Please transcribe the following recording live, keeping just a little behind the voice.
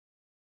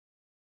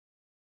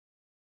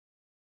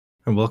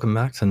And welcome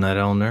back to Night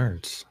Owl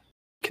Nerds,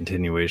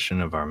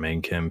 continuation of our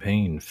main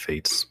campaign,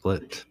 Fate's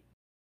Split.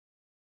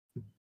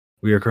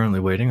 We are currently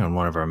waiting on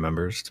one of our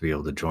members to be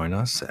able to join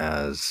us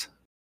as,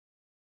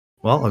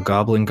 well, a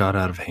goblin got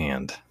out of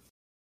hand.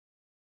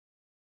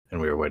 And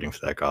we are waiting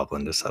for that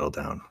goblin to settle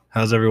down.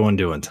 How's everyone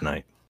doing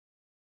tonight?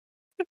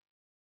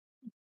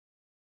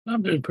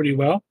 I'm doing pretty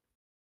well.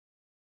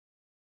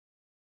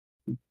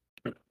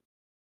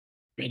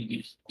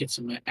 Ready to get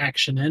some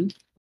action in.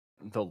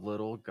 The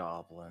little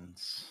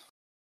goblins.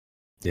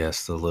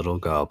 Yes, the little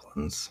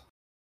goblins.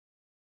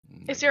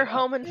 Is your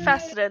home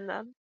infested in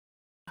them?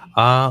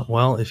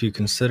 Well, if you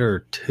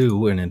consider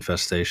 2 an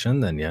infestation,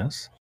 then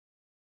yes.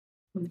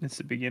 It's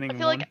the beginning I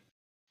feel like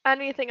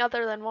anything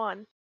other than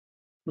 1.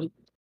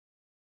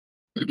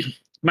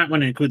 Might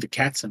want to include the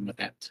cats in with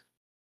that.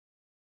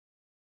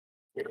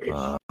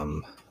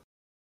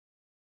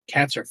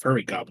 Cats are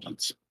furry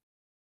goblins.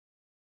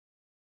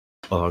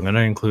 Well, I'm going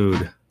to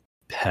include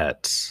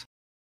pets.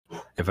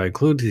 If I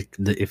include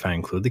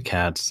the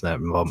cats,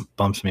 that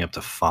bumps me up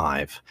to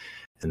 5.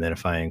 And then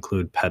if I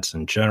include pets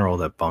in general,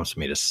 that bumps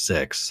me to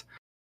 6.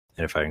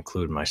 And if I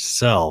include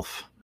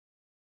myself,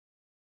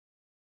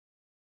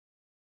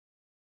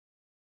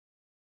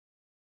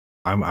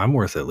 I'm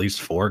worth at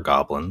least 4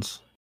 goblins.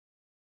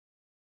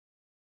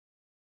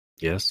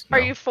 Yes. Are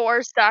No? you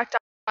 4 stacked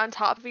on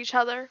top of each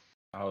other?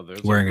 Oh,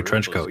 there's Wearing a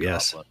trench coat,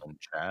 yes. In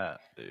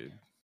chat, dude.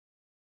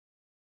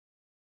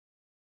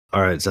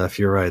 All right, Zeph,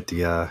 you're right.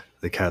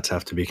 The cats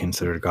have to be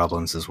considered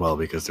goblins as well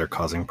because they're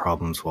causing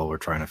problems while we're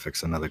trying to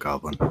fix another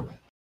goblin.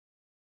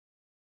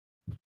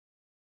 You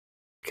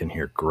can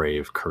hear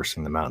Grave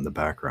cursing them out in the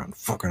background.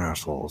 Fucking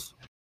assholes.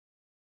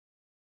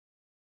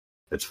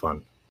 It's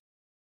fun.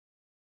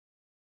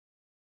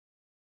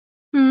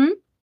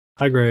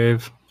 Hi,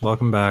 Grave.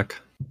 Welcome back.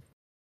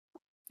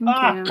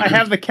 I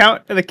have the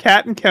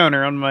cat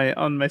encounter on my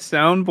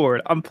soundboard.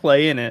 I'm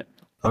playing it.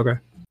 Okay.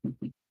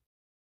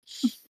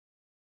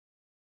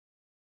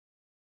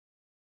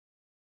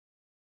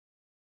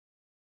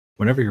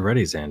 Whenever you're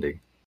ready, Zandy.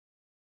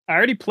 I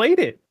already played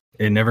it.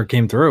 It never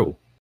came through.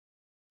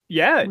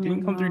 Yeah, it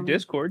didn't come through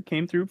Discord.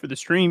 Came through for the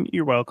stream.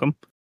 You're welcome.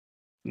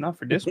 Not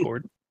for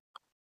Discord.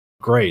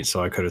 Great,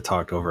 so I could have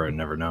talked over it and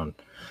never known.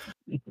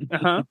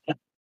 Uh-huh.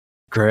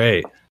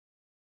 Great.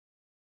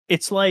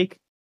 It's like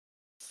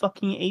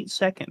fucking 8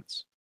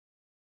 seconds.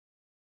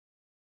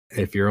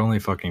 If you're only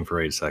fucking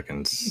for 8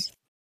 seconds,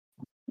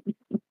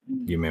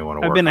 you may want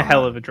to work I've been a on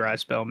hell that. of a dry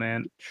spell,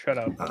 man. Shut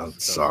up. I'm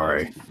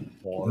sorry.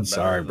 I'm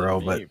sorry, bro,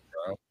 but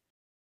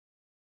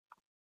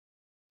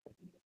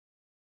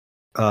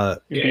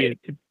It'd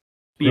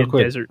be a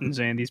desert in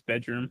Zandy's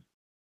bedroom.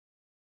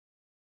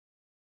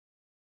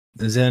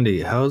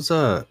 Zandy,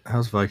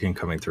 how's Viking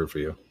coming through for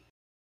you?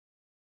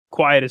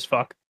 Quiet as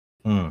fuck.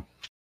 Hmm.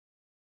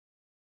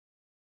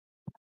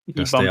 He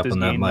Gotta stay bumped up his on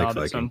that game mic, knob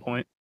Viking. at some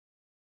point.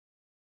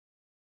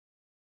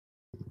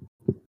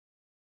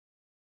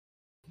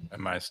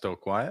 Am I still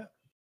quiet?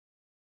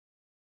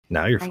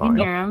 Now you're I fine. can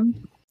hear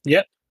him.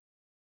 Yep.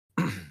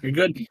 You're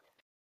good.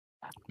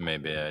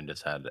 Maybe I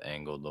just had it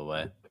angled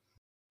away.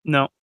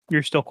 No,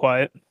 you're still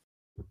quiet.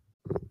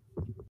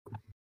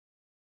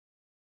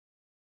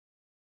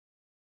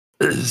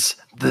 Is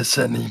this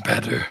any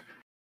better?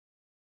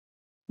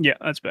 Yeah,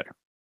 that's better.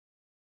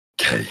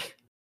 Okay.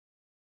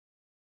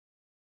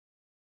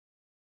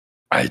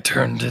 I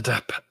turned it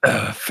up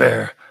a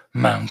fair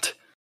amount.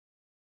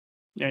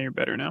 Yeah, you're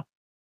better now.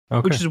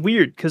 Okay. Which is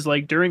weird, because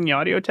like during the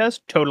audio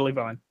test, totally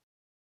fine.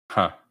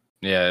 Huh.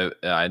 Yeah,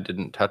 I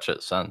didn't touch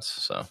it since,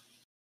 so.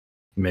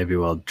 Maybe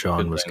while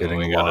John Good was thing getting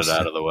we got lost. it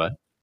out of the way.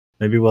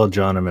 Maybe while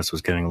Johnimus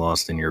was getting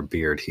lost in your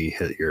beard, he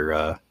hit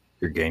your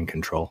gain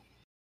control.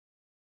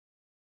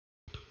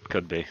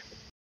 Could be.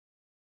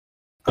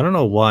 I don't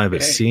know why, but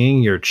Okay.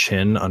 seeing your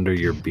chin under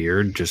your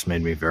beard just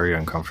made me very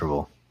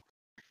uncomfortable.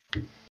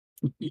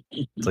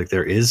 It's like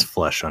there is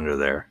flesh under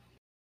there.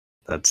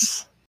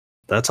 That's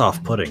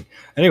off-putting.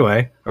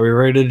 Anyway, are we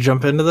ready to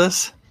jump into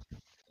this?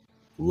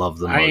 Love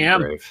the mug, I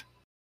am. Grave.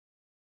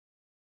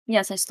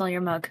 Yes, I stole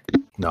your mug.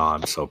 No,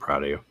 I'm so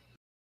proud of you.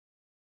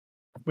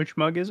 Which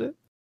mug is it?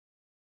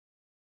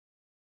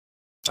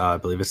 I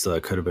believe it's the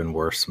could have been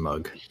worse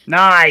mug.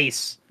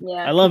 Nice!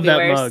 Yeah, I love could be that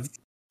worse. mug.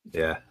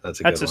 Yeah, that's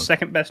a That's good the one.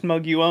 second best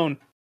mug you own.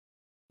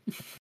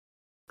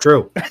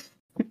 True.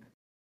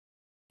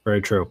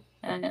 Very true.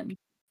 And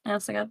I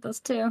also got this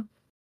too.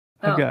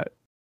 I got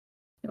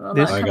It will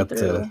this- not I come got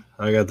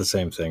through. the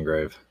same thing,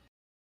 Grave.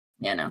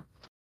 Yeah, no.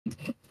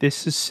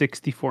 this is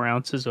 64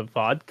 ounces of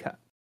vodka.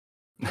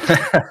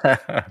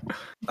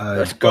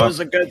 That goes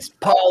against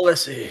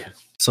policy.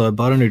 So I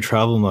bought a new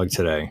travel mug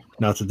today.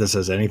 Not that this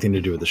has anything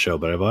to do with the show,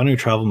 but I bought a new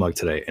travel mug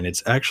today, and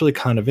it's actually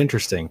kind of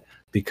interesting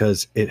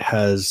because it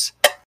has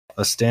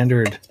a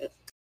standard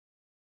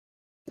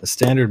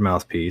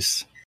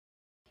mouthpiece,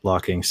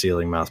 locking,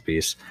 sealing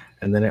mouthpiece,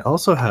 and then it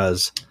also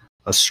has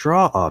a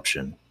straw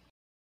option.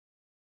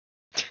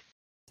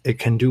 It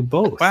can do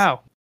both.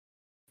 Wow.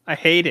 I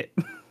hate it.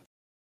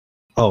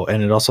 Oh,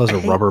 and it also has I a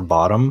hate- rubber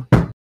bottom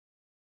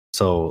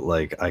So,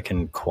 like, I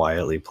can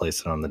quietly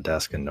place it on the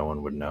desk and no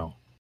one would know.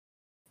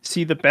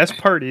 See, the best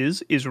part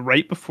is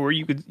right before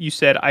you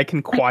said I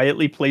can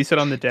quietly place it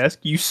on the desk,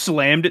 you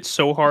slammed it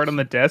so hard on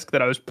the desk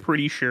that I was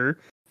pretty sure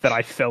that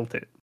I felt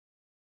it.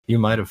 You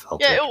might have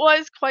felt Yeah, it. it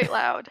was quite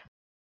loud.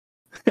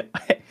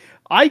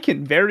 I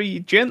can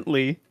very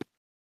gently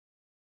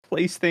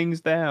place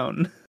things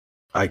down.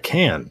 I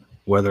can.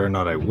 Whether or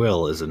not I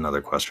will is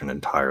another question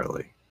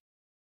entirely.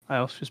 I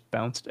also just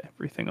bounced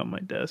everything on my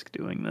desk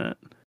doing that.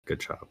 Good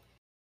job.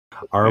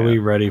 Are we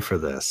ready for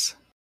this?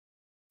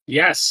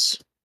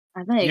 Yes.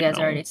 I thought you You guys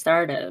know. already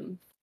started.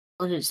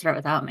 We'll just start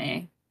without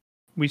me.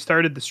 We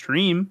started the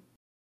stream,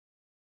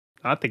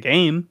 not the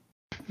game.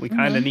 We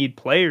kind of Mhm. need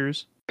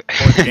players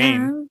for the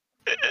game.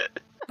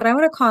 But I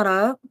would have caught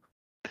up.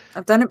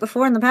 I've done it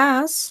before in the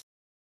past.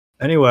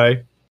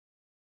 Anyway,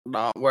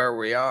 Not where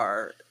we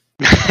are.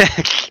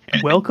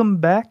 Welcome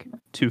back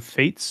to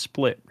Fate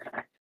Split.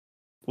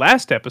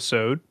 Last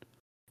episode,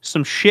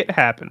 some shit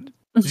happened.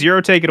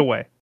 Zero, take it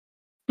away.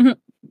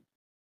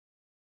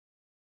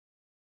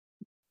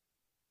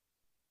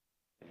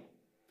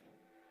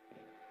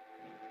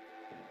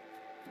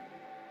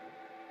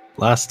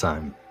 last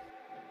time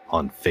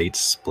on Fate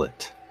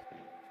Split.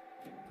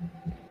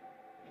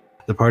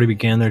 The party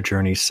began their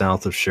journey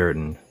south of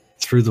Schatten,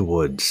 through the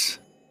woods,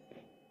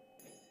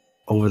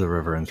 over the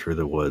river and through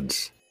the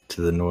woods,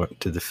 to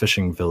the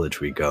fishing village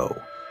we go.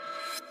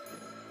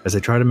 As they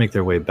try to make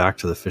their way back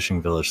to the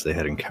fishing village they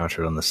had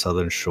encountered on the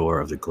southern shore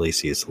of the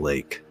Glacius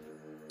Lake,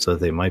 so that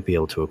they might be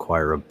able to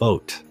acquire a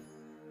boat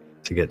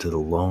to get to the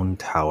lone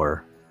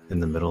tower in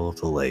the middle of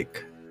the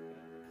lake,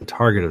 the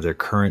target of their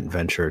current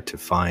venture to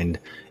find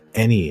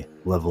any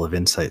level of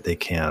insight they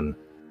can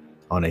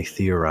on a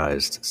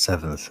theorized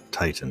seventh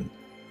Titan,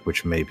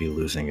 which may be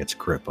losing its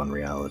grip on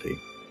reality.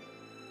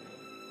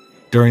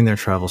 During their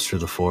travels through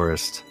the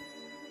forest,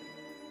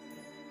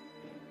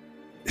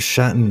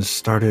 Schatten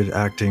started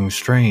acting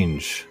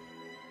strange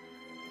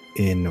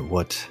in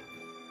what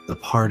the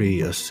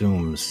party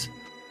assumes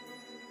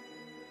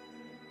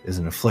is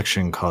an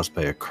affliction caused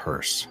by a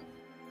curse.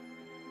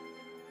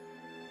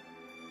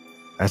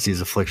 As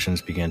these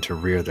afflictions began to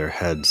rear their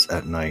heads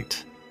at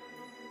night,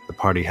 the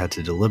party had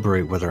to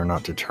deliberate whether or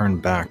not to turn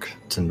back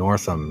to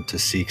Northam to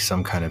seek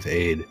some kind of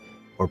aid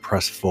or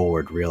press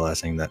forward,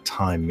 realizing that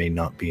time may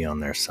not be on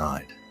their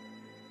side.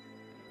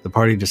 The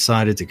party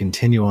decided to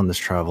continue on this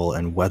travel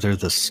and weather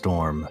the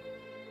storm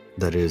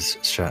that is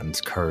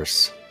Shatten's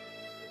curse,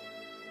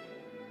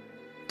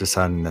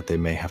 deciding that they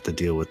may have to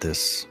deal with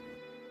this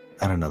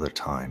at another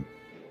time.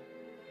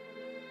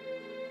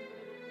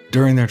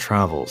 During their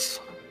travels,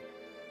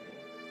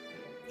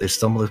 they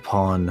stumbled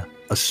upon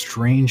a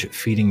strange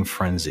feeding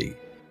frenzy,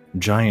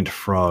 giant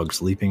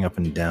frogs leaping up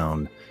and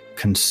down,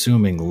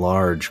 consuming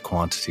large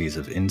quantities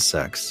of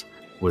insects,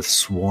 with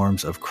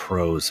swarms of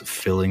crows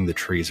filling the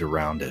trees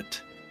around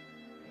it.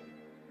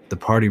 The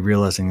party,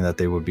 realizing that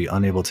they would be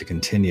unable to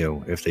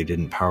continue if they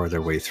didn't power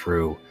their way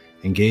through,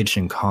 engaged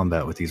in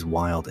combat with these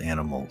wild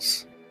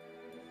animals.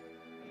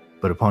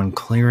 But upon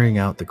clearing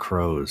out the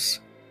crows,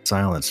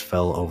 silence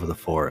fell over the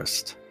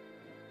forest,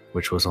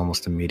 which was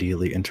almost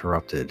immediately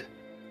interrupted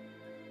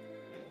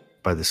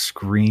by the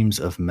screams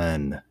of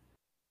men,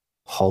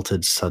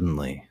 halted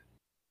suddenly,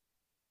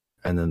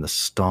 and then the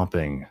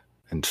stomping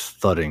and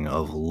thudding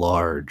of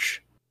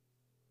large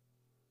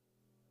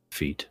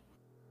feet,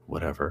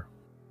 whatever,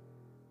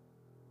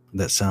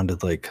 that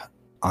sounded like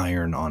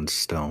iron on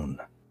stone.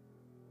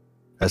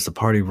 As the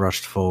party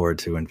rushed forward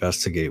to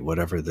investigate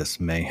whatever this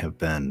may have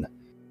been,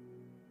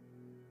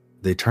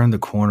 they turned the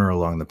corner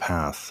along the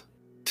path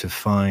to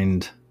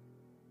find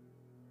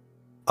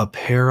a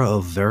pair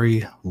of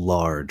very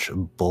large,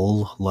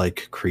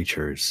 bull-like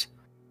creatures,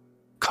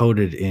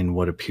 coated in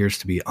what appears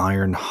to be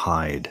iron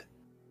hide,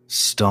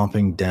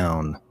 stomping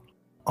down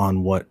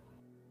on what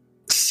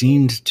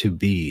seemed to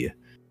be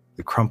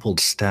the crumpled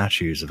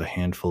statues of a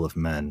handful of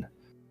men,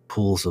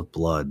 pools of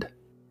blood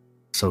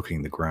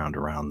soaking the ground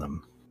around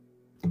them.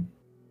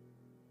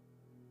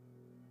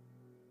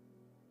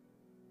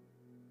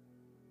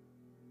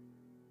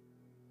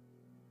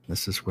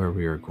 This is where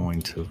we are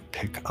going to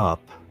pick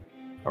up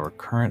our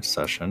current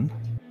session.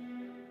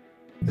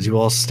 As you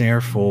all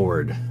stare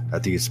forward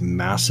at these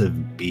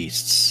massive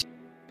beasts,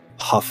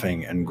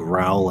 huffing and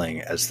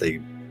growling as they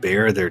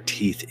bare their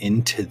teeth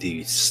into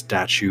the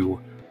statue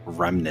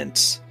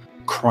remnants,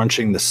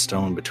 crunching the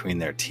stone between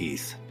their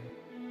teeth.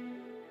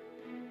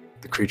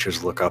 The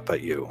creatures look up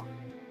at you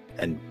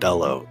and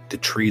bellow, the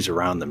trees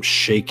around them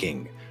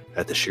shaking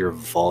at the sheer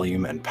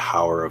volume and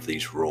power of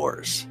these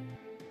roars.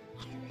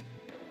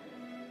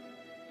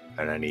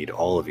 And I need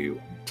all of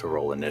you to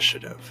roll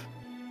initiative.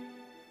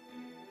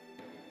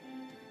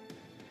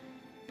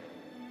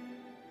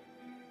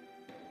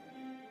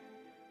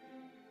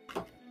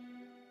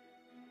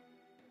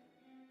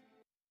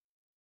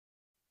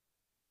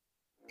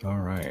 All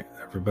right,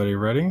 everybody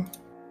ready?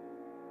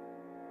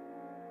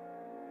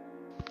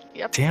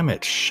 Yep. Damn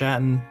it,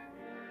 Schatten.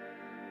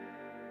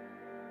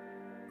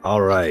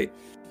 All right,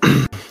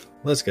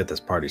 let's get this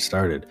party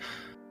started.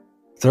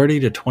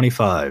 30 to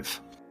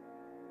 25.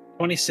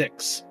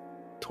 26.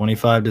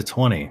 25 to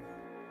 20.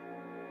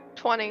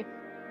 20.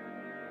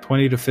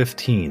 20 to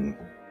 15.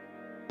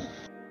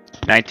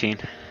 19.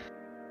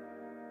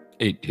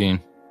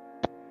 18.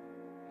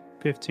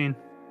 15.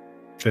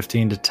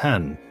 15 to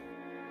 10.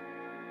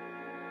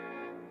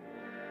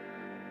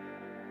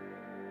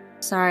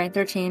 Sorry,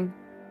 13.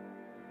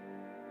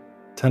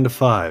 10 to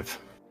 5.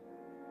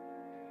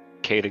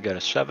 Kata got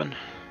a 7.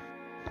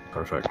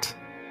 Perfect.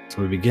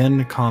 So we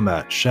begin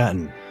combat.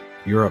 Schatten,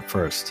 you're up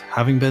first.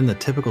 Having been the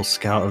typical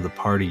scout of the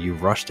party, you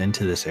rushed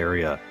into this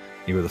area.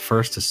 You were the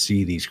first to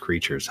see these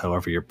creatures.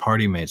 However, your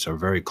party mates are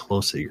very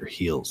close at your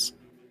heels.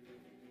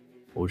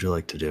 What would you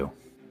like to do?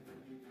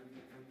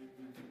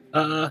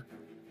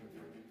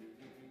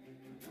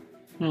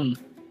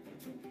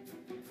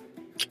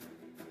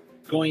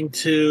 Going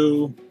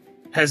to...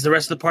 Has the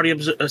rest of the party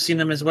seen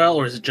them as well,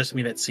 or is it just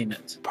me that's seen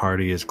it?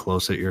 Party is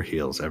close at your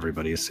heels.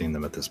 Everybody has seen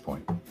them at this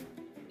point.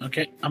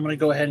 Okay, I'm going to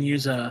go ahead and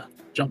use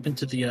jump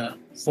into the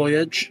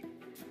foliage,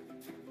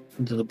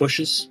 into the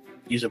bushes,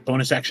 use a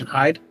bonus action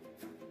hide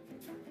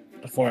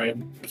before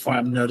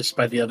I'm noticed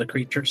by the other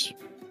creatures.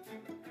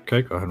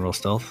 Okay, go ahead and roll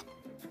stealth.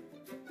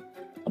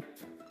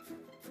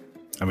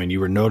 I mean, you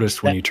were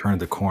noticed when you turned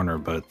the corner,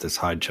 but this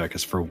hide check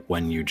is for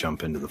when you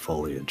jump into the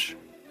foliage.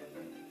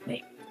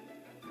 Right.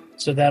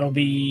 So that'll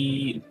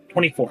be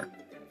 24.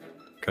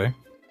 Okay.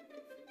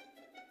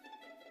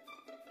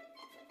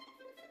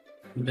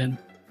 And then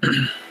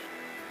I'm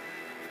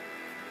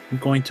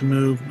going to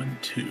move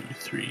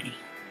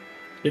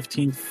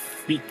 15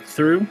 feet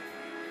through.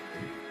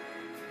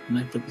 And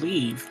I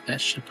believe that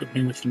should put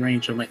me within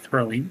range of my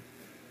throwing.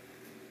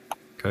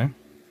 Okay.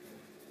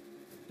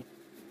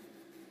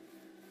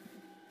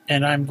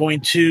 And I'm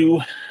going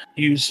to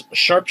use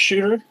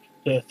sharpshooter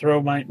to throw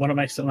one of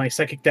my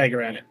psychic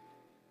dagger at it.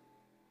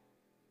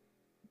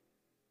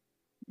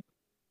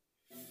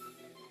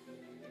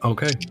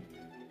 Okay.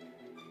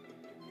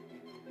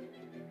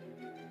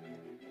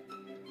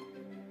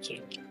 So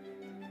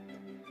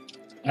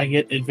I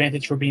get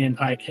advantage for being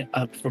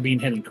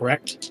hidden,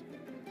 correct?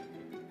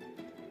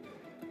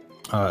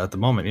 At the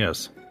moment,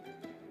 yes.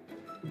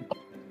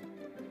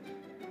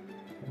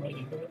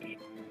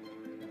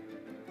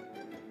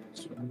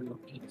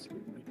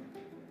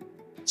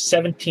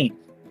 17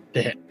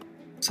 to hit.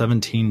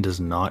 17 does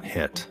not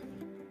hit.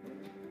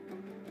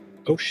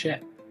 Oh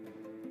shit.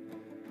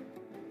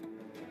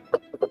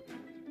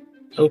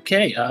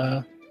 Okay,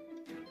 that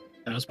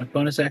was my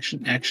bonus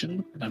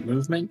action, my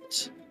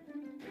movement.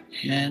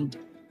 And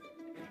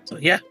so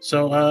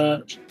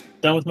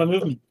done with my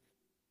movement.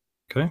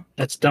 Okay.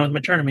 That's done with my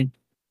turn, I mean.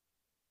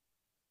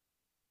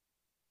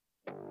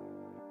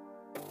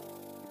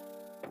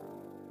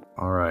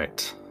 All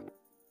right.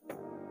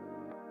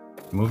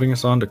 Moving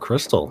us on to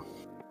Crystal.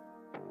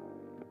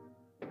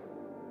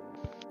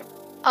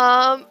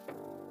 I'm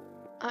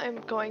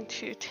going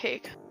to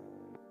take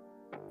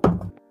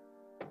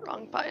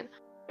wrong button.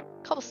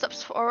 A couple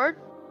steps forward.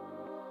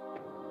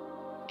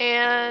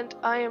 And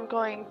I am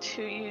going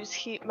to use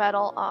heat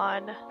metal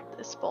on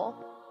this bull.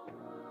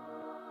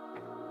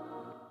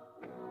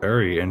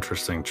 Very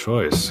interesting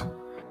choice.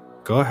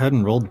 Go ahead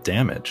and roll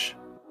damage.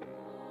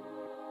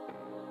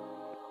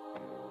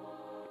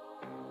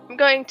 I'm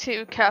going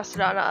to cast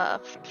it on a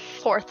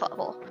 4th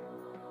level.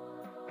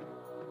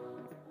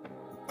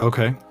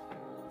 Okay.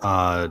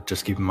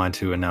 Just keep in mind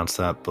to announce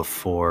that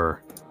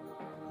before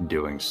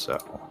doing so.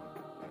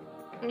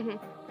 Mm-hmm.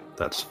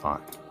 That's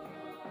fine.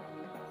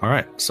 All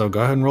right, so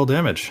go ahead and roll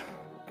damage.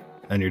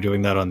 And you're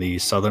doing that on the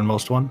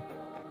southernmost one?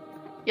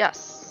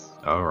 Yes.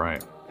 All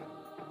right.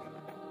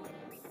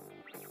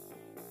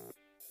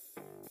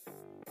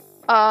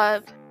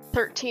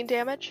 13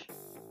 damage.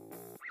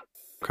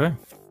 Okay.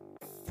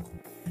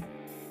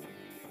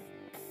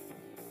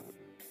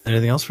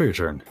 Anything else for your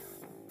turn?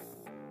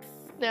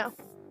 No.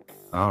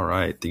 All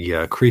right.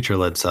 The creature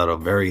lets out a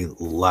very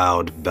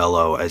loud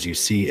bellow as you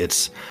see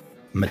its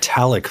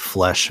metallic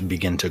flesh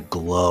begin to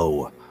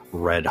glow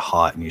red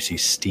hot, and you see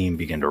steam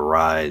begin to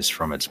rise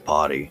from its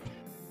body.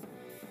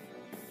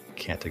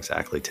 Can't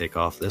exactly take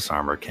off this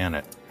armor, can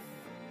it?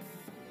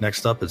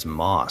 Next up is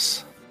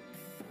Moss.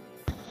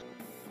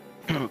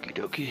 Okie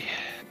dokie.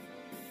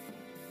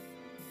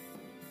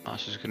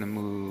 Moss is gonna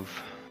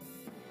move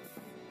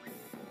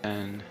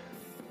 10,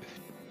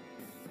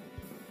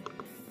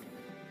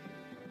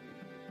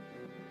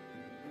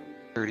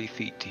 30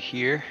 feet to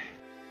here.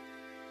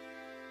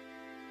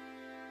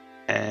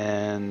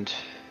 And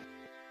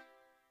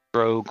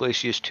throw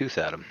Glacius Tooth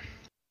at him.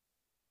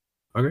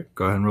 Okay,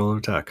 go ahead and roll an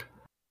attack.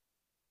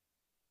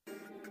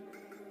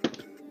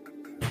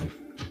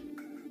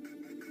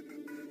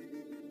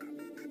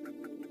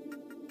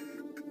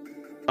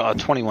 Uh,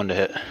 21 to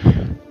hit.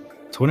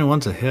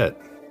 21's a hit.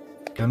 Go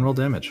ahead and roll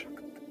damage.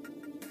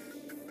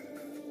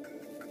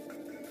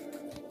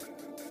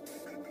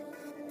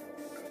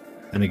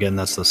 And again,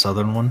 that's the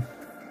southern one?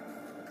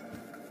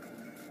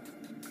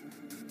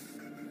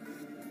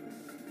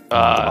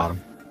 At the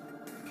bottom?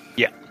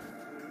 Yeah.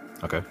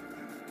 Okay.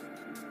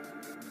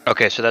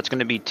 Okay, so that's going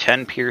to be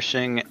 10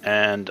 piercing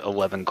and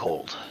 11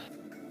 cold.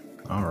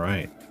 All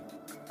right.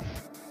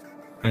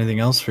 Anything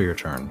else for your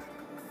turn?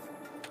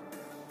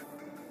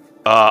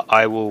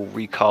 I will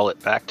recall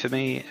it back to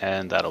me,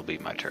 and that'll be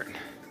my turn.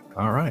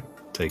 All right.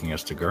 Taking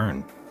us to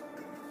Gurn.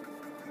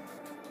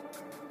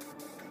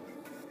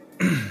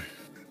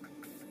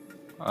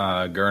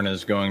 Gurn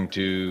is going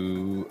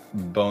to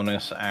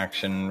bonus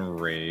action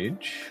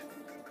rage.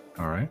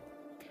 All right.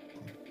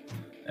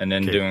 And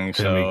in Okay, doing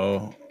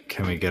so...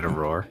 Can we get a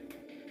roar?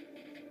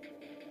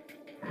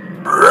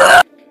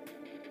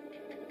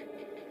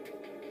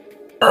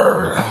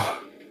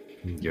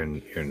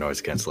 Your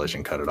noise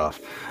cancellation cut it off.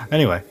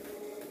 Anyway.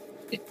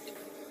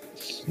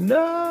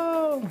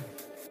 No!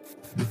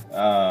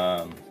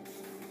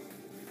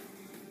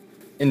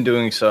 In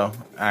doing so,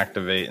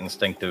 activate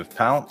Instinctive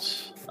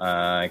Pounce.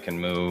 I can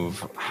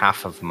move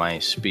half of my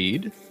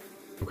speed.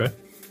 Okay.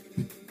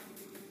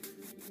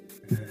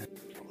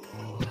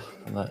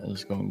 That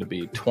is going to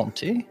be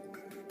 20.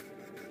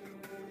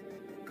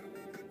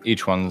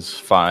 Each one's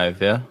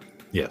 5, yeah?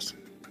 Yes.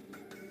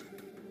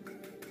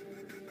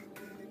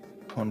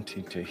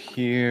 20 to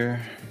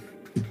here.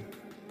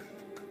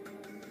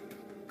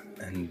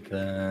 And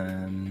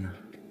then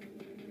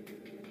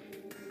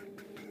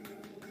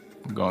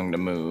I'm going to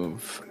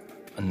move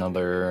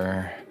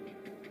another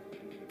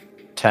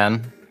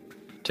 10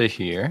 to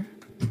here.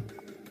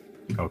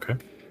 Okay.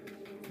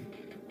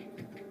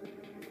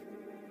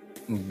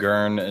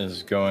 Gurn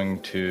is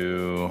going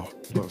to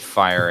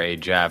fire a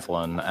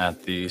javelin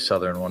at the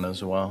southern one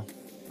as well.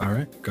 All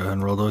right. Go ahead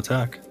and roll to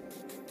attack.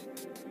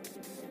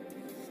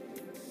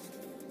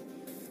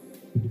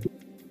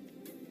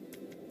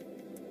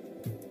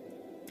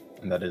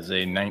 And that is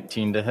a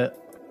 19 to hit.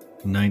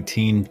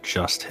 19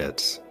 just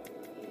hits.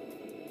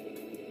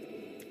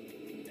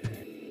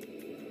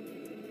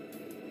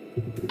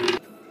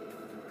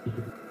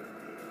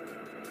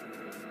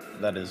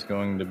 That is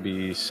going to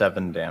be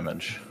 7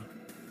 damage.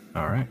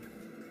 All right.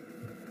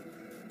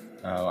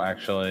 Oh,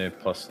 actually,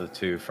 plus the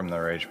 2 from the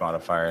rage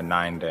modifier,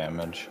 9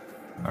 damage.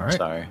 All right.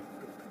 Sorry.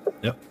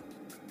 Yep.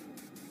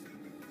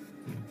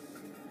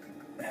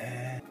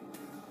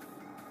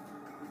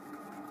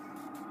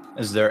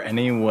 Is there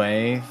any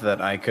way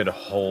that I could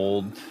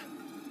hold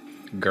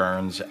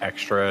Gurn's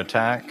extra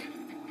attack?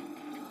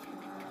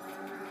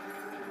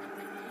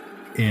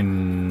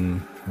 In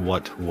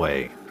what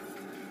way?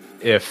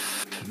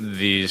 If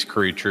these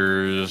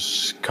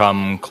creatures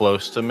come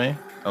close to me?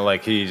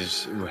 Like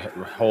he's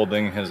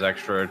holding his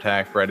extra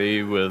attack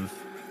ready with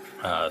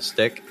a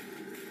stick?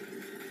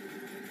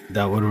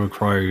 That would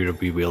require you to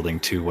be wielding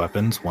 2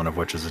 weapons, one of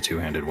which is a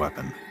 2-handed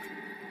weapon.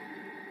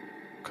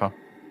 Okay.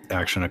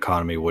 Action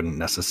economy wouldn't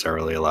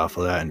necessarily allow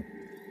for that, and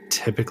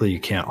typically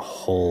you can't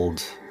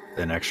hold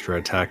an extra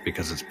attack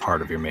because it's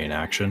part of your main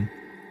action.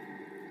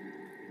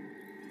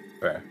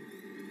 Fair.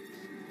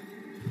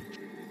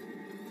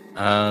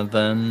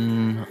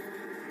 Then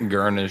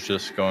Gurn is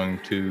just going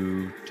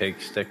to take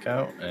stick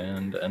out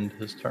and end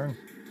his turn.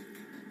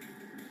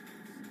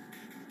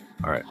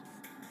 All right.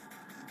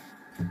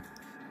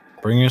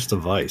 Bringing us to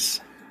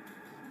Vice.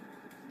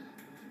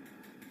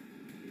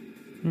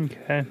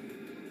 Okay.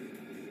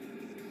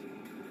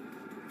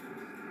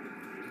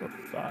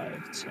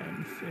 5,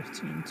 10,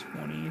 15,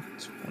 20,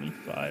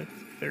 25,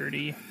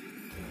 30.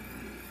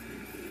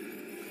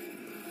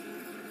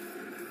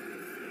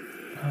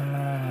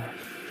 Fuck.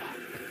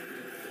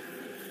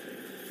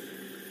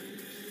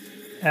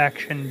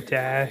 Action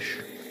dash.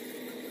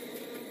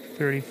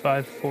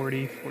 35,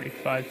 40,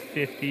 45,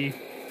 50.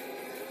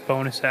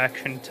 Bonus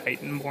action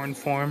Titanborn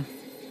form.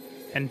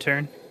 End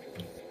turn.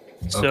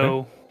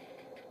 So,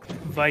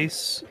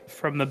 Vice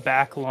from the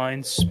back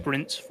line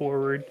sprints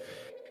forward,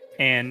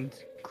 and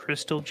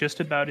Crystal, just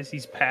about as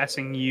he's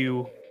passing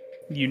you,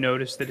 you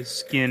notice that his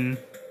skin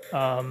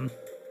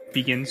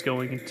begins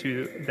going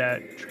into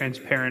that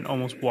transparent,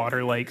 almost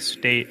water-like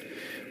state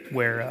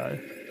where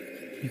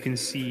you can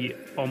see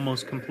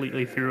almost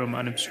completely through him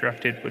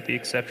unobstructed, with the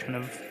exception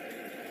of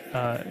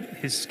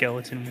his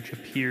skeleton, which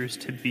appears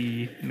to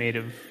be made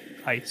of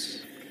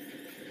ice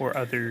or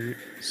other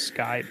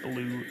sky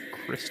blue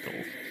crystal.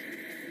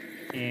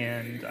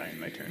 And I end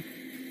my turn.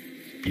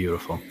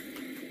 Beautiful.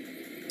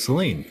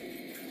 Celine.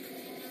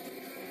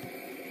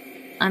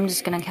 I'm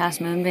just gonna cast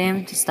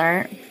Moonbeam to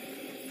start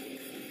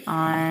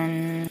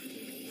on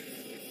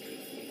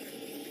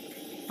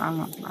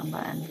wrong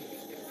button.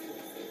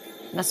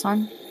 This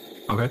one.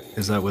 Okay.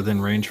 Is that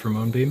within range for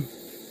Moonbeam?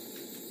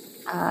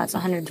 It's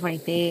 120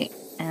 feet,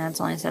 and it's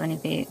only 70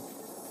 feet.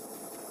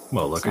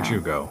 Well, look at So- you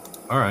go.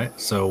 All right.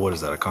 So what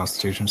is that? A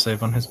Constitution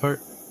save on his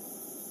part?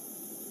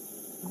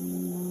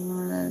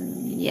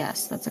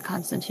 Yes, that's a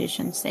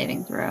Constitution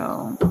saving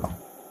throw.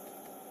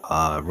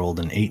 Rolled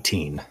an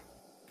 18.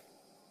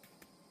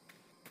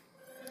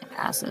 It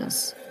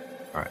passes.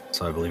 All right.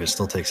 So I believe it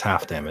still takes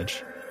half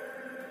damage.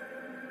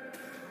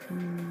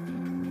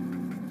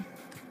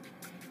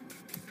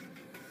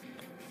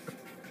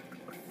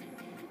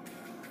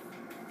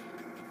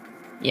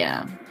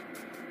 Yeah.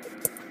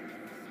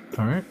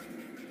 All right.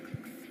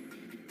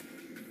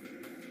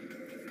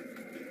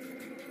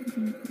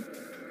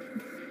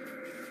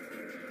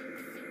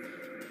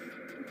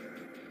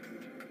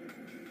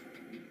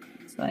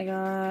 So I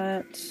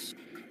got...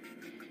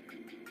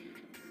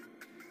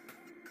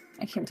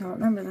 I can't tell what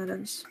number that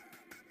is.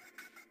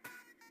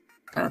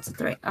 Oh, it's a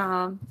 3.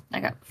 I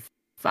got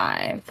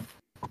 5.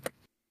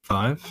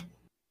 5?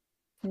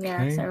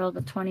 Yeah, so I rolled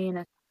a 20 and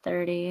a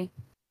 30.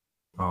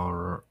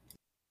 Alright.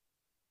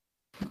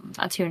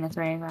 A 2 and a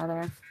 3,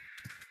 rather.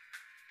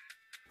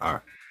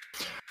 Alright.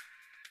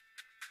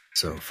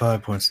 So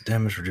 5 points of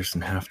damage reduced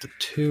in half to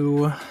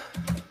 2.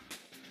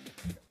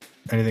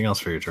 Anything else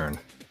for your turn?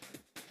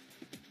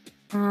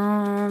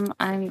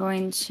 I'm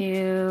going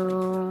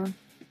to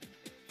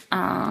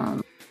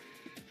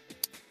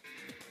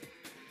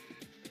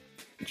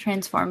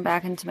transform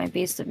back into my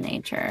beast of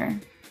nature.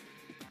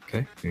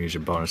 Okay, you use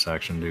your bonus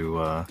action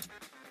to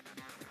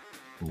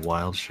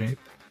wild shape.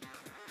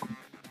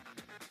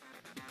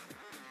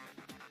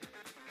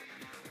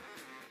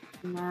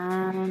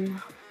 And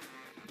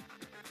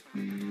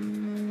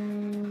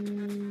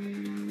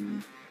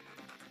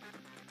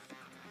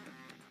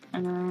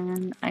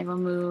then I will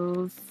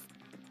move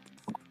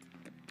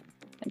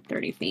like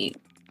 30 feet.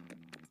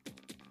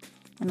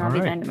 And that'll be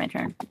the end of my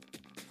turn.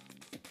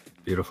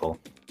 Beautiful.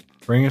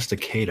 Bring us to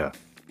Kada.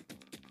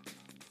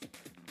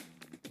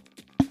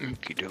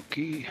 Okie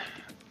dokie.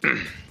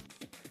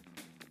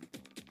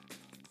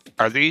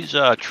 Are these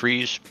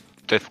trees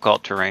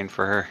difficult terrain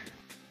for her?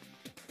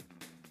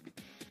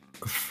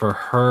 For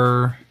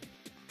her,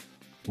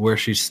 where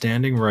she's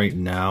standing right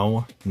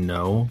now,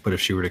 no. But if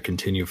she were to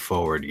continue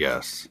forward,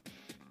 yes.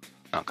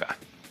 Okay.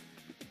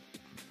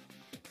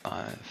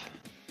 5,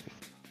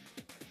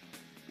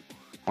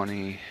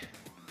 20,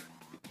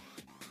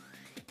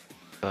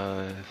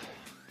 5,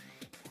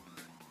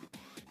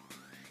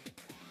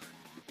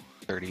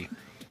 30,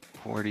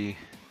 40,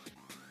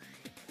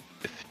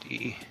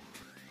 50.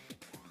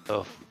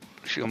 So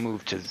she'll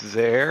move to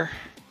there.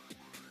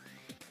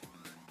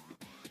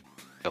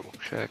 Double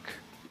check.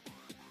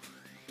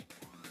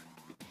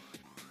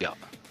 Yeah.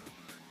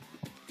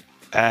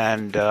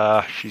 And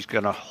she's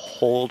going to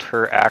hold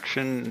her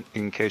action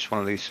in case one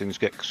of these things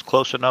gets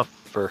close enough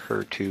for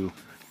her to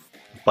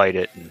bite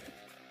it and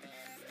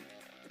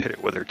hit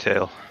it with her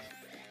tail.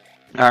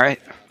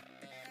 Alright.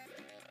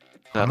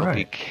 That'll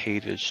be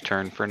Kata's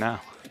turn for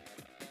now.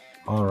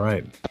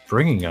 Alright.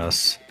 Bringing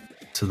us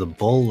to the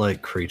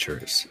bull-like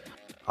creatures.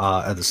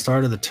 At the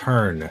start of the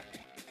turn,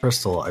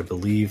 Crystal, I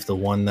believe the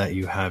one that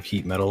you have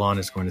heat metal on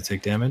is going to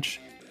take damage?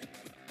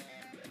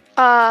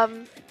 Yeah.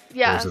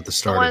 Or is it the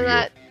start of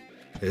your...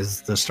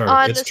 Is the start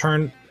of its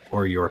turn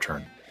or your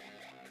turn?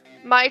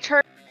 My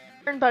turn,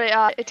 but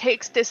it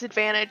takes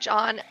disadvantage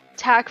on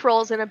attack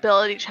rolls and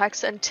ability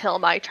checks until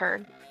my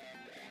turn.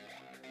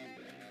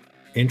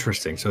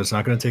 Interesting. So it's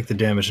not going to take the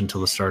damage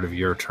until the start of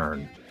your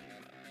turn.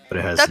 But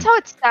it has... That's how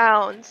it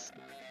sounds.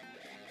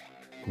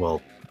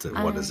 Well,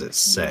 what does it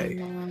say?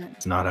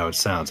 It's not how it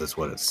sounds, it's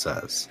what it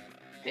says.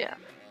 Yeah.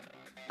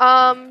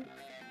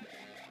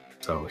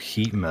 So,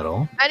 heat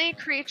metal. Any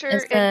creature in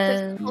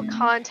physical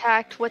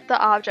contact with the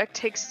object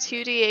takes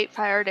 2d8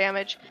 fire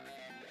damage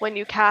when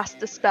you cast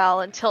the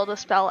spell until the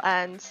spell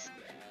ends.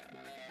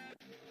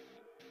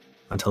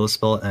 Until the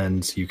spell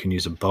ends, you can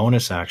use a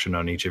bonus action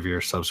on each of your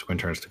subsequent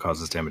turns to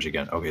cause this damage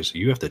again. Okay, so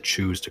you have to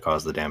choose to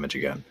cause the damage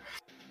again.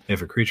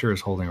 If a creature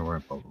is holding a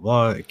weapon, blah, blah,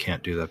 blah, it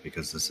can't do that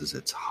because this is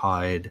its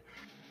hide.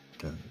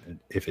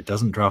 If it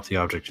doesn't drop the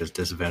object, it has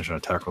disadvantage on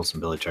attack rolls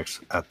and ability checks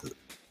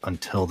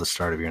until the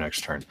start of your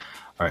next turn.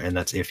 All right, and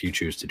that's if you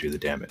choose to do the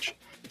damage.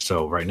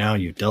 So right now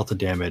you've dealt the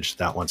damage.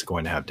 That one's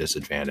going to have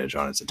disadvantage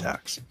on its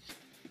attacks.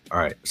 All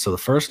right, so the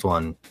first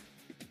one,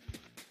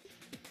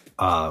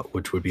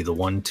 which would be the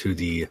one to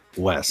the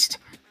west,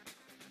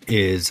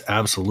 is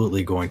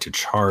absolutely going to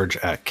charge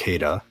at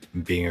Kada,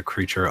 being a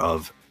creature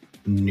of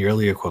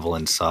nearly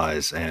equivalent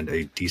size and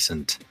a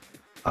decent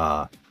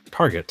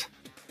target.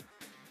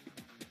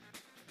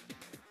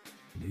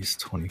 At least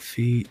 20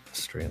 feet,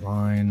 straight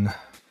line.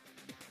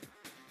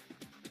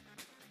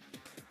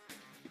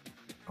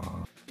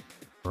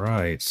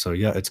 Right, so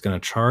yeah, it's going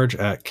to charge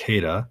at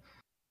Kada,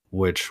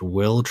 which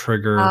will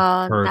trigger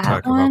her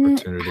attack of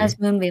opportunity. Has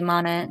Moonbeam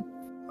on it.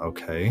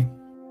 Okay.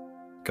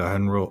 Go ahead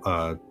and roll.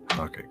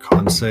 Okay,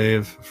 con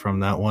save from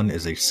that one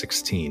is a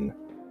 16.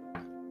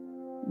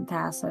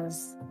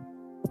 Passes.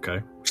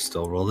 Okay,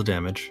 still roll the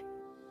damage.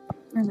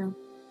 I know.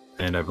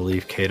 And I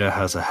believe Kada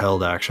has a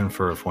held action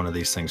for if one of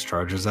these things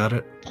charges at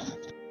it.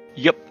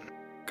 Yep.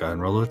 Go ahead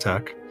and roll the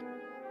attack.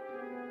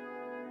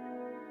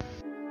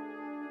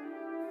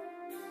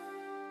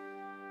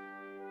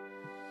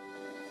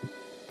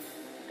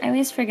 I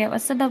always forget.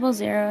 What's the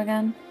 00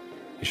 again?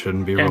 You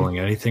shouldn't be rolling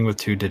anything with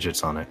 2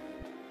 digits on it.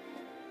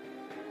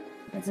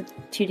 It's a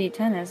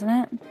 2d10, isn't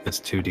it? It's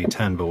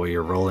 2d10, but what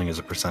you're rolling is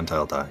a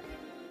percentile die.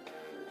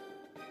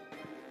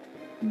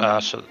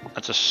 So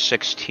that's a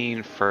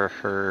 16 for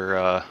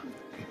her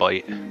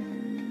bite.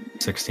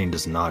 16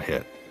 does not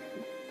hit.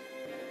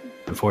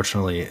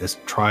 Unfortunately, as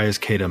try as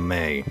Kada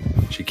may,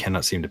 she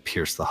cannot seem to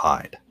pierce the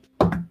hide.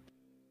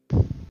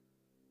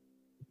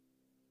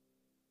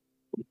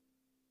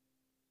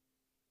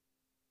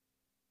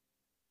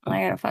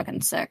 I got a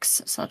fucking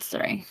 6, so that's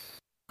 3.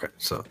 Okay,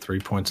 so 3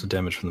 points of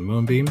damage from the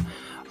moonbeam.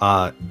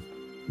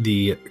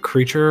 The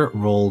creature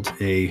rolled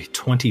a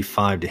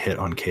 25 to hit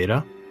on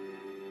Kata.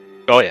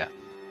 Oh, yeah.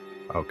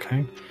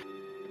 Okay.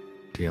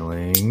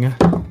 Dealing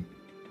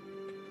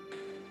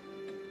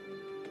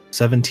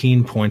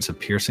 17 points of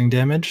piercing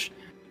damage,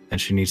 and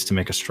she needs to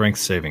make a strength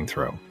saving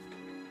throw.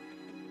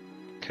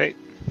 Okay.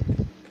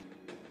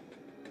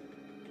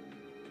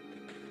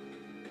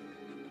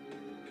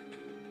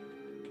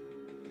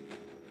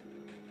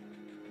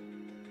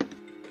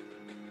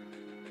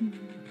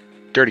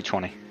 Dirty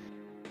 20.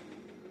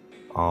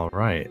 All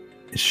right.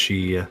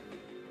 She,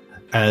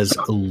 as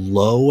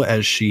low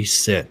as she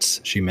sits,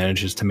 she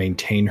manages to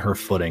maintain her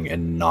footing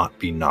and not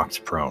be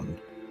knocked prone.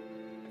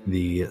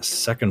 The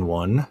second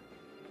one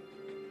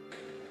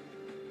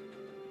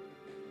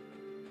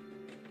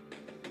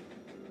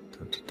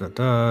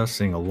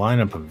seeing a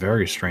lineup of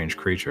very strange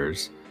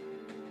creatures,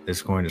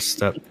 is going to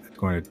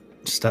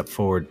step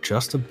forward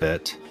just a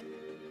bit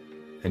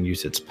and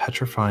use its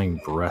petrifying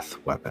breath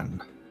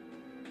weapon.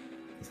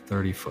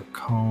 30-foot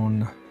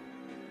cone.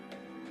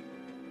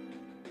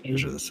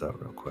 Measure this out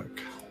real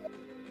quick.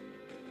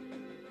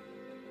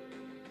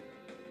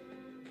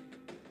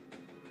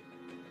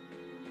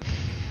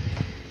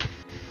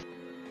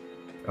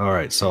 All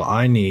right, so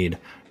I need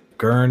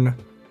Gurn,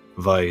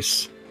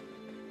 Vice,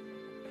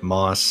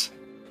 Moss,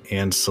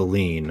 and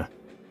Celine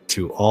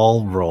to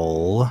all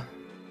roll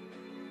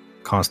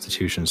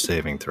Constitution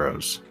saving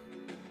throws. –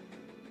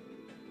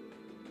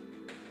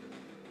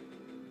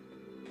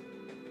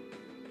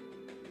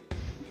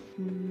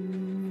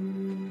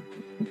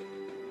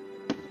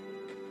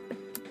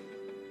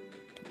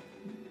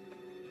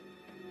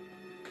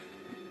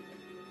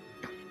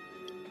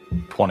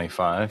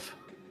 25.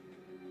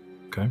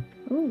 Okay.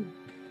 Ooh.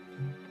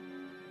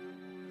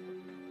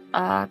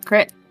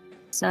 Crit.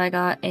 So I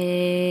got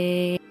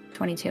a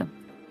 22.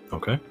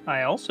 Okay.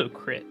 I also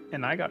crit,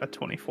 and I got a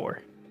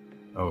 24.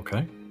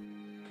 Okay.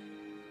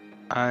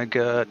 I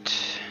got...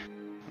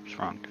 What's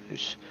wrong?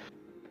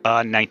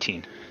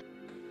 19.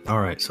 All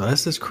right. So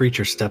as this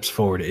creature steps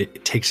forward,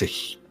 it takes a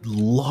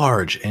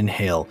large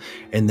inhale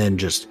and then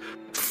just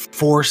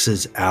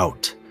forces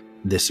out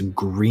this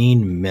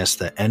green mist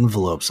that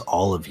envelopes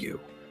all of you.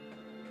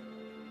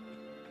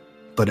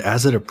 But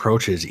as it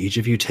approaches, each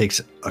of you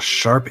takes a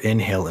sharp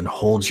inhale and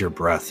holds your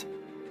breath.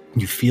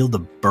 You feel the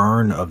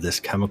burn of this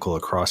chemical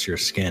across your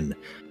skin,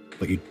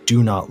 but you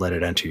do not let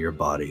it enter your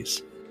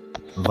bodies.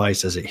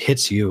 Vice, as it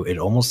hits you, it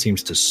almost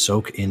seems to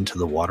soak into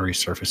the watery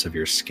surface of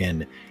your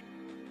skin,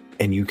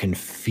 and you can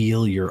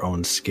feel your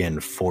own skin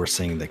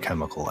forcing the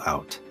chemical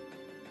out.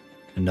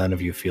 And none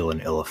of you feel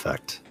an ill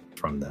effect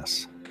from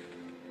this.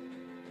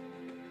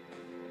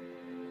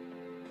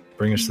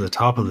 Bring us to the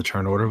top of the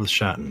turn order with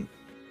Schatten.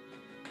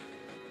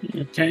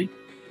 Okay.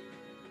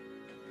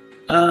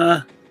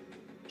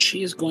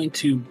 She is going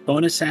to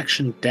bonus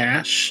action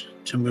dash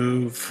to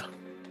move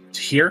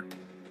to here.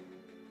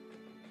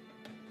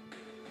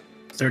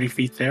 30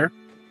 feet there.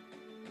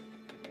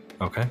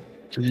 Okay.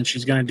 And then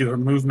she's going to do her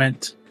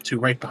movement to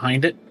right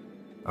behind it.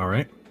 All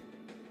right.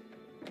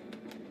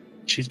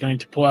 She's going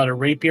to pull out a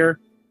rapier.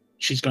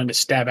 She's going to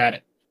stab at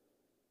it.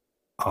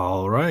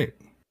 All right.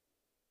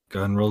 Go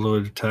ahead and roll to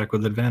attack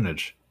with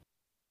advantage.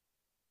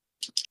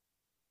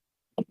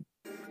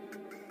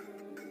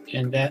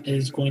 And that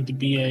is going to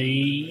be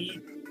a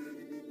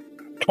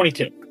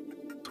 22.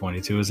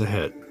 22 is a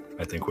hit.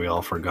 I think we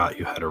all forgot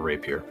you had a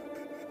rapier.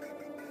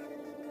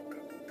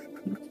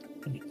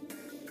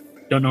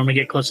 Don't normally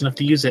get close enough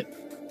to use it.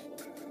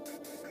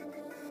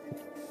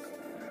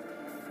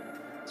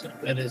 So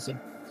that is a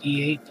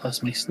D8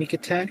 plus my sneak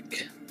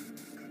attack.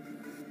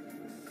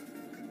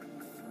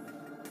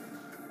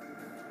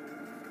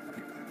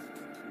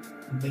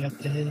 That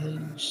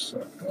is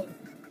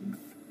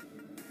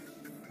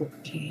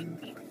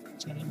 14,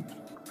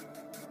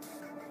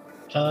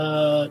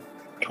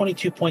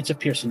 22 points of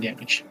piercing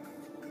damage.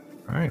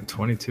 All right,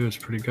 22 is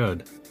pretty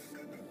good.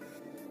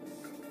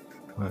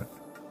 What?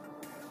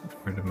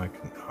 Where did my...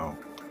 Oh,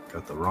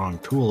 got the wrong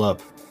tool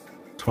up.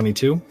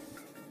 22?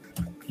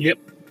 Yep.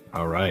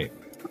 All right.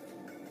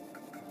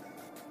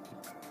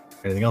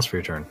 Anything else for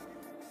your turn?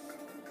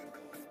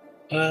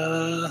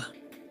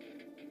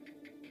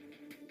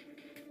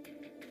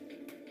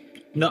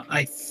 No,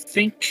 I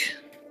think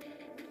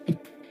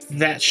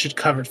that should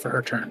cover it for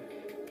her turn.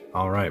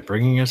 All right,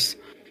 bringing us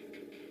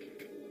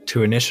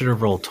to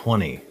initiative roll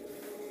 20.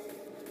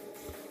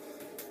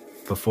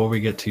 Before we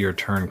get to your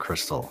turn,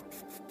 Crystal,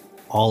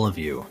 all of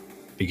you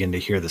begin to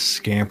hear the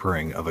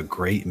scampering of a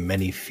great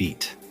many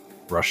feet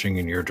rushing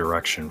in your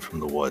direction from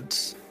the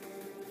woods.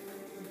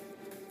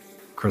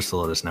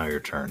 Crystal, it is now your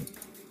turn.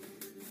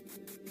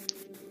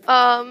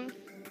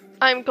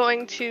 I'm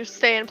going to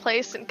stay in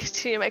place and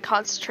continue my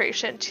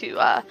concentration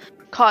to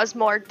cause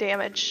more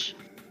damage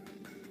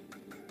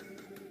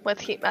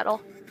with heat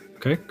metal.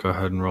 Okay, go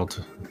ahead and roll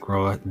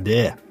go ahead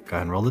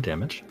and roll the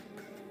damage.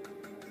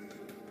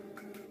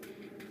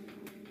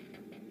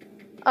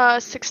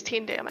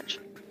 16 damage.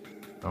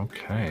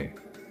 Okay.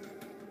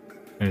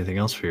 Anything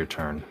else for your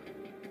turn?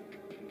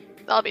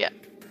 That'll be it.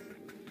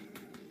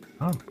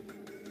 Oh.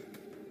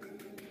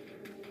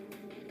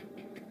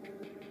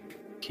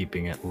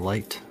 Keeping it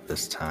light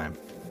this time.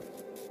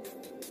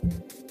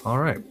 All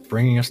right,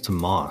 bringing us to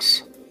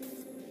Moss.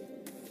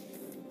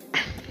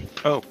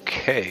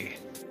 Okay.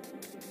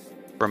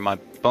 For my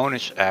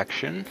bonus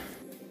action,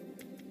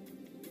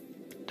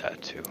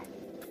 that too,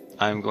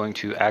 I'm going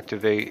to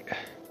activate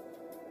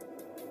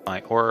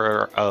my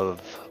Aura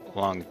of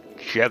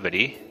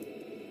Longevity.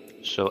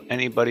 So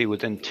anybody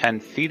within 10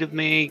 feet of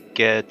me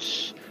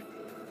gets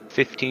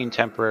 15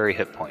 temporary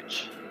hit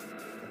points.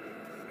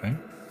 Okay.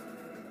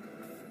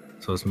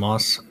 So as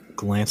Moss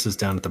glances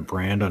down at the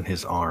brand on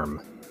his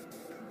arm,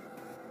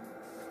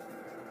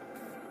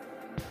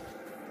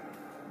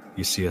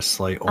 you see a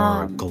slight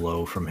aura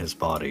glow from his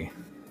body.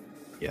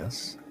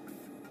 Yes?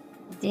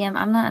 DM,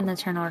 I'm not in the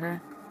turn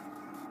order.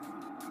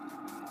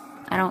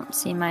 I don't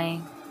see my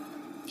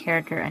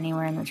character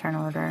anywhere in the turn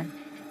order.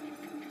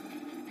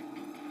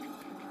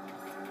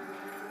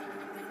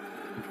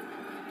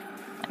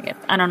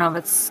 I don't know if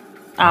it's...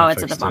 Oh,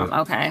 it's at the bottom.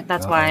 Okay,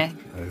 that's why.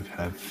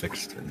 I've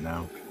fixed it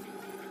now.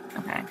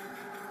 Okay.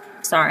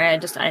 Sorry, I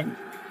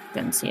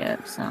didn't see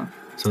it, so...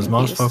 So as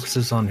Moss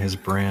focuses on his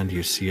brand,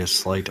 you see a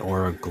slight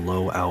aura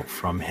glow out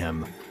from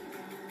him.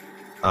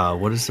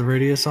 What is the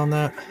radius on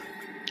that?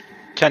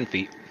 10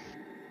 feet.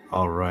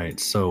 All right,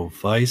 so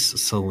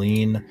Vice,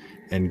 Celine,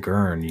 and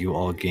Gurn, you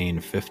all gain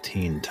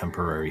 15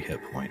 temporary hit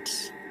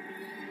points.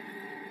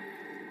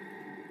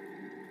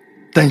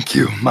 Thank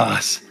you,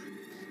 Moss.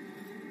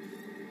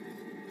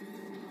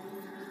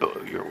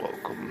 Oh, you're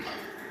welcome.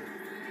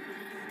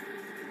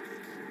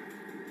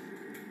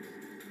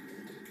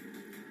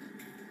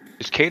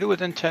 Is Kata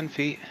within 10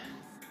 feet?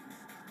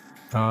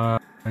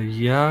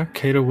 Yeah,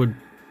 Kata would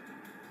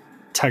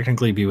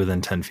technically be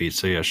within 10 feet,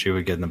 so yeah, she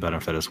would get the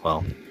benefit as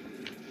well.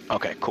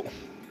 Okay, cool.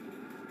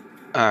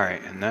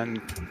 Alright, and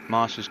then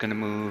Moss is going to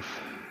move.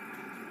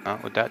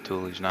 Not with that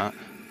tool, he's not.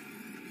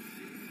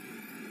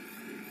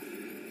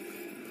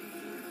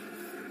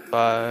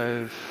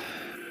 5,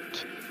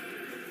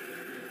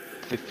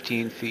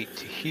 15 feet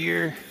to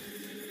here.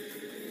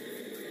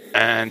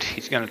 And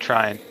he's going to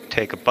try and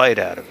take a bite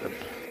out of him.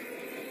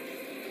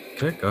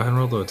 Okay, go ahead and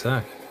roll the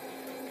attack.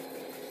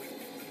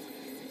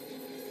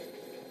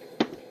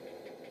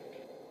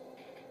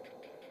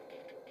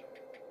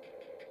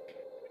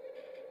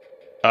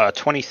 Uh,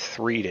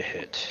 23 to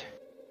hit.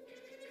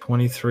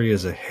 23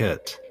 is a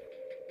hit.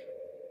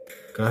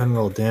 Go ahead and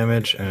roll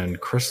damage, and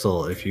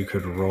Crystal, if you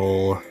could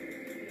roll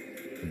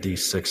a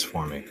d6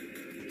 for me.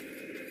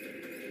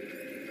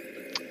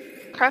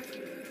 Okay.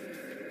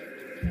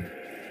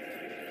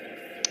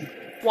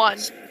 1.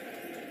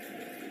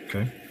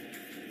 Okay.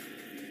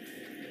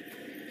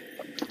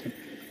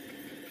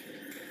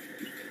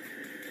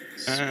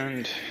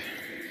 And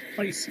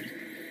Spicy.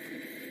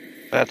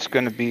 that's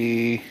going to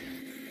be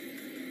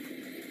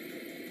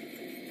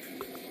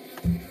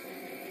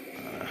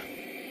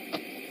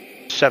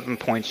 7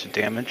 points of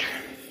damage.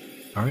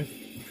 All right.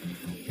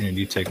 And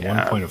you take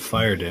 1 point of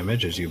fire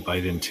damage as you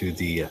bite into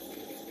the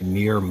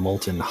near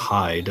molten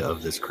hide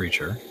of this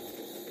creature.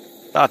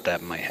 Thought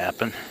that might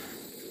happen.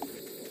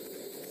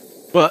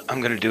 But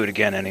I'm going to do it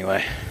again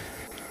anyway.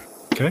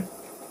 Okay.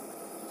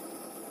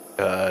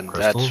 Crystal,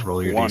 That's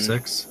roll your one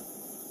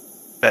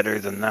d6. better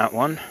than that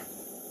one.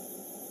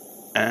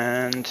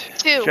 And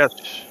 2.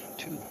 just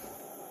 2.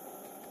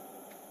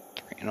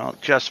 You know,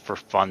 just for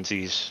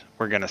funsies,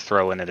 we're going to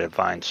throw in a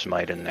Divine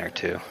Smite in there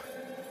too.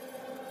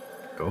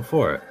 Go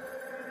for it.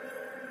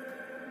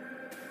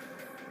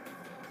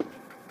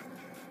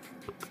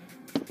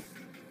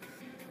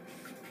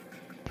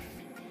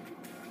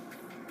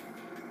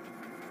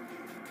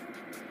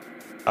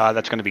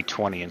 That's going to be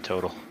 20 in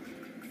total.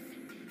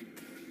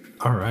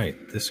 All right.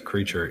 This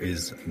creature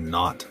is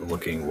not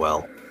looking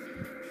well.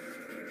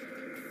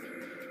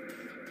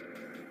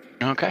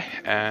 Okay,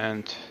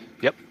 and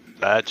yep,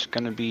 that's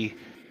going to be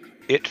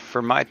it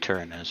for my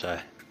turn as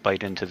I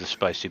bite into the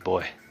spicy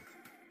boy.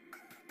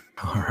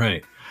 All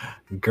right.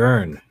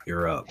 Gurn,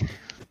 you're up.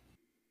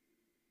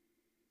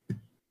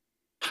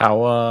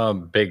 How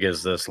big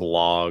is this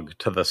log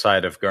to the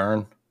side of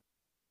Gurn?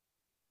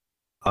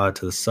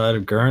 To the side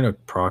of Gurn,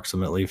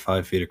 approximately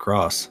 5 feet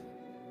across.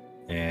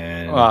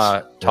 And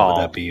what tall.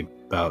 would that be?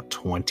 About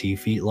 20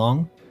 feet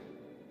long?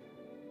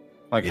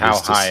 Like, how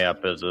high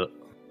up is it?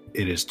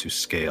 It is to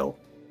scale.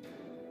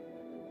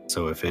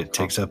 So if it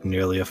takes up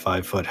nearly a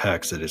 5-foot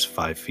hex, it is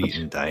 5 feet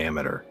in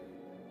diameter.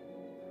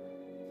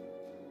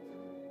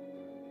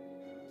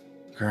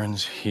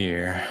 Gurn's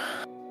here.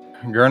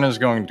 Gurn is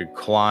going to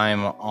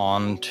climb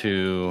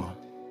onto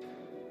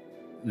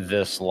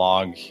this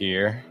log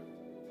here.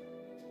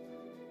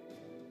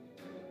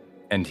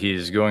 And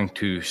he's going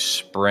to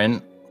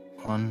sprint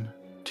 1,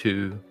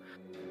 2,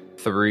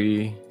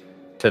 3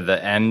 to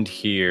the end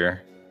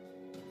here.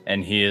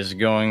 And he is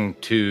going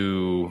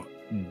to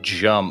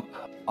jump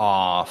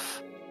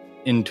off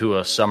into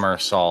a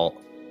somersault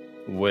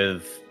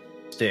with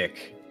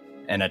stick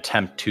and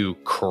attempt to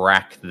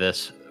crack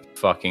this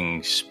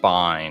fucking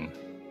spine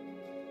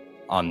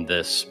on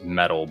this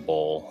metal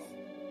bowl.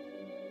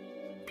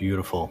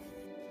 Beautiful.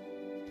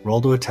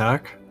 Roll to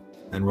attack,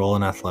 and roll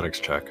an athletics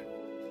check.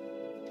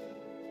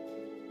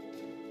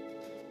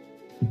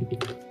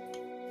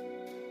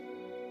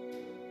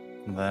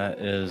 That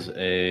is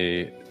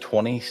a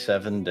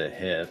 27 to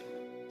hit.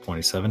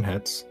 27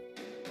 hits.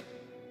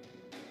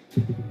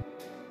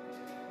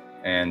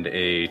 And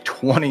a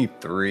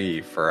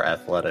 23 for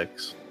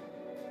athletics.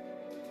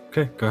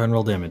 Okay, go ahead and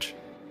roll damage.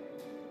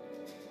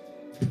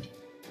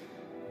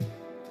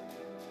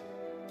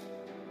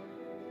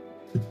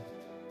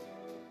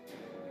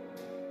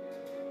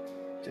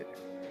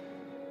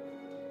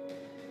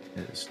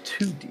 It is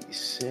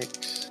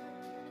 2d6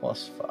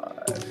 plus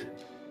 5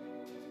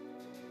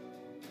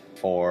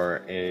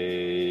 for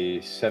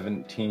a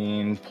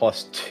 17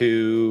 plus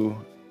 2,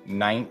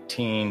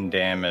 19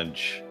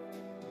 damage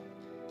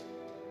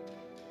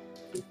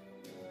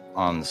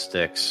on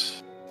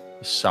Stick's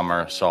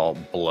somersault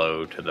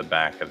blow to the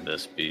back of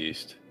this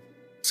beast.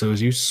 So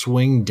as you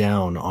swing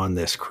down on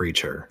this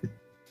creature,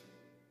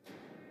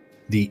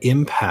 the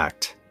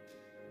impact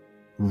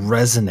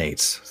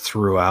resonates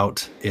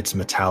throughout its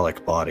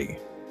metallic body.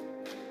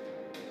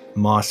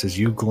 Moss, as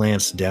you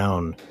glance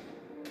down,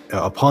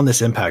 upon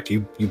this impact,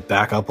 you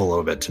back up a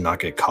little bit to not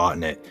get caught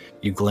in it.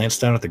 You glance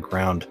down at the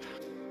ground.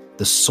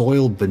 The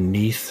soil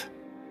beneath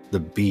the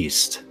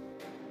beast,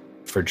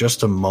 for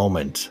just a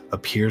moment,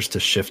 appears to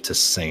shift to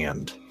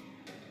sand.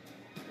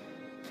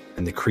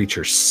 And the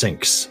creature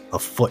sinks a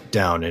foot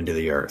down into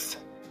the earth.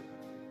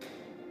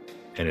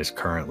 And is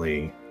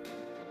currently,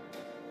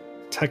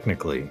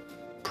 technically,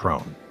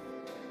 prone.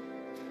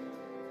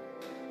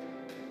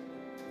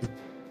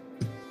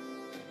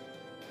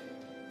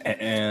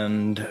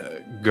 And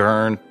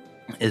Gurn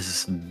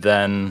is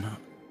then,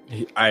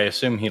 I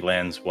assume he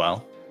lands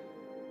well.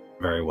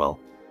 Very well.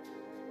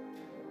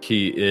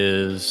 He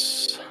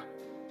is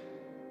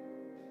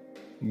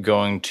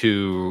going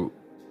to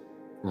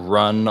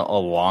run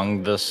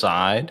along the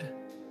side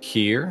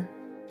here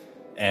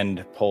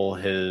and pull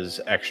his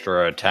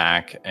extra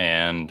attack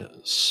and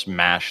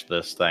smash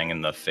this thing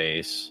in the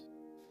face.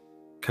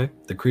 Okay,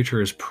 the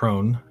creature is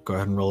prone. Go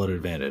ahead and roll at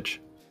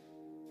advantage.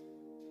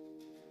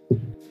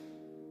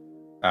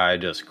 I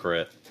just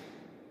crit.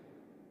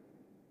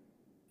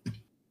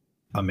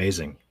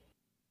 Amazing.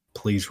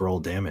 Please roll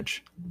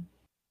damage.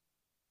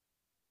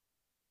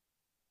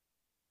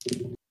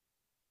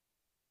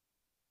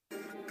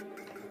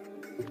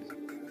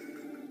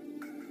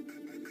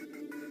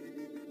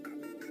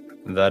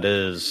 That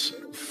is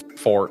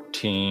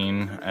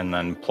 14 and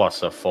then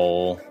plus a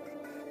full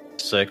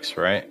 6,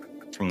 right?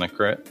 From the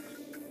crit?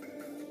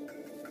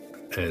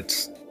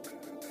 It's...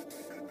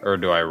 Or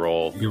do I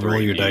roll? You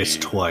roll your 3D? dice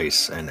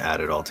twice and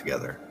add it all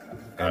together.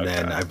 And Okay.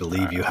 then I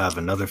believe you have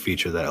another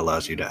feature that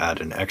allows you to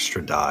add an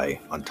extra die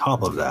on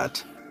top of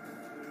that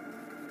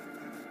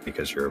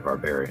because you're a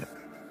barbarian.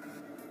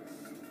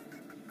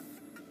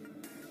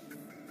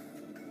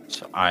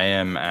 So I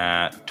am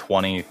at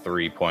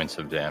 23 points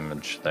of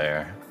damage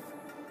there.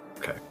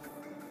 Okay.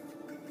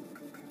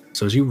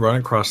 So as you run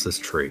across this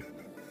tree,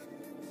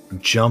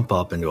 jump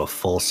up into a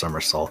full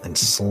somersault and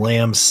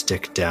slam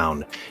Stick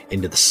down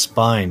into the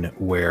spine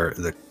where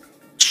the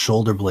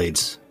shoulder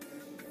blades,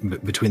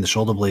 between the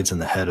shoulder blades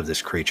and the head of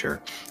this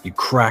creature. You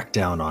crack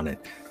down on it.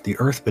 The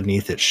earth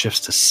beneath it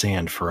shifts to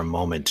sand for a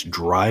moment,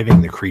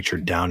 driving the creature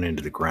down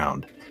into the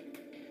ground.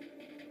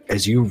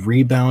 As you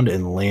rebound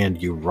and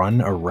land, you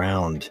run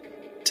around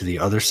to the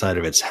other side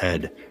of its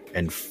head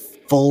and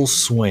full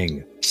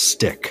swing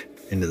Stick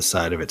into the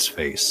side of its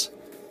face.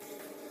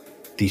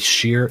 The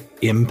sheer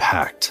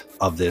impact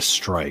of this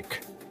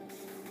strike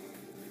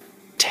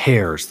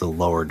tears the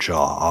lower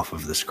jaw off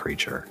of this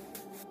creature,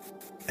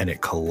 and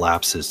it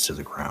collapses to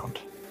the ground.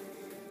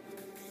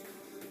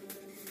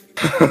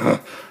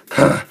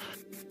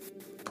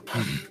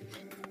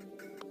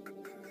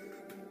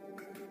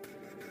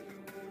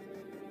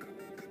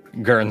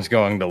 Gurn's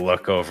going to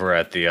look over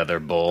at the other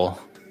bull.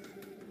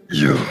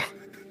 You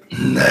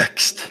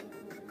next.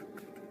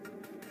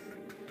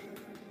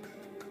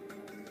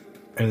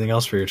 Anything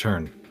else for your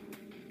turn?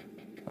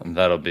 And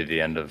that'll be the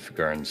end of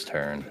Gurn's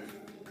turn.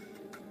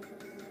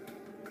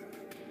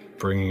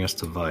 Bringing us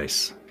to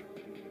Vice.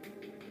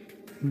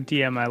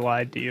 DM, I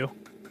lied to you.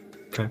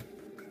 Okay,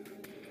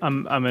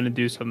 I'm gonna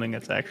do something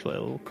that's actually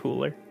a little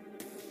cooler.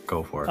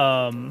 go for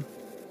it.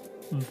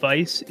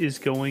 Vice is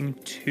going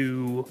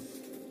to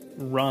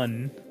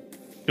run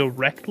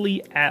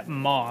directly at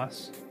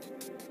Moss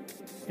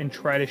and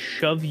try to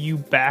shove you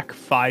back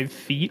 5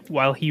 feet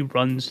while he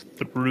runs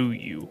through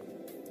you.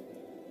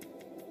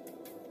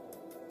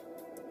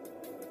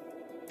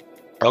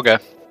 Okay.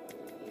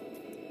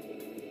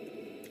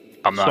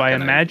 I'm not So I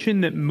gonna-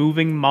 imagine that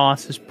moving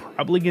Moss is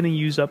probably going to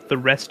use up the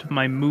rest of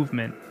my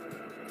movement,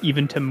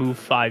 even to move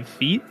 5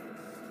 feet.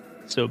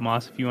 So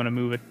Moss, if you want to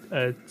move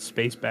a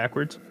space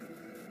backwards,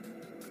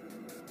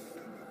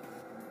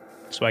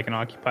 so I can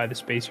occupy the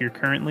space you're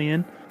currently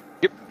in.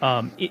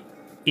 Yep.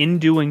 In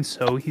doing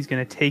so, he's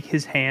going to take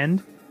his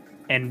hand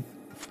and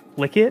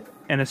flick it,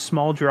 and a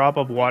small drop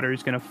of water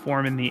is going to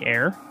form in the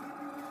air,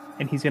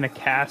 and he's going to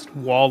cast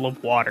Wall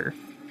of Water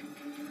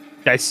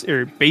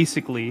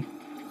basically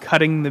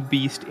cutting the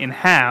beast in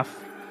half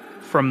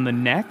from the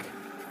neck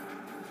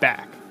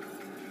back.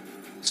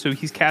 So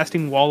he's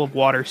casting Wall of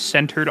Water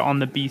centered on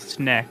the beast's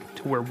neck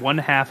to where one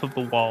half of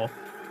the wall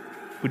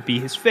would be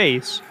his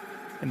face,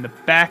 and the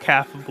back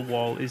half of the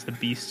wall is the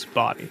beast's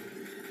body.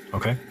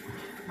 Okay.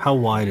 How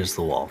wide is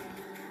the wall?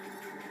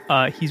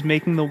 He's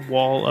making the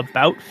wall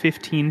about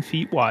 15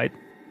 feet wide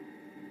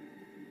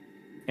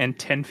and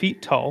 10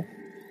 feet tall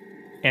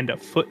and a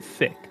foot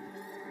thick.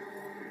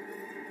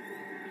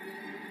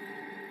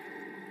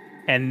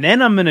 And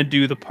then I'm going to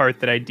do the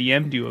part that I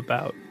DM'd you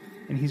about.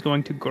 And he's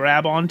going to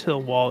grab onto the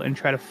wall and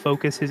try to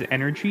focus his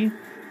energy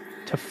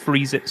to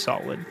freeze it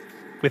solid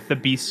with the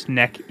beast's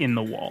neck in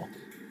the wall,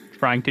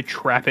 trying to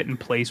trap it in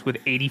place with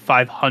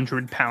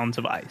 8,500 pounds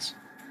of ice.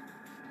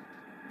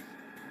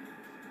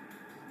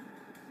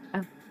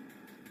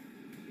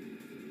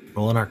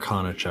 Roll an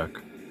Arcana check.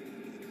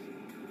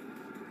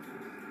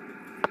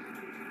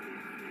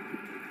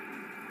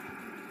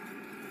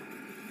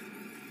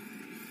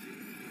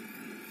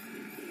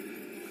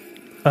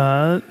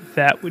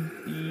 That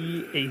would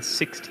be a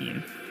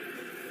 16.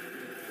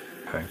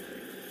 Okay.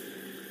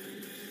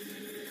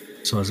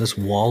 So as this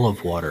wall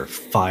of water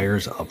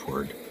fires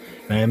upward,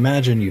 and I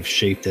imagine you've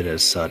shaped it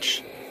as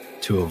such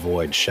to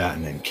avoid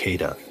Schatten and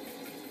Kata.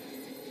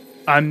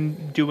 I'm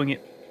doing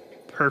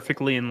it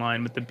perfectly in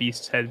line with the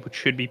beast's head, which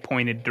should be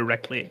pointed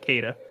directly at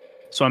Kata.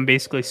 So I'm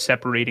basically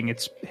separating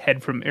its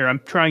head from, or I'm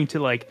trying to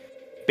like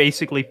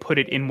basically put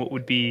it in what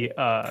would be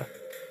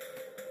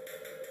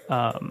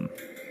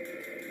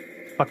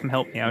fucking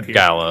help me out here.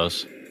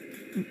 Gallows.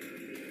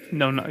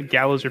 No,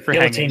 gallows are for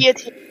Guillotine. hanging.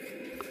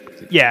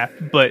 Yeah,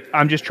 but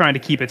I'm just trying to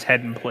keep its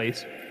head in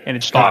place and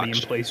its body in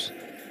place.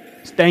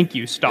 Thank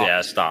you, stocks.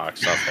 Yeah,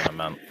 stocks. That's what I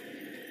meant.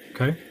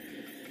 Okay.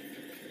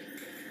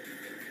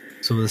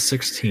 So with a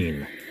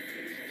 16,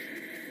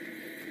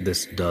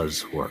 this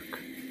does work.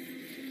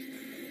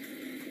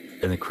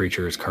 And the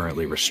creature is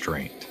currently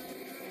restrained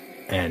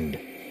and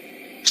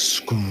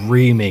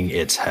screaming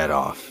its head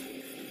off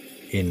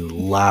in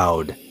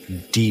loud,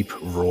 deep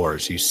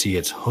roars. You see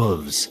its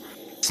hooves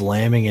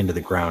slamming into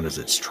the ground as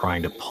it's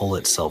trying to pull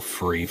itself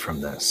free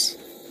from this.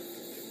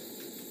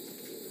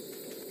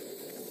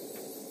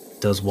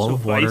 Does Wall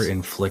of Water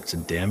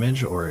inflict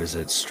damage, or is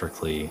it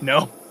strictly...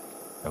 No.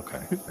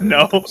 Okay.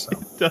 No, it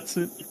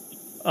doesn't.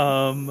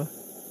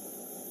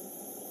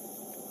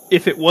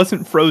 If it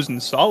wasn't frozen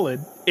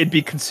solid, it'd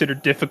be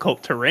considered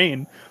difficult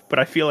terrain, but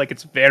I feel like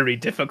it's very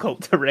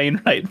difficult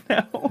terrain right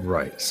now.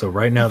 Right. So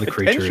right now the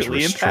creature is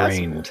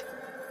restrained. Impassable.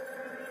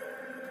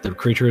 The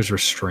creature is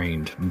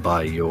restrained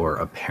by your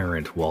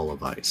apparent wall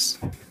of ice.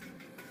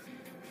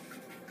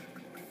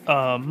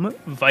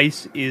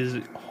 Vice is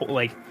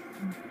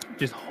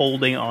just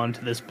holding on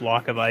to this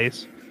block of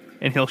ice,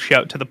 and he'll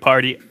shout to the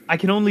party, "I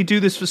can only do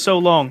this for so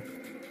long."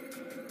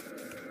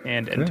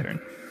 And end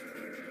turn.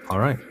 All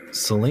right.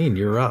 Celine,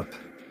 you're up.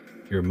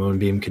 Your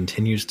moonbeam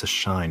continues to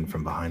shine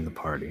from behind the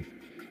party.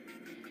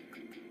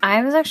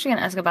 I was actually going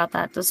to ask about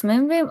that. Does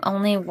Moonbeam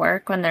only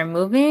work when they're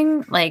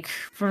moving, like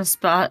from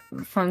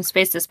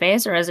space to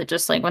space, or is it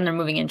just like when they're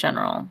moving in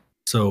general?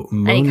 So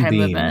Any kind of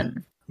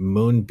movement.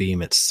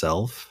 Moonbeam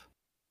itself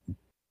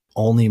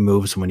only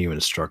moves when you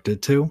instruct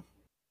it to.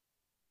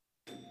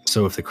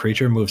 So if the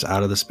creature moves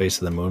out of the space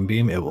of the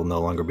moonbeam, it will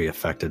no longer be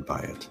affected by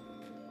it.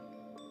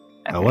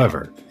 Okay.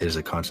 However, it is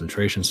a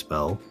concentration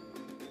spell,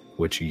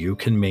 which you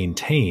can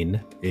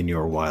maintain in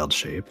your wild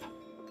shape.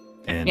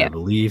 And I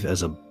believe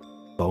as a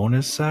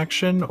bonus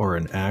action or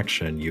an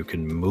action, you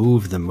can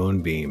move the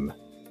moonbeam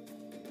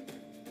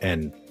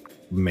and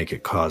make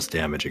it cause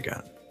damage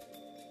again.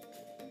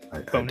 I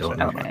don't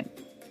know. Okay.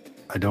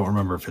 I don't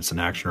remember if it's an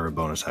action or a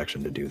bonus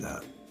action to do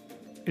that.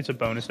 It's a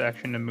bonus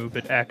action to move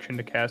it, action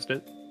to cast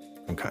it.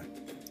 Okay.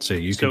 So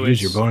you can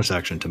use your bonus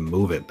action to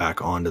move it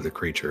back onto the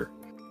creature.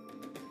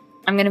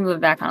 I'm going to move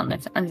back onto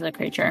the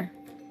creature.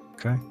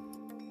 Okay.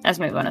 As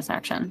my bonus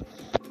action.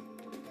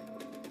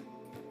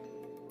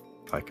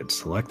 If I could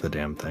select the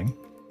damn thing.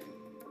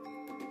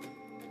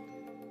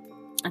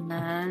 And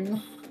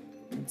then,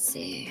 let's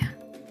see.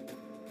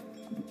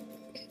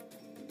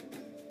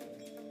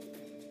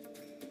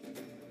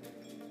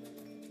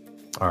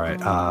 All right.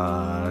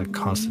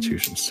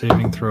 Constitution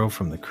saving throw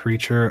from the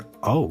creature.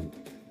 Oh.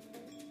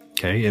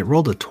 Okay. It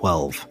rolled a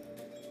 12.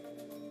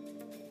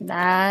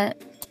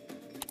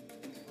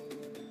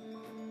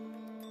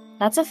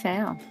 That's a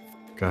fail.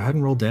 Go ahead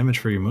and roll damage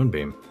for your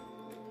moonbeam.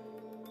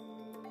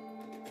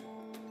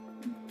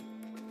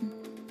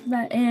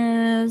 That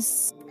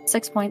is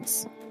 6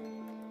 points.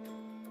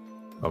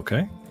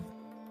 Okay.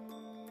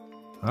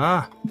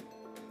 Ah.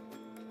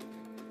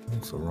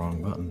 That's the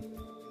wrong button.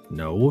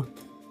 No.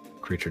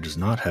 Creature does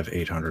not have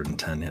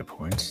 810 hit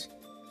points.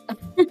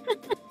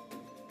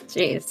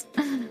 Jeez.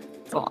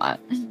 It's a lot.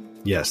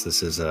 Yes,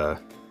 this is the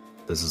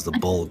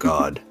bull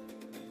god.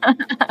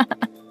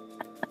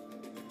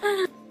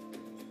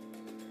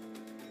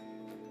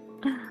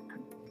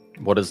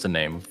 What is the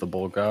name of the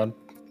bull god?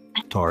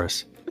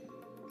 Taurus.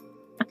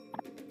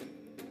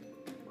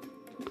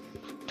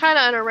 Kind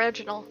of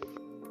unoriginal.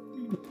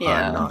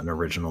 Yeah. not an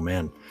original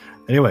man.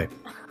 Anyway,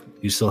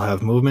 you still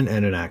have movement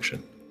and an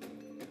action.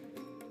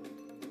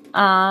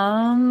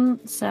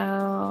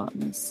 So let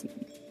me see.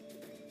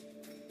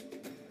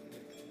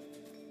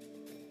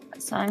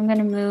 So I'm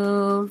gonna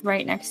move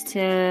right next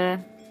to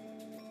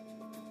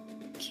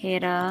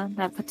Kata.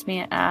 That puts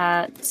me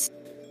at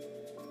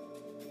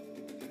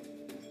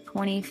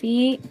 20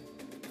 feet.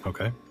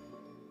 Okay.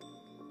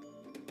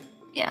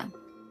 Yeah.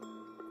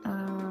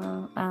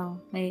 Oh,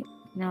 wait.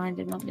 No, I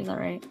did not do that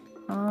right.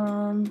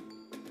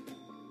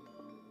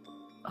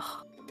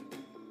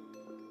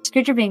 This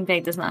creature being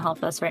big does not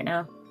help us right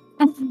now.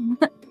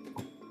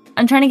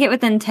 I'm trying to get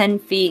within 10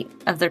 feet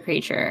of the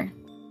creature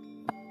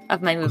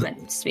of my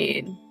movement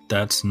speed.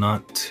 That's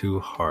not too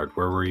hard.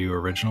 Where were you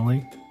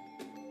originally?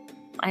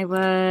 I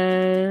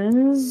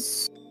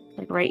was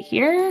like right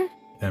here.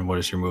 And what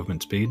is your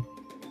movement speed?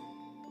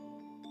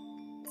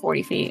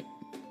 40 feet.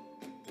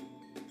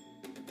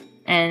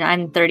 And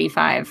I'm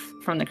 35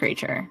 from the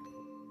creature.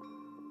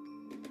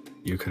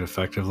 You could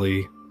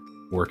effectively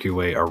work your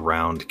way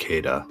around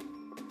Kata.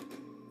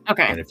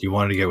 Okay. And if you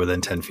wanted to get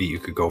within 10 feet, you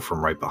could go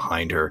from right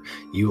behind her.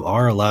 You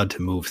are allowed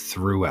to move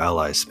through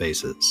ally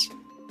spaces.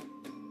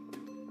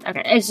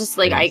 Okay. It's just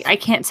like I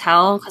can't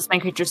tell because my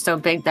creature's so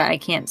big that I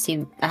can't see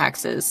the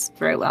hexes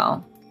very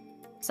well.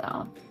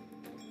 So.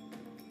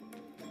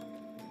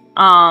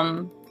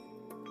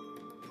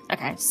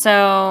 Okay,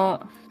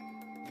 so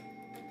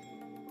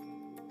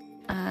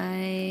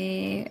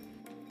I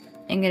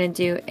am gonna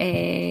do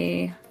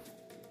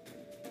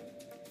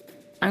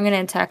I'm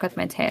gonna attack with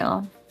my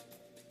tail.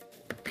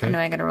 Okay. I know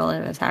I gotta roll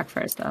an attack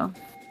first though.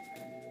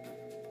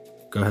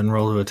 Go ahead and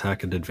roll to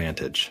attack at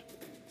advantage.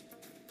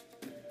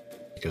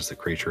 Because the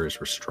creature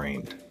is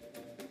restrained.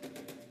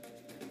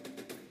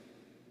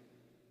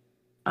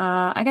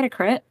 I got a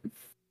crit.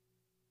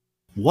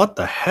 What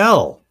the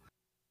hell?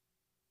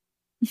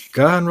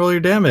 Go ahead and roll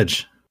your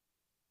damage.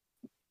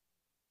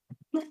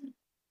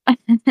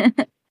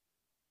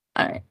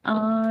 Alright,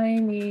 I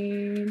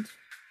need...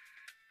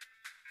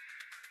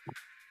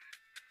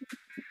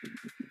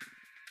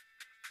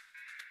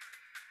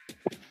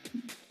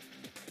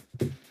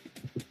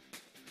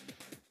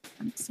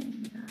 I'm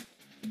seeing that.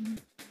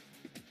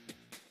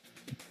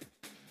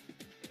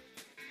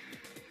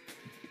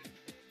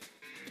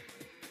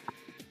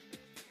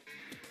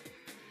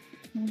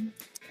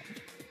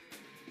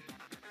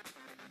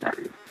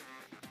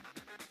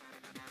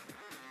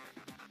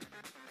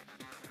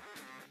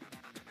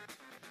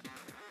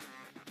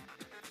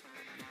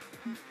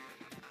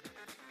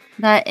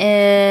 That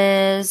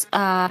is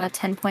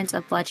 10 points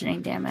of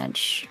bludgeoning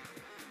damage.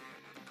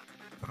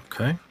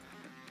 Okay.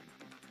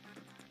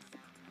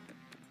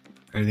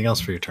 Anything else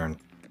for your turn?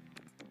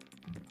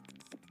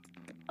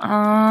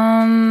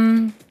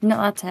 No,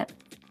 that's it.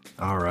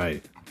 All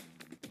right.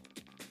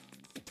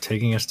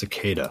 Taking us to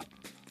Kata.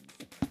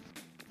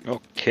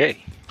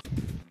 Okay.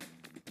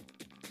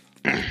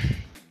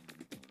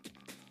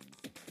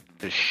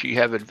 Does she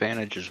have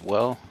advantage as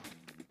well?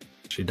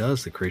 She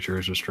does. The creature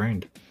is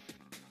restrained.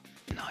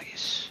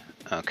 Nice.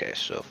 Okay,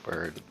 so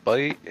for the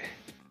bite...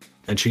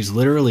 And she's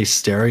literally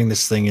staring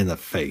this thing in the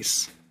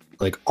face.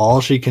 Like,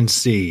 all she can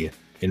see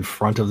in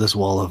front of this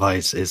wall of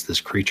ice is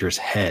this creature's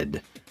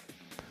head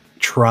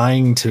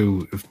trying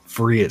to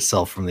free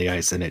itself from the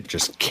ice, and it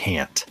just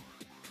can't.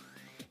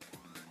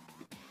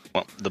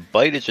 Well, the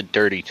bite is a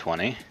dirty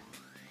 20.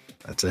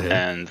 That's a hit.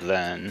 And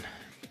then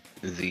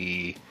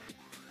the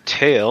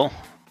tail,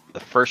 the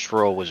first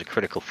roll was a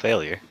critical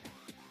failure.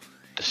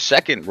 The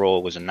second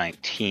roll was a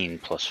 19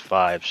 plus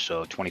 5,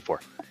 so 24.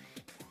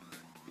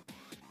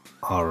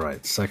 All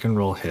right, second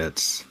roll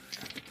hits.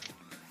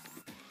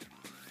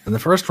 And the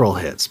first roll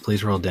hits.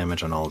 Please roll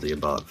damage on all of the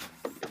above.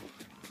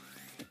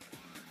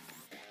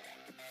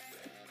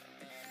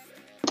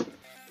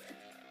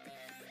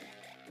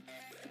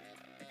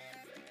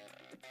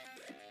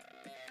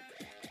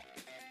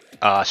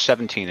 Uh,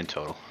 17 in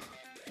total.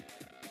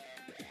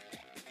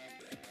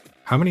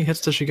 How many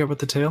hits does she get with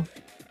the tail?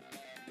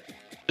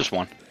 Just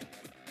one.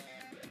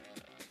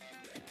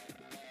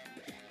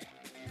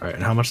 All right,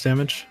 and how much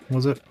damage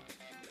was it?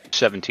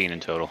 17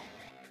 in total.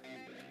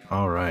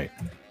 All right.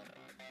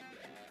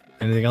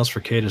 Anything else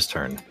for Kata's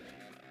turn?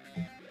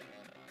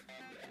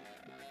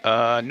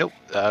 Nope.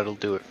 That'll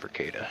do it for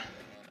Kata.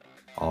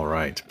 All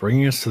right.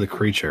 Bringing us to the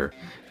creature,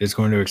 it's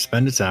going to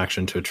expend its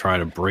action to try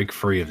to break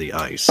free of the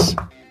ice.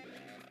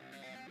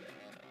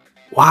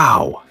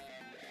 Wow.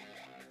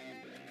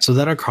 So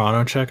that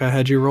Arcana check I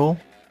had you roll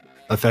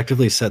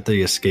effectively set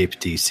the escape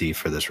DC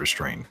for this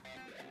restraint.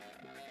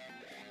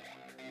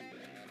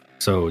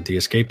 So the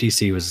escape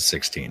DC was a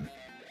 16.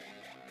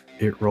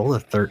 It rolled a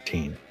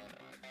 13.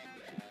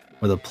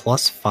 With a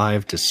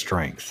 +5 to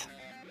strength,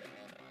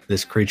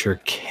 this creature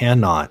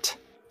cannot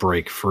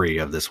break free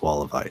of this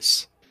wall of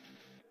ice.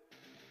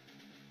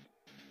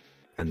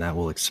 And that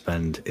will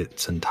expend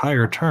its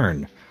entire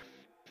turn,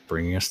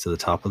 bringing us to the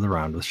top of the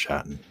round with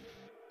Schatten.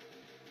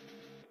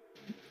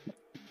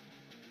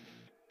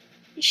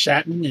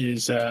 Schatten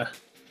is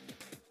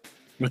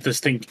with this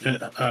thing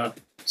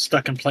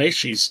stuck in place.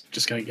 She's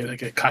just gonna get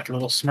like a cocky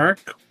little smirk,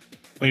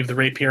 wave the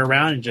rapier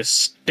around, and just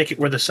stick it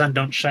where the sun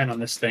don't shine on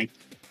this thing.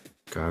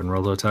 Go ahead and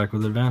roll the attack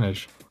with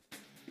advantage.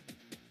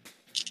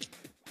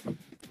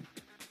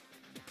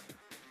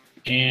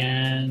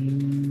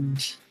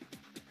 And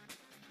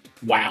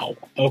wow,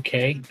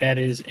 okay, that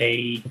is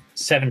a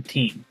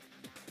 17.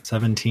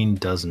 17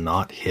 does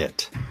not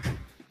hit.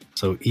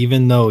 So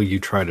even though you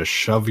try to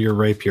shove your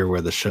rapier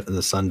where the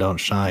sun don't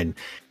shine,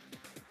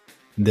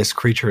 this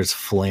creature is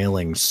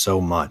flailing so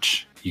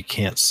much you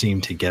can't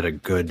seem to get a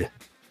good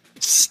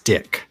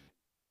stick.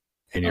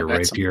 And your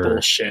that's some rapier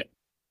bullshit.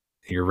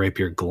 Your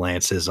rapier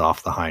glances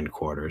off the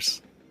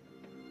hindquarters.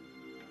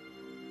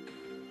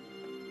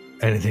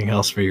 Anything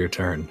else for your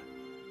turn?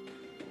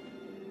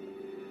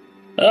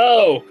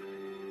 Oh!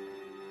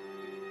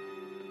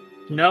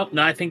 Nope,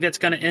 no, I think that's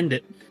going to end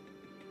it.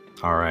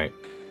 All right.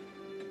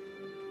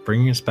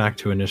 Bringing us back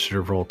to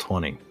initiative roll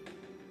 20.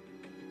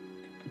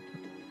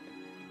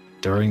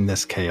 During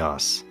this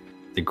chaos,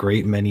 the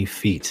great many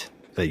feet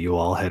that you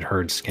all had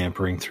heard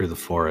scampering through the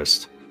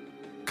forest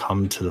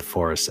come to the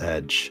forest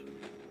edge.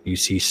 You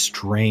see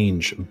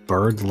strange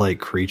bird-like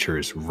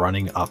creatures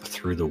running up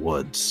through the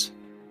woods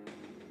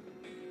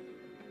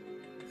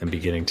and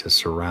beginning to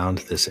surround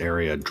this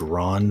area,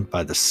 drawn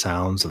by the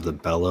sounds of the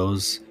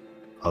bellows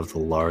of the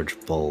large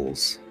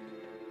bulls.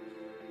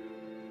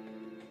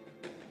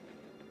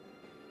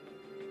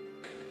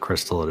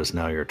 Crystal, it is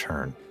now your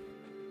turn.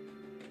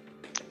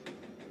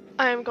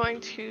 I'm going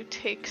to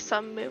take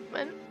some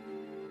movement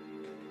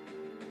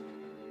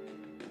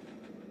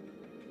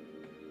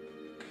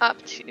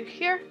up to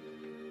here,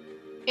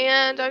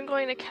 and I'm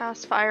going to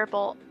cast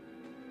Firebolt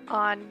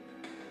on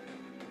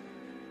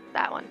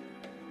that one.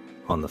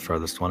 On the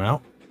furthest one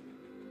out,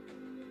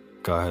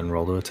 go ahead and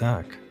roll to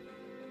attack.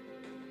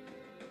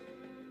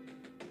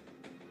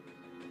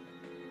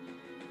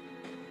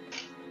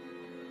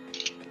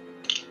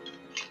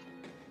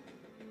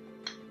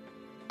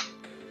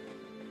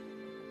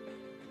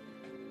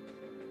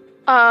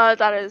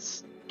 That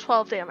is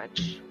 12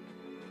 damage.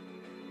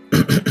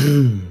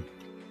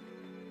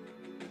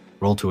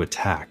 Roll to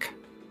attack.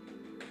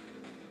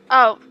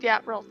 Oh, yeah,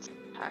 roll to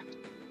attack.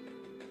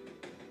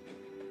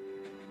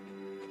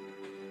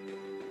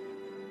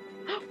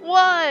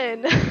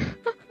 1!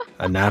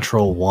 A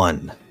natural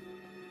 1.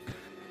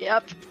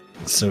 Yep.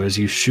 So as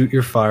you shoot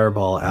your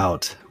fireball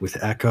out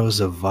with echoes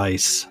of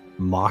Vice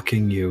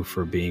mocking you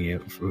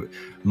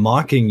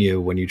mocking you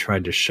when you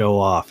tried to show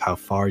off how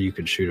far you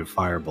could shoot a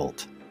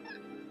firebolt.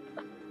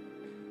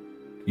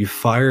 You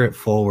fire it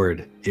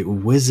forward, it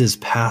whizzes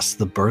past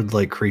the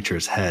bird-like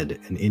creature's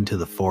head and into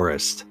the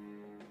forest,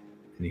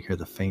 and you hear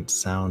the faint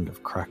sound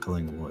of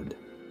crackling wood.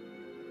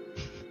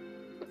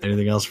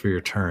 Anything else for your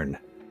turn?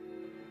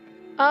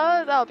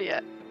 That'll be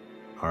it.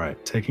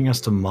 Alright, taking us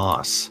to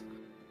Moss.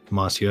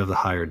 Moss, you have the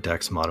higher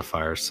dex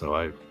modifier, so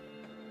I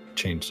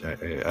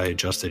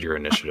adjusted your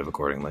initiative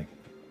accordingly.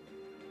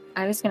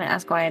 I was going to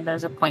ask why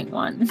there's a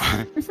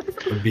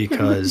 0.1.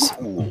 Because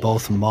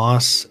both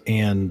Moss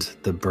and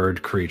the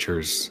bird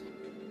creatures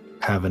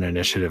have an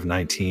initiative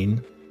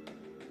 19,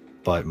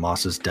 but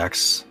Moss's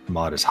dex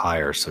mod is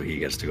higher, so he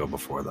gets to go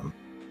before them.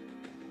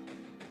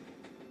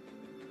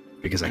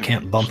 Because I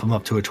can't bump him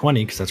up to a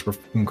 20, because that's where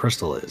fucking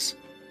Crystal is.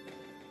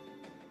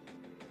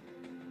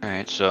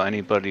 Alright, so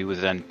anybody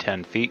within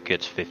 10 feet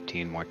gets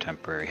 15 more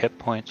temporary hit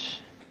points.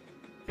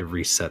 It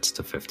resets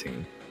to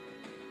 15.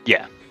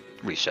 Yeah,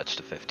 resets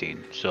to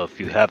 15. So if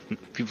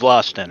you've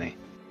lost any,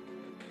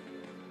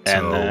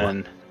 and So,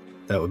 then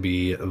that would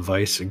be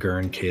Vice,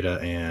 Gurn, Kata,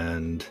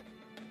 and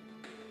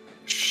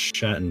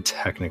Schatten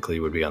technically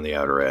would be on the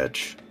outer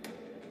edge.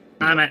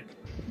 I'm at.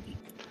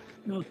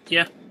 Oh,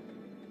 yeah.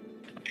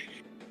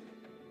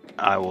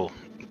 I will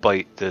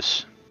bite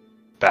this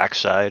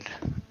backside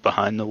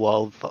behind the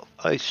wall of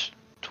ice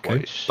twice.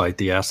 Okay, bite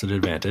the acid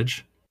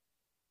advantage.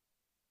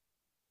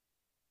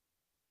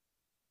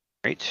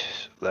 Great.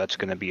 That's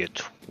going to be a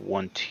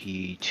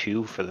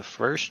 22 for the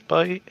first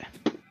bite.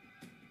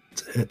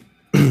 That's a hit.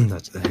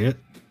 That's a hit.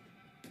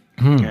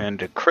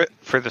 And a crit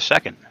for the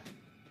second.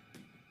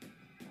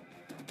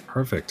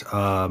 Perfect.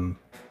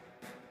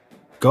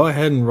 Go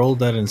ahead and roll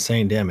that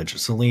insane damage.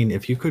 Celine,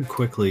 if you could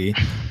quickly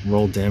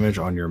roll damage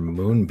on your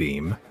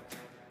moonbeam,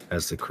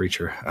 as the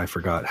creature, I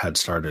forgot, had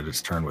started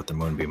its turn with the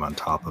moonbeam on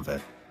top of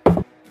it.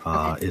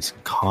 Its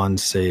con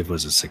save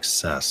was a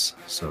success,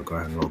 so go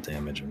ahead and roll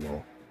damage and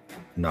we'll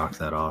knock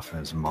that off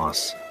as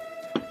Moss.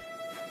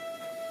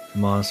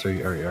 Moss,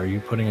 are you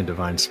putting a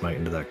Divine Smite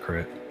into that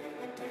crit?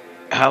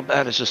 How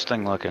bad is this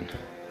thing looking?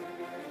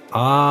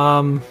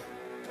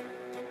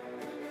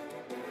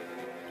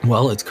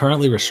 Well, it's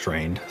currently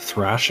restrained,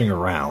 thrashing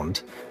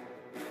around.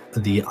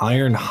 The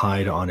iron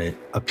hide on it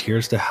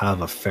appears to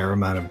have a fair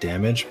amount of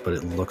damage, but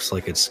it looks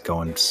like it's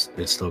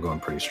still going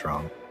pretty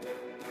strong.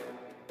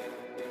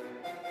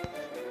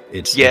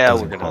 It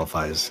doesn't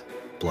qualify as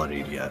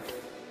bloodied yet.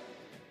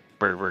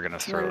 We're gonna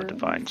throw a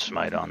Divine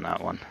Smite on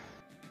that one.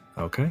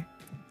 Okay.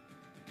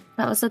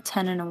 That was a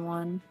 10 and a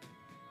 1.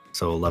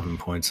 So 11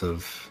 points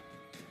of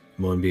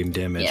Moonbeam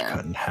damage Yeah.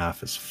 cut in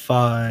half is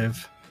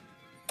 5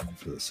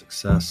 for the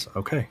success.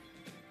 Okay.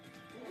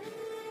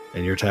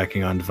 And you're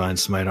attacking on Divine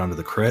Smite onto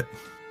the crit.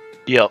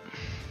 Yep.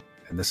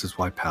 And this is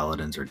why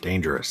paladins are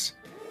dangerous.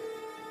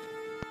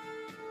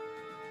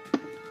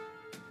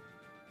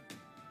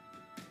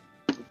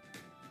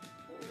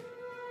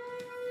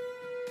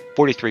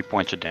 $43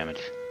 points of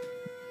damage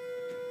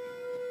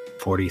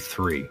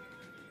 43.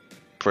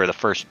 for the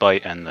first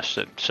bite and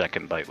the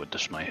second bite with the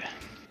smite.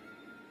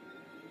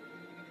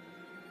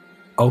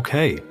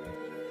 Okay.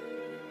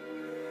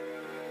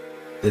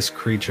 This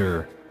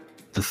creature,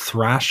 the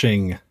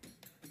thrashing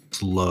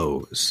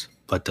slows,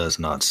 but does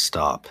not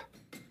stop.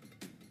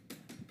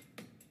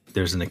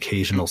 There's an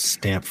occasional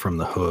stamp from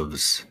the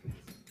hooves,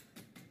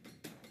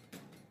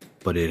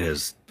 but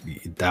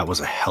that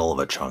was a hell of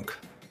a chunk.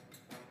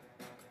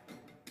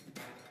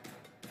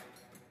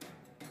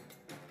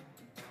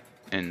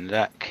 In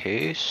that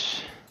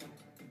case,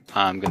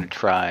 I'm going to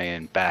try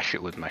and bash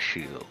it with my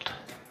shield.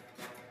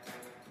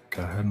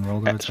 Go ahead and roll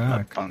the That's my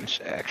attack. bonus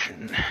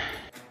action.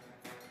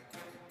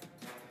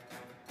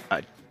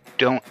 I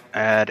don't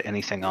add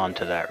anything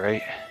onto that,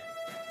 right?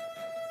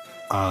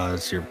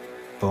 It's your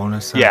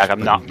bonus Yeah, action, I'm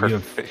but not you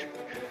have, perfect.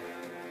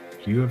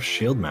 you have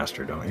Shield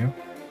Master, don't you?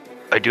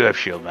 I do have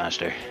Shield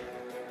Master.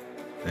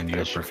 And you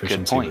That's a have good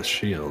proficiency point. with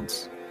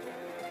shields.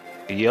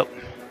 Yep.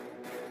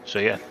 So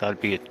yeah,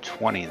 that'd be a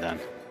 20 then.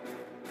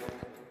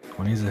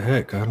 20's a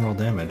hit. Go ahead and roll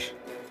damage.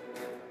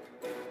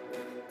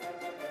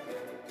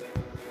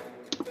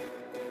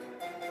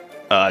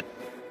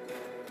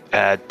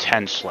 Add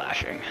 10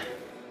 slashing.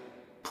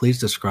 Please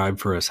describe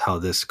for us how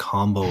this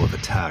combo of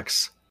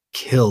attacks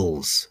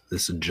kills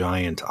this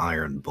giant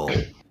iron bull.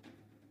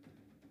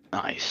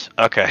 Nice.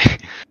 Okay.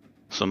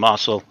 So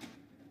Mossel,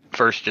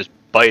 first just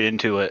bite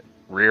into it,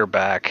 rear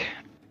back,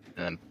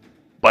 and then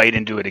bite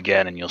into it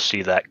again, and you'll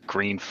see that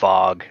green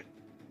fog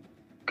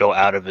go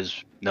out of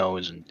his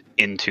nose and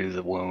into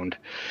the wound.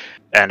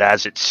 And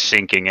as it's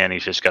sinking in,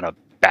 he's just going to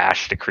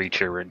bash the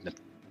creature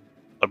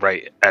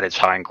right at its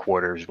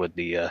hindquarters with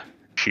the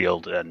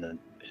shield, and then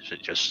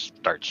it just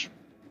starts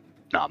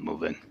not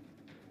moving.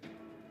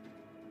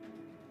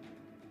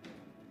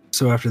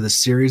 So after the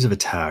series of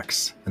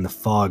attacks and the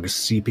fog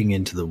seeping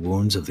into the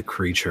wounds of the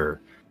creature,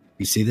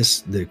 you see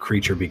the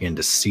creature begin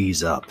to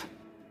seize up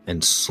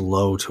and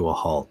slow to a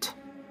halt.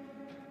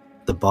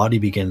 The body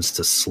begins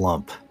to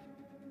slump,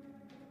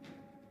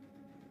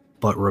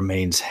 but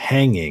remains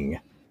hanging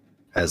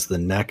as the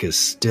neck is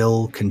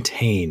still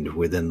contained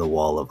within the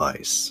wall of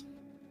ice.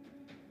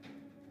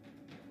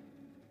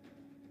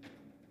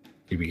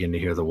 You begin to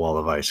hear the wall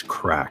of ice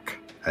crack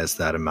as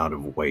that amount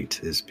of weight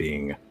is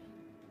being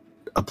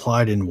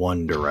applied in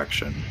one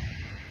direction.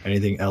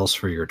 Anything else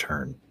for your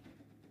turn?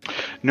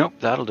 Nope,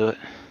 that'll do it.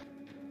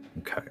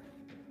 Okay.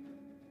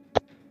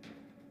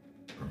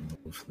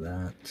 Remove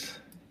that.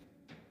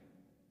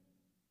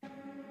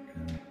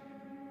 And...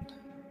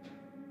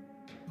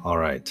 All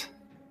right.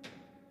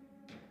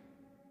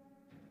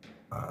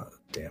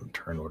 Damn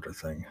turn order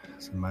thing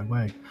is in my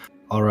way.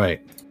 All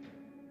right.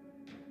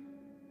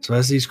 So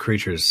as these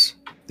creatures,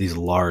 these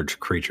large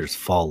creatures,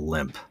 fall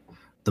limp,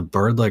 the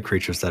bird-like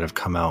creatures that have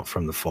come out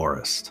from the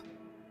forest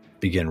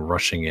begin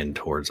rushing in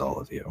towards all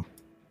of you.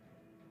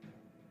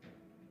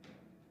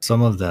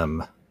 Some of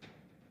them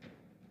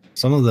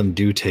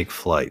do take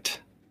flight,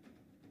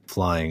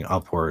 flying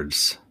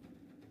upwards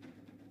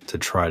to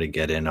try to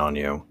get in on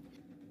you.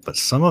 But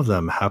some of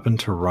them happen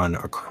to run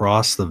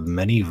across the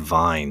many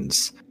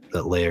vines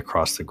that lay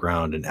across the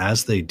ground. And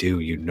as they do,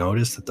 you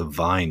notice that the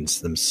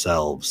vines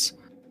themselves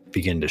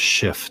begin to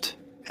shift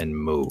and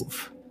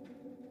move.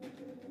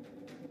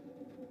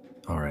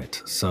 All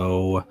right,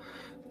 so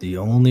the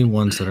only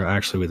ones that are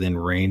actually within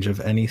range of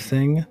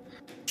anything,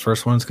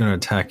 first one's going to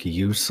attack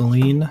you,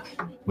 Celine,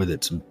 with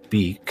its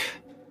beak.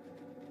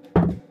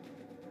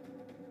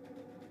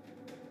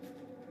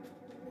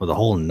 With a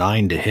whole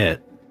 9 to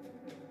hit.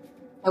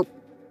 Nope.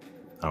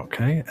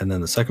 Okay, and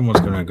then the second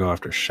one's going to go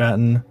after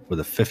Schatten with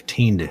a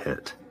 15 to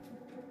hit.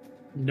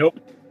 Nope.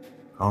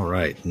 All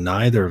right,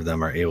 neither of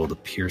them are able to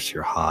pierce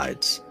your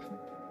hides.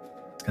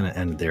 It's going to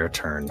end their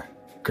turn.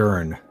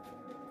 Gurn,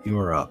 you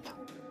are up.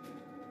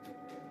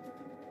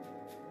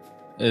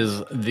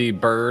 Is the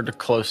bird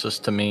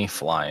closest to me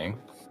flying?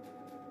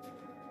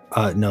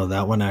 No,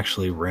 that one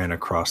actually ran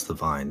across the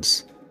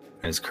vines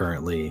and is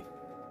currently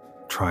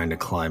trying to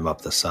climb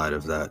up the side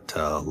of that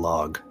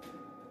log.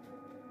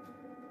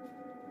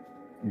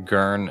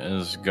 Gurn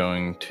is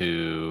going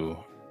to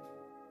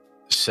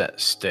set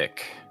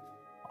stick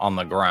on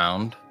the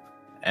ground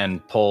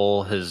and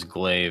pull his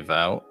glaive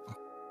out.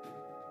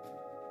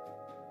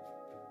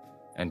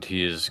 And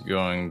he is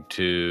going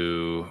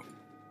to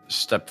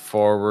step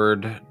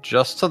forward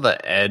just to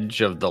the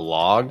edge of the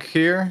log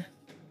here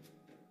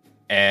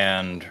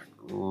and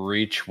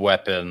reach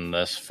weapon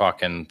this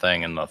fucking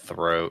thing in the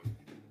throat.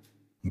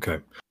 Okay.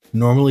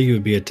 Normally you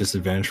would be at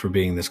disadvantage for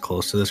being this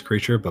close to this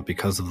creature, but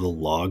because of the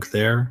log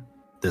there,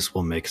 this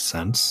will make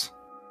sense.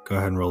 Go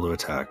ahead and roll to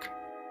attack.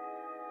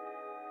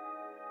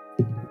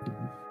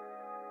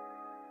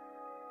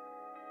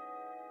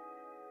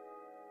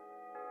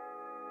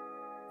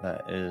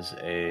 That is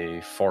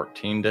a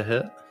 14 to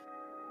hit.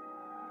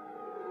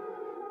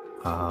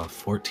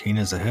 14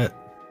 is a hit.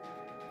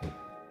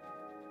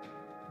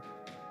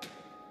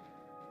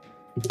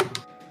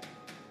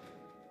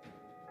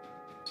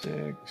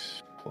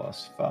 Six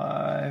plus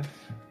 5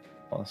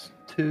 plus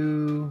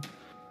 2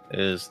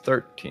 is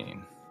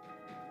 13.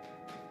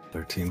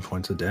 13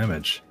 points of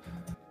damage.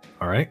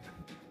 All right.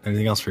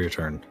 Anything else for your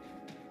turn?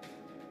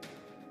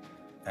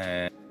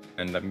 And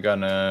I'm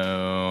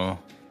gonna,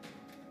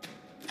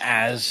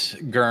 as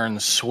Gurn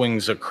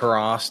swings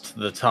across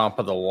the top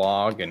of the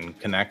log and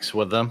connects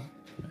with them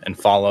and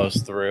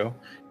follows through,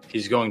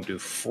 he's going to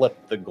flip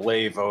the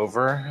glaive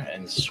over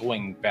and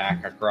swing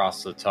back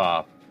across the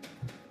top.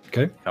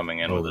 Okay. Coming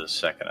in with his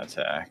second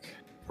attack.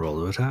 Roll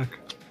to attack.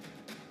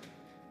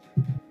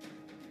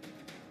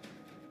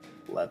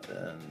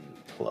 11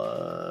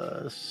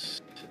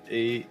 plus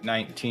 8,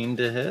 19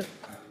 to hit.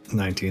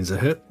 19's a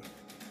hit.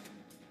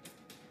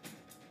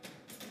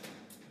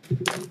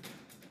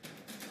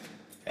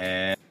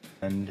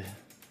 And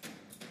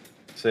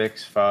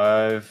 6,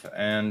 5,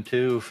 and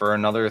 2 for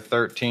another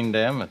 13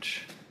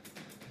 damage.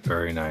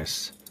 Very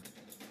nice.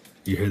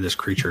 You hear this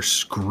creature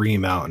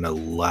scream out in a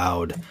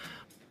loud,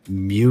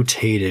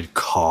 mutated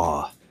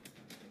caw.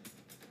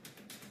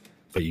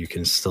 But you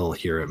can still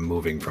hear it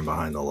moving from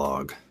behind the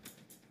log.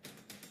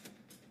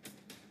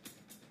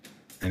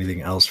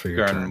 Anything else for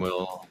your Gurn turn?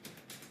 will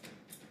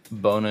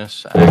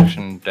bonus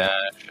action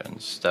dash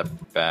and step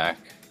back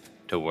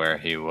to where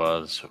he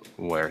was,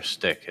 where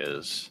Stick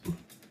is.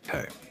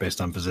 Okay.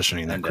 Based on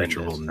positioning, that And creature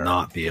end will his turn.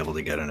 not be able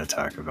to get an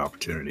attack of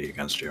opportunity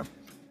against you.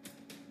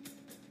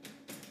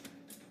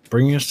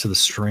 Bringing us to the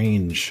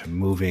strange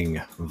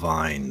moving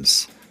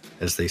vines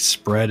as they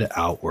spread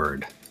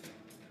outward,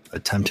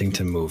 attempting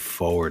to move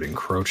forward,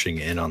 encroaching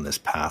in on this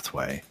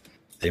pathway.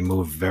 They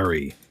move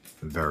very,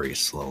 very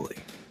slowly.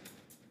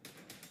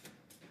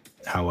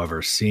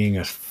 However, seeing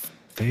a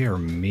fair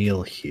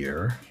meal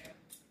here,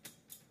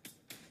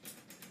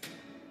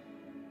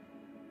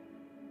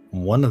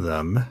 one of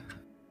them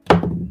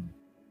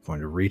going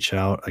to reach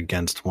out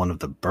against one of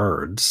the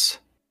birds.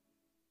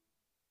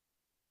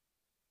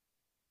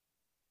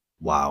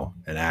 Wow,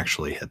 it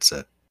actually hits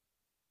it.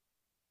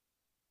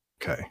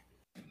 Okay.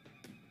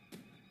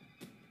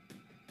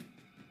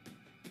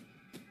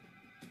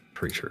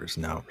 Creature is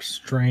now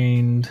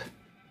restrained.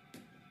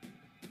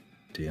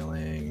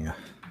 Dealing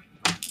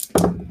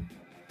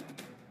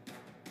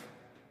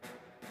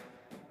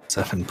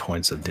 7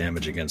 points of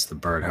damage against the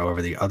bird.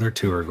 However, the other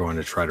two are going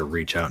to try to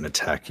reach out and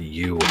attack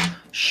you,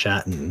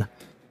 Schatten,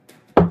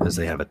 as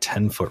they have a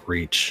 10-foot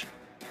reach.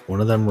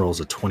 One of them rolls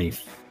a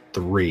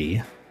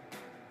 23,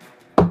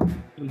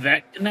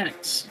 That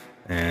connects.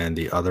 and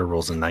the other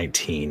rolls a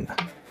 19.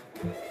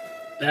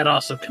 That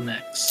also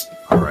connects.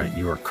 All right,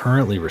 you are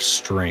currently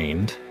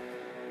restrained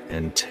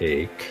and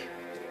take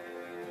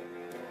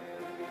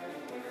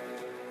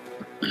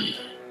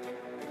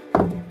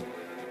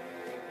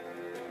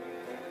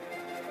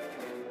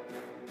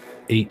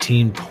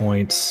 18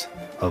 points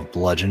of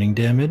bludgeoning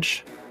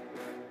damage.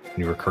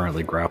 You are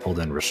currently grappled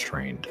and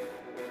restrained.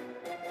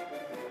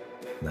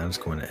 And that is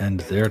going to end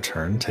their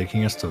turn,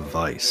 taking us to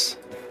Vice.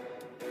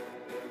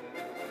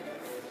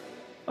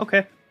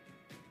 Okay.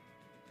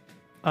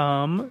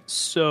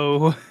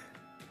 So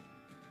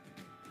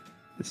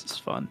this is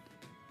fun.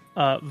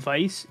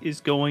 Vice is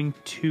going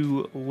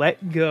to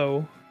let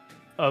go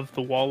of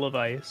the wall of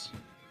ice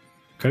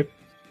Okay.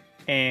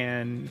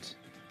 and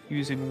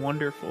using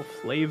wonderful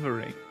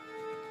flavoring,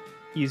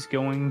 he's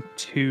going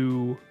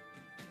to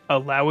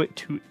allow it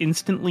to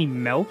instantly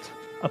melt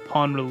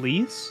upon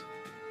release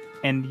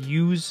and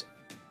use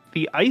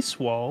the ice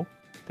wall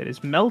that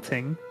is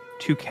melting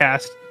to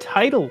cast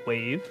Tidal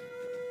Wave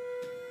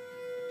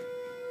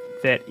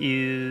that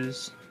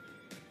is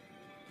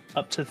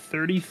up to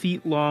 30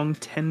 feet long,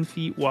 10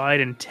 feet wide,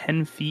 and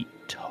 10 feet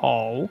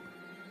tall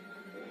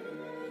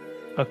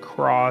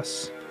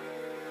across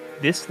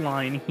this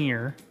line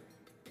here,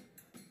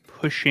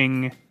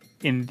 pushing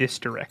in this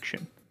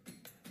direction.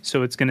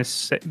 So it's going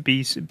to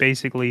be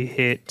basically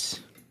hit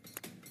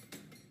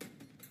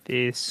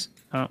this.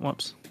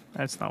 Whoops.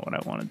 That's not what I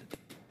wanted.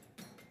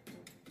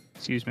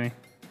 Excuse me.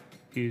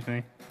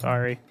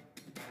 Sorry.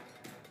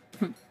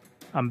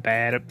 I'm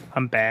bad.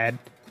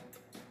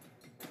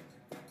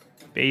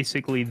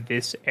 Basically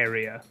this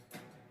area.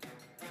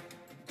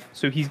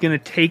 So he's going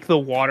to take the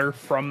water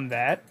from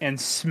that and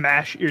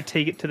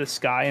take it to the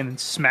sky and then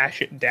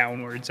smash it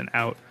downwards and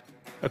out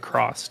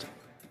across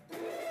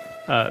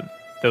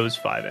those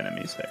 5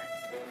 enemies there.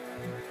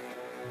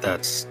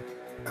 That's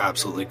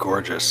absolutely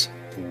gorgeous.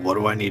 What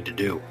do I need to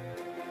do?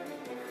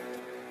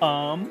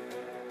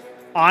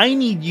 I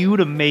need you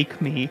to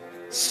make me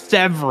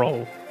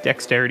several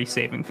dexterity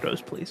saving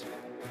throws, please.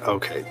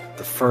 Okay,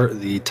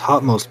 the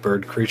topmost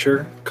bird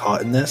creature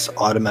caught in this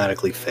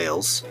automatically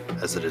fails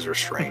as it is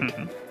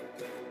restrained.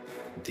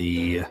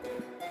 The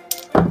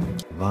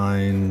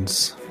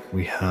vines,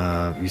 we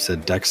have, you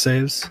said dex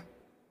saves?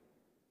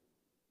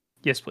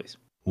 Yes, please.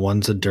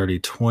 One's a dirty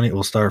 20.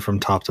 We'll start from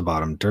top to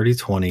bottom. Dirty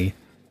 20,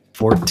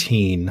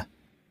 14,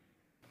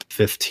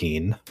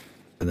 15.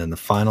 And then the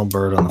final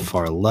bird on the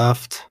far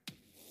left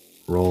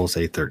rolls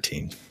a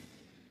 13.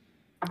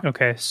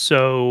 Okay,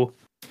 so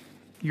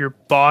your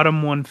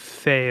bottom one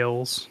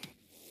fails.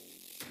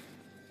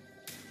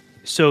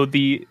 So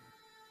the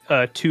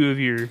two of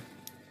your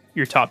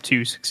top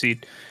two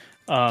succeed.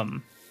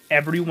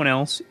 Everyone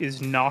else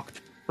is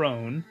knocked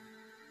prone.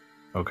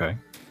 Okay.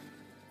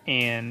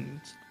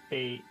 And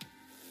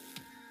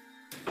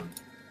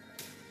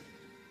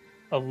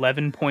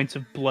 11 points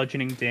of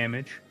bludgeoning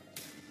damage.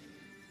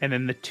 And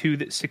then the two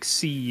that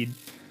succeed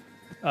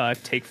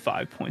take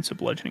 5 points of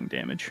bludgeoning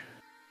damage.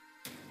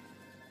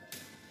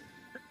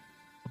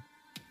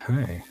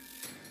 Okay.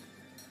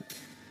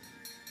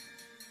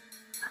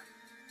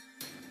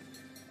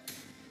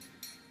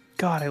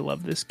 God, I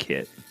love this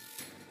kit.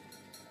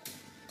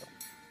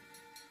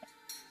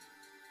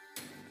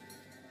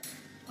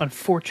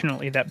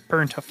 Unfortunately, that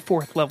burnt a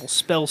 4th level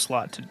spell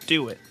slot to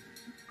do it,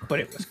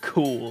 but it was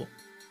cool.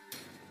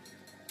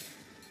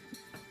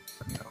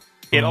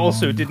 It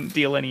also didn't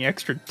deal any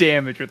extra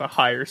damage with a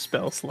higher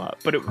spell slot,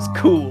 but it was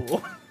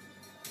cool.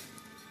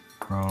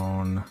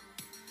 Prone.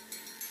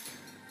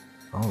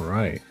 All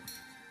right.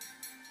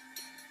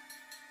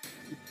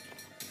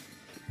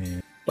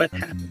 And What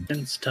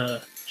happens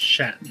to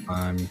Schatten?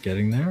 I'm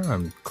getting there.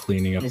 I'm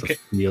cleaning up Okay.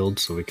 the field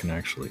so we can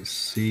actually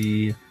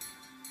see.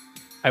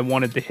 I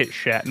wanted to hit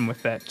Schatten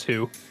with that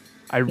too.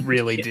 I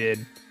really Yeah.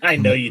 did. I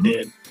know you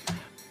did.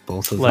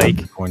 Both of Like-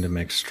 them are going to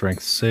make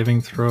strength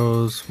saving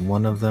throws.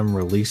 One of them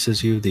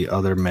releases you. The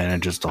other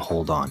manages to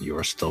hold on. You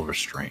are still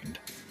restrained.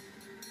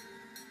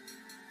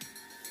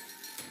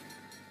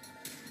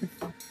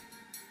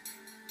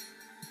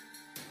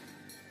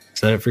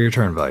 Is that it for your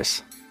turn,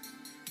 Vice?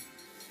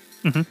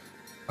 Mhm.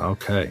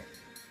 Okay.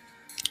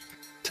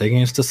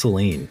 Taking us to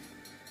Celine.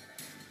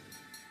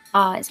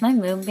 Is my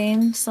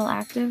moonbeam still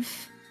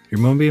active? Your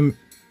moonbeam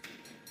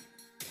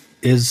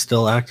is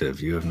still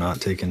active. You have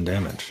not taken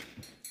damage.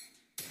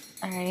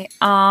 Alright,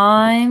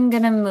 I'm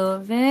gonna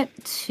move it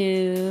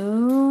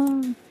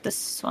to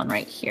this one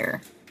right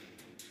here.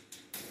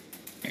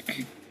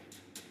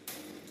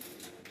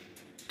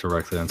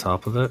 Directly on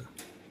top of it.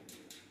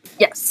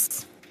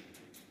 Yes.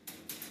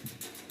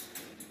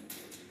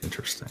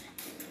 Interesting.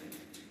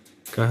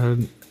 Go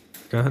ahead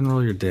and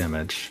roll your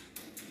damage.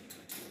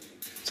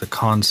 It's a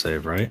con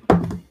save, right?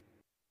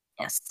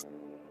 Yes.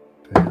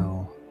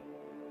 Fail.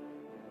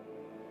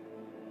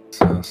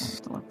 I have Success.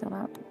 to look that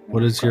up.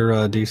 What is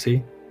your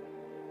DC?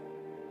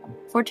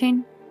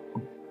 14?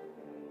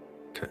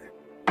 Okay.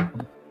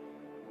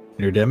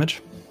 Your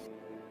damage?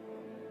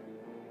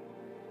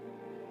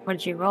 What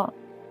did you roll?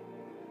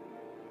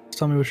 Just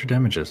tell me what your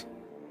damage is.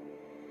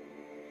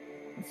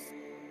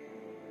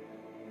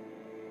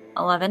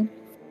 11?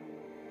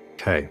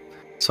 Okay.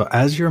 So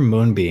as your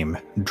moonbeam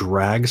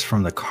drags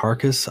from the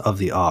carcass of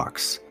the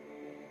ox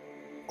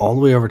all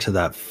the way over to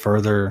that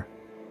further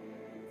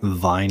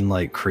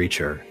vine-like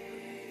creature,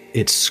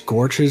 it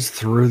scorches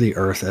through the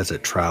earth as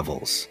it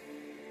travels,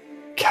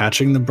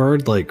 catching the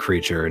bird-like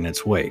creature in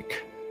its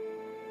wake,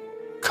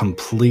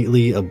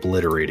 completely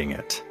obliterating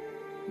it.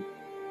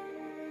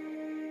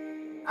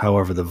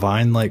 However, the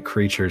vine-like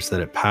creatures that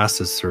it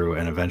passes through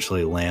and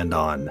eventually land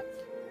on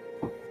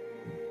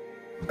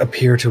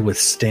appear to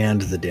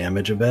withstand the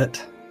damage a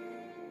bit,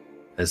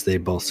 as they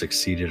both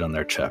succeeded on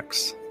their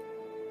checks.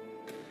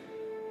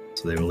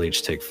 So they will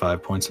each take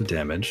 5 points of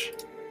damage.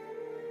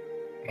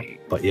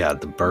 But yeah,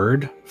 the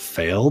bird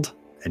failed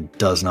and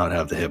does not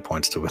have the hit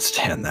points to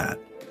withstand that.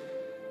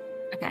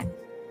 Okay.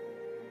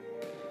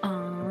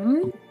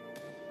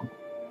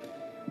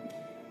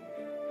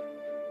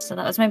 So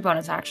that was my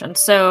bonus action.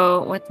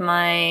 So with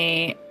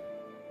my...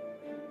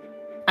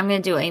 I'm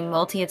going to do a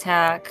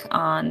multi-attack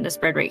on this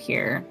bird right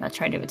here that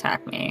tried to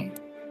attack me.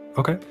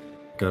 Okay,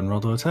 go ahead and roll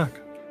to attack.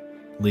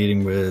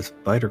 Leading with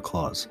bite or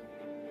claws.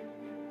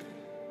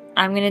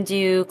 I'm going to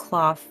do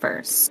claw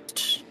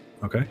first.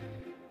 Okay.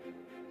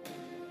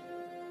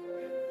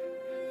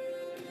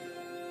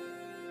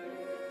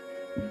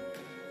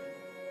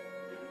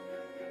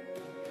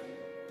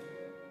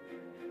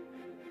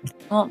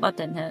 Well, that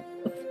didn't hit.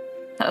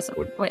 That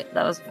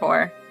was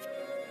 4.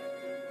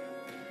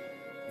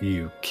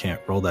 You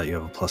can't roll that. You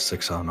have a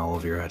 +6 on all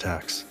of your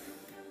attacks.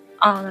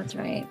 Oh, that's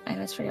right. I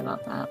always forget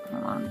about that.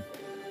 Hold on.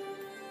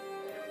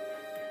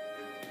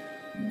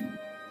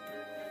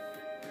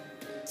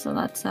 So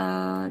that's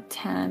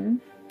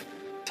 10.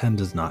 10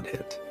 does not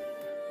hit.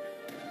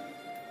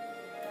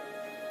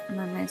 And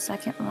then my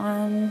second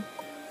one.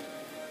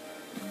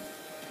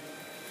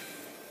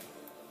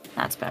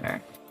 That's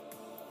better.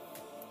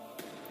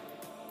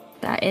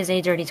 That is a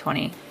dirty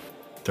 20.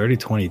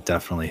 30-20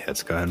 definitely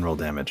hits. Go ahead and roll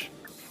damage.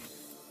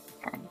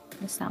 Okay,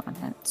 at least that one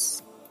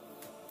hits.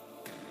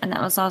 And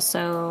that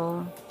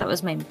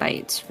was my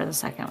bite for the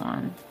second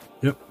one.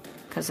 Yep.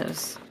 Because it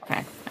was,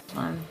 okay,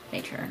 excellent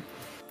nature.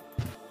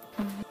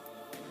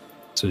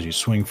 So as you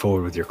swing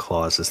forward with your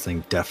claws, this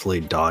thing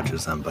definitely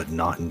dodges them, but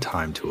not in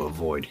time to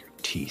avoid your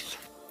teeth.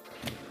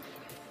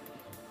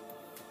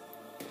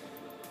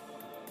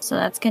 So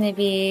that's going to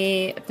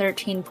be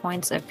 13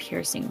 points of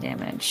piercing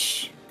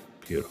damage.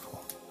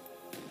 Beautiful.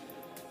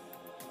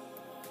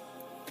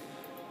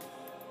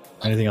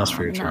 Anything else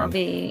for your turn?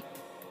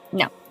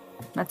 No,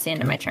 that's the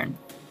end of my turn.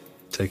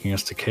 Taking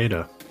us to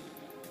Kata.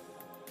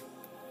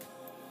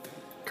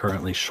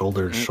 Currently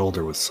shoulder to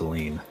shoulder with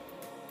Celine.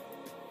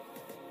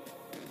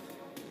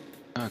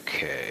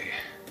 Okay.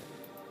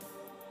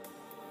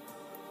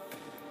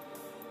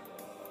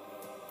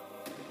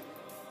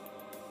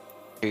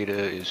 Ada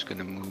is going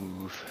to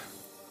move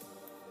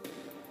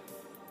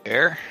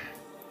there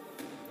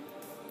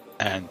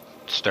and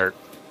start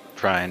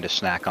trying to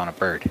snack on a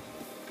bird.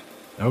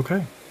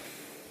 Okay.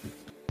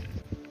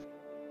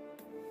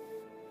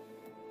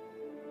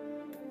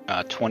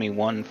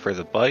 21 for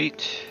the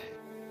bite.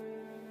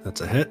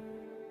 That's a hit.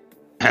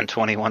 And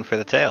 21 for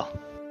the tail.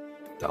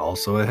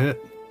 Also a hit.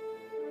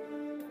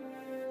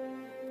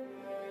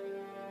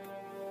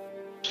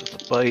 So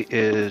the bite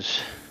is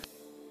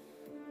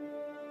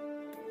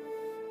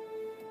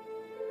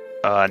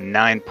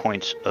 9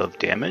 points of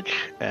damage,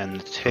 and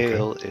the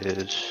tail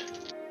is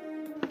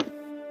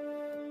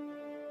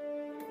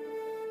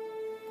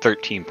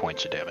 13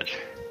 points of damage.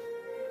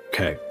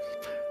 Okay.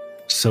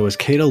 So as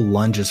Kata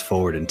lunges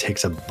forward and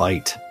takes a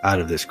bite out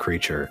of this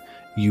creature,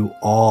 you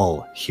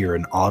all hear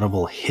an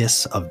audible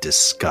hiss of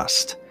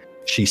disgust.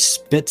 She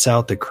spits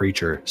out the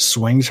creature,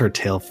 swings her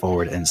tail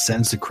forward, and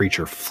sends the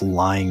creature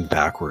flying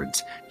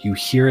backwards. You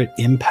hear it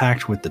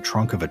impact with the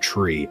trunk of a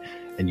tree,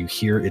 and you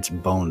hear its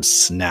bones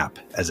snap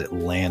as it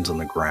lands on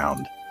the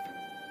ground.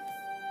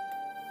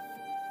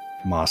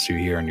 Moss, you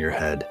hear in your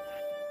head,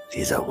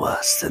 "These are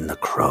worse than the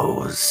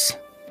crows."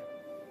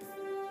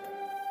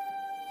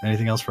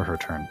 Anything else for her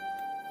turn?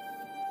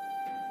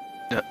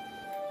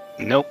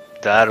 Nope,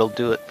 that'll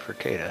do it for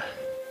Kata.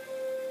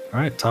 All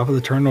right, top of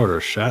the turn order,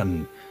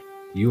 Schatten.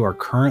 You are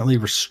currently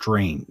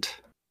restrained.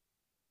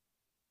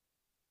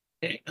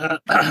 Okay,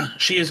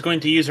 she is going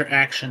to use her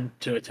action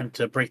to attempt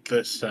to break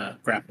this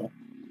grapple.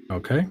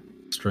 Okay.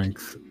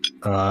 Strength.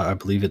 I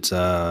believe it's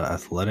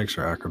athletics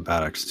or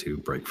acrobatics to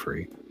break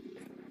free.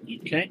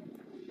 Okay.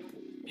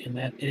 And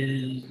that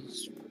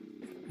is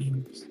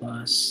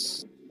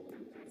plus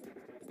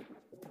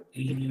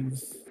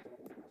 5.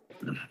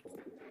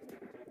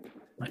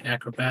 My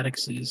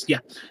acrobatics is,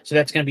 so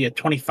that's going to be a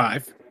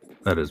 25.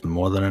 That is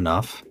more than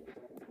enough.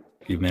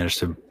 You managed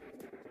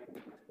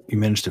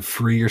to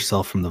free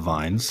yourself from the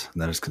vines,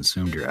 and that has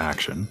consumed your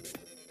action.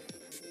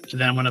 So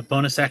then I'm going to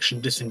bonus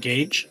action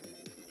disengage.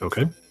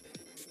 Okay.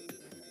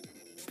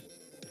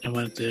 I'm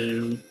going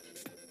to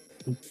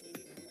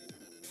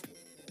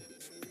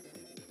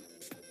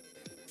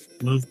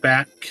move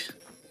back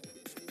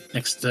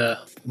next to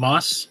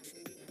Moss.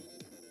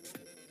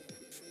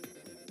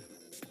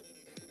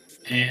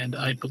 And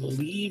I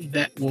believe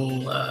that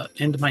will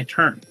end my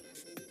turn.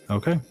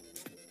 Okay.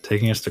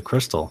 Taking us to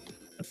Crystal.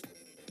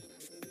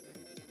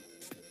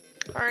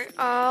 Alright,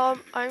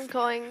 I'm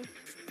going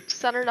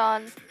centered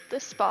on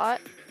this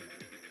spot.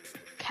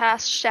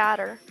 Cast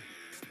Shatter.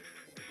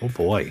 Oh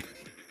boy.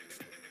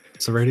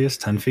 What's the radius?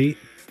 10 feet?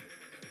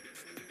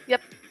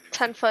 Yep,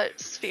 10-foot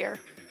sphere.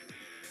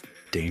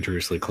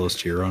 Dangerously close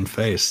to your own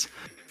face.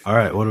 All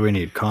right, what do we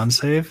need? Con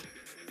save?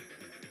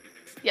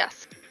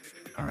 Yes.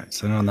 All right,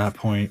 so on that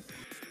point,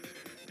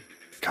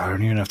 God, I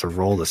don't even have to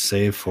roll the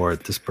save for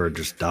it. This bird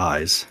just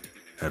dies.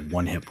 I had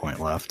 1 hit point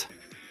left.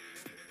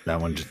 That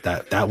one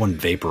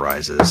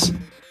vaporizes.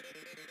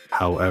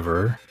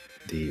 However,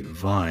 the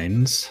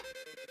vines,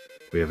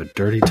 we have a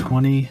dirty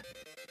 20,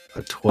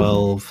 a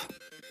 12,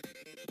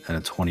 and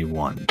a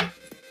 21.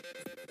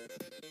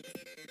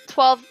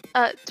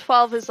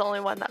 12 is the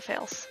only one that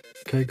fails.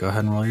 Okay, go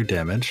ahead and roll your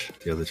damage.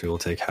 The other two will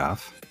take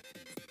half.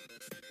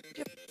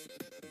 Yep.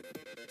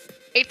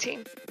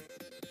 18.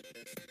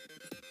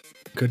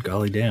 Good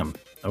golly damn.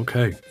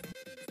 Okay.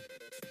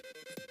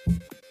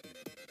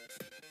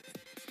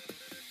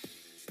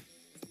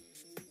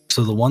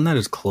 So the one that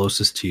is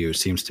closest to you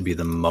seems to be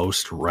the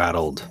most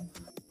rattled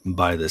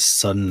by this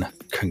sudden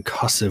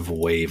concussive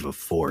wave of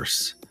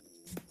force.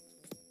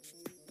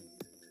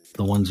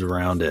 The ones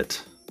around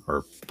it,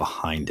 or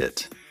behind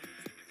it,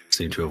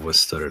 seem to have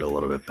withstood it a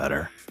little bit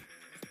better.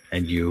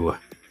 And you,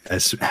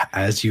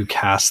 as you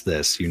cast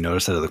this, you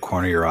notice out of the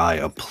corner of your eye,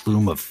 a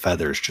plume of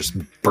feathers just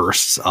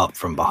bursts up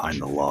from behind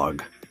the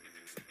log.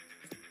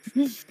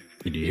 And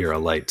you hear a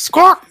light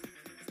squawk!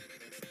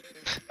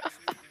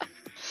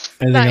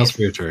 Anything else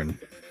for your turn?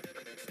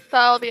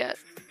 That'll be it.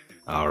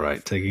 All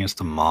right, taking us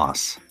to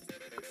Moss.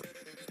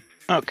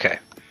 Okay.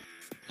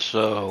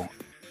 So,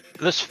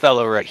 this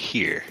fellow right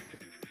here.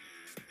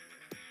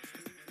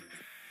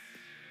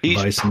 He's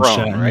Vice and prone,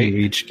 Schatten, right? you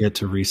each get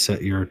to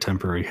reset your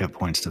temporary hit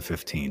points to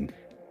 15.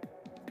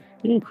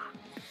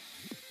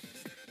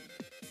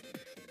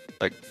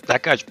 Like,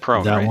 that guy's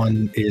prone, That right?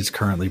 one is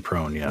currently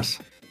prone, yes.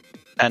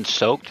 And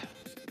soaked?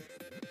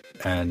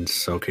 And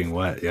soaking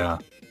wet, yeah.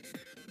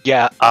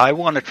 Yeah, I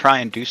want to try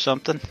and do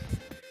something.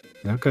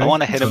 Okay. I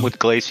want to hit him with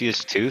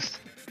Glacius Tooth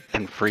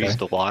and freeze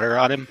the water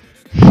on him.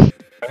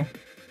 Okay.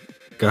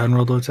 Go ahead and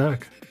roll to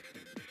attack.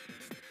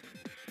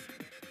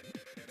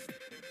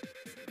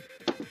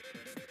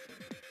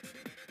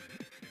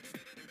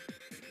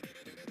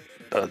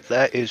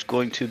 That is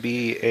going to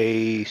be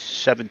a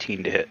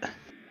 17 to hit.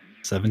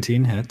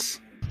 17 hits.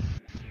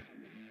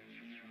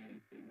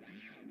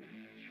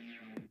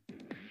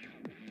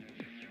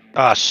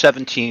 Uh,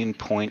 17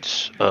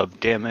 points of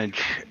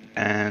damage,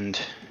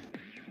 and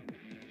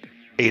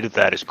 8 of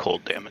that is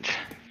cold damage.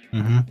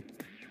 Mm-hmm.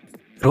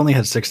 It only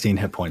had 16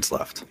 hit points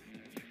left.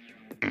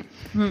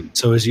 Hmm.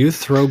 So as you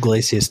throw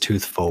Glacius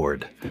Tooth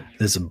forward,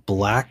 this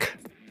black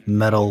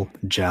metal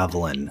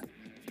javelin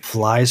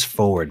flies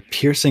forward,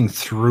 piercing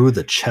through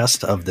the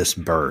chest of this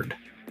bird.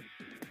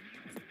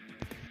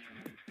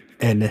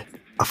 And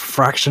a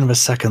fraction of a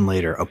second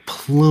later, a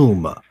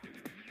plume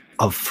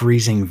of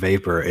freezing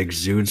vapor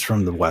exudes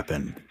from the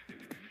weapon.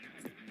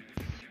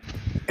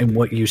 And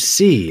what you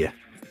see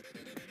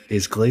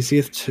is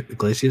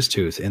Glacius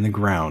Tooth in the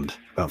ground,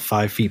 about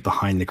 5 feet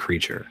behind the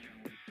creature.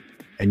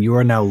 And you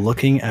are now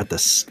looking at the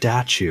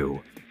statue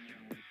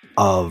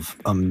of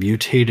a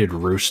mutated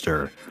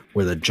rooster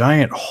with a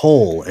giant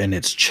hole in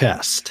its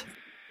chest.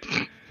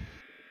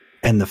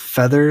 And the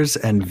feathers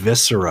and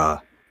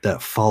viscera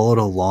that followed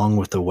along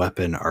with the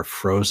weapon are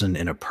frozen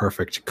in a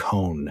perfect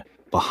cone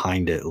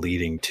behind it,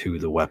 leading to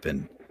the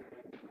weapon.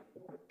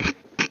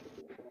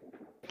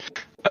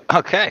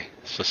 Okay,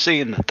 so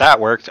seeing that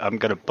worked, I'm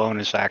going to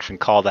bonus action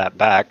call that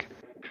back.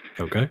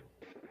 Okay.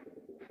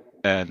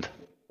 And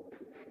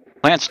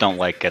plants don't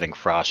like getting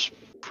flash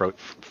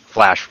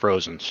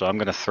frozen, so I'm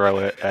going to throw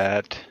it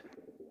at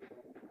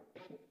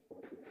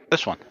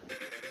this one.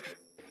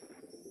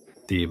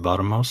 The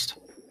bottommost?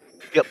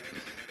 Yep.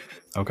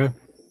 Okay.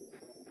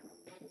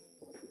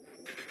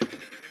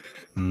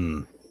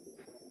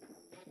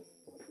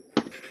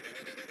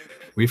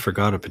 We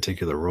forgot a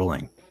particular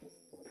ruling.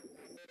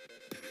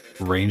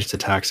 Ranged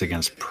attacks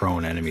against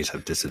prone enemies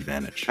have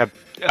disadvantage.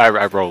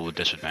 I roll with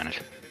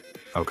disadvantage.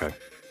 Okay.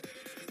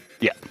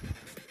 Yeah.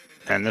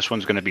 And this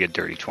one's going to be a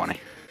dirty 20.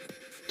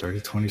 Dirty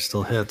 20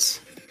 still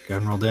hits. Go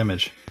ahead and roll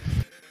damage.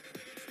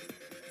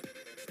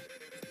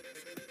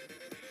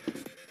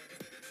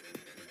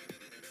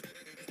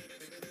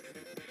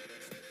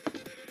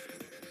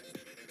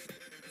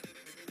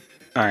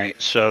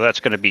 Alright, so that's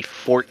going to be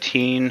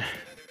 14,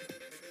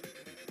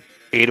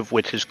 8 of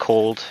which is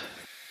cold.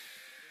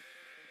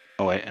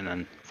 Oh wait, and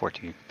then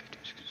 14, 15,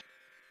 16,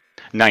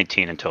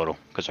 19 in total,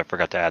 because I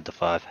forgot to add the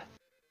 5.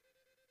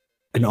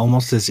 And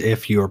almost as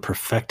if you're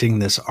perfecting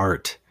this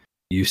art,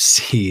 you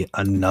see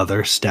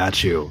another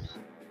statue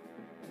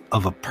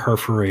of a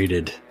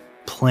perforated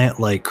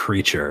plant-like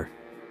creature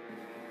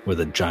with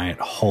a giant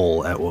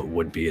hole at what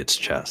would be its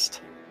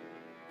chest.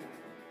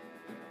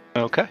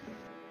 Okay.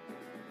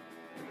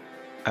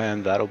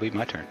 And that'll be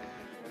my turn.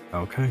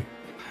 Okay.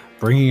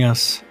 Bringing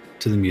us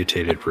to the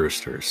mutated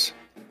roosters.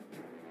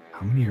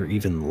 How many are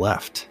even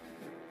left?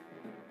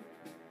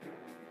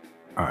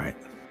 Alright.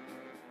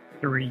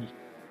 3.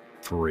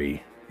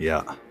 3.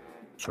 Yeah.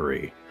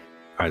 3.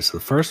 Alright, so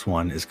the first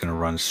one is going to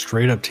run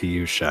straight up to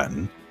you,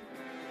 Schatten,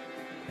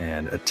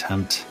 and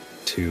attempt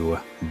to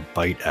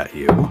bite at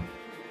you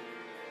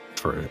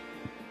for,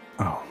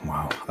 oh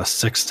wow, a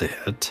 6 to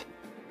hit.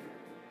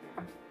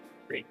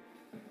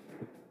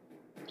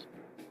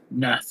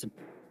 Nothing.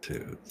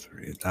 2,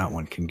 3. That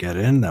one can get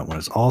in. That one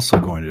is also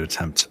going to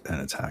attempt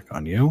an attack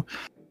on you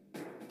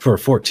for a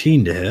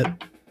 14 to hit.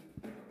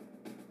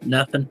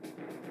 Nothing.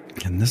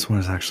 And this one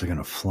is actually going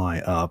to fly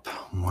up.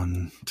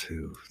 1,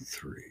 2,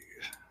 3.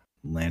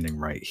 Landing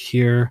right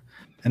here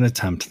and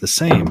attempt the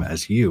same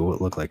as you. It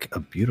looked like a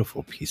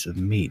beautiful piece of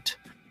meat.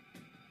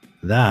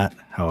 That,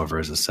 however,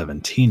 is a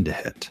 17 to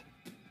hit.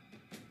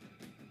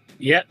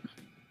 Yep.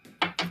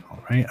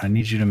 All right. I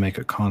need you to make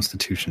a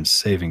Constitution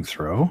saving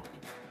throw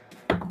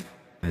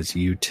as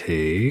you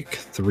take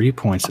 3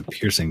 points of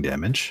piercing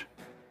damage.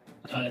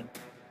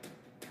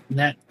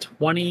 Nat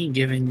 20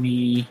 giving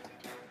me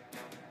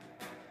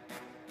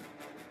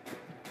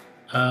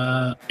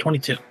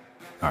 22.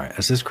 All right.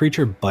 As this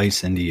creature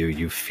bites into you,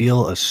 you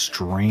feel a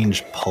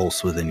strange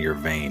pulse within your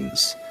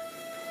veins.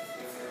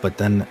 But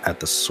then at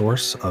the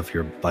source of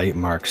your bite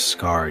mark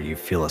scar, you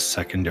feel a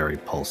secondary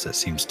pulse that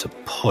seems to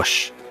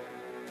push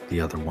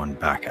the other one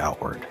back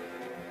outward.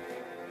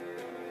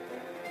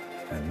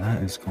 And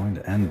that is going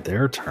to end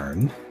their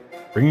turn,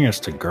 bringing us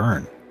to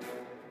Gurn.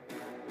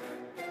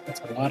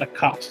 That's a lot of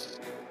cost.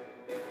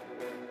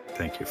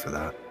 Thank you for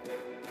that.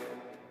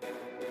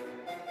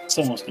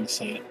 Someone's going to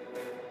say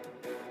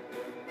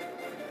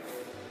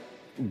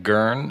it.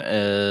 Gurn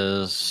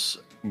is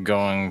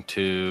going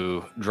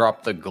to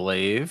drop the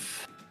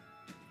glaive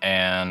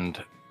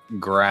and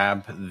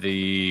grab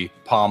the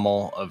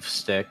pommel of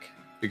Stick,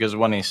 because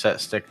when he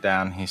set Stick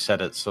down, he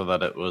set it so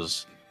that it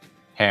was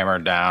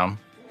hammered down,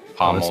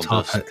 pommel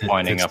just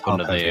pointing up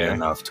into the air.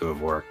 Enough to have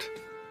worked.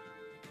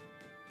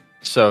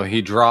 So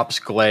he drops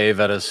glaive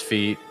at his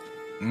feet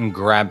and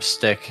grabs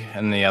Stick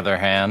in the other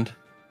hand,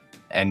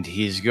 and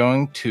he's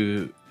going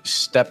to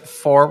step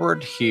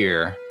forward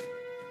here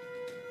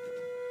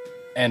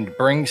and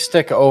bring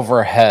Stick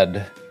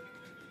overhead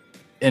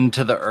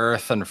into the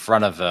earth in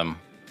front of him.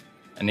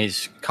 And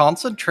he's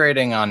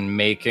concentrating on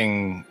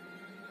making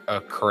a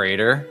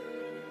crater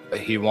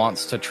he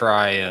wants to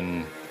try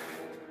and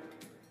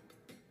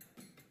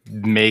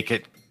make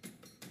it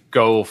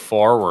go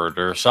forward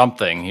or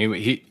something.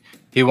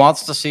 He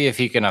wants to see if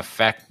he can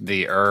affect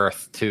the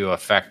earth to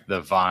affect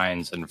the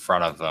vines in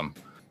front of him.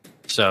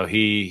 So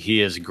he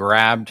has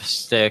grabbed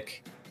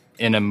Stick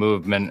in a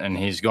movement, and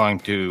he's going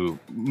to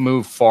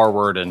move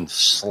forward and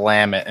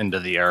slam it into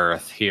the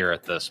earth here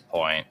at this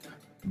point,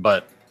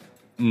 but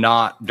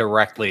not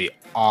directly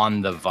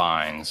on the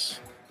vines.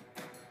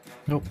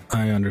 Nope,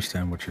 I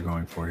understand what you're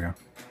going for here.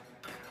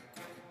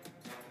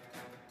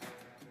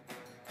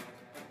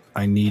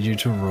 I need you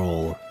to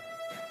roll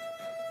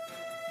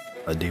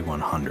a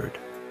D100.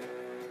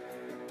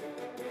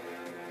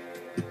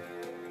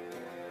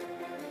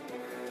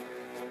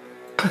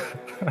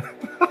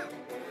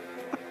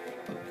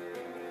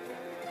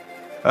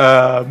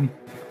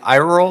 I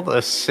rolled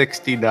a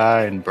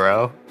 69,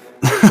 bro.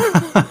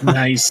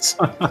 Nice.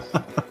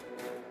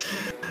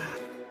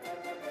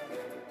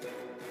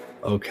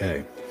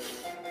 Okay.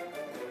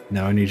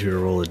 Now I need you to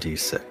roll a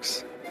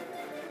D6.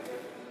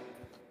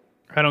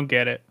 I don't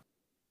get it.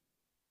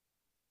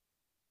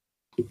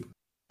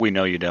 We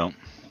know you don't.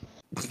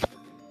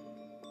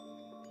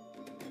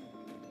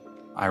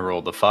 I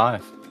rolled a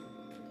 5.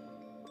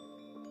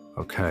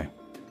 Okay.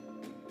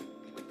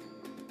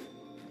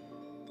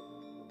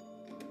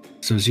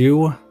 So as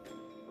you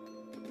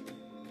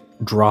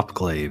drop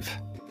glaive,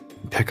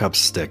 pick up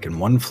Stick in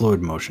one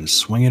fluid motion,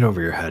 swing it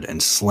over your head,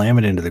 and slam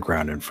it into the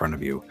ground in front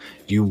of you,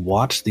 you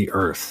watch the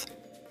earth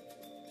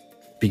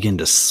begin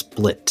to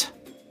split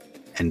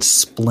and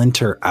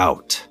splinter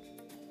out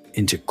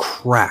into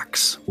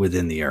cracks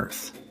within the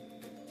earth.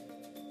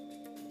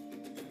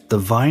 The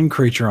vine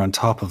creature on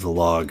top of the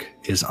log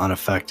is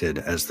unaffected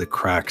as the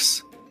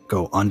cracks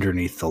go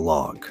underneath the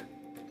log.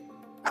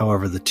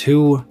 However, the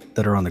two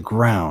that are on the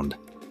ground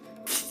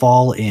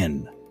fall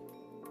in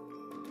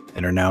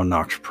and are now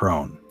knocked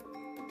prone.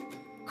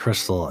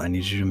 Crystal, I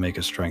need you to make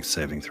a strength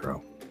saving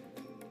throw.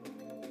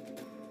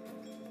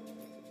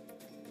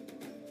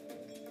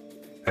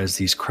 As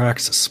these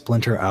cracks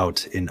splinter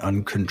out in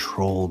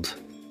uncontrolled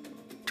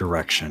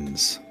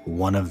directions,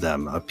 one of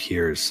them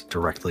appears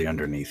directly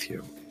underneath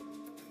you.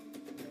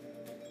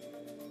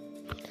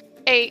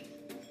 8.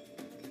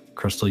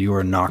 Crystal, you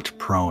are knocked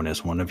prone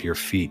as one of your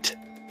feet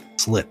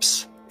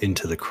slips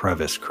into the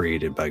crevice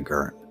created by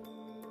Gurn.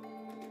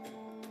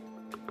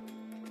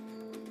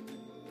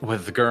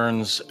 With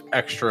Gurn's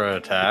extra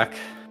attack,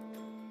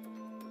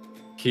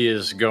 he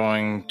is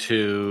going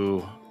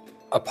to,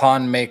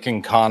 upon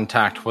making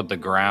contact with the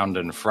ground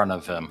in front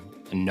of him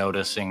and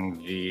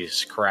noticing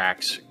these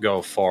cracks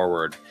go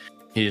forward,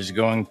 he is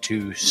going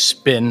to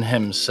spin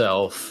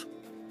himself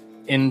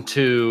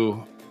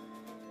into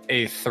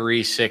a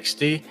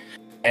 360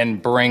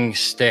 and bring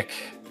Stick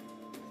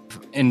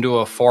into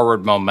a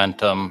forward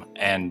momentum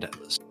and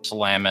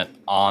slam it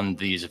on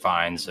these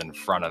vines in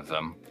front of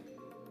him.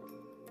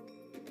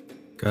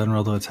 Go ahead and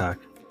roll to attack.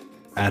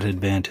 At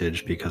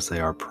advantage because they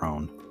are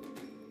prone.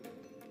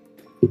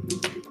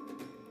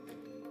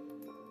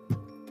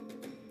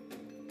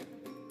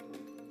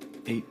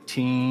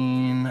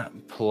 $18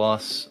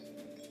 plus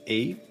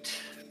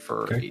 8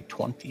 for Okay. a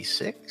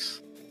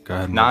 26. Go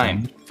ahead and roll 9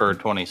 damage. for a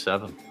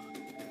 27.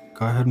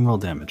 Go ahead and roll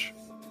damage.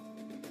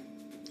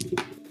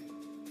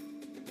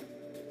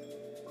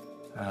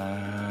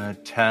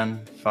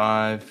 10,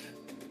 5,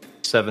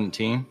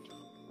 17.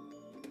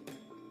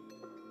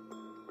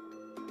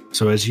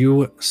 So as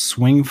you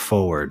swing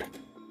forward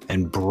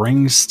and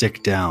bring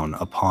Stick down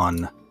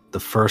upon the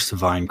first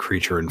vine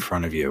creature in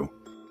front of you,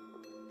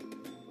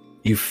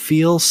 you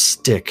feel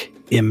Stick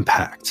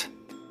impact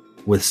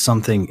with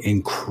something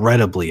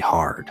incredibly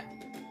hard.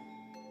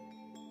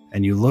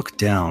 And you look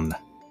down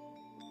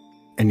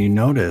and you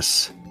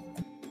notice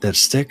that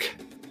Stick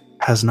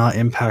has not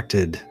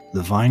impacted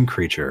the vine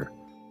creature,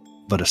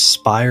 but a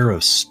spire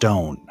of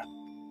stone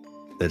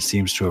that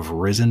seems to have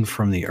risen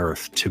from the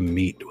earth to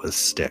meet with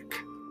Stick.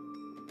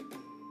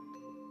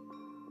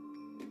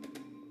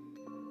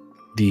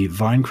 The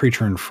vine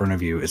creature in front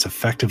of you is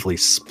effectively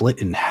split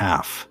in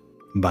half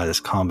by this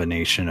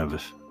combination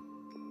of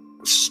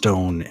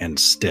stone and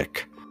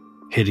stick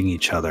hitting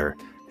each other,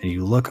 and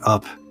you look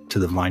up to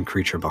the vine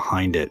creature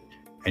behind it,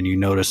 and you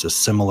notice a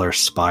similar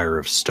spire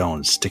of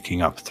stone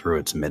sticking up through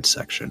its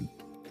midsection.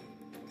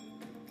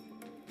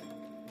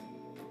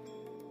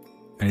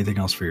 Anything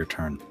else for your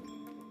turn?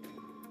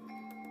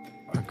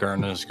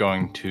 Gurn is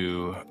going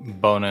to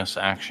bonus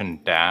action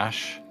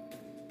dash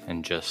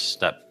and just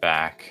step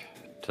back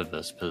to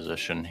this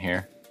position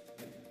here.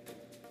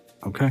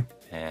 Okay.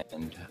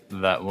 And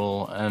that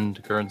will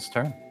end Gurn's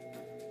turn.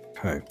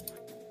 Okay.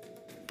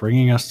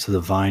 Bringing us to the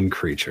vine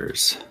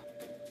creatures.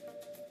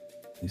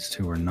 These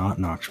two are not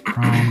knocked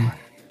prone.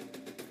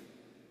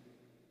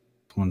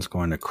 This one's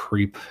going to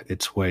creep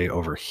its way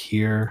over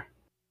here.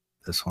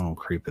 This one will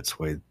creep its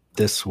way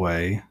this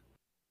way.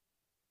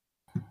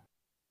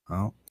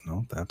 Oh,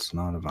 no, that's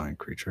not a vine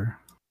creature.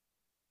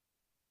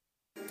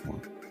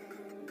 One,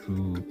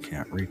 who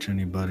can't reach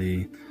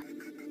anybody.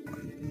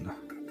 One,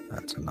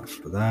 That's enough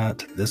for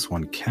that. This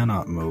one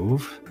cannot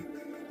move.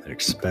 It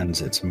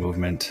expends its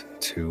movement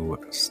to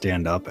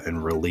stand up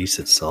and release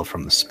itself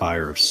from the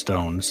spire of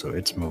stone, so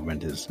its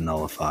movement is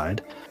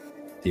nullified.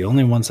 The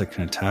only ones that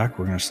can attack,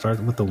 we're going to start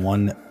with the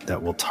one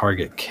that will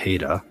target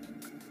Kata.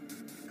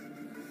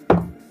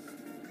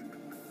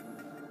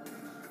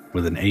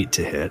 With an 8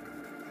 to hit.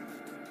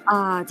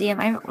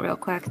 DM, real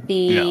quick.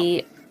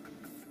 The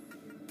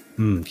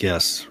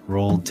Yes,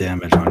 roll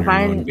damage on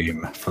your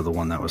moonbeam for the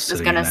one that was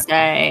sitting in it. I was gonna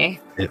say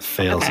it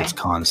fails okay. its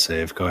con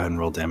save. Go ahead and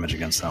roll damage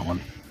against that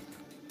one.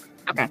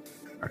 Okay.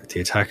 All right,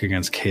 the attack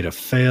against Kata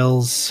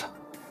fails.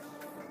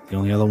 The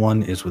only other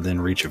one is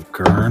within reach of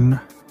Gurn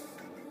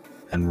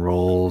and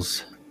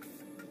rolls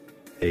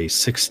a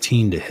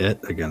 16 to hit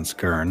against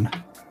Gurn.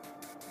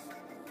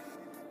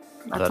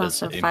 That's That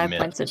also is a 5 miss.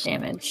 points of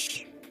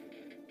damage.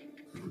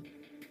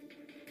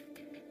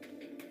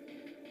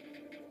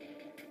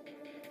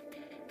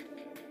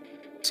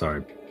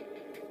 Sorry.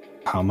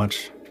 How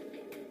much?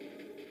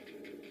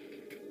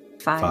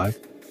 5.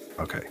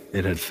 Okay.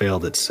 It had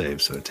failed its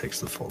save, so it takes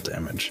the full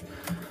damage.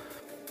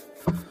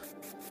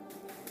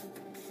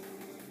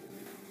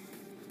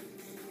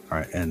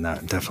 Alright, and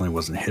that definitely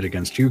wasn't hit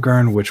against you,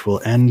 Gurn, which will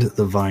end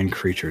the vine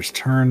creature's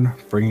turn,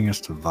 bringing us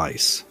to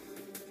Vice.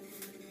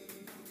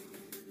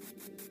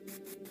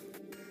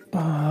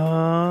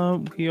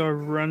 We are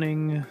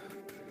running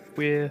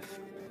with...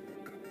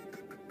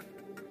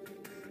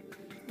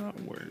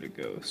 where to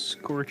go?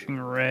 Scorching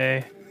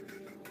Ray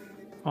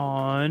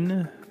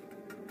on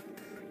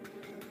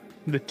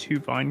the 2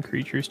 vine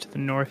creatures to the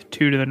north,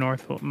 2 to the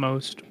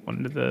northmost,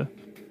 1 to the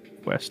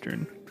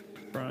western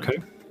front.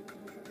 Okay.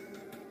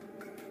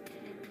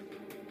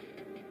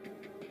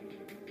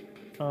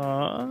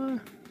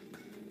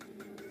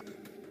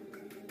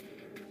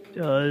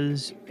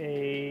 Does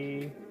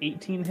a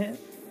 18 hit?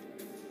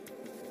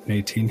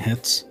 18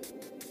 hits.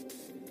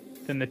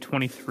 Then the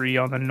 23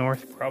 on the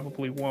north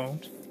probably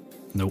won't.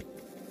 Nope.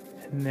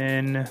 And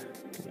then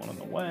the one on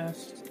the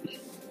west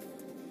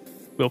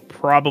will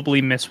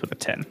probably miss with a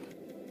 10.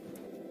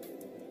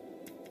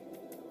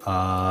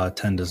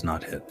 10 does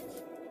not hit.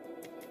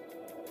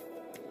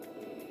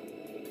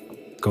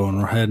 Go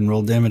ahead and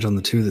roll damage on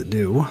the 2 that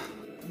do.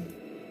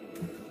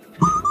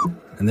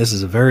 And this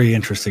is a very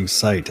interesting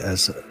sight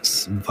as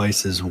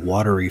Vice's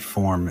watery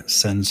form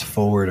sends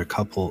forward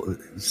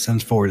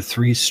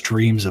 3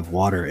 streams of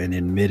water, and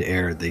in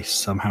midair they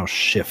somehow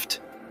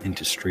shift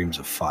into streams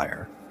of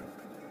fire.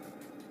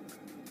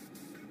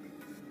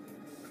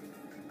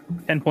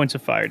 10 points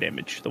of fire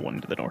damage, the one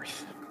to the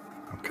north.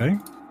 Okay.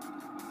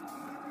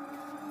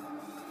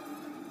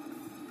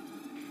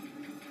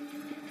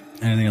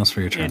 Anything else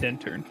for your turn? And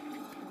end turn.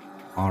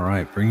 All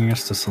right, bringing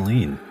us to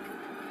Celine.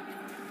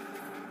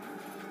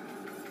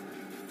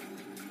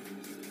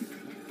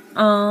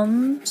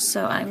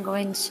 So I'm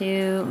going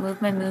to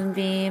move my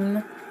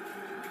moonbeam,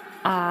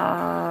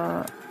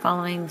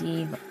 following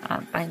the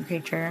vine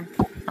creature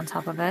on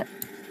top of it.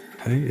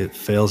 Okay, it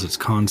fails its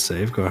con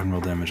save. Go ahead and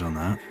roll damage on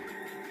that.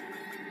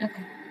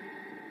 Okay.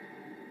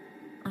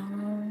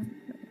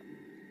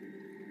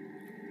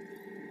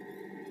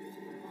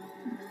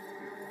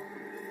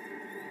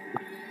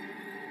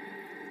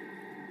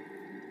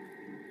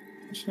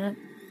 Shit.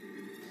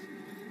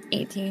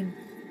 18.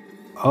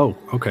 Oh,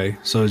 okay.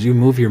 So as you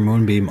move your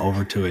moonbeam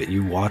over to it,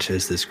 you watch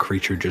as this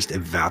creature just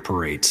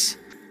evaporates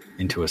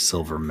into a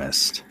silver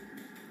mist.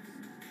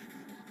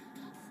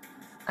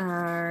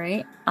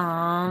 Alright.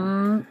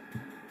 Then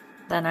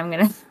I'm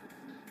gonna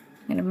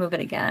move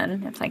it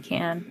again if I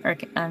can. Or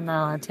I'm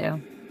not allowed to.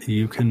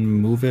 You can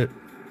move it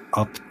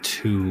up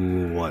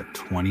to,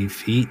 20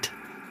 feet?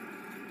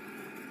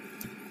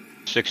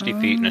 60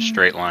 feet in a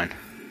straight line.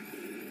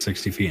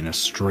 60 feet in a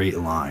straight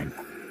line.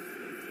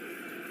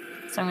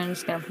 So I'm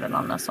just gonna put it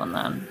on this one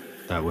then.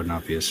 That would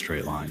not be a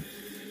straight line.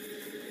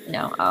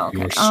 No. Oh,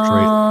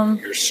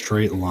 okay. Your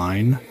straight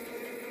line,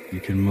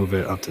 you can move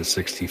it up to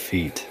 60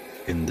 feet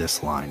in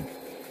this line.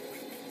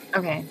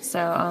 Okay, so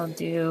I'll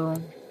do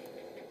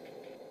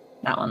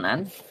that one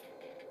then.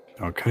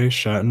 Okay,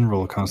 Schatten,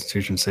 roll a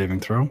Constitution saving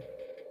throw.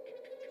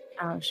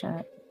 Oh,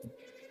 shit.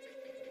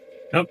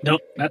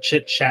 Nope, not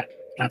shit, shat.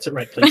 That's it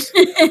right, please.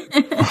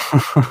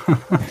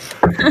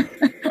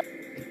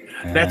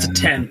 That's a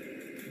 10.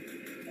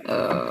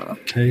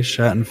 Okay,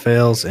 Schatten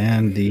fails,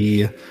 and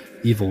the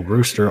evil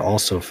rooster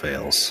also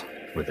fails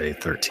with a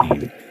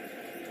 13.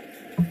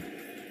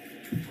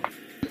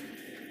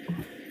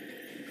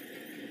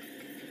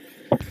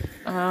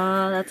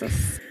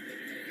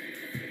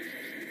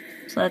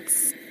 So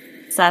that's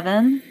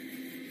 7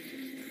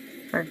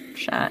 for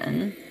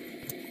Schatten.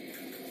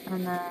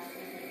 And then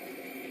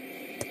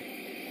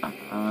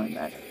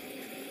that's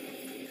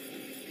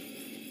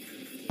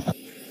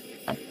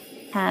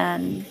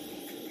 10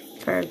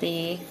 for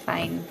the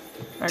fine.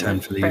 10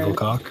 for the evil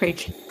cock?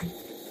 Creature.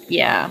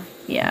 Yeah.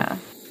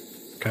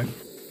 Okay.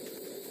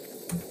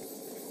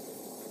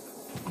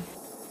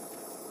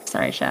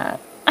 Sorry, Shat.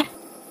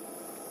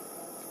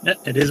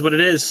 It is what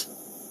it is.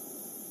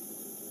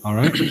 All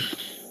right.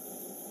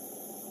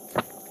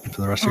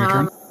 For the rest of your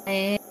turn?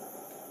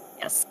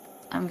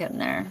 I'm getting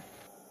there.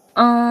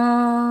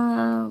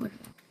 I'm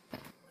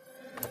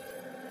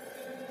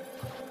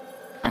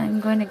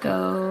going to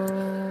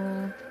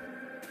go...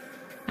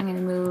 I'm going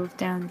to move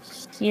down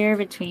here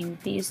between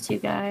these two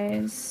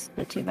guys,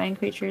 the two vine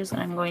creatures,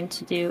 and I'm going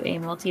to do a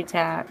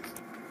multi-attack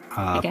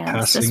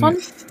against this one.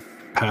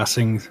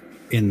 Passing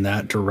in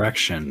that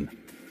direction,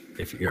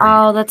 if you're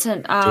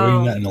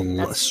doing that in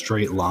a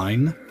straight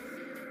line,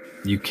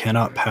 you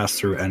cannot pass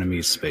through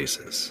enemies'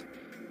 spaces.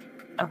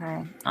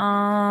 Okay.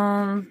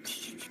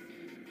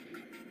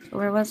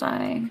 Where was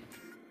I?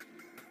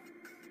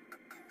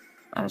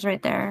 I was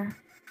right there.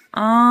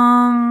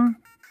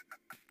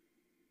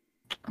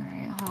 Alright,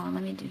 hold on,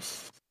 let me do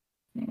this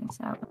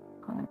out.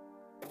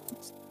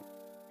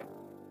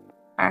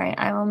 Alright,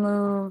 I will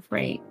move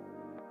right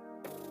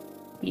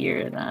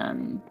here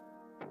then.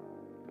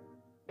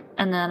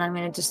 And then I'm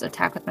gonna just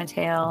attack with my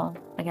tail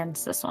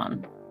against this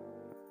one.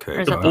 Okay.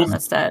 Or is that the one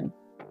that's dead?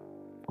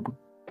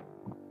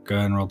 Go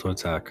ahead and roll to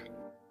attack.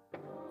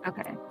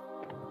 Okay.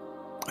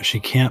 She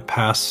can't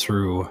pass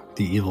through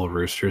the evil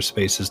rooster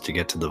spaces to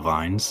get to the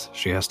vines.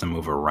 She has to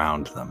move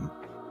around them.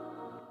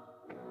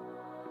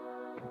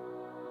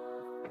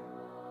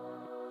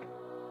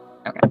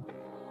 Okay.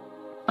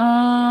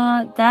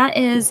 That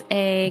is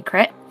a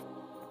crit.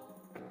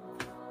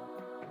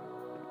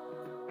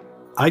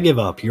 I give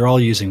up. You're all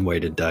using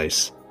weighted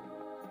dice.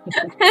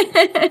 Go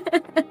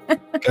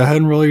ahead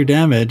and roll your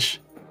damage.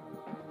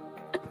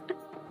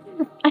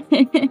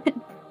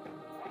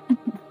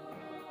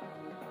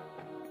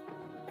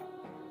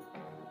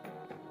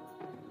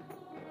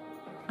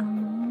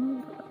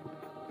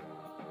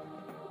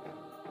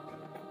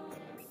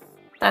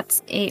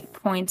 That's 8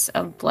 points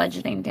of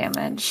bludgeoning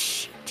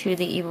damage to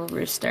the evil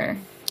rooster.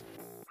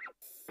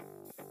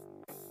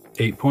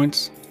 8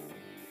 points?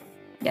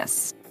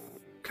 Yes.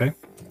 Okay.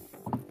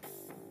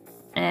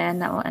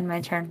 And that will end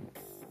my turn.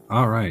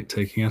 Alright,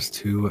 taking us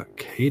to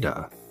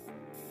Kada.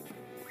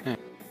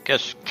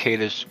 Guess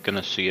Kata's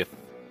gonna see if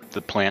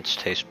the plants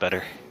taste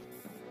better.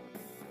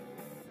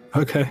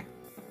 Okay.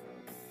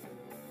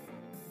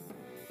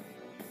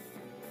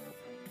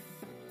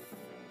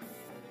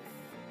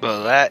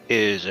 Well, that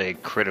is a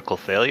critical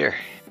failure.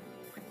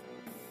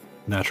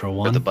 Natural For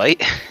one. the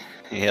bite.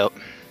 Yep.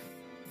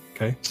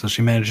 Okay, so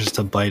she manages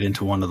to bite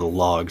into one of the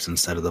logs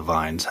instead of the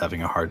vines,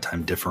 having a hard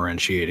time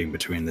differentiating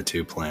between the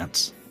two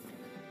plants.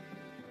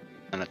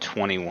 And a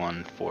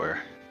 21 for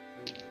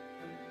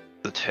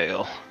the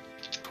tail.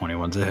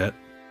 21's a hit.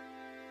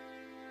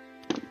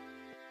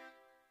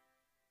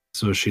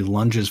 So as she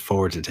lunges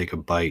forward to take a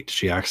bite,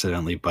 she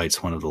accidentally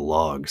bites one of the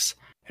logs,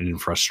 and in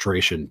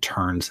frustration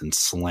turns and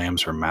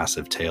slams her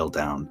massive tail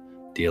down,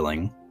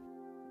 dealing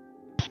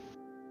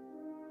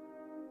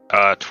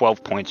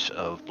 12 points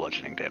of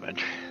bludgeoning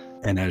damage.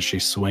 And as she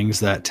swings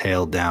that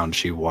tail down,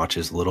 she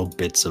watches little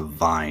bits of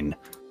vine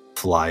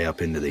fly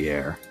up into the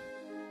air.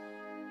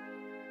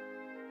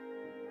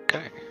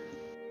 Okay.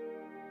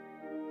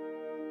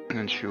 And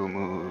then she will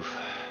move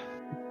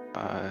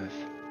 5,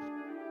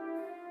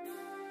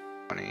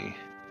 20,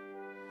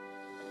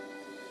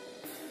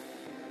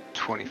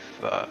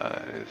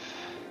 25,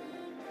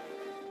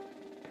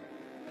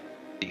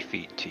 50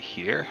 feet to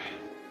here.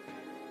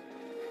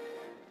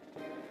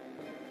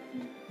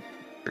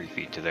 3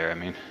 feet to there, I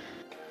mean.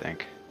 I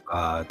think.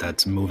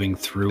 That's moving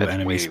through That's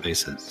enemy wave.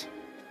 spaces.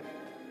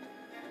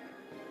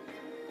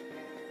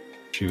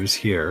 She was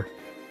here.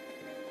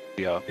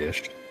 Yeah.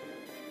 Ish.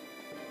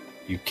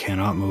 You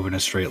cannot move in a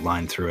straight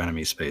line through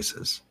enemy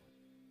spaces.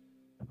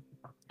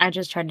 I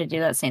just tried to do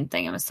that same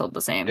thing and was told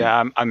the same.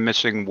 Yeah, I'm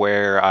missing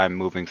where I'm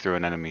moving through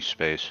an enemy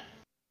space.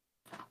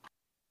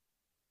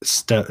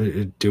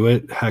 Do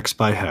it hex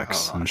by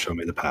hex Hold on. and show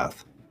me the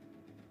path.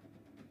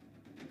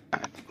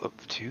 I'd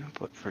love to,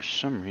 but for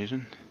some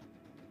reason.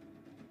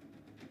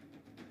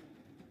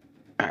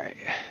 Alright.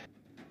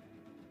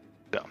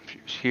 So,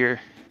 she was here.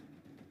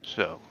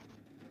 So,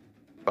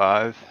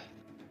 5,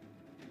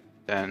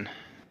 10,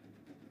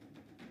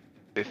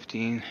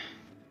 15,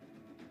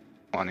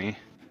 20,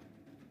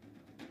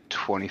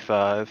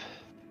 25,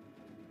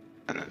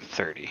 and then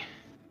 30.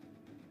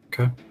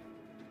 Okay.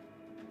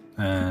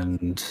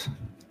 And...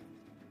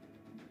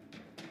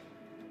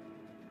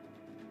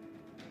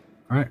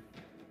 Alright.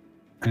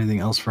 Anything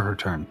else for her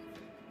turn?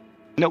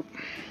 Nope.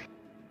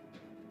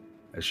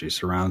 As she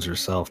surrounds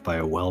herself by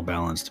a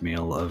well-balanced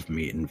meal of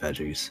meat and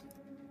veggies.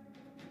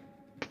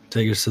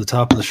 Take us to the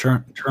top of the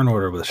turn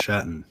order with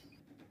Schatten.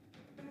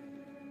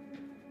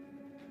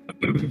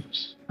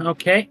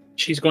 Okay,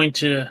 she's going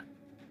to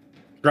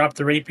drop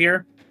the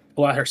rapier,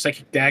 pull out her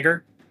psychic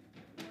dagger,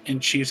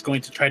 and she's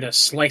going to try to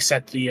slice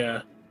at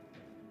the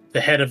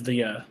head of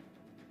the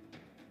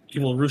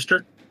evil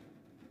rooster.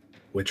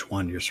 Which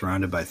one? You're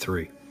surrounded by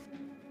 3.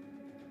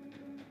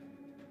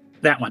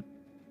 That one.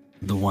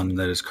 The one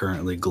that is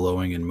currently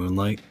glowing in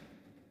moonlight?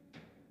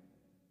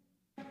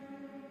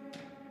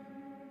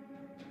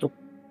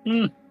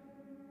 Mm.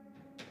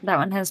 That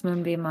one has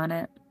Moonbeam on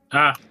it.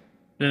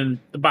 Then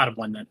the bottom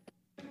one then.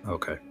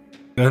 Okay.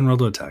 Go ahead and roll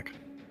to attack.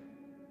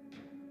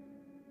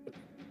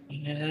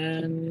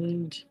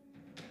 And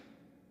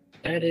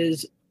That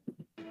is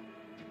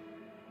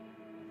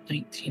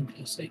 19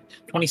 plus 8.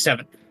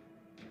 27.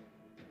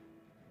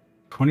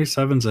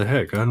 27's a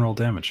hit. Go ahead and roll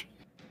damage.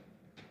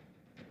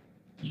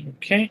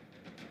 Okay.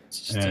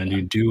 And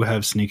you do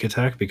have sneak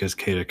attack because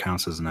Kata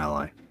counts as an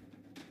ally.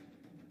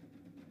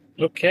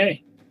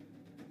 Okay.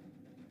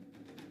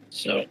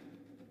 So.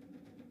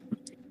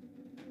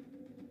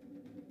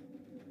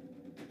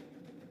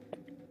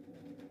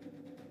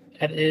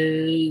 That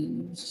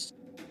is.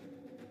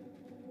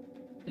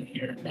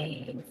 Here,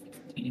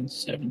 15,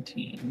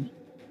 17.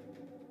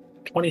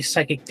 20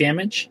 psychic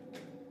damage.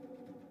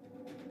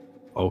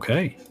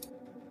 Okay.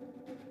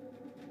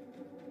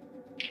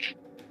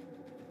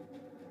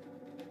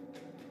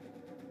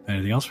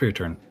 Anything else for your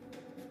turn?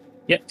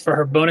 Yep, for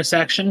her bonus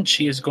action,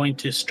 she is going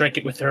to strike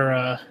it with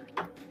her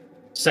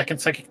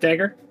second psychic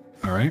dagger.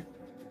 All right.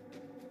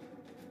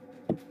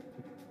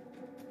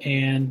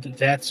 And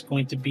that's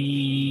going to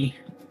be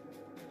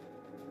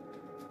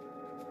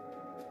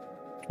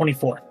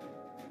 24.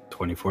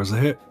 24 is a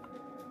hit.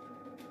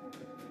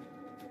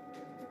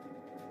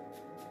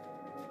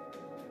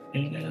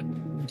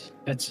 And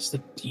that's just a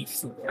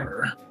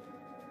D4.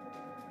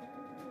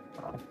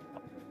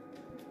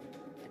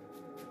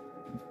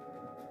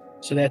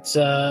 So that's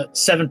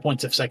 7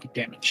 points of psychic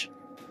damage.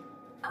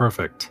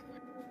 Perfect.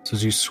 So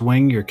as you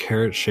swing your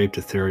carrot-shaped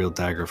ethereal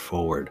dagger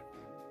forward,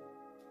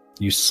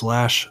 you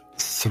slash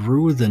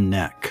through the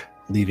neck,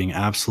 leaving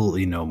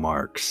absolutely no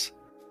marks.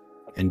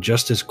 And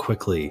just as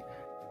quickly,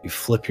 you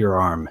flip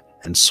your arm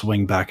and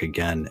swing back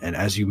again. And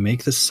as you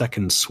make the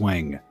second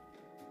swing,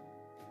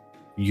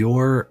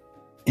 your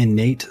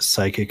innate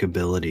psychic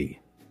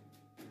ability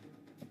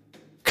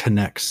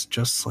connects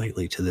just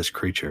slightly to this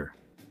creature.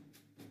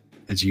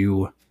 As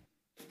you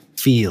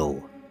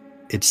feel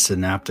its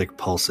synaptic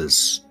pulses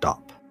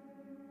stop,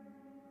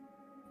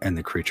 and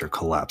the creature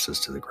collapses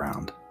to the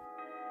ground.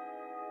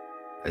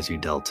 As you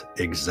dealt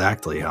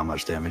exactly how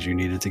much damage you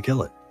needed to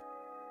kill it.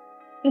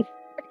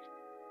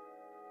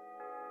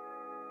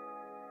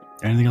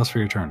 Anything else for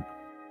your turn?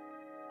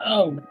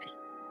 Oh.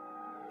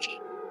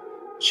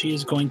 She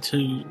is going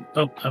to...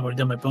 Oh, I've already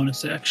done my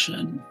bonus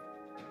action.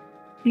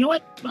 You know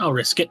what? I'll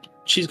risk it.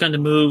 She's going to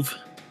move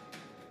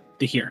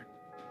to here.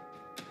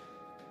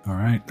 All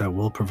right, that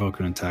will provoke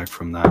an attack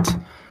from that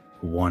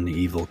one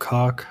evil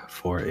cock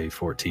for a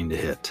 14 to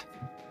hit.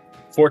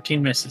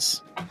 14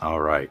 misses. All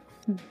right.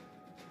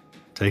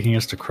 Taking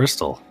us to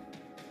Crystal.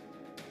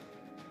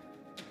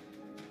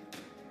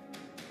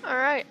 All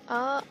right.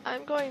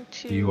 I'm going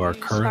to. You are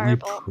use currently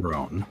Firebolt.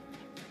 prone.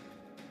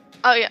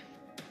 Oh yeah.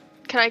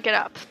 Can I get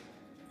up?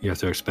 You have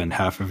to expend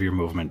half of your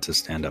movement to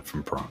stand up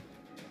from prone.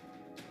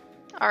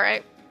 All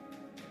right.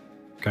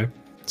 Okay,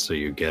 so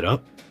you get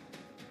up.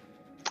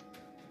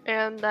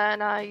 And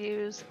then I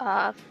use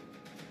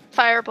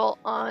Firebolt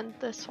on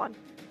this one.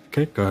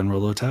 Okay, go ahead and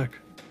roll the attack.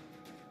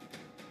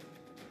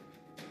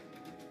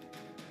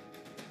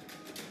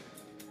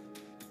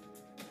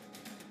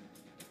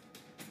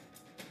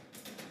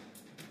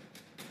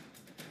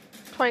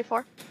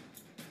 $24.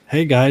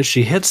 Hey guys,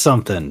 she hit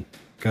something.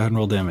 Go ahead and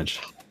roll damage.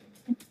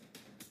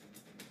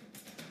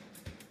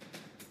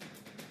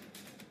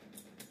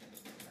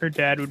 Her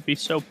dad would be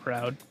so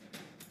proud.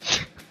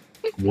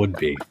 Would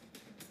be.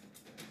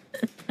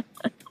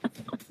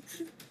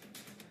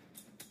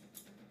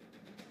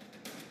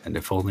 And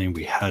if only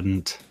we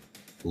hadn't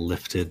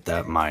lifted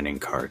that mining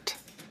cart.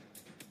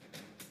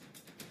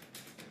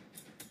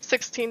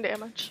 16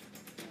 damage.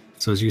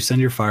 So as you send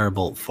your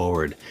firebolt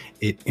forward,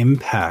 it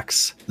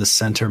impacts the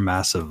center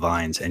mass of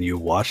vines, and you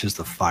watch as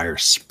the fire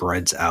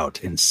spreads out,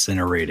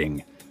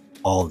 incinerating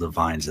all of the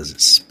vines as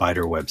it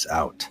spiderwebs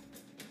out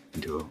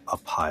into a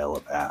pile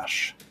of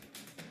ash.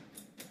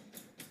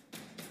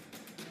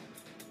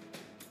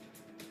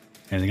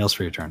 Anything else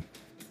for your turn?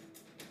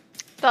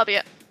 That'll be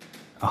it.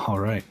 All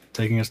right,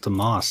 taking us to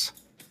Moss.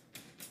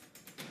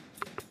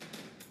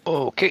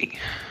 Okay.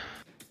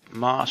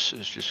 Moss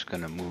is just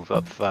going to move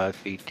up 5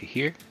 feet to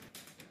here.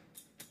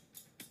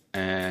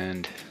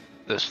 And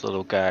this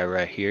little guy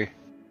right here,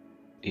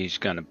 he's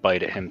going to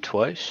bite at him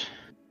twice.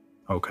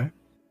 Okay.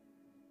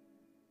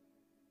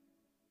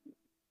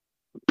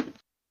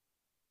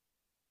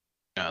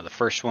 The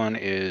first one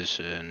is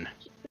in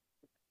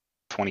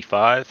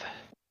 25.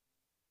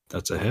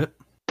 That's a hit.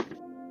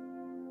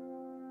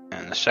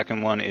 And the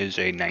second one is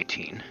a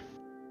 19.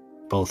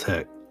 Both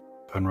hit. Go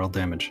ahead and roll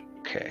damage.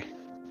 Okay.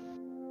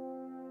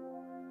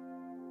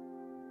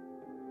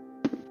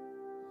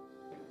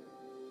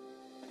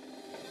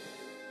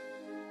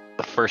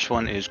 The first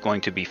one is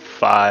going to be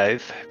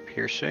 5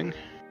 piercing.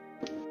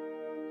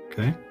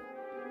 Okay.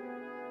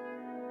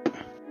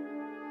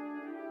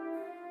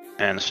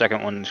 And the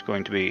second one is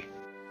going to be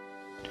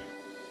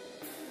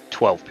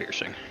 12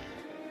 piercing.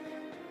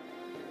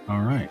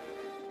 All right.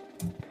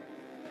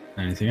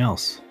 Anything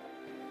else?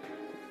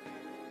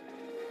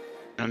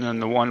 And then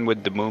the one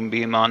with the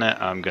moonbeam on it,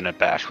 I'm going to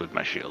bash with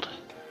my shield.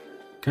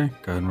 Okay,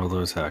 go ahead and roll the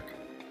attack.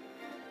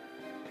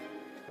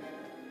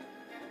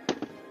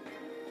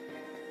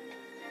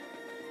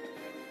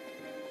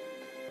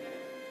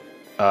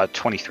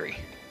 $23.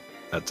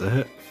 That's a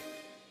hit.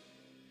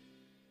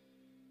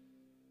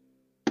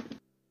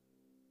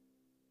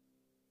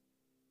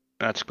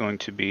 That's going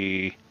to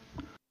be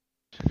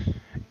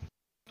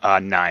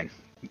 9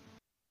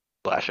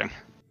 slashing.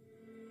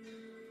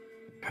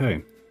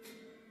 Okay.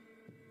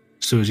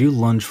 So as you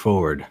lunge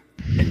forward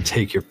and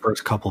take your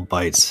first couple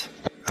bites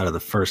out of the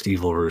first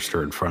evil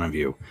rooster in front of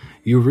you,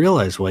 you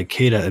realize why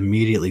Kata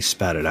immediately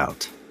spat it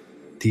out.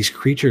 These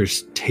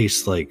creatures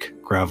taste like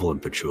gravel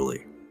and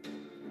patchouli.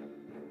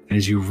 And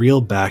as you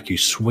reel back, you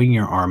swing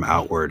your arm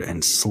outward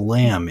and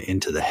slam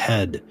into the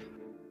head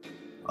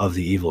of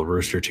the evil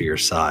rooster to your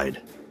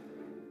side.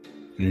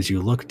 And as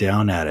you look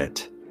down at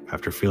it,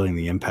 after feeling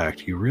the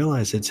impact, you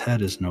realize its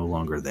head is no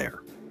longer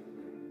there.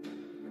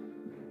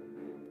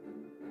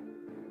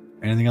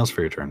 Anything else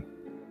for your turn?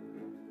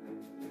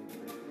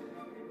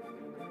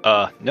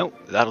 Nope,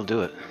 that'll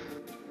do it.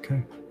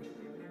 Okay.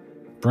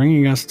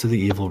 Bringing us to the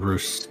evil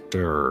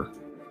rooster,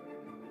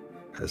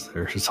 as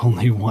there is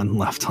only one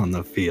left on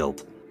the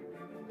field.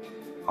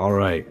 All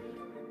right.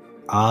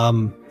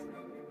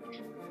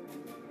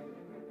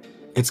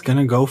 It's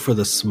gonna go for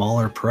the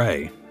smaller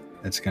prey.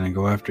 It's gonna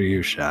go after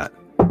you, Shat.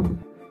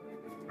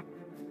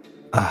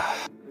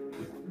 I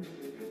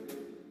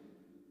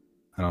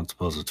don't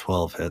suppose a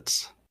 12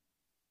 hits.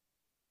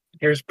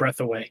 Here's breath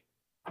away.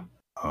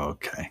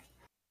 Okay.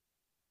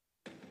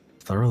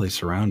 Thoroughly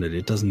surrounded.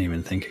 It doesn't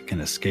even think it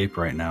can escape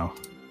right now.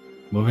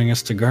 Moving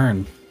us to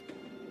Gurn.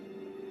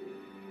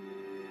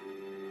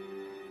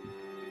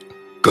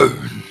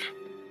 Gurn.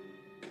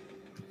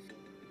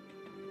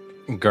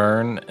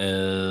 Gurn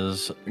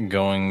is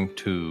going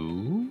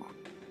to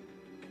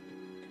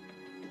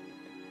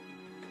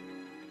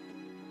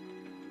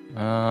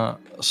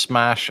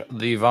smash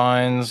the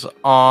vines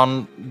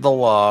on the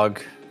log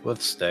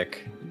with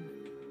stick.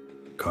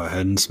 Go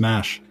ahead and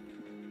smash.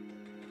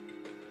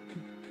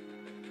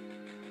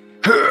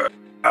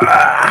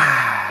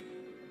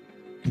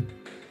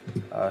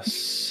 A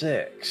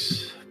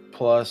 6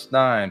 plus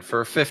 9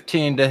 for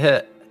 15 to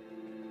hit.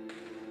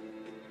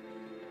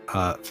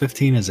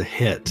 15 is a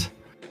hit,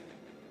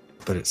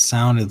 but it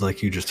sounded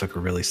like you just took a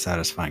really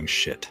satisfying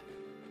shit.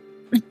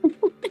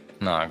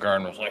 No,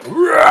 Gurn was like,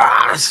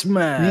 "Rah,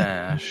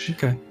 smash." Yeah.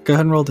 Okay, go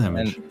ahead and roll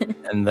damage.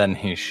 And then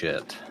he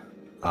shit.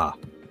 Ah.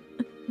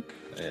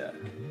 Yeah.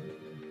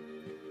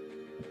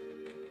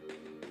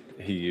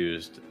 He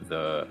used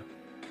the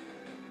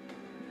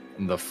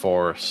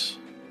force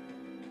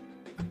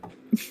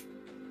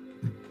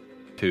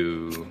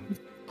to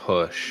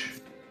push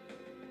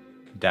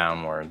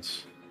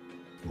downwards.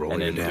 Roll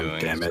And your in damn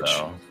doing damage.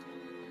 so,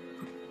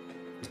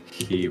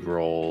 he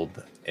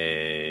rolled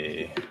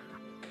a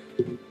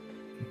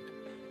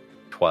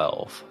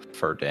 12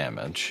 for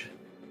damage.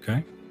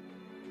 Okay.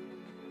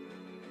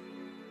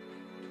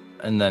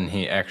 And then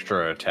he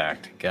extra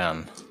attacked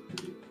again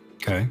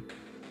Okay.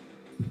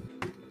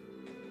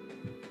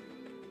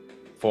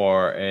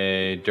 for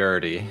a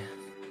dirty.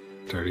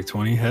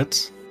 30-20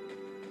 hits.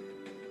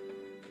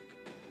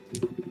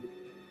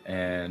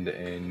 And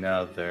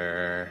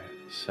another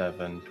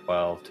 7,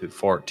 12 to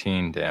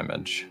 14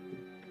 damage.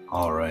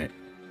 All right.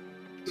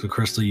 So,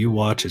 Crystal, you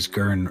watch as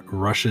Gurn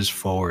rushes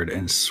forward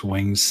and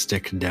swings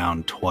stick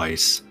down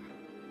twice.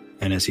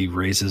 And as he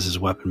raises his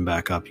weapon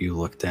back up, you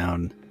look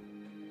down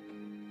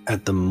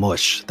at the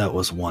mush that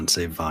was once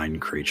a vine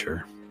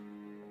creature.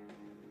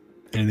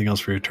 Anything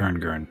else for your turn,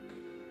 Gurn?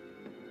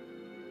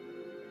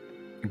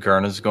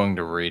 Gurn is going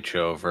to reach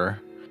over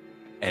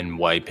and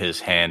wipe his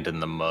hand in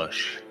the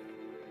mush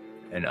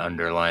and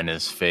underline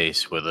his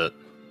face with it.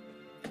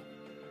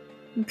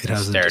 It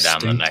has Stare down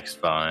the next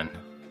vine.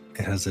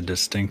 It has a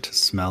distinct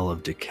smell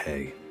of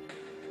decay.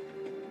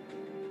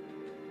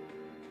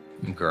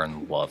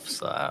 Gurn loves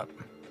that.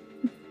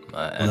 Will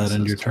that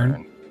end your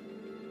turn?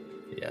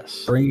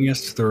 Yes. Bringing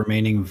us to the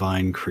remaining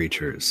vine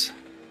creatures.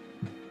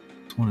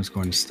 This one is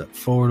going to step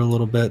forward a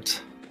little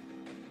bit.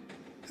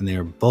 And they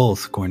are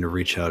both going to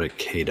reach out at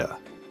Kata,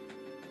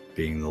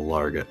 being the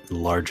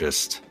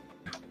largest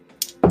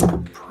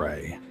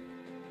prey.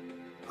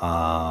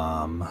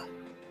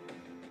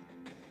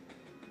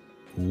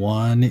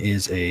 One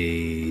is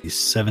a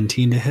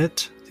 17 to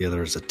hit. The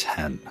other is a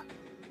 10.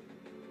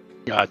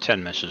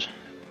 10 misses.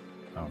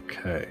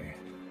 Okay.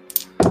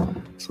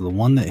 So the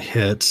one that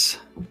hits...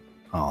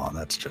 Oh,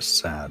 that's just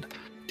sad.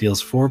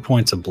 Deals 4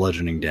 points of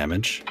bludgeoning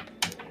damage.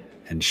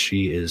 And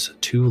she is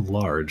too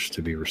large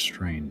to be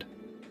restrained.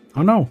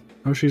 Oh no!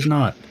 No, she's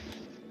not.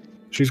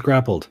 She's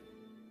grappled.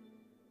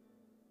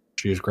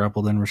 She is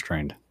grappled and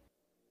restrained.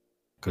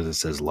 Because it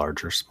says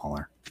larger,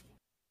 smaller.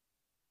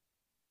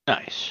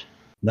 Nice.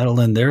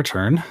 That'll end their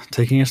turn,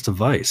 taking us to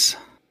Vice.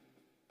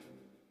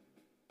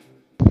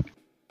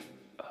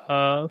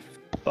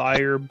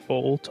 Fire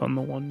bolt on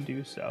the one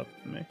due south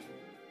of me.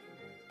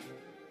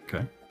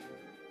 Okay.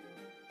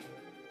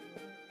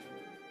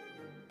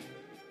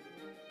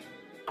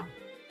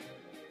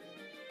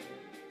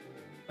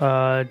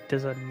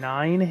 Does a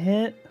 9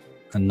 hit?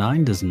 A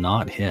 9 does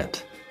not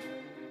hit.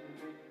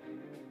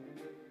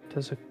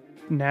 Does a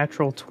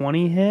natural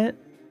 20 hit?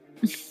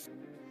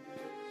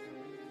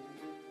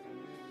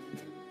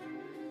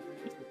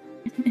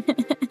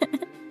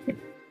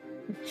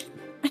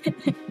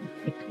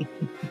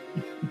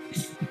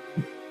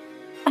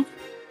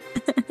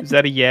 Is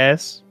that a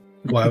yes?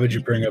 Why would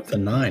you bring up the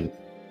 9?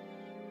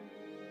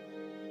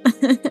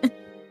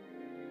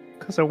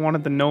 Because I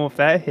wanted to know if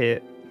that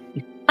hit.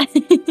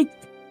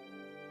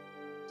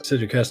 Said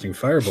you're casting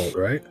Firebolt,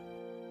 right?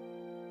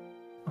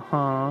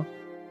 Huh.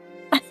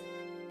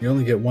 You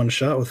only get one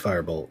shot with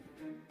Firebolt.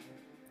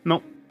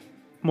 Nope.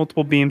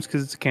 Multiple beams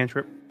because it's a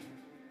cantrip.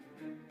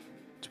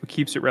 That's what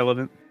keeps it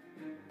relevant.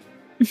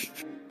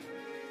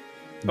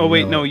 Oh,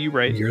 wait, no, you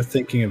right. You're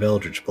thinking of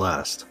Eldritch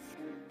Blast.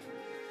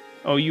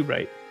 Oh, you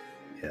right.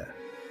 Yeah.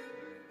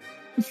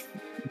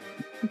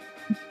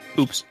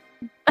 Oops.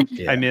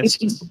 Yeah. I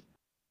missed.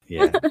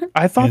 Yeah.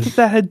 I thought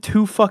that had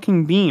 2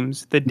 fucking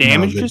beams. The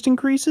damage just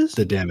increases?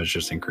 The damage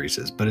just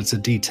increases, but it's a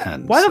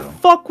D10. Why the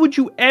fuck would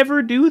you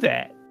ever do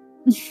that?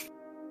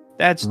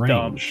 That's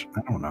range?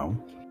 dumb. I don't know.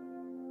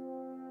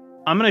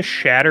 I'm going to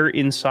shatter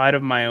inside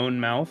of my own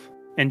mouth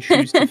and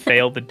choose to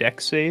fail the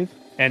dex save.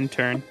 End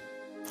turn.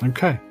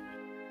 Okay.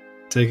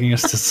 Taking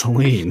us to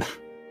Celine.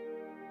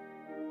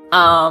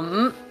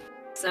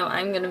 So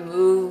I'm gonna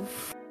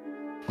move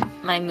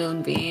my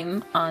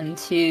moonbeam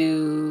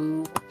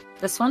onto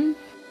this one.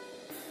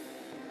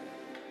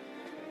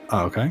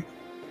 Oh, okay.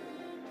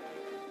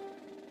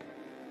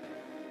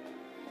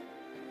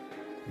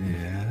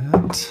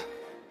 And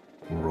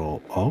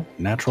roll. Oh,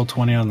 natural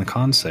 20 on the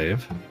con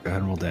save. Go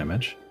ahead and roll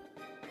damage.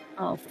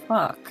 Oh,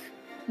 fuck.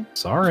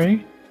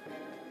 Sorry.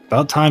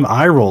 About time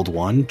I rolled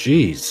one.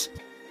 Jeez.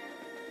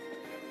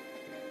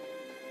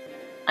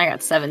 I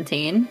got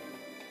 17.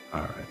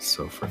 Alright,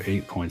 so for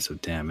 8 points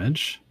of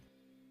damage.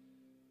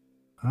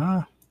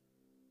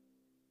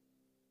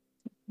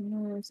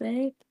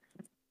 Music.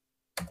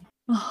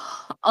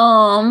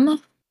 And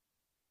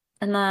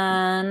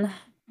then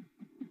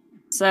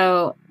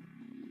so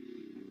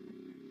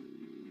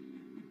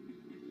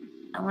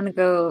I want to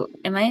go.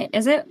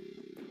 Is it?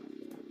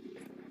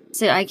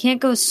 So I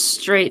can't go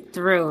straight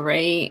through,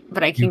 right?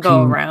 But I can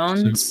go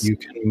around. So you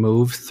can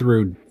move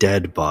through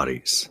dead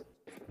bodies.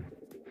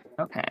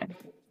 Okay.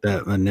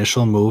 That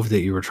initial move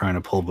that you were trying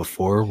to pull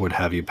before would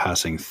have you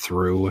passing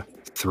through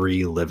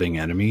 3 living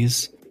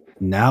enemies.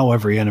 Now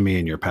every enemy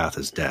in your path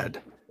is dead.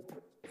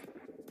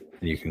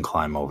 And you can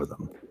climb over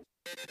them.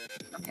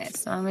 Okay,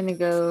 so I'm gonna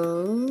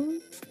go.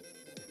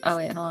 Oh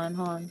wait, hold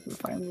on.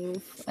 Before I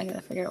move, I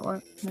gotta figure out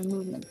what my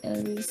movement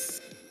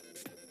is.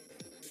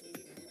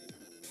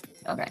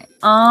 Okay.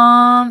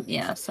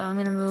 Yeah. So I'm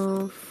gonna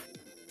move.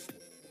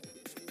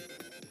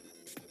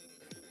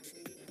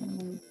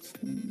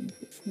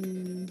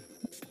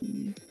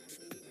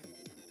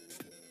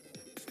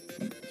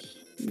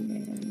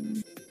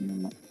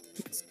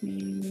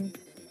 15.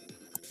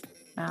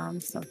 I'm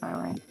so far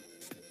away.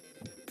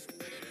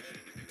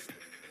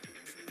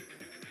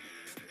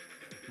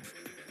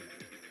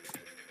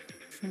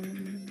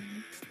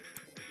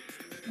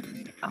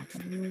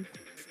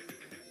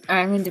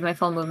 Alright, I'm gonna do my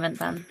full movement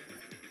then.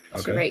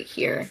 Okay. So right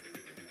here.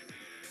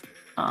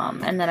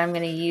 And then I'm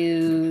gonna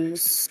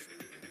use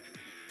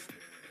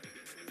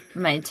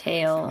my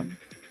tail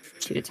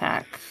to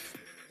attack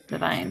the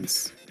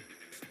vines.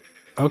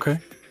 Okay.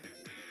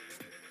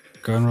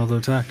 Go ahead and roll the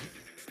attack.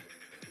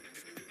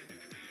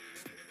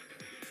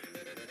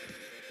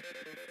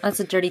 That's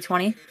a dirty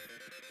 20.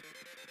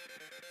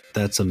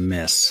 That's a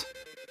miss.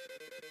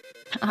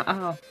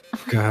 Oh.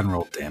 Go ahead and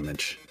roll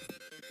damage.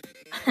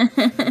 Well,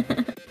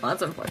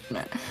 that's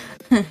unfortunate.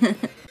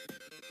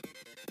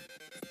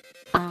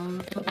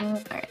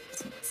 Alright.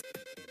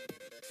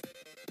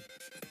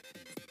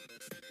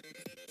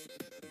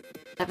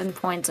 7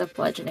 points of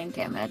bludgeoning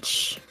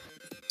damage.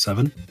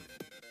 7?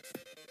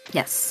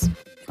 Yes.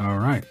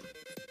 Alright.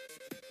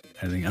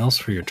 Anything else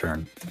for your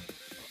turn?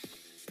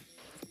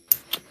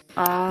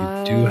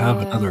 You do have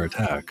another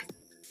attack.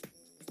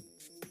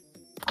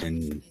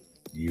 And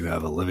you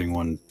have a living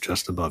one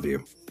just above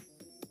you.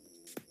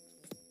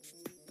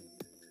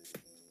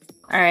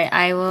 Alright,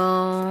 I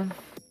will...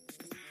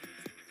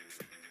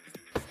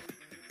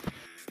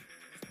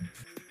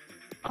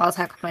 I'll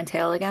attack with my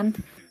tail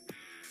again.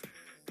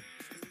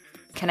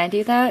 Can I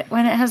do that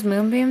when it has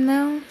Moonbeam,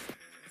 though?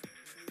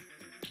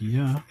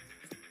 Yeah.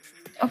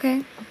 Okay,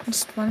 I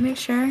just want to make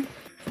sure.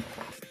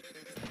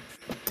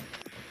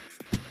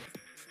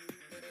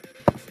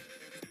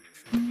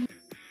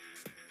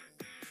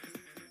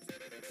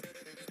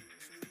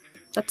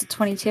 That's a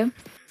 22.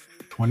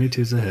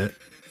 22's a hit.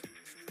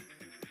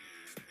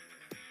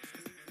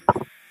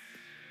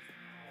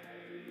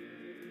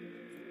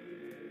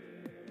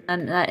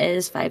 And that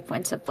is 5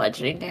 points of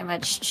bludgeoning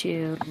damage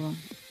to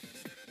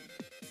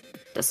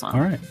this one.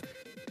 Alright.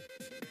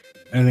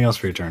 Anything else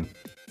for your turn?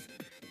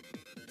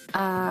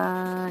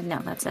 No,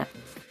 that's it.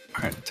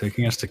 Alright,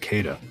 taking us to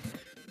Kata.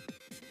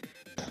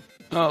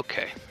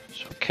 Okay,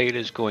 so Kate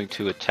is going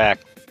to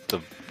attack the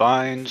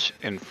vines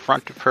in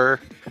front of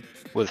her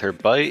with her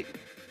bite,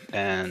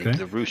 and Okay.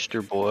 the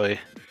rooster boy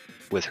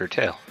with her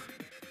tail.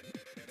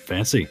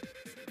 Fancy.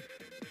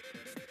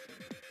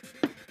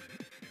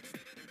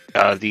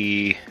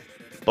 The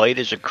bite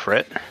is a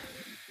crit,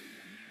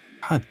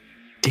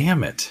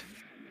 damn it.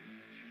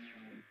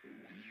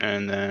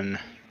 And then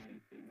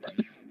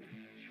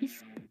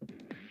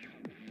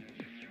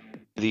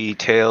the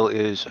tail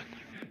is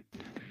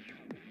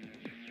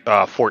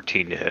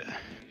 14 to hit.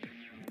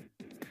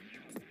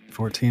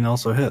 14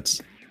 also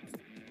hits.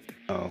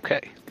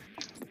 Okay.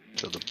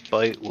 So the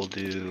bite will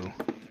do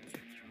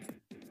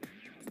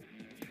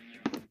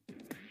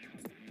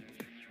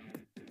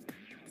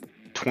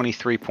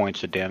 23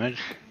 points of damage.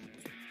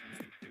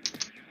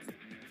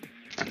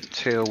 And the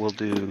tail will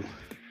do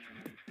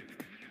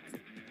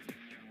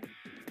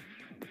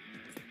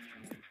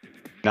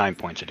 9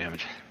 points of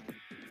damage.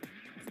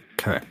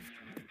 Okay.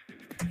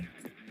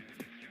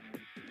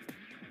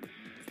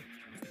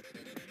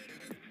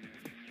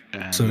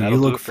 And So that'll you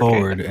do look it for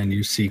forward Kata. and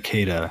you see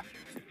Kata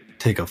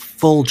take a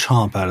full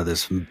chomp out of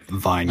this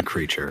vine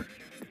creature.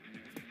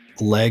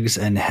 Legs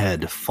and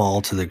head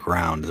fall to the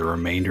ground, the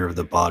remainder of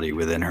the body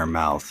within her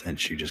mouth, and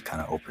she just kind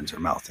of opens her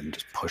mouth and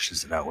just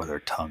pushes it out with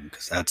her tongue,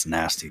 because that's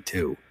nasty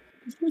too.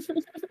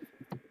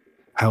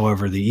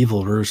 However, the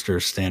evil rooster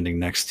standing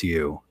next to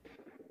you,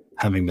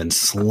 having been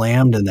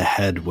slammed in the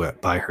head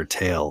by her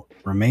tail,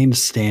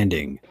 remains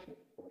standing,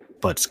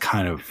 but's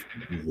kind of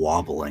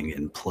wobbling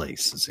in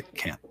place as it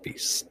can't be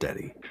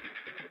steady.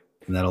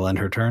 And that'll end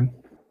her turn?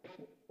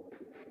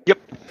 Yep.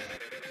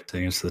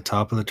 Taking us to the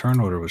top of the turn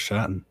order with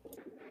Schatten.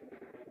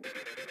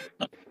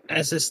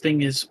 As this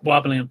thing is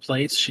wobbling in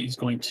place, she's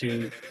going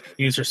to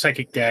use her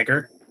psychic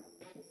dagger,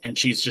 and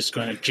she's just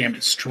going to jam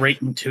it straight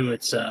into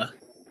its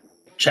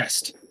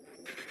chest.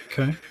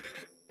 Okay.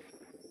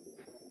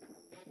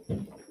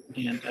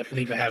 And I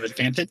believe I have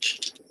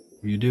advantage.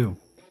 You do.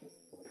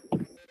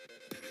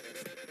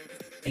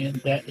 And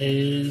that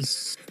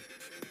is...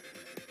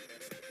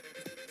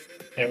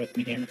 Bear with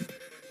me here.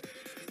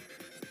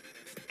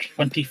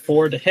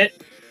 24 to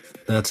hit.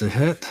 That's a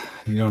hit.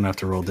 You don't have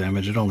to roll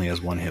damage. It only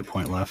has 1 hit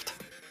point left.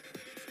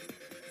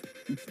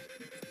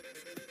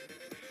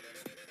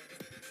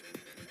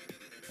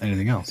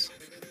 Anything else?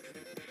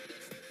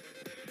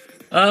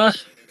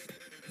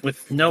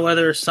 With no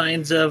other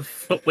signs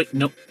of... Oh, wait,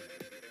 nope.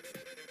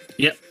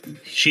 Yep.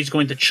 She's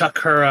going to chuck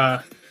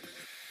her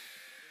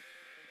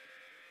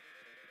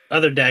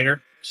other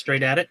dagger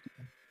straight at it.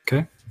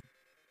 Okay.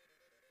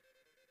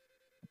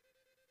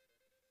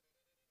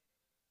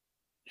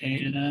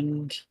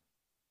 And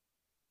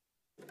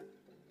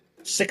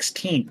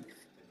 16.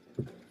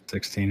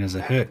 16 is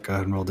a hit. Go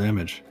ahead and roll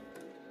damage.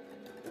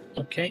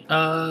 Okay.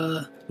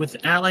 With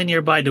an ally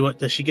nearby,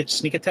 does she get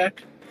sneak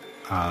attack?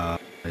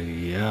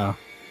 Yeah.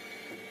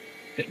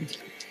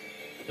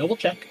 Double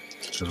check.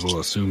 Because we'll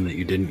assume that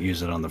you didn't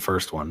use it on the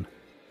first one,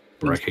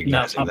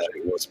 recognizing that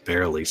it was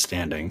barely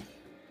standing.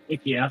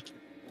 Yeah.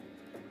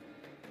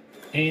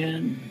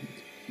 And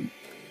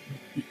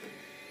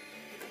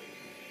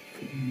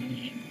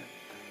 9,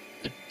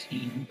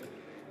 15,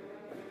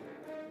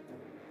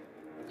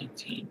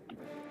 18,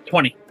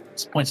 20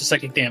 points of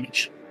psychic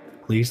damage.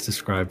 Please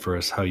describe for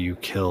us how you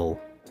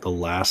kill the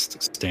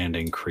last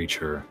standing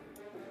creature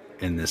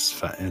in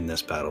this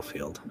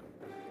battlefield.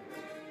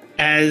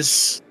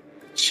 As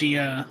she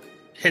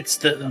hits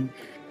the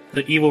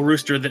evil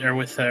rooster there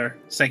with her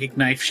psychic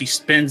knife, she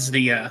spins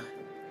the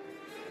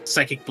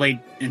psychic blade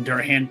into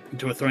her hand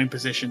into a throwing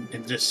position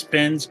and just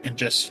spins and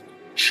just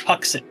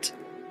chucks it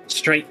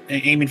straight,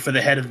 aiming for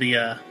the head of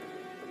the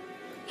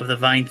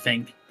vine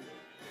thing.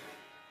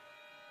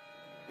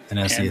 And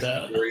as the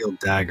ethereal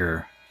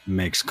dagger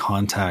makes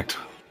contact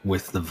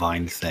with the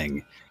vine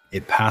thing,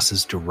 it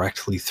passes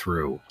directly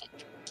through.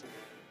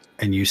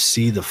 And you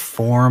see the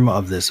form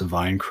of this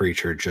vine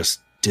creature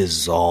just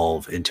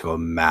dissolve into a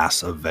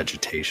mass of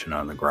vegetation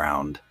on the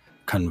ground,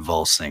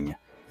 convulsing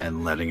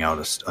and letting out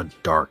a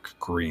dark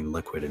green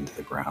liquid into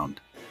the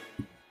ground.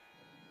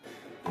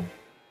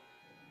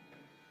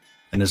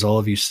 And as all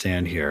of you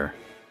stand here,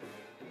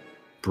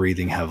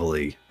 breathing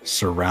heavily,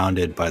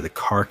 surrounded by the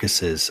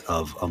carcasses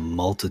of a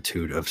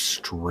multitude of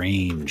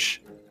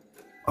strange,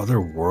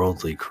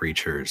 otherworldly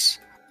creatures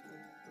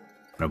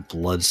on a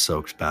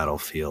blood-soaked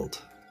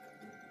battlefield,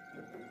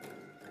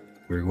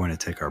 we're going to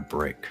take our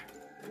break.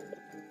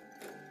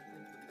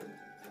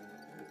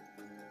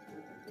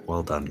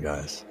 Well done,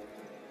 guys.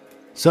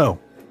 So,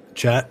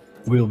 chat,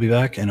 we'll be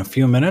back in a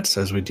few minutes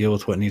as we deal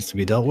with what needs to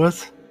be dealt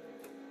with.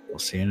 We'll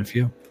see you in a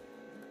few.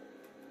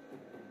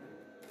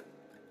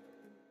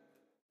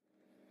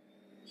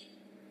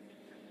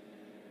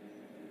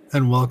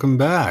 And welcome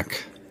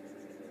back.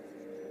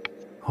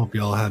 Hope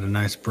you all had a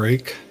nice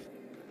break.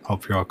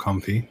 Hope you're all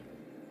comfy.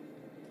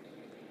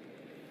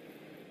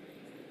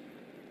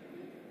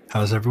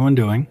 How's everyone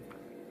doing?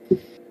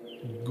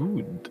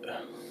 Good.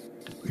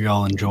 You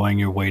all enjoying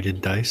your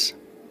weighted dice?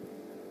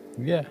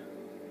 Yeah.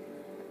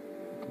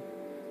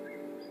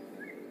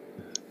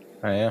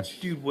 I am.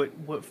 Dude,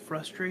 what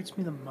frustrates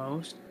me the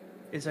most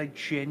is I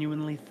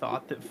genuinely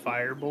thought that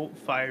Firebolt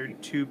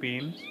fired 2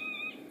 beams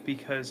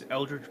because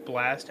Eldritch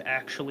Blast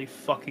actually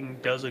fucking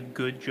does a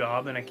good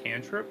job in a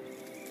cantrip.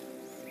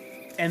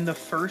 And the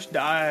first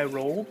die I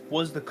rolled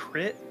was the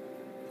crit,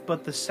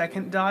 but the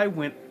second die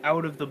went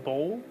out of the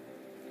bowl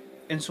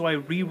and so I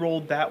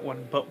re-rolled that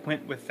one, but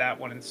went with that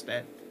one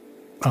instead.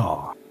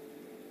 Oh.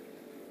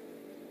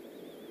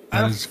 I'd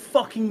have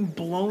fucking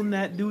blown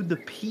that dude to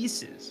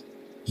pieces.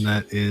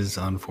 That is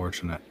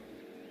unfortunate.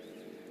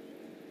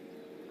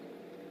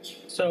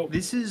 So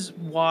this is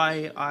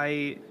why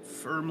I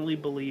firmly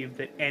believe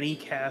that any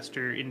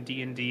caster in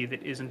D&D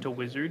that isn't a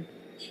wizard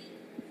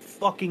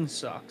fucking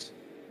sucks.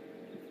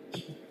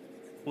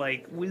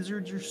 Like,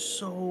 wizards are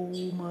so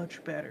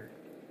much better.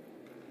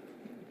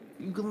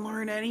 You can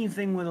learn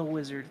anything with a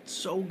wizard. It's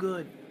so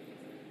good.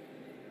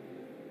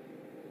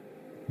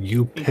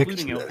 You picked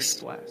including this. Eldritch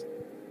Blast.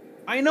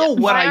 I know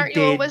what Why I aren't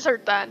did. you a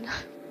wizard then?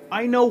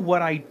 I know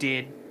what I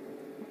did.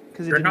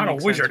 Because You're not a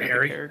wizard,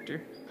 Harry.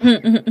 Character.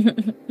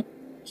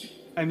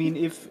 I mean,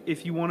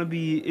 if you want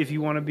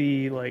to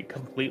be like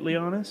completely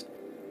honest,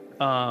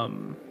 a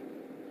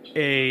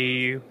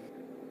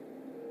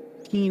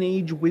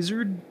teenage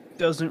wizard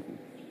doesn't.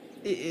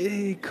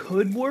 It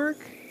could work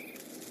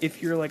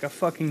if you're like a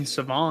fucking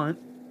savant,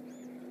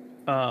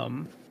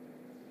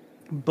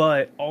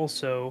 but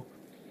also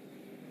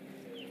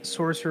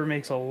sorcerer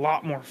makes a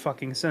lot more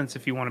fucking sense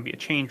if you want to be a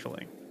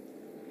changeling.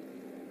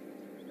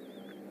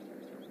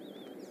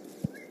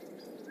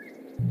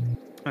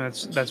 And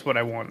that's what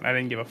I want. I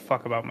didn't give a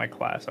fuck about my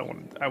class.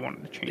 I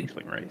wanted a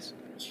changeling race.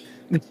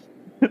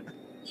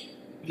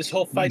 This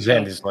whole fight.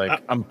 Zandy's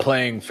like, I'm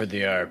playing for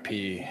the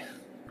RP.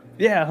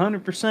 Yeah,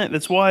 100%.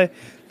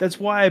 That's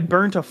why I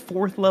burnt a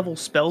 4th level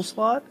spell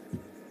slot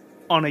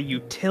on a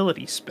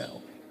utility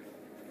spell.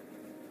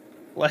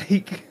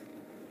 Like,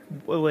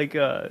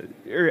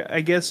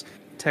 I guess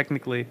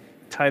technically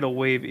Tidal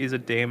Wave is a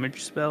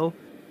damage spell,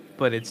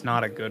 but it's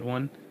not a good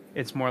one.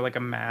 It's more like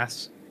a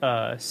mass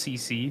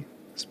CC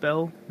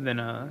spell than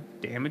a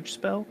damage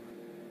spell.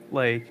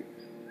 Like,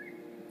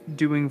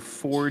 doing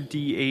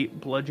 4d8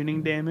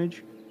 bludgeoning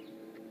damage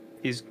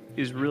is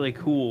really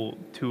cool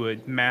to a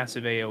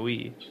massive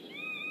AoE,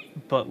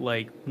 but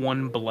like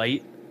 1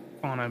 blight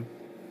on a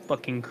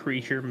fucking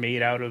creature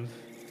made out of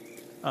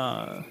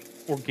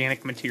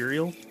organic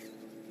material,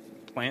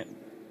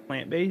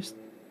 plant-based,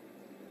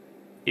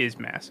 is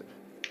massive.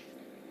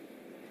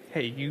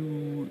 Hey,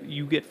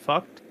 you get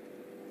fucked.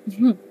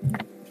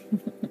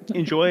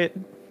 Enjoy it.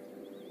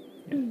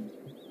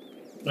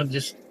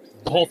 Just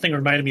the whole thing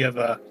reminded me of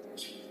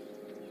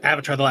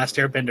Avatar: The Last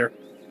Airbender.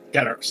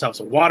 Got ourselves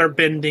a water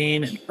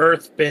bending and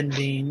earth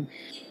bending,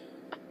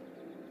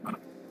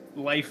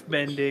 life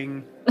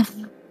bending.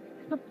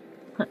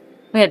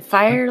 We had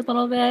fire a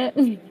little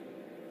bit.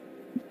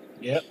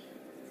 Yep.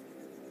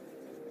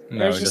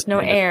 There's just no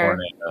need a air.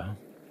 tornado.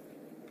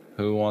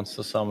 Who wants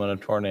to summon a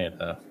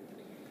tornado?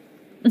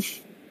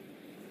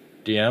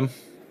 DM?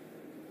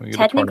 We get a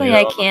Technically,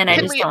 I tornado? can. I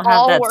Can just we don't have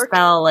all that work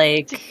spell.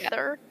 Like,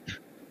 Together.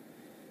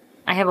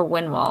 I have a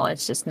wind wall.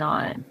 It's just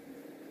not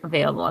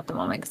available at the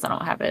moment because I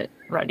don't have it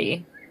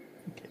ready.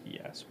 Okay,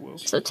 yes, Will.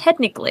 So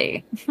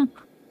technically,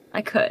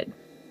 I could.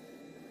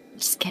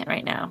 Just can't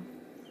right now.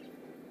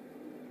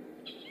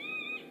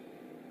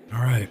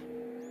 All right.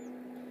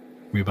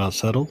 We about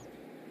settled?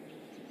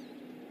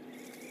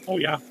 Oh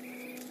yeah.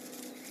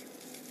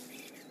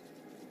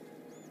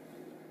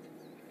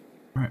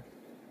 All right.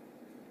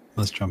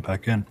 Let's jump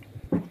back in.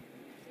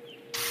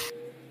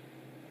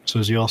 So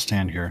as you all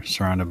stand here,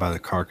 surrounded by the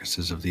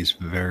carcasses of these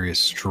various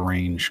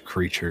strange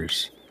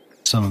creatures,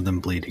 some of them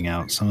bleeding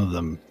out, some of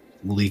them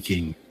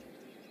leaking,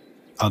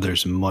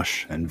 others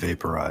mush and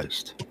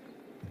vaporized,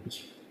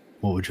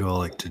 what would you all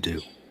like to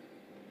do?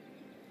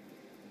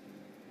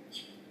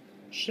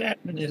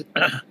 Schatten is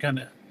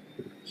gonna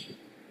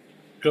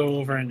go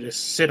over and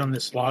just sit on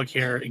this log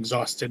here,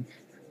 exhausted.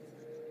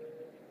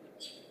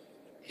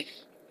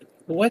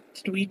 What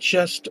did we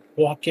just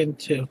walk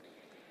into?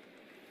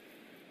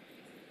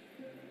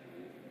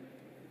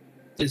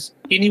 Does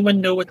anyone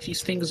know what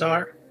these things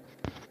are?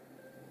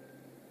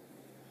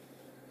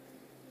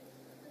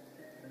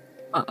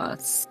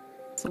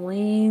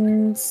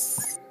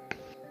 Celine's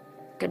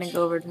gonna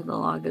go over to the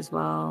log as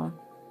well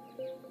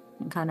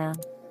and kind of,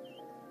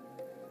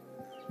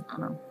 I don't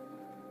know,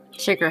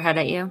 shake her head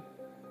at you.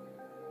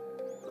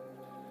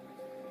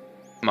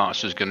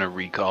 Moss is gonna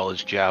recall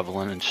his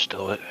javelin and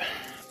stow it.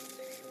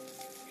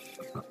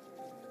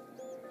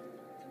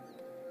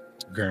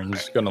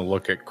 Gurn's gonna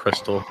look at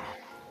Crystal.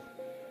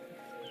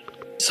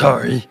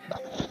 Sorry,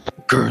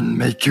 Gurn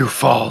make you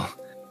fall.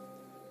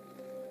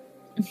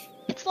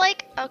 It's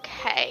like,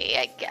 okay,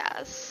 I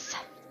guess.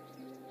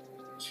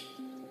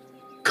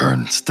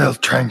 Gurn still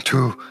trying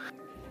to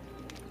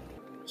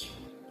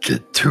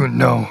get to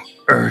know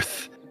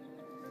Earth.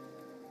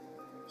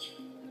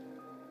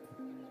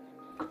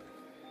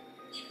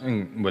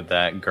 And with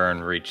that,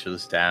 Gurn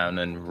reaches down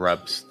and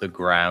rubs the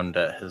ground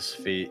at his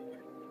feet.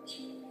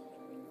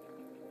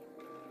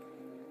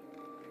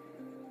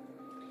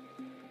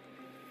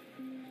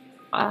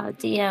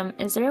 DM,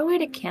 is there a way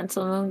to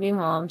cancel Moonbeam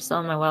while I'm still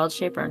in my wild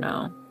shape or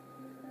no?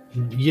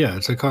 Yeah,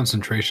 it's a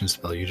concentration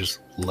spell. You just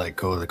let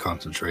go of the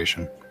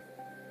concentration.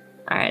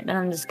 Alright, then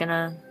I'm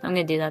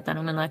gonna do that then.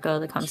 I'm gonna let go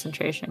of the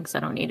concentration because I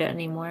don't need it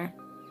anymore.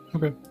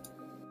 Okay.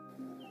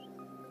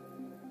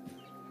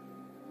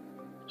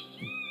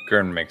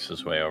 Gurn makes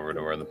his way over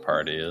to where the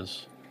party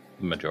is.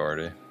 The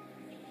majority.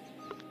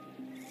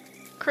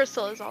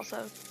 Crystal is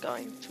also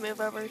going to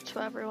move over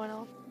to everyone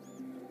else.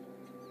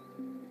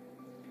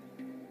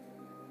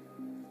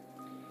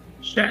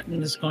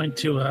 Schatten is going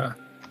to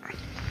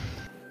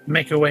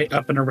make her way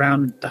up and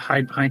around to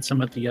hide behind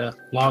some of the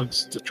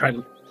logs to try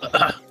to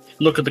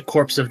look at the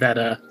corpse of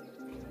that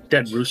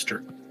dead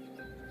rooster.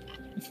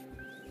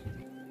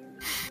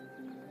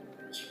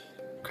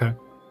 Okay.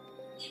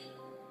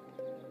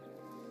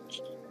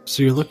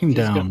 So you're looking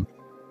down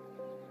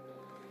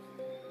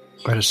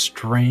at a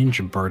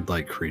strange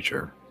bird-like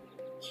creature.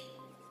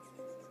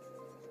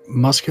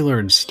 Muscular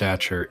in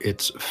stature,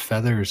 its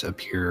feathers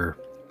appear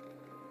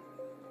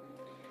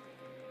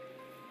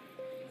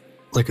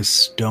like a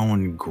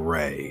stone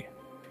gray.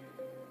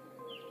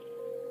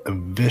 A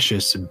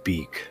vicious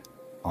beak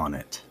on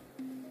it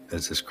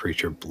as this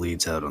creature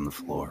bleeds out on the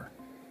floor.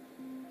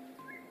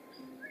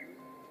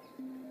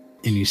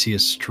 And you see a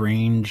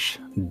strange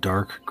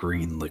dark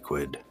green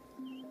liquid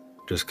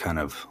just kind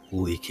of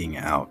leaking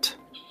out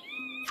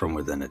from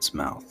within its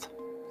mouth.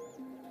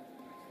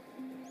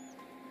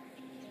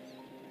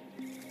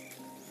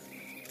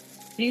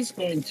 He's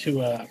going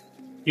to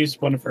use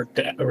one of her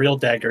real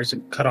daggers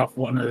and cut off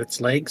one of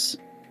its legs.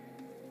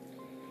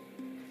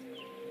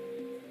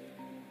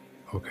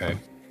 Okay.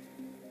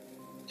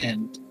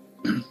 And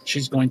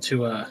she's going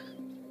to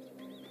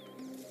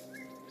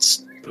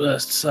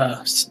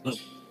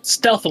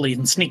stealthily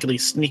and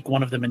sneakily sneak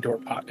one of them into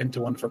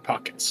one of her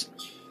pockets.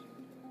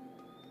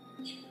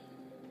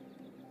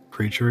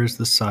 Creature is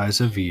the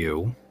size of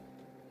you.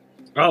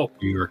 Oh.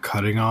 You are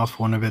cutting off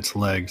one of its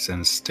legs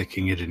and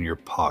sticking it in your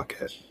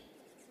pocket.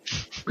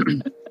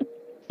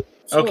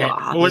 Okay.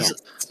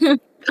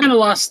 Kind of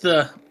lost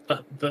the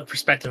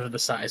perspective of the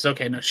size.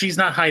 Okay, no, she's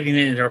not hiding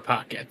it in her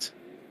pocket.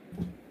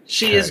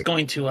 She is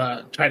going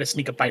to try to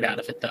sneak a bite out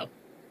of it, though.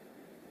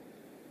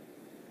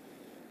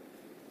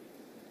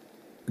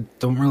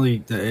 Don't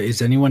really...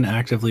 Is anyone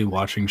actively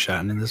watching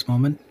Schatten in this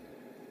moment?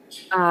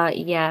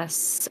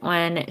 Yes.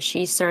 When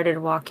she started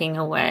walking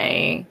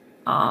away,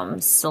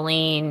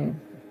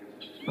 Celine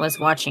was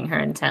watching her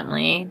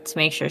intently to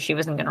make sure she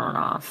wasn't going to run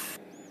off.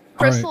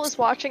 Crystal is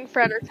watching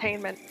for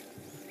entertainment.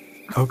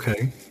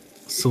 Okay.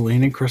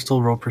 Celine and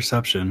Crystal roll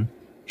perception.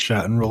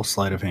 Schatten roll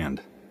sleight of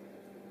hand.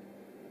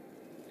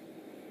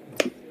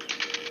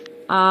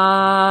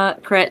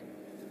 Crit.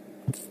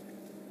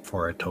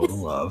 For a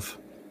total of...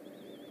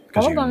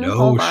 Because Hold on.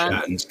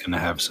 Shatten's going to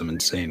have some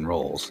insane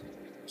rolls.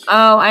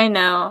 Oh, I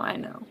know.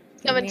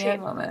 Give me 17. a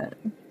moment.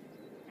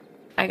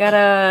 I got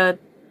a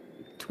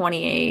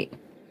 28.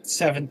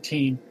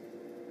 17.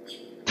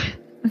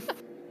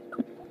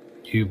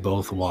 You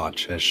both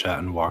watch as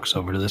Schatten walks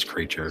over to this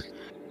creature,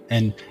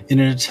 and in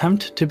an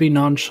attempt to be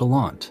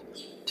nonchalant,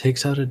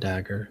 takes out a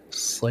dagger,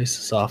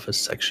 slices off a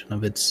section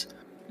of its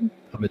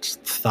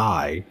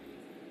thigh,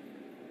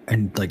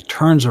 and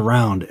turns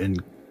around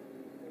and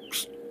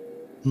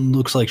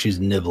looks like she's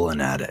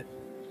nibbling at it.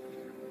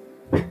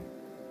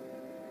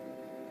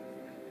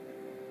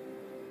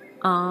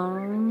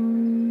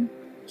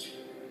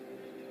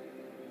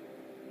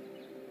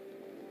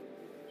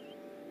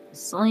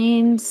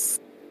 Celine's...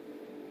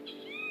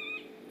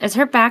 Is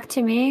her back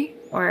to me,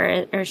 or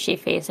is she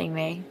facing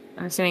me?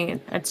 I'm assuming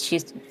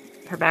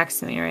her back's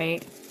to me,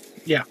 right?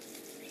 Yeah.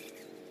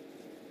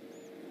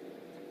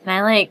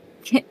 Can I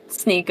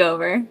sneak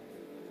over?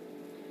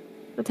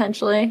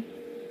 Potentially.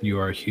 You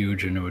are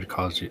huge, and it would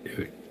cause you.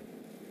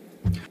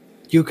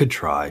 You could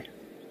try.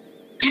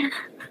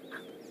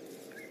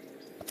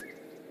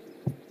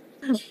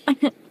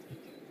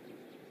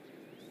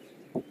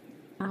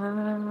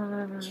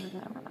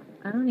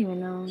 I don't even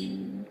know.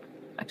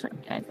 Actually,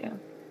 I do.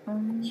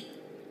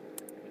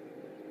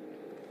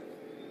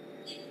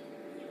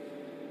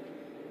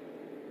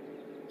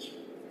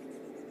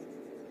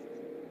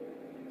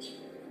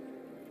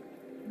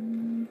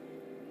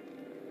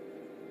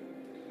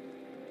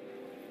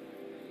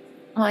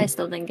 Well, I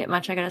still didn't get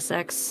much. I got a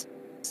 6,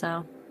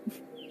 so.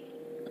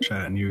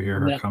 Chat, you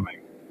hear her coming.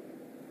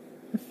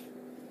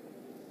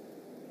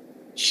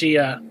 She's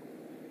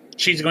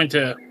going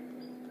to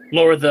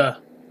lower the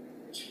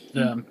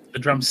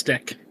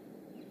drumstick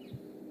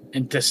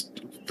and just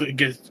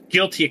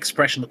guilty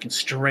expression, looking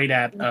straight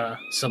at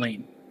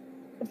Celine.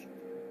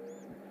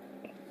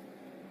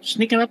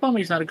 Sneaking up on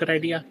me is not a good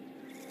idea.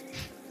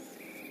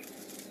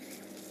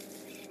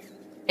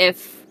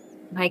 If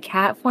my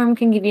cat form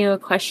can give you a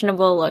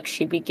questionable look,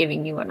 she'd be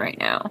giving you one right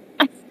now.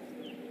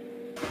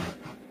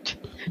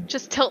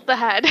 Just tilt the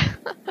head.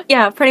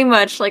 Yeah, pretty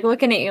much.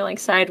 Looking at you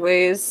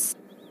sideways.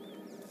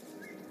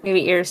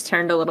 Maybe ears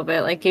turned a little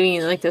bit, giving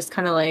you this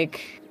kind of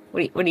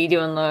what are you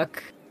doing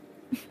look.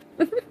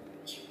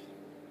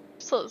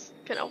 So's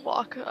gonna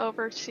walk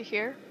over to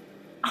here.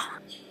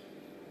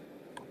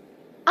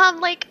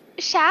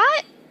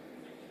 Shat?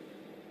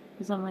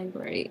 Because I'm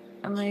right.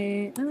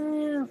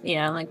 I'm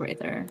yeah, I'm right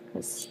there.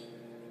 Cause...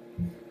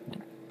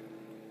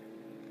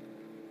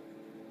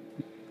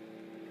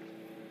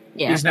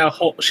 Yeah.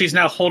 She's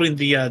now holding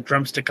the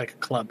drumstick like a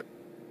club.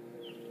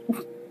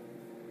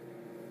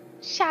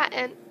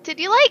 Schatten, did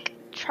you,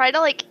 try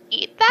to,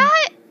 eat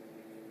that?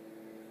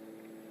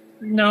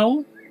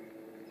 No.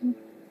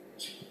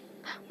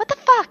 What the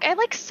fuck? I,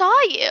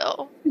 saw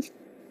you.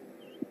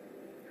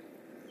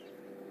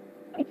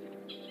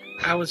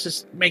 I was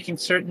just making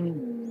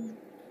certain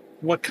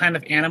what kind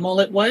of animal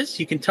it was.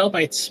 You can tell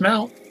by its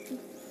smell.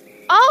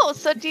 Oh,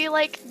 so do you,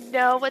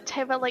 know what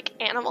type of,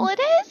 animal it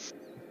is?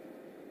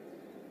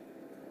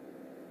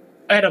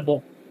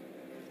 Edible.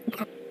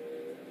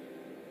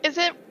 Is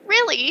it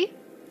really?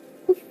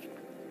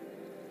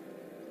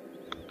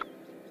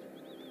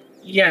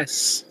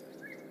 Yes.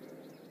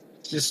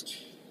 Just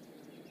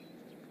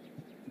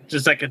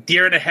like a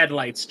deer in the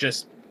headlights,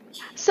 just...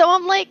 So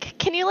I'm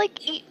can you,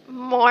 eat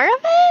more of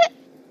it?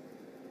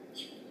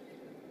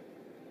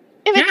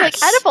 If Yes.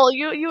 it's, edible,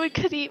 you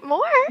could eat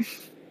more.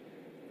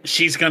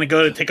 She's gonna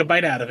go to take a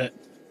bite out of it.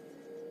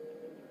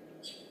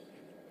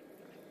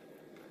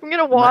 I'm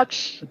gonna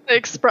watch the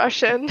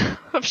expression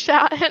of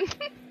Schatten.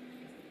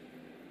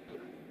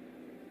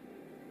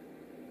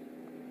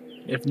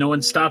 If no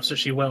one stops her,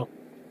 she will.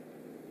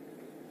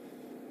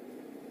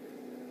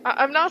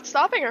 I'm not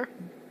stopping her.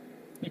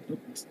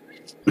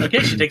 Okay,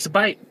 she takes a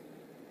bite.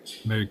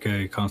 Make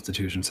a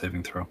Constitution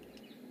saving throw.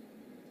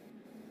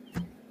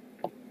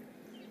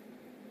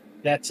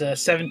 That's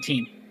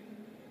 17.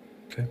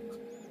 Okay.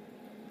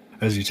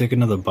 As you take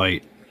another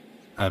bite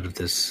out of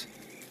this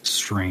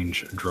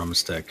strange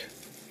drumstick,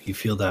 you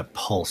feel that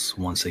pulse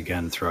once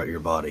again throughout your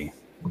body.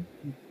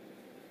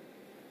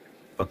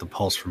 But the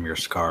pulse from your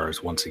scar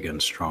is once again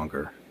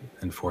stronger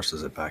and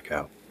forces it back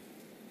out.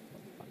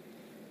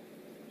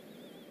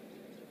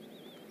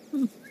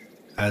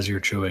 As you're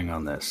chewing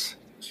on this,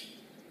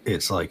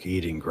 it's like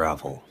eating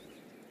gravel.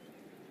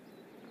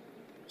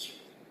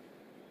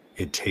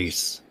 It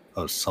tastes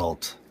of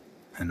salt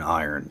and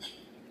iron.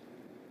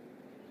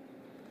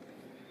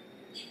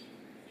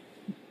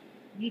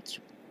 It's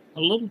a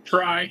little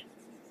dry.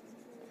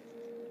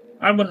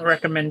 I wouldn't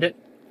recommend it.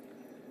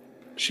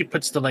 She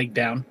puts the leg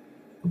down.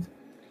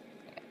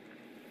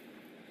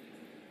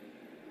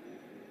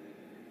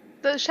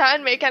 Does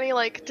Schatten make any,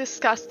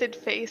 disgusted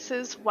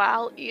faces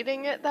while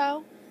eating it,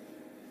 though?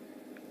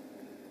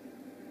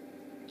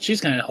 She's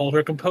gonna hold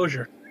her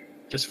composure,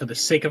 just for the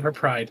sake of her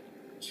pride.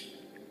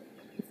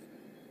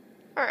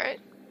 Alright.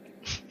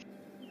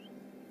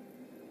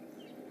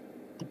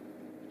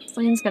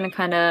 Celine's gonna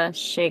kind of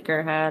shake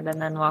her head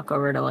and then walk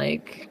over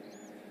to,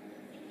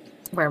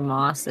 where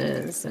Moss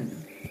is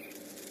and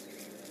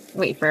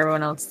wait for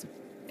everyone else to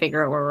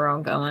figure out where we're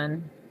all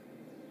going.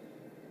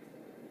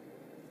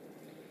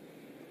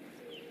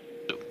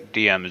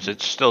 DM, is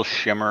it still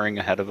shimmering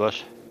ahead of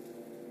us?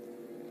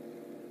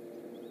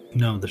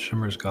 No, the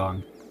shimmer's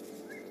gone.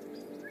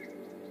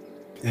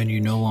 And you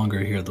no longer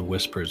hear the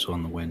whispers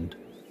on the wind.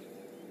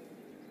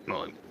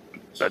 Well,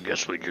 I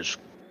guess we just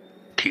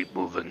keep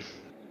moving.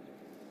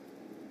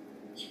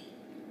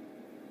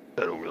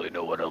 I don't really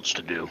know what else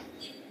to do.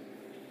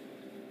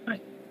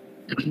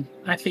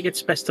 I think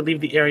it's best to leave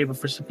the area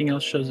before something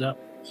else shows up.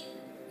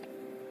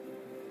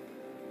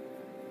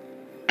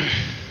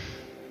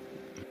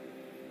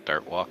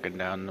 Start walking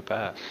down the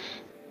path.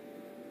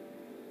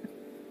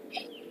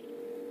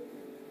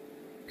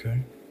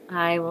 Okay.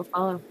 I will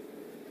follow.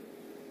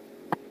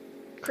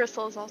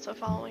 Crystal is also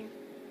following.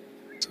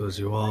 So as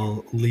you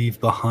all leave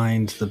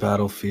behind the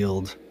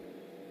battlefield,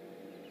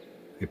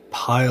 a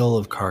pile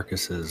of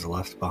carcasses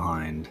left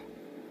behind,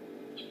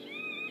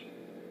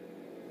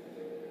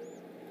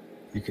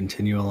 you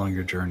continue along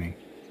your journey.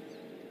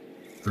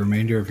 The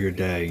remainder of your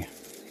day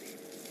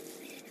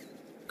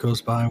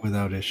goes by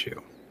without issue.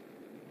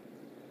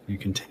 You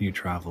continue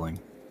traveling.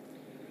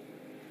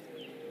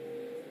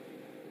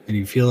 And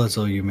you feel as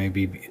though you may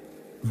be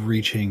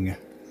reaching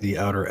the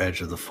outer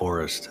edge of the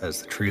forest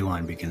as the tree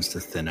line begins to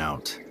thin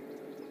out.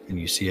 And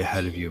you see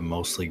ahead of you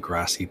mostly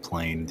grassy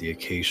plain, the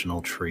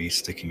occasional tree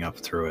sticking up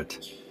through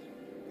it.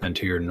 And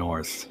to your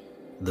north,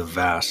 the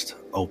vast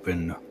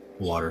open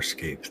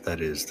waterscape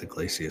that is the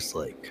Glacius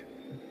Lake.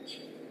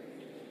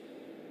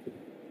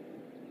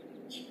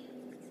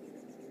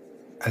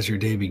 As your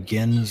day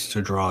begins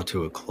to draw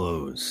to a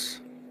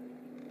close,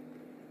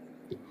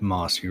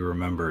 Moss, you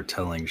remember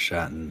telling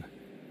Schatten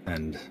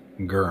and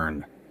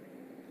Gurn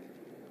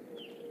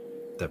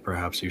that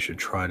perhaps you should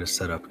try to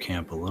set up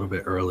camp a little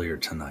bit earlier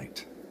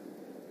tonight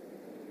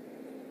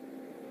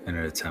in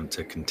an attempt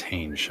to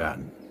contain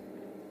Schatten.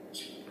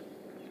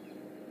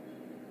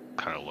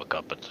 Kind of look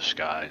up at the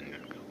sky,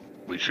 and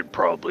we should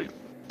probably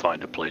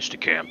find a place to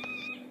camp.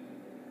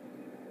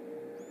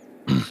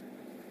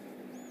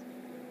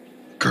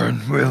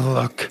 Gurn will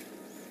look.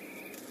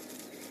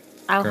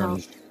 I'll help.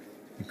 Gurn's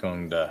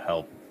going to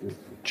help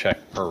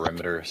check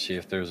perimeter, see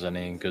if there's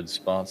any good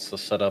spots to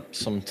set up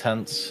some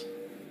tents.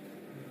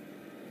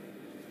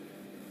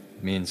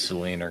 Me and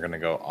Celine are going to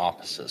go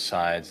opposite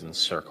sides and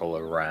circle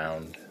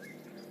around.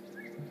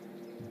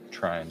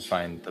 Try and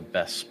find the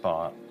best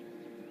spot.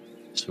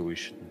 So we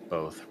should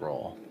both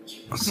roll.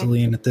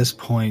 Celine, at this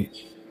point,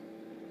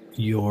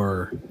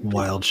 your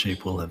wild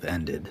shape will have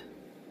ended.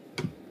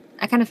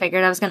 I kind of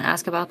figured I was going to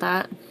ask about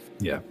that.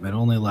 Yeah, it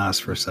only lasts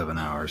for 7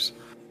 hours.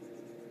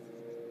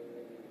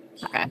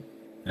 Okay.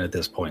 And at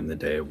this point in the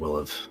day, it will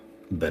have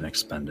been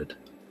expended.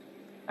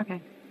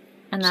 Okay.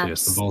 And So that's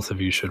yes, the both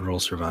of you should roll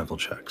survival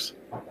checks.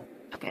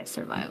 okay.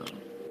 Survival.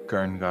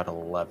 Gurn got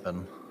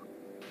 11.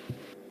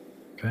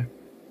 Okay.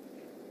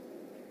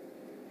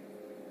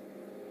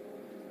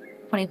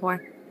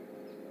 24.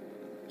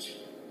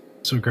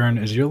 So Gurn,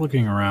 as you're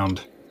looking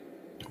around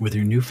with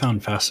your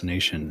newfound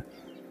fascination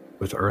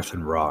with earth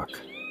and rock,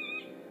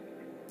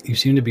 you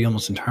seem to be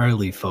almost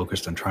entirely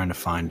focused on trying to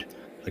find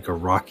like a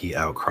rocky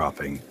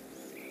outcropping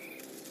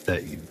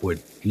that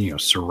would,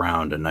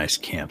 surround a nice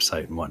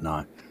campsite and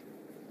whatnot.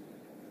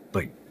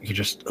 But you're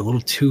just a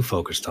little too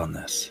focused on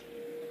this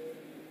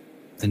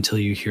until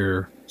you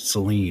hear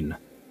Celine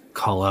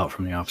call out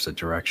from the opposite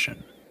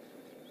direction,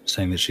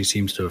 saying that she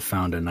seems to have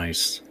found a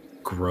nice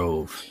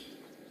grove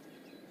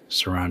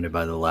surrounded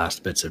by the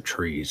last bits of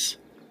trees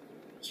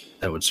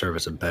that would serve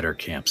as a better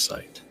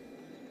campsite.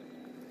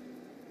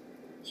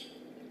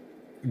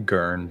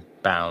 Gurn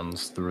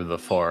bounds through the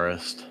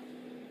forest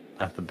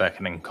at the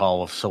beckoning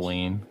call of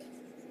Celine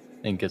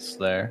and gets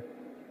there.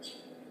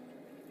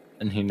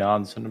 And he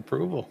nods in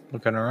approval,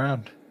 looking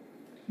around.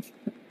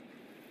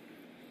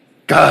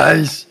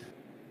 Guys,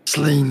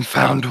 Celine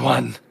found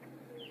one.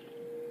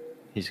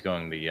 He's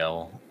going to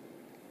yell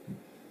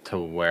to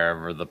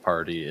wherever the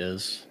party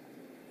is.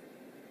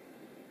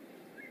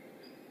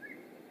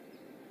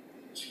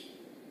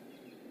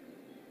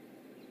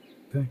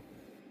 Okay.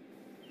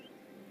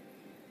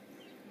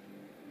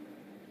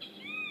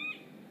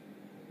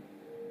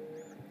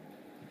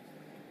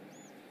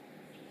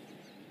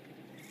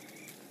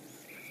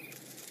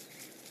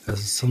 As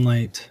the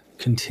sunlight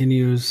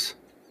continues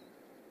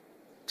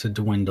to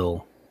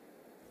dwindle,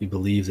 you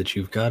believe that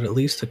you've got at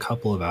least a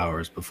couple of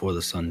hours before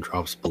the sun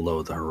drops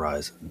below the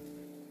horizon.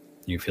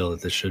 You feel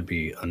that this should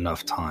be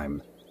enough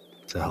time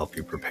to help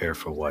you prepare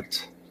for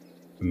what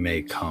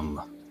may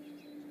come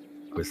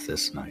with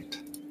this night.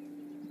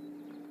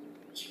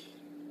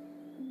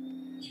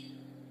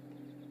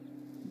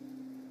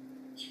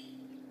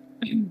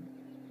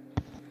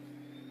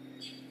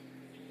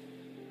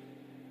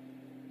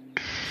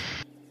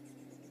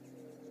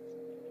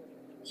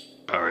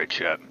 Alright,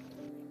 chap.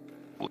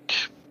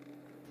 Which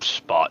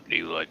spot do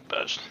you like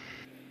best?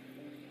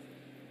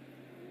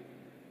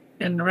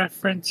 In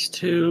reference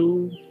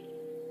to...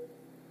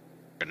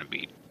 Gonna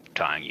be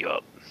tying you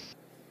up.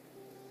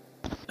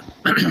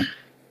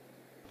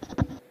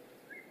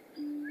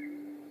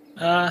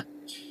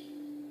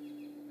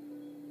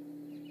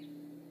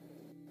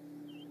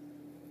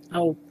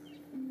 Oh,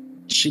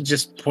 she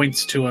just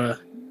points to a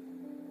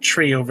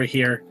tree over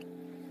here.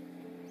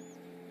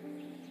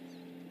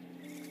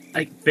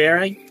 Like there,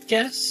 I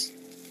guess?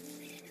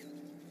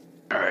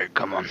 Alright,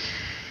 come on.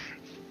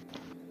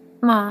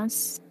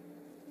 Moss,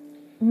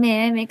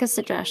 may I make a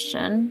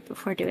suggestion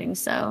before doing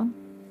so?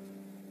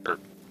 Sure.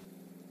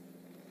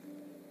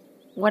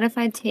 What if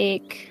I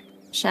take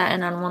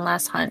Schatten on one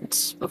last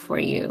hunt before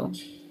you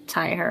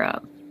tie her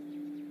up?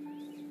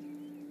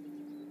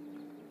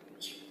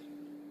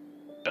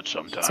 At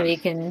some time. So we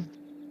can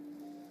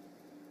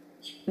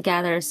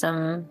gather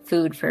some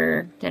food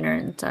for dinner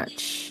and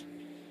such.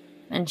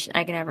 And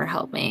I can have her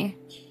help me.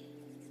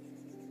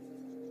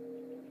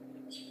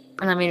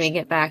 And then when we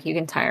get back, you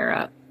can tie her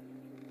up.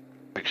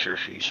 Make sure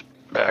she's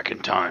back in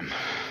time.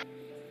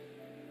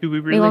 Do we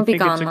really won't be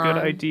think it's a gone good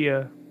long.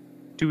 idea?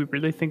 Do we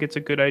really think it's a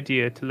good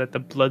idea to let the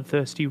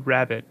bloodthirsty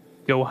rabbit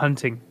go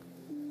hunting?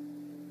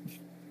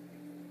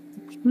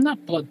 I'm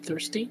not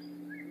bloodthirsty.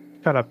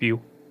 Shut up, you.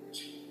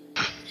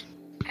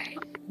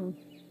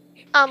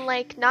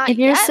 Not If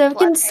you're yet so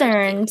bloodthirsty.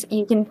 concerned,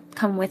 you can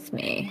come with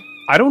me.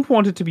 I don't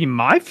want it to be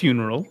my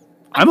funeral.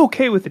 I'm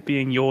okay with it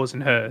being yours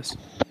and hers.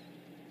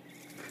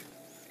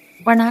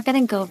 We're not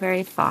going to go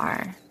very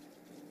far.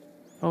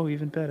 Oh,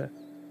 even better.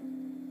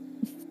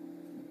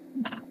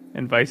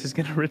 And Vice is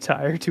going to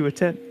retire to a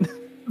tent.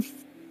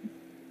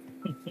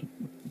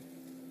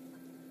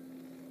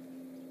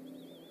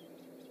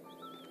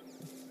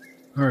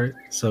 All right,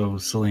 so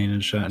Celine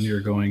and Schatten,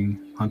 you're going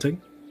hunting?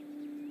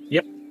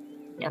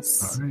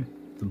 Yes. All right.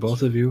 The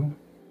both of you,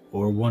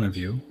 or one of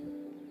you,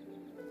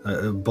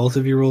 both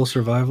of you roll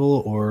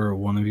survival, or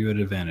one of you at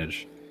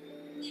advantage.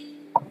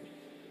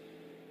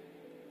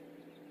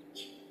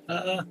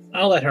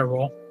 I'll let her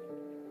roll.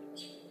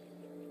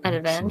 At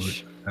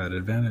advantage? So at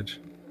advantage.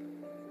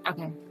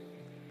 Okay.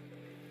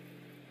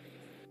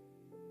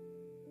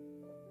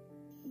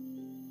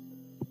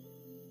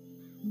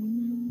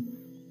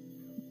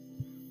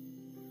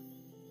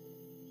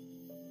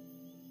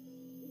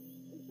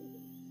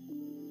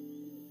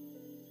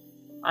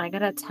 I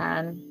got a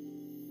 10.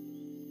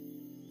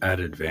 At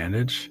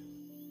advantage?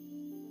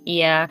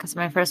 Yeah, because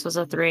my first was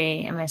a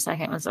 3 and my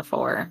second was a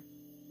 4.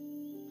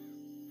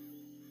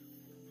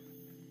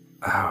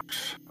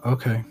 Ouch.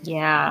 Okay.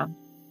 Yeah.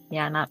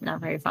 Yeah, not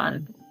very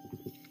fun.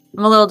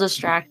 I'm a little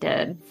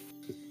distracted.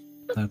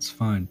 That's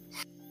fine.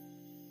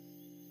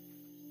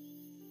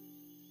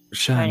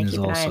 Trying Schatten to is keep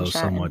an eye on also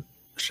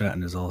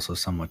Schatten.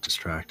 somewhat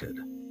distracted.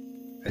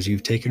 as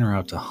you've taken her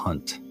out to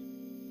hunt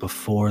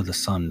before the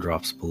sun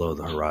drops below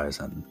the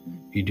horizon,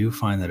 you do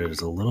find that it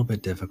is a little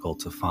bit difficult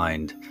to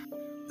find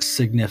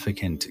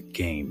significant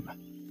game.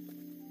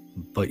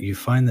 But you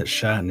find that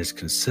Schatten is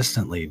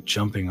consistently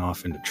jumping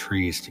off into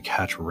trees to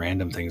catch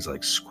random things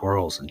like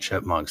squirrels and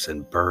chipmunks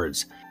and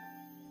birds,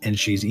 and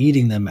she's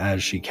eating them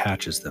as she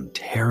catches them,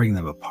 tearing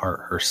them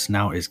apart. Her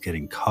snout is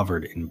getting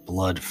covered in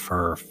blood,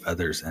 fur,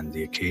 feathers, and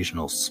the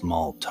occasional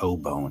small toe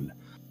bone.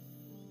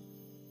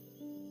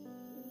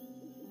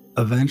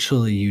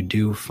 Eventually, you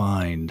do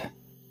find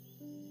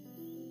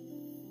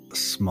a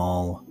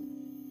small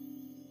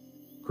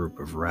group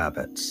of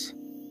rabbits,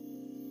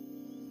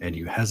 and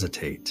you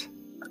hesitate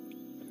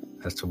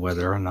as to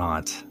whether or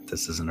not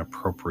this is an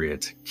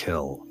appropriate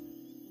kill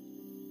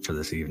for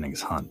this evening's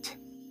hunt.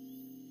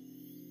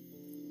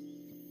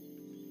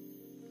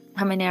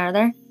 How many are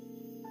there?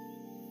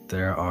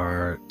 There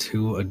are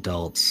 2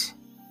 adults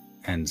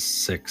and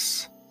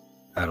 6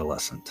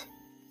 adolescent.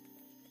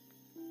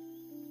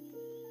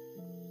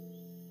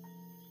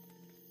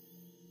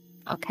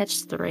 I'll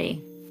catch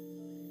 3.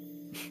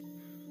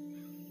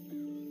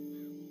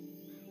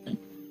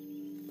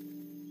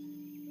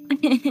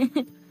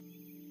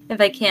 If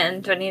I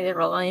can, do I need to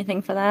roll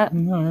anything for that?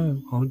 No,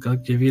 I'll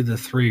give you the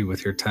 3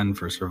 with your 10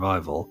 for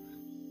survival.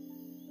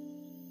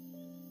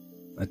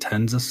 A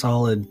 10's a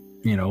solid,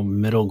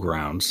 middle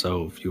ground,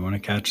 so if you want to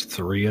catch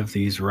 3 of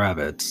these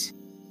rabbits...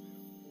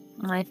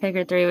 I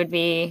figured 3 would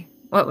be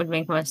what would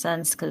make most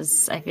sense,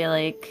 because I feel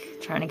like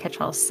trying to catch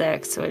all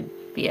 6 would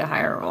be a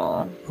higher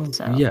roll.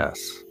 So.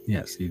 Yes.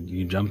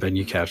 You jump in,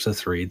 you catch the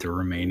 3, the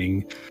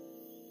remaining...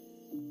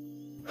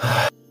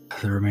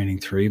 The remaining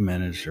 3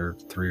 managed, or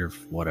 3 or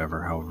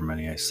whatever, however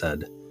many I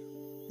said,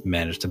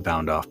 managed to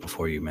bound off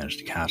before you managed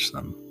to catch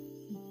them.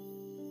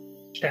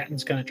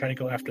 Shatten's going to try to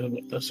go after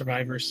the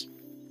survivors.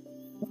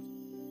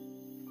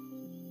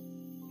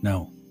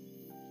 No.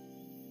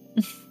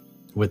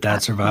 With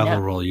that survival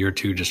roll, you're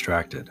too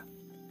distracted.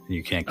 And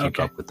you can't keep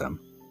up with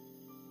them.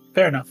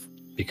 Fair enough.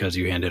 Because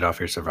you handed off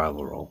your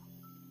survival roll.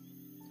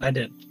 I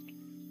did.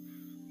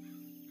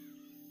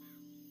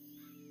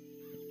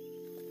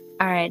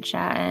 Alright,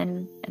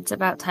 Schatten. It's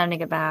about time to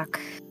get back.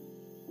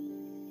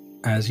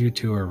 As you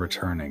 2 are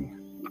returning,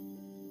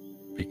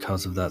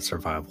 because of that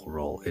survival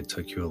roll, it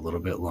took you a little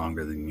bit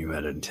longer than you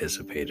had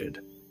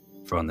anticipated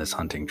on this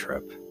hunting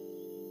trip.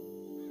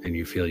 And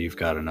you feel you've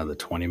got another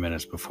 20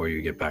 minutes before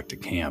you get back to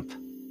camp,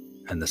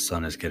 and the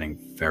sun is getting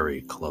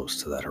very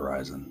close to that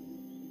horizon.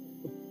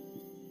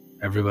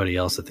 Everybody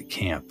else at the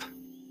camp,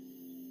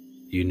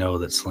 you know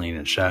that Celine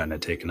and Schatten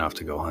had taken off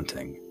to go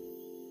hunting.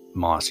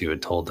 Moss, you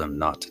had told them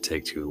not to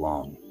take too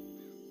long.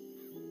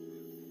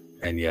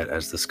 And yet,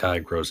 as the sky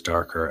grows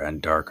darker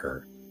and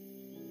darker,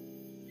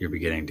 you're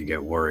beginning to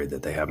get worried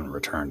that they haven't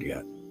returned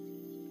yet.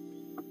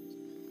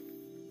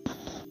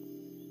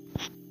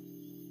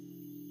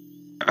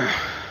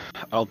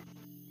 I'll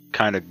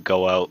kind of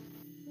go out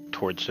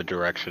towards the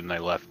direction they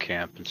left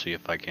camp and see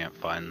if I can't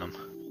find them.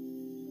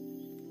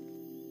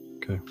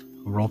 Okay.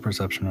 Roll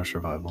perception or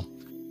survival.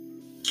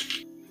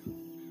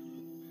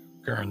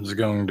 Gurn's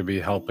going to be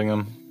helping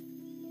him.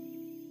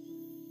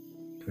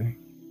 Okay.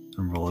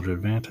 And roll at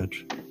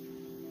advantage.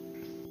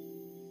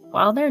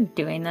 While they're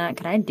doing that,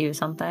 can I do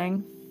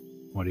something?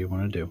 What do you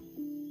want to do?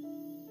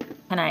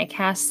 Can I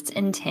cast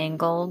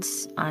Entangled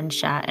on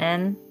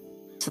Schatten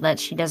so that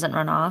she doesn't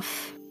run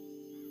off?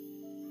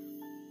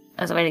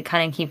 As a way to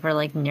kind of keep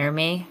her, near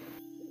me?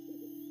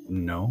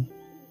 No.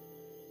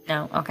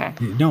 No? Okay.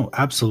 No,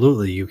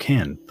 absolutely you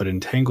can, but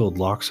Entangled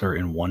locks her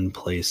in one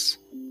place.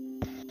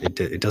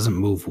 It doesn't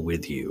move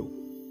with you.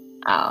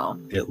 Oh.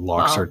 It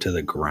locks her to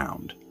the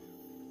ground.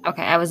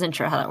 Okay, I wasn't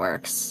sure how that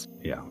works.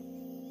 Yeah.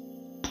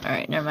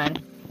 Alright, never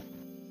mind.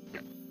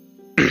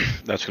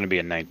 That's going to be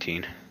a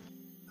 19.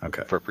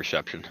 Okay. For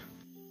perception.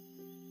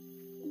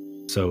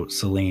 So,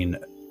 Celine,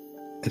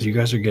 as you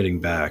guys are getting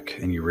back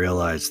and you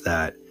realize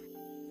that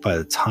by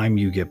the time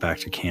you get back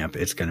to camp,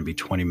 it's going to be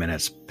 20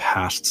 minutes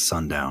past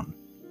sundown.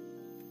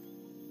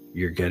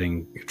 You're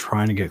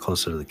trying to get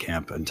closer to the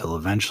camp until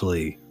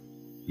eventually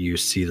you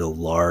see the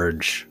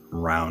large,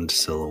 round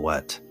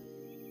silhouette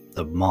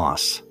of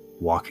Moss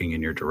walking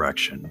in your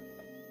direction,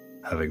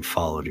 having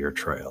followed your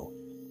trail.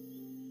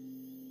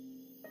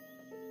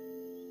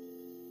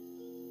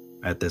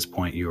 At this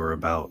point, you are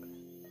about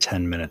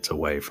 10 minutes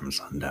away from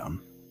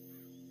sundown.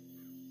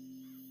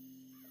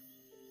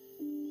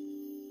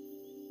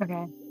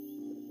 Okay.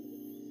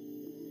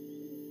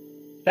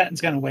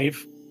 Shatten's gonna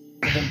wave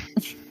at him.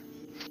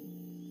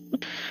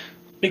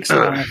 Big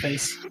smile on her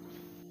face.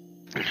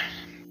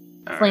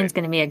 Flame's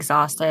gonna be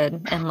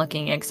exhausted and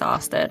looking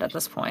exhausted at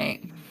this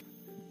point.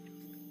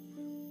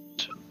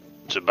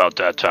 It's about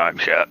that time,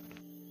 chat.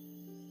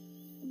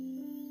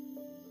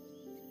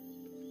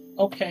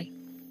 Okay.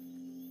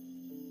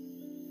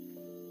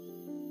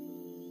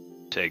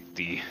 Take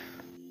the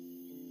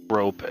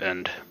rope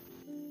and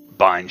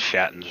bind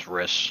Shatten's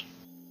wrists,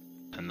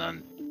 and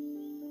then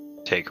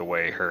take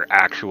away her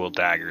actual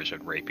daggers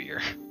and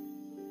rapier.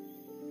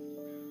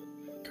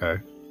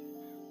 Okay.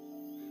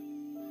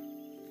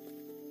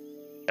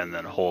 and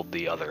then hold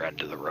the other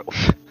end of the rope.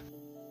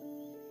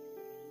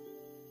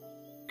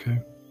 Okay.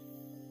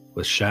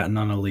 With Schatten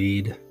on a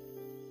lead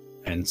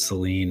and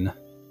Celine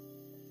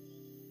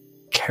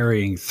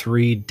carrying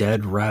 3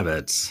 dead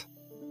rabbits,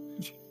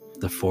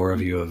 the 4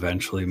 of you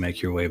eventually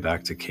make your way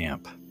back to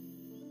camp.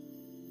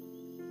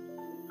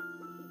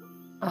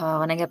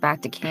 When I get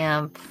back to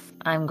camp,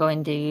 I'm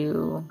going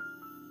to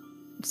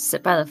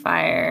sit by the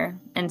fire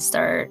and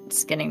start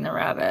skinning the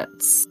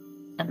rabbits,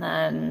 and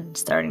then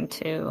starting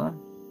to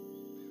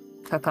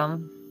cook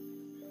them.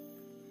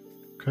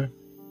 Okay.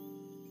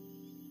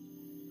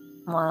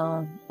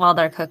 While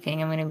they're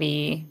cooking, I'm going to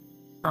be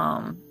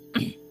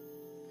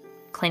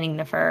cleaning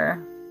the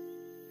fur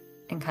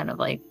and kind of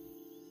like,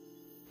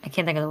 I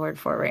can't think of the word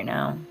for it right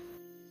now.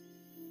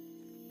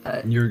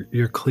 But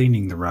You're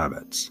cleaning the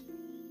rabbits.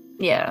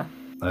 Yeah.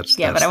 That's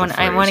but I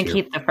want to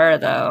keep the fur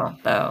though.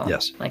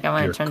 Yes. Like I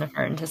want to turn the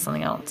fur into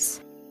something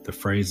else. The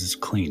phrase is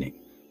cleaning.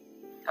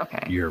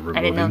 Okay. You're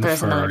I didn't know removing there the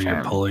was another fur, you're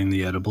term. pulling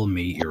the edible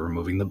meat, you're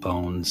removing the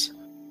bones.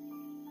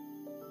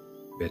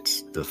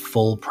 It's the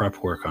full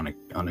prep work on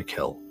a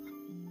kill.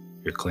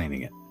 You're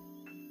cleaning it.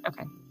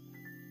 Okay.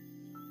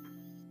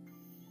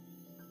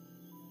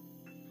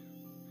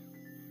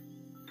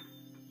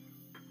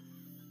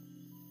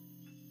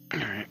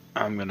 Alright,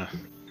 I'm gonna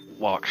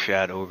walk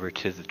Shad over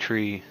to the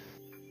tree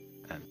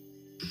and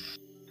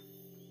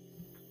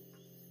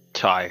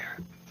tie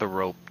the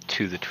rope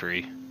to the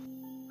tree.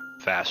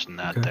 Fasten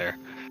that Okay. there.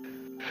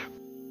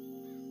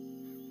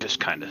 Just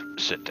kind of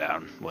sit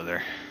down with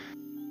her.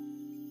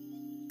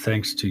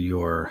 Thanks to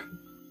your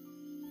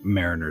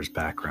mariner's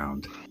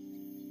background,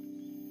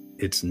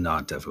 it's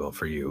not difficult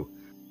for you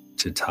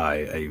to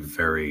tie a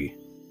very,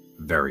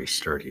 very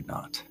sturdy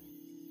knot.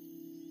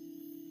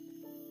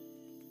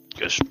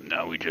 Guess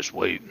now we just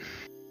wait.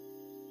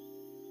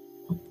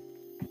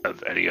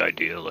 Have any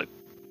idea, like,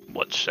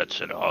 what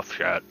sets it off,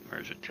 Chat? Or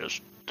is it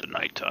just the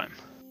nighttime?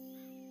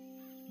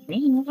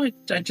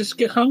 I just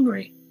get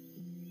hungry.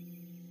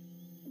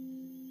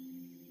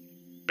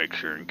 Make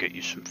sure and get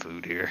you some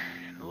food here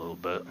in a little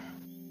bit.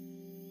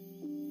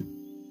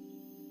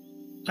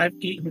 I've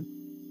eaten.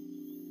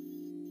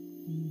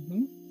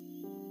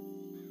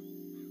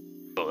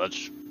 Oh,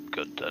 that's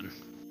good then.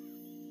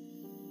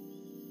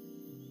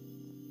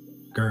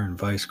 Gurn,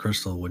 Vice,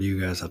 Crystal, what are you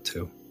guys up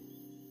to?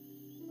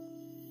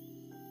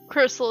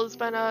 Crystal has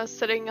been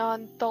sitting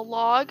on the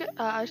log,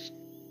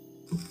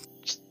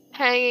 just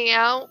hanging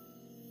out,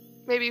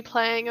 maybe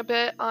playing a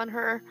bit on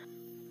her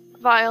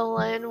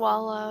violin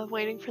while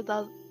waiting for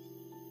the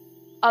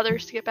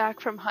others to get back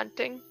from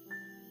hunting.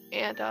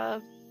 And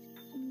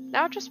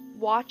now just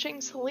watching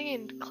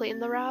Celine clean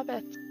the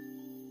rabbits.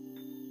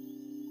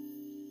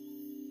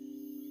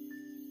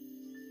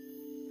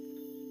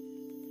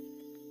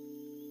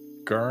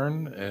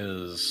 Gurn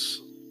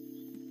is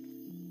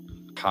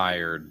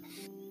tired.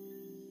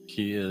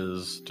 He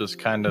is just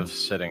kind of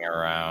sitting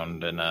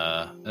around in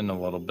a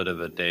little bit of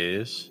a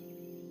daze.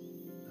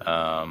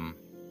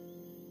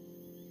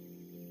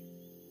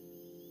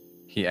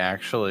 He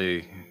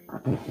actually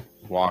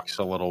walks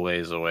a little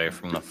ways away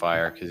from the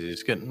fire because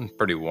he's getting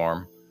pretty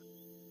warm.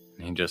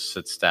 He just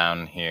sits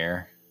down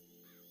here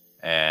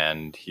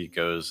and he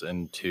goes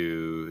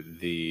into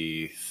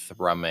the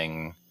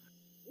thrumming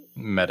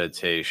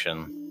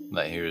meditation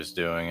that he was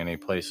doing, and he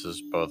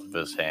places both of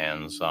his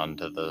hands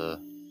onto the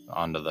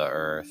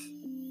earth,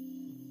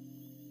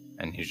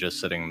 and he's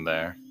just sitting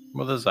there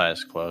with his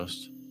eyes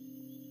closed.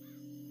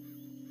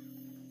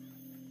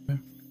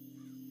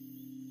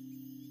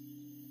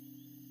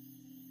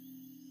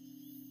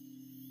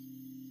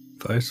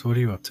 Vice, what are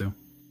you up to?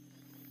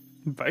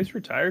 Vice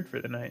retired for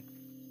the night.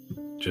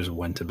 Just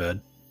went to bed?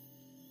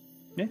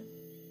 Yeah.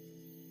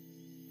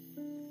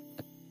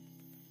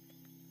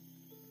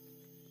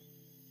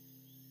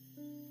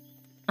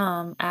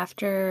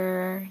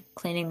 After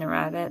cleaning the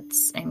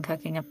rabbits and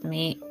cooking up the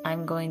meat,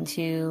 I'm going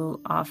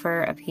to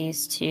offer a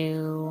piece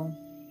to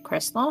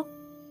Crystal.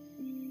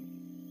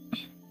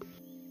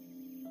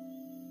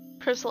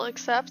 Crystal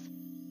accepts.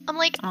 I'm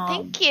like,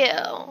 thank you.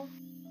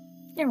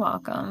 You're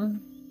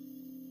welcome.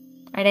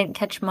 I didn't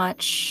catch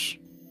much.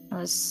 I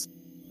was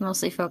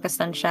mostly focused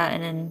on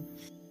Schatten and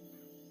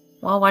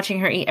while watching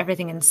her eat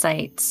everything in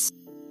sight.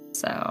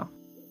 So,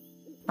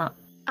 not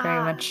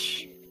very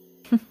much.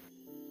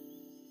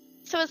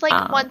 So it's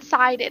like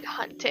one-sided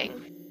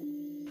hunting.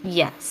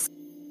 Yes.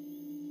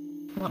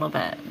 A little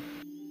bit.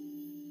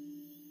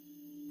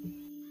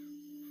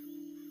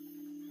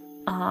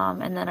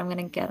 And then I'm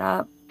gonna get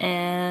up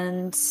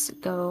and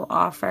go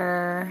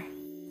offer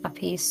a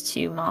piece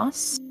to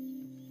Moss.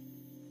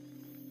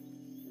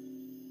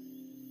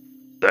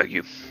 Thank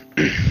you.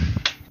 You're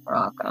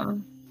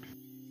welcome.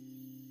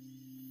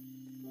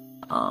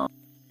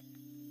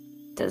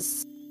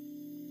 Does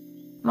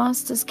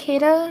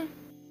Kata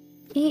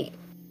eat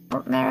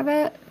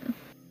rabbit?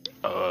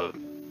 I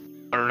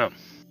don't know.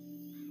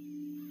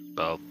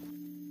 I'll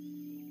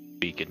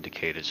speak into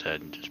Kata's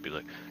head and just be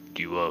like,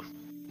 do you,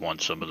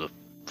 want some of the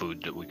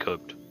food that we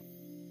cooked?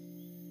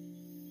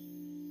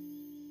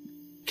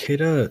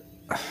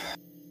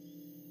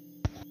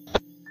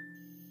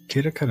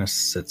 Kita kind of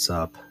sits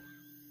up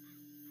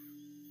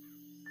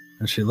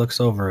and she looks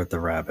over at the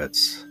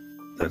rabbits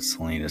that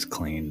Celine has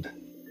cleaned.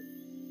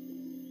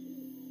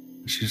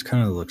 She just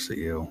kind of looks at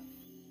you.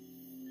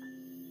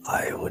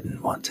 I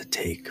wouldn't want to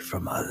take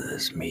from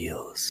others'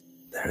 meals.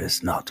 There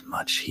is not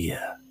much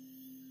here.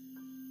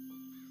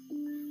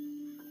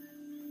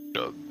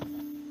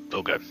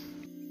 Okay.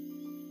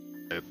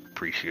 I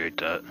appreciate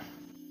that.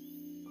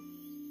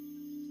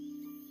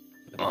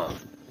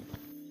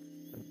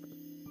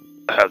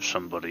 Have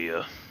somebody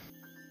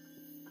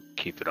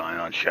keep an eye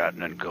on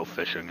Schatten and go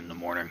fishing in the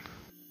morning.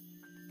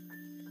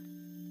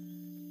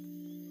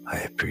 I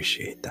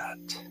appreciate that.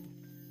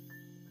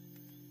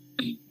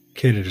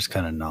 Kita just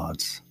kind of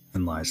nods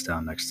and lies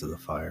down next to the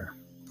fire,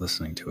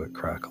 listening to it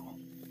crackle.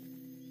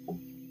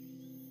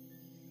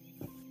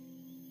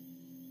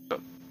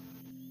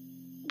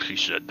 She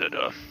said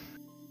that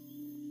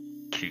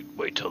she'd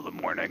wait till the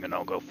morning and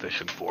I'll go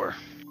fishing for her.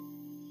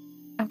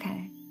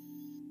 Okay.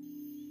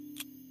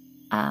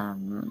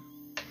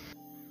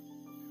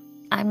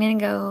 I'm gonna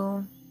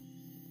go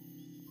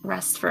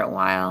rest for a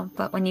while,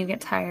 but when you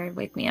get tired,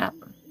 wake me up,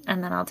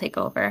 and then I'll take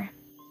over.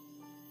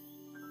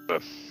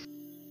 Okay.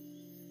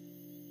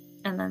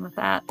 And then with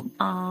that,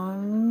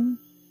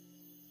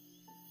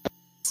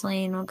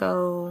 Celine will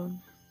go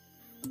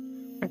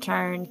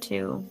return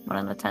to one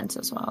of the tents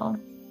as well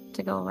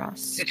to go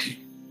rest.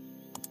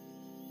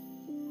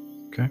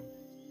 Okay.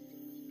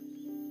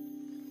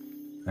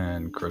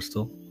 And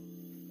Crystal?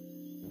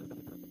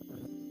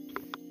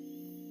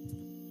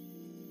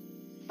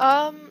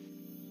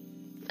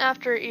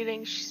 After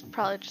eating, she's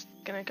probably just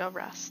gonna go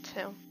rest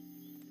too.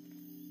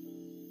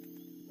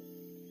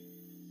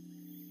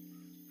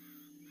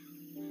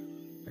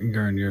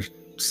 Gurn, you're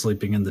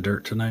sleeping in the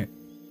dirt tonight?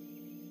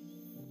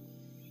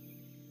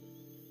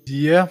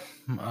 Yeah,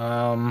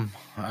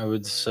 I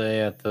would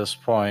say at this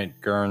point,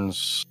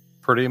 Gurn's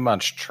pretty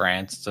much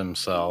tranced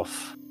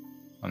himself,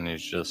 and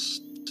he's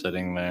just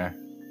sitting there.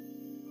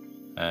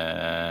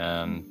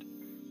 And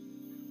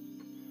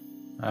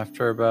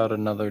after about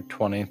another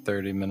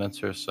 20-30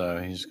 minutes or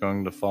so, he's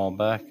going to fall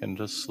back and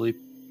just sleep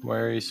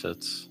where he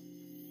sits.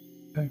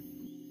 Okay.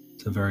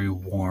 It's a very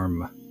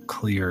warm,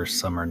 clear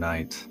summer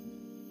night.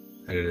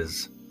 It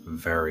is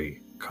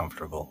very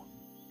comfortable,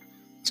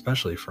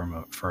 especially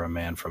for a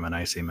man from an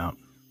icy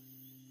mountain.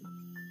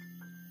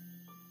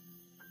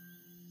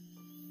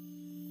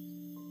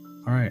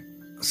 All right,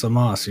 so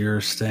Moss, you're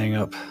staying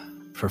up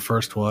for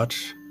first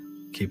watch.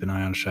 Keep an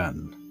eye on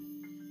Schatten.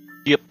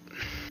 Yep.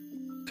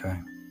 Okay.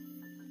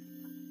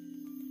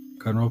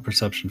 Go ahead and roll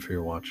perception for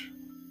your watch.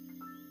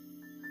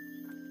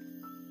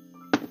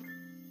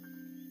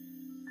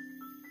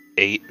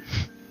 8.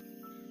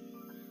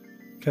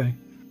 Okay.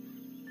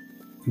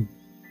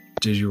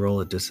 Did you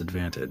roll a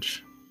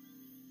disadvantage?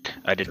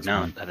 I did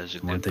not. That is a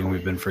good One thing point.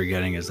 we've been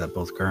forgetting is that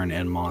both Gurn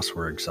and Moss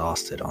were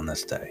exhausted on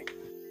this day.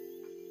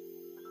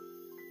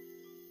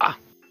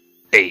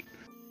 8.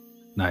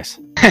 Nice.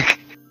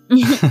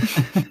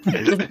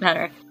 Doesn't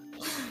matter.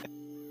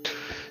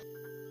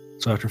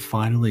 So after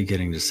finally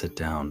getting to sit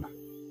down,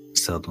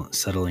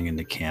 settling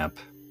into camp,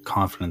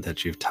 confident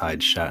that you've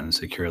tied Schatten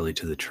securely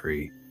to the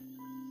tree,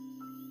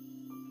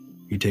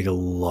 you take a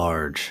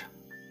large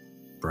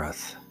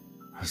breath,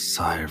 a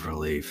sigh of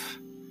relief,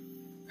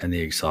 and the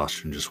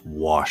exhaustion just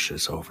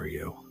washes over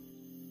you,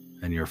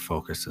 and your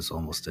focus is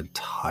almost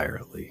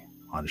entirely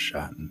on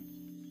Schatten.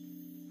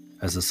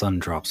 As the sun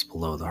drops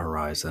below the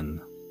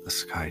horizon, the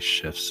sky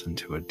shifts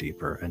into a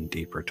deeper and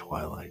deeper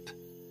twilight,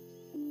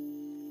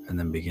 and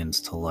then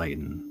begins to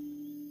lighten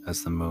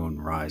as the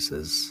moon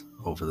rises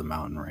over the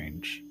mountain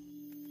range.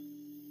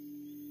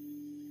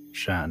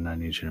 Schatten, I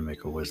need you to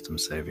make a wisdom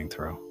saving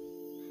throw.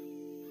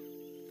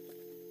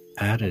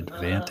 At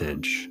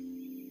advantage,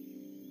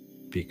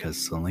 because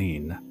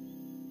Celine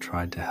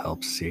tried to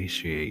help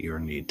satiate your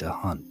need to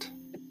hunt.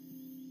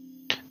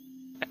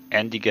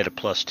 And you get a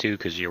 +2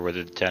 because you're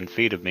within 10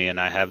 feet of me and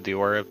I have the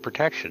aura of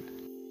protection.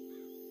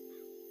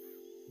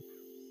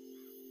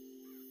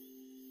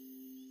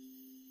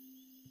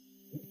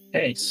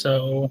 Okay,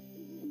 so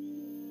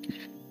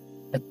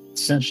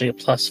essentially a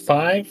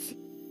 +5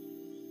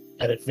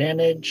 at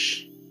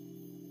advantage.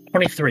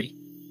 23.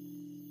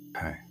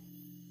 Okay.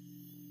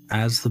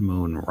 As the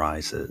moon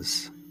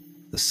rises,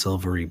 the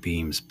silvery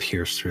beams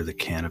pierce through the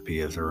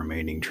canopy of the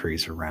remaining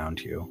trees around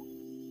you.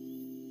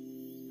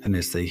 And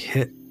as they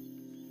hit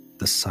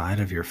the side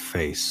of your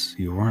face,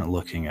 you weren't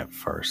looking at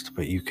first,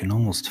 but you can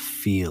almost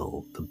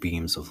feel the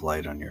beams of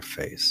light on your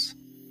face.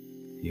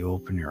 You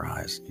open your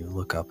eyes, you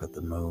look up at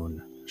the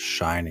moon,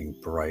 shining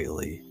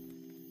brightly,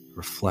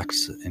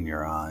 reflects in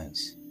your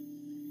eyes.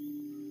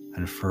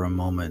 And for a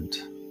moment,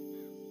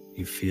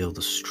 you feel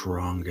the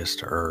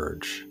strongest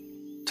urge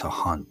to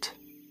hunt.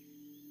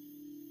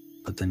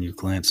 But then you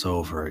glance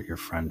over at your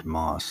friend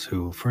Moss,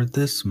 who for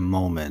this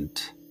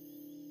moment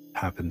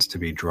happens to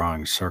be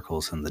drawing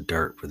circles in the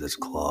dirt with his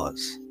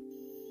claws.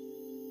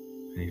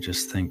 And you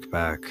just think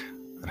back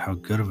at how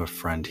good of a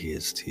friend he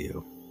is to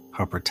you,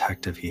 how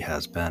protective he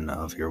has been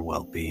of your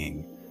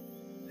well-being,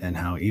 and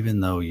how even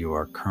though you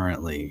are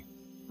currently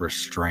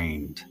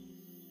restrained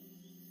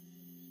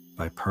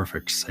by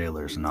perfect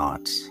sailor's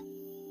knots,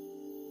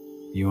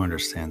 you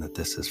understand that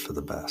this is for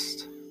the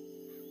best.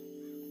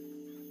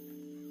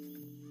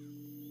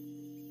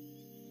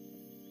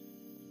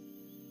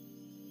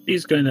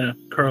 He's going to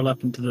curl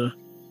up into the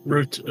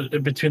root,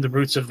 between the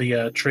roots of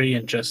the tree,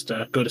 and just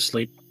go to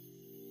sleep.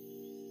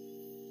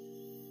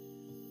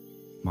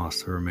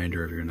 Moss, the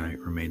remainder of your night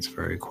remains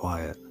very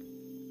quiet.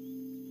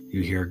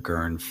 You hear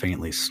Gurn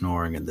faintly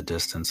snoring in the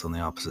distance on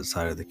the opposite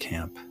side of the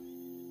camp.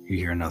 You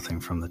hear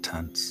nothing from the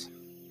tents.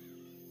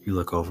 You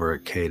look over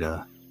at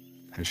Kada,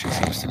 and she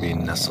seems to be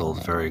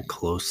nestled very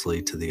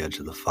closely to the edge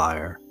of the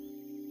fire,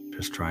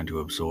 just trying to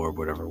absorb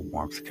whatever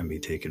warmth can be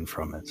taken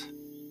from it.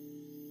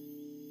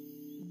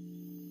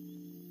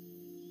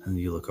 And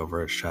you look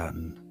over at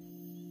Schatten,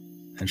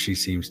 and she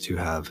seems to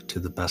have, to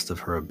the best of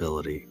her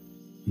ability,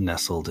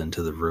 nestled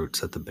into the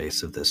roots at the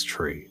base of this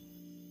tree,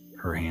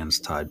 her hands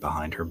tied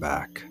behind her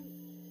back.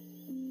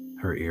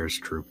 Her ears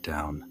droop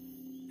down,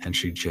 and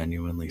she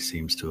genuinely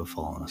seems to have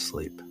fallen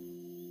asleep.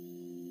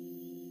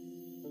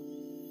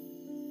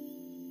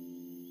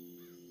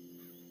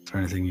 Is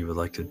there anything you would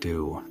like to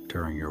do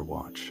during your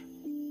watch?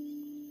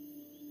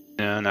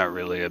 No, not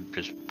really. I'm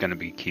just going to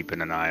be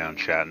keeping an eye on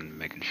Schatten,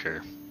 making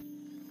sure.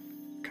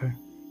 Okay.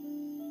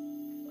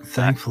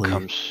 Thankfully,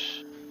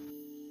 comes...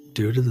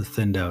 due to the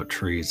thinned out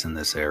trees in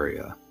this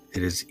area,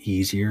 it is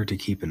easier to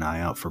keep an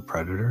eye out for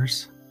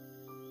predators,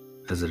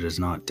 as it is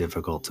not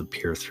difficult to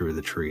peer through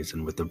the trees,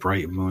 and with the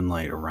bright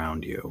moonlight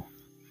around you,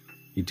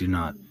 you do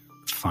not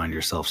find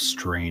yourself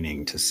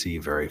straining to see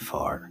very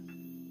far.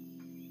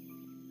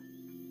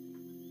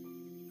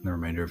 The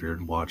remainder of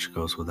your watch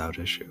goes without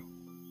issue.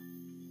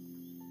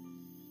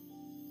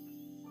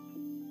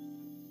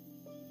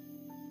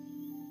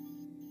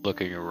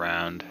 Looking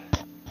around,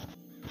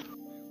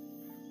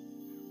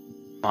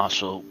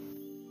 Moss will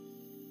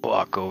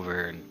walk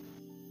over and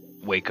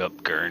wake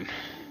up Gurn.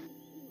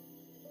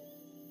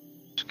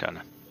 Just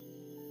kind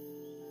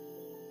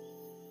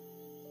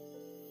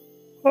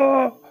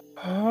of.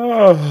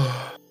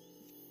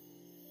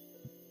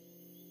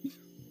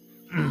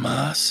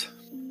 Moss?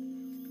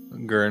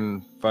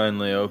 Gurn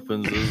finally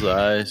opens his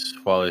eyes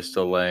while he's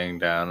still laying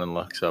down and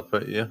looks up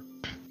at you.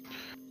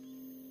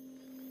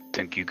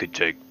 Think you could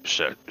take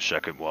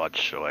second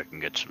watch so I can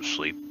get some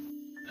sleep,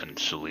 and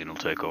Celine will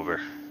take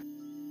over.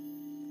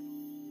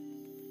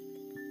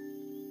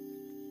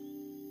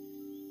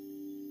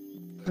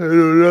 And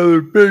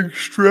another big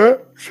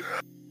stretch.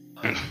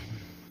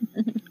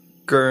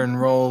 Gurn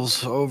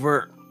rolls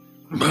over,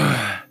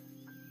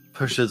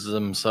 pushes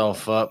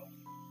himself up,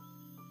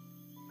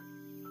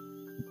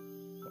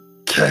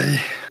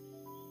 Okay.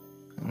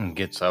 and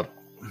gets up,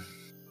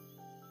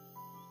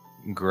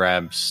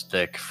 grabs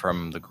stick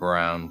from the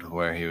ground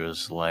where he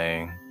was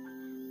laying.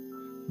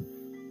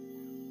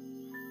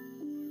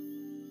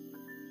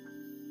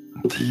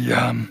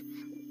 The,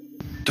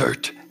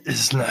 dirt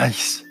is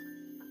nice.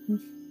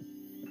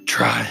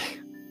 Try.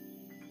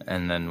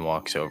 And then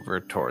walks over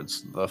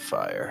towards the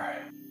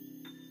fire.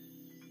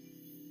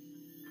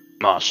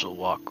 Moss will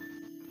walk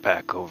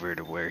back over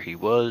to where he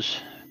was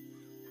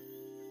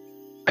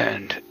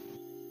and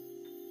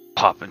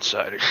pop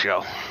inside a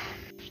shell.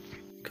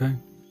 Okay.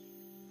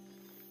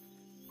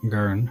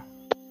 Gurn,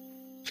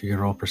 if you could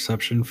roll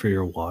perception for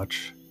your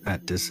watch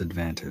at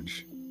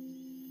disadvantage.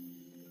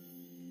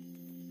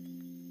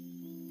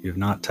 You have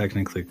not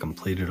technically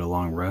completed a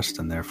long rest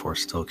and therefore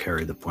still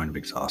carry the point of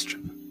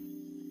exhaustion.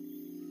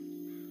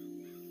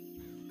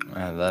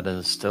 That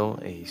is still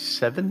a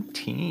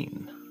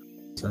 17.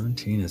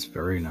 17 is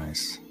very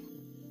nice.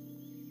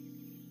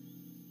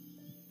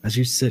 As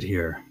you sit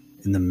here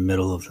in the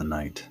middle of the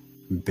night,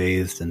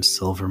 bathed in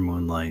silver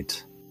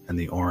moonlight and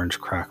the orange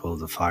crackle of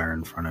the fire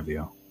in front of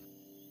you,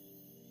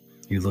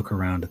 you look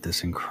around at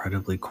this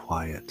incredibly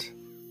quiet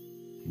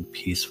and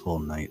peaceful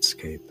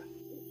nightscape.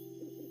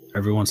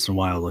 Every once in a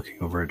while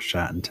looking over at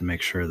Schatten to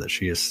make sure that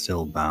she is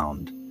still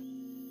bound.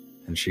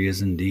 And she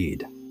is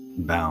indeed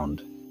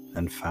bound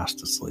and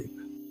fast asleep.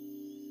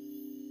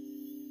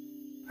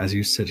 As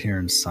you sit here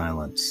in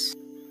silence,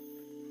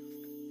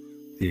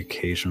 the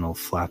occasional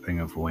flapping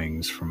of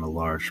wings from a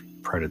large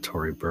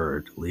predatory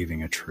bird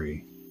leaving a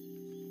tree,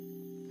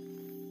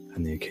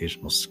 and the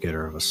occasional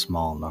skitter of a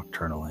small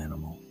nocturnal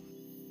animal.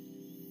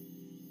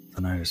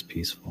 The night is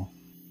peaceful.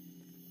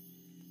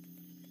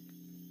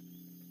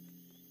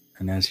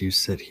 And as you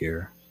sit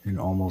here in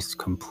almost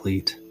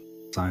complete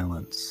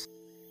silence,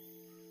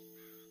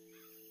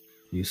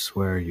 you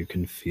swear you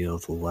can feel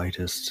the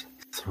lightest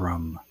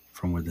thrum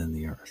from within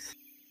the earth.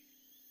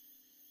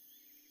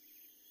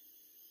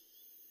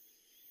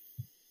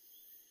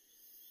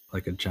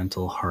 Like a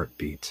gentle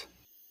heartbeat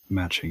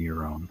matching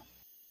your own.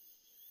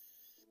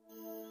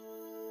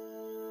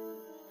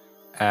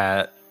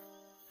 At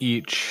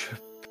each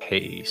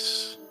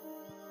pace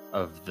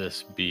of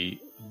this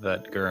beat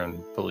that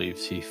Gurn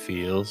believes he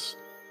feels,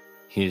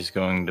 he's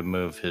going to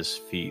move his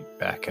feet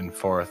back and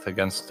forth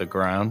against the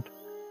ground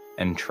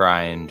and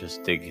try and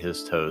just dig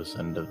his toes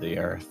into the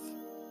earth.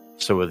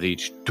 So with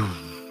each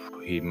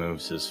doof, he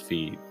moves his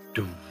feet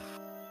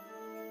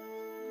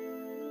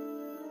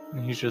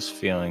He's just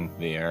feeling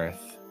the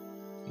earth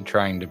and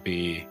trying to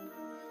be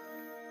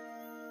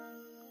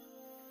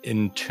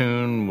in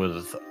tune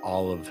with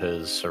all of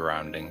his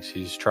surroundings.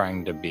 He's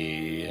trying to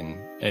be and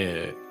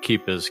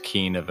keep as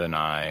keen of an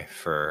eye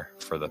for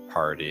the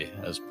party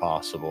as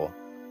possible.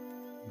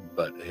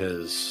 But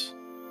his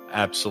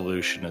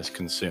absolution is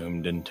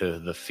consumed into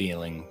the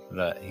feeling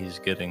that he's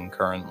getting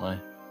currently.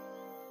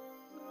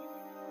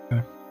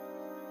 Okay.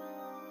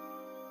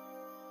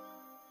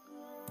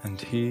 And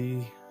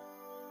he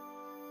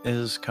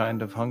is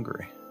kind of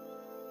hungry.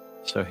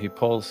 So he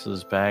pulls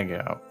his bag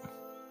out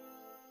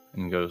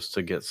and goes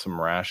to get some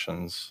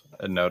rations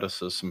and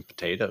notices some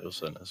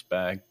potatoes in his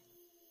bag.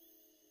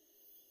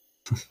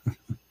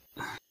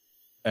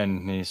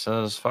 And he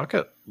says, fuck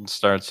it, and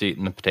starts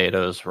eating the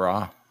potatoes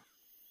raw.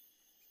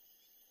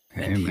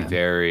 Hey, And he man.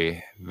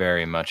 very,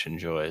 very much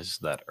enjoys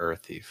that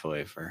earthy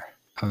flavor.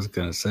 I was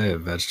going to say a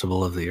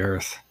vegetable of the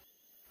earth.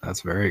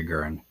 That's very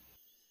Gurren.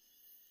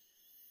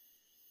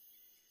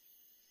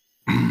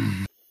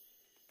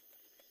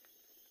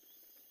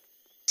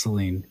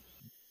 Celine,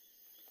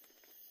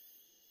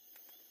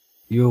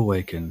 you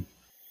awaken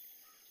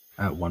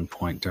at one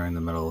point during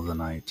the middle of the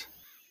night,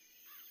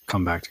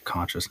 come back to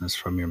consciousness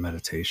from your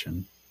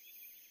meditation,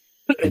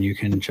 and you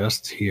can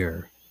just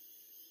hear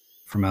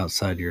from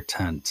outside your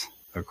tent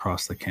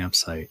across the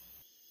campsite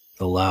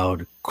the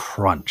loud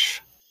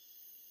crunch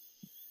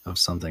of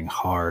something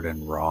hard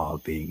and raw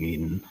being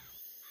eaten.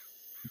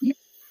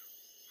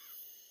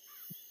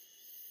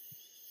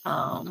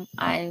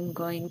 I'm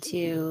going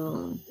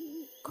to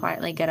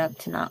quietly get up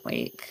to not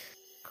wake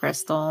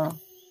Crystal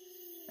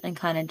and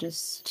kind of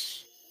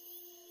just...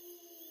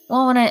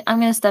 Well, I'm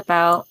going to step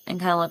out and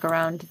kind of look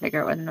around to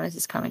figure out where the noise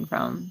is coming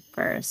from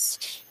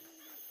first.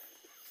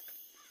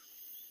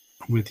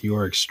 With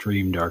your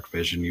extreme dark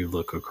vision, you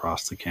look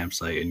across the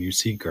campsite and you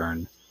see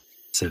Gurn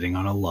sitting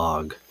on a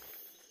log,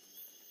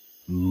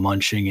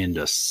 munching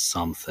into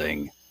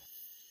something.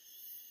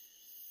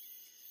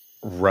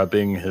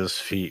 Rubbing his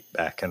feet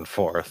back and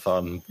forth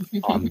on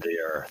the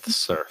earth's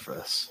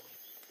surface.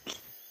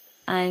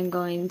 I'm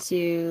going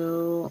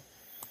to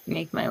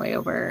make my way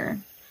over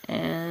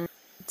and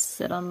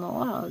sit on the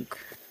log.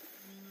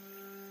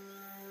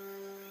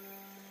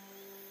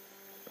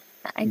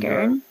 Hi,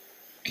 Gurn.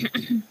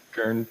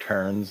 Gurn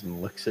turns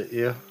and looks at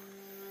you.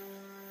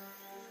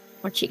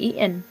 What you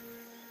eating?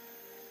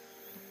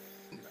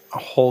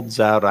 Holds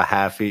out a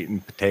half-eaten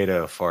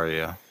potato for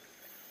you.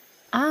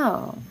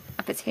 Oh,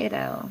 a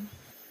potato.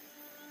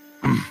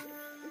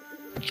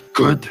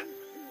 Good.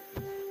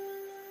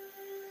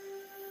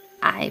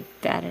 I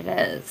bet it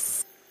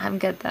is. I'm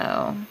good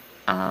though.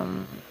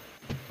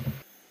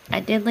 I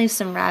did leave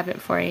some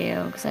rabbit for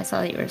you because I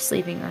saw that you were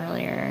sleeping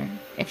earlier.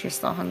 If you're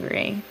still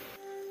hungry.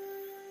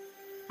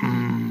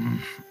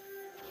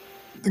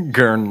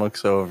 Gurn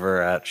looks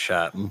over at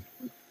Schatten.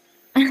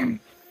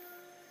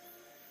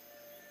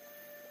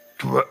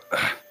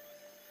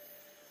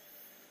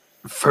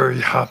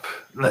 Furry Hop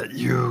let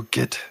you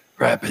get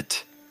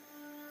rabbit.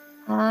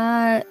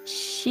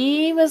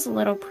 She was a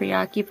little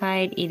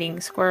preoccupied eating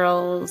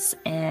squirrels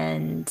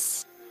and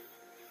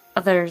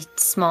other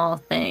small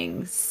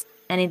things.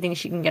 Anything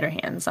she can get her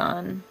hands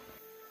on.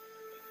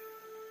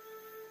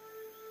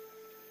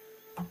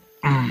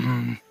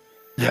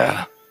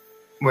 Yeah.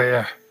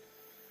 Where?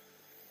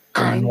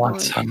 Gurn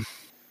wants some.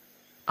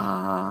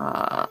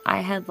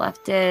 I had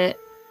left it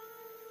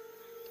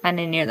kind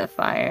of near the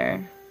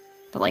fire.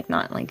 But, like,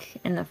 not, like,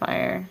 in the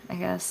fire, I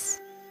guess.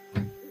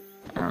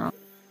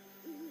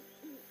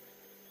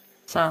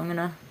 So I'm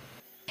gonna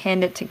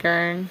hand it to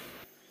Gurn.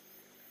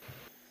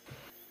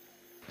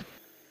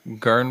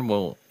 Gurn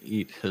will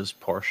eat his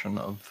portion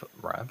of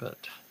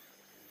rabbit,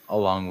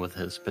 along with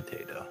his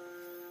potato.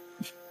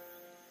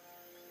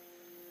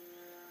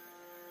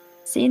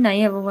 See, now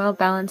you have a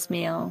well-balanced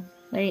meal.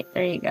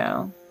 There you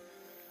go.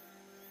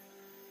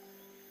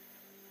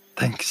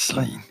 Thanks,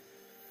 Celine.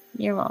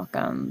 You're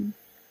welcome.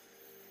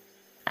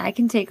 I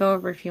can take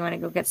over if you want to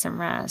go get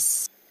some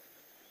rest.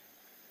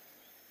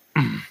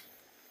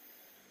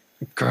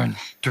 Gurn,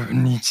 do you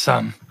need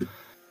some?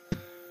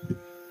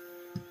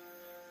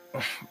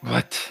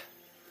 What?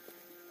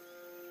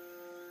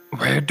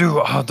 Where do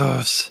all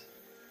those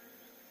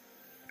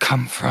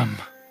come from?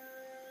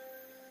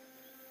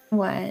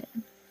 What?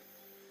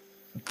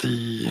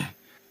 The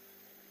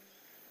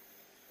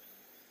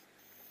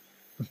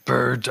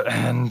bird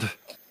and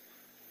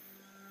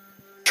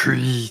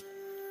tree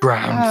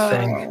ground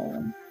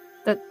thing.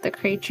 The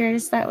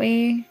creatures that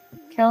we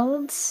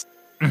killed?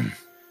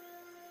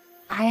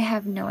 I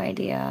have no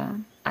idea.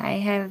 I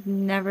have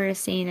never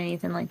seen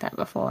anything like that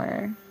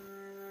before.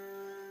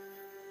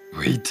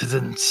 We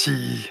didn't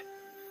see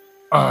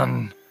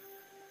on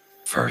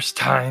first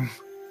time.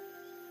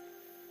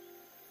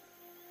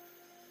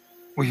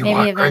 We Maybe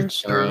walked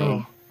eventually. right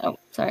through. Oh,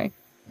 sorry.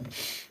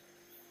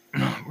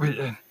 No, we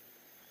didn't.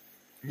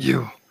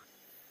 You.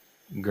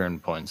 Gurn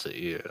points at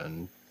you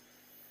and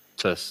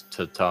says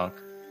to talk.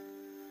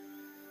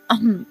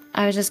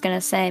 I was just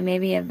gonna say,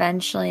 maybe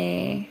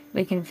eventually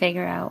we can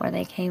figure out where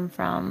they came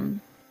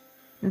from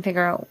and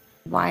figure out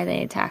why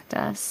they attacked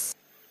us.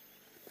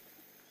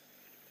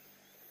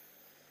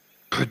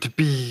 Could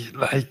be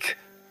like,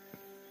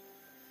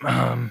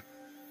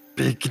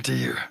 big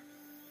deer.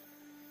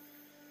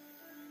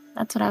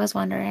 That's what I was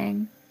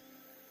wondering.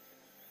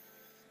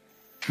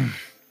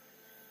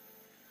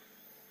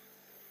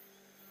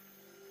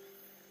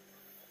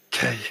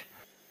 Okay.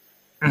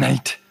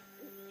 Night.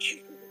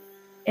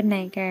 Good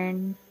night,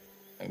 Gern.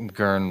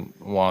 Gurn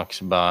walks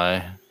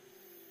by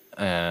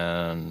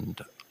and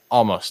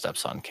almost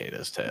steps on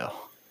Kata's tail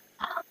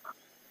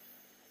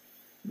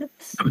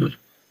and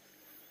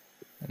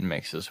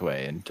makes his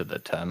way into the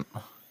tent.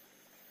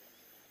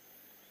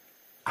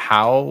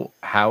 How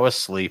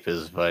asleep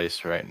is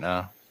Vice right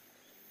now?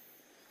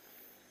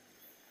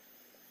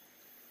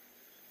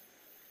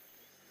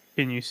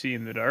 Can you see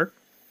in the dark?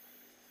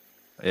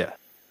 Yeah.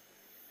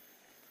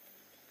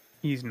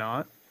 He's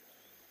not.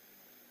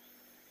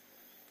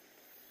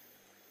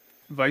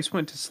 Vice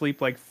went to sleep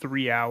like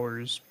 3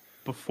 hours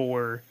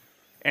before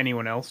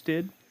anyone else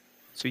did,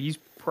 so he's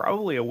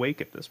probably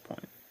awake at this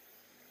point.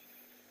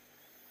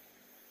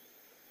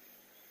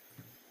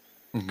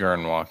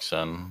 Gurn walks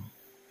in,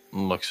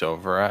 looks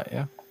over at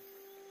you.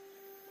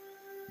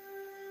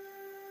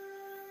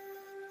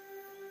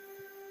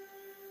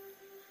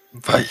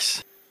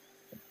 Vice.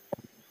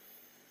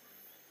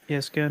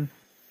 Yes, Gun?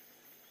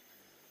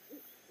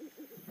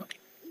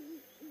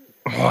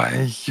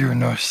 Why you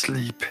no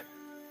sleep?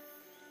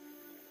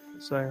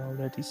 Because I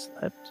already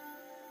slept.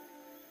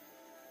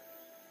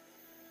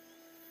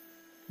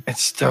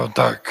 It's still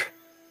dark.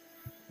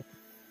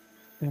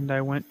 And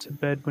I went to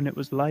bed when it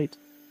was light.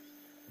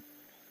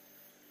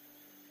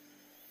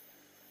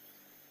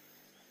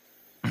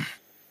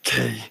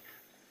 Okay.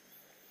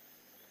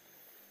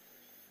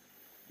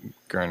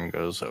 Gurn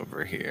goes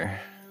over here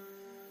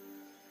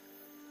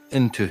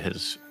into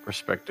his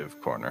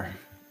respective corner,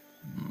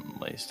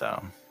 lays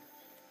down.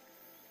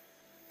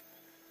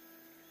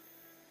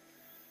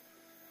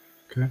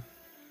 Okay.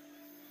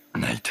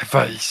 Night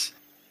Vice.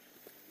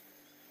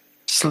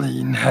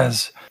 Sleen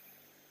has.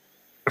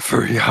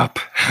 Hurry up.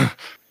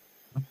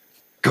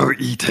 Go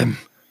eat him.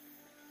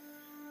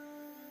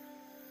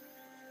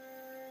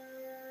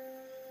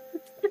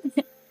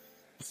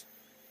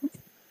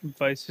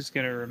 Vice is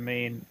going to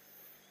remain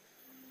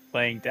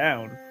laying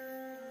down,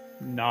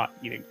 not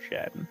eating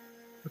Schatten.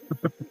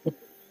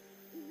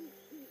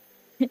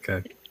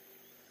 Okay.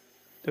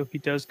 Though he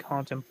does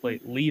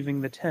contemplate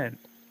leaving the tent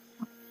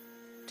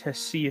to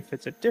see if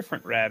it's a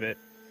different rabbit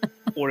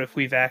or if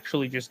we've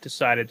actually just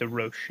decided to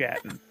roast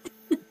Schatten.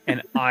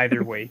 And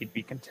either way, he'd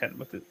be content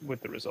with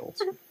the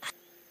results.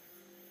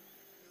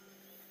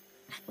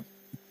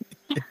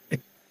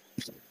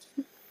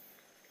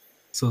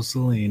 So,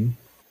 Celine,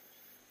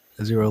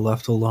 as you are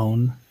left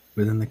alone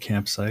within the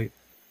campsite,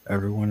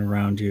 everyone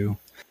around you,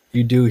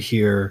 you do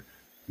hear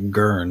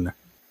Gurn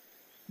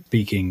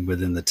speaking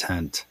within the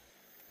tent,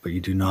 but you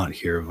do not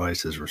hear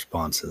Vice's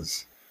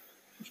responses.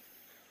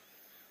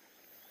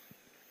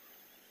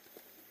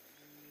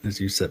 As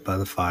you sit by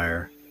the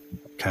fire,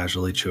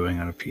 casually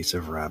chewing on a piece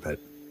of rabbit,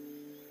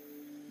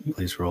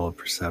 please roll a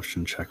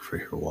perception check for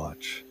your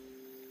watch.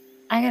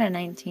 I got a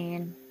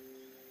 19.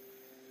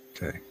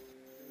 Okay.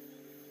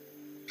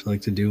 Would you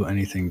like to do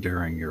anything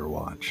during your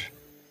watch?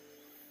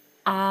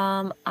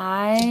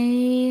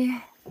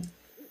 I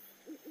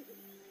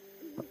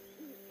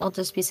will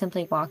just be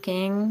simply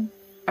walking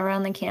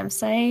around the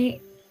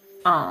campsite,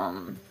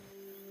 and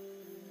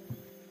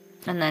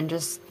then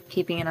just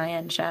keeping an eye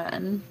on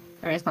Schatten.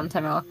 There is one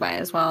time I walk by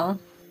as well.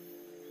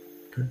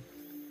 Okay.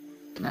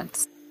 And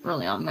that's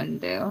really all I'm going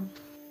to do.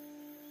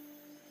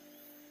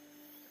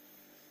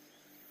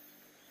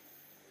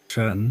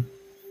 Schatten?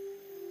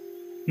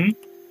 Hmm?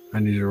 I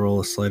need you to roll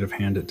a sleight of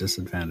hand at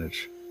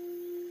disadvantage.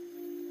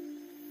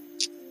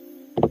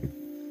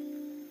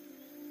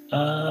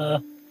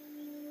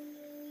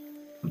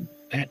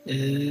 That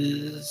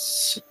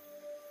is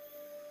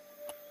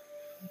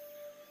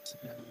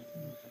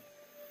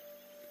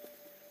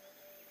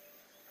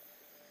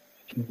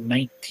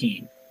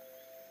 19.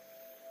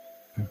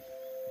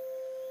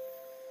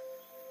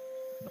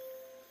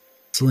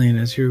 Celine,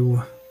 as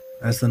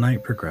the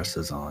night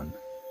progresses on,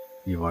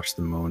 you watch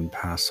the moon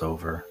pass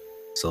over.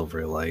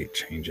 Silvery light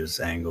changes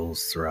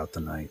angles throughout the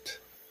night.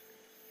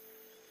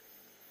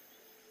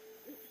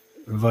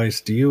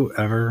 Vice, do you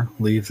ever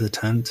leave the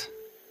tent?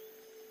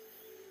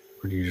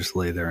 Or do you just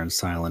lay there in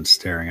silence,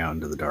 staring out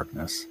into the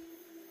darkness?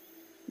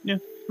 Yeah,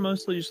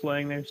 mostly just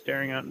laying there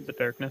staring out into the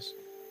darkness.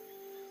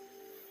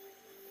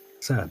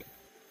 Sad.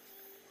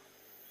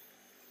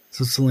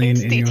 So Celine,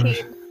 Angsty in your...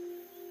 teen.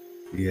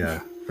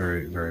 Yeah,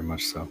 very, very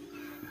much so.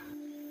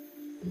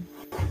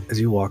 As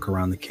you walk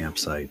around the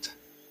campsite,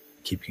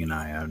 keeping an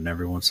eye out, and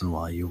every once in a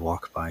while you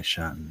walk by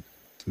Schatten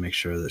to make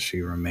sure that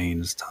she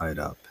remains tied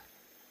up.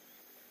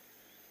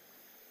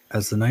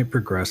 As the night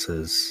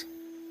progresses,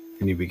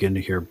 and you begin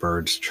to hear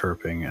birds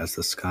chirping as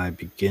the sky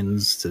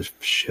begins to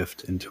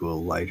shift into a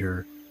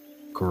lighter,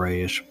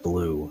 grayish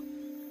blue,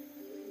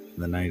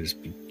 The night is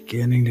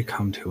beginning to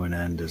come to an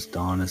end as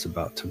dawn is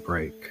about to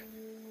break.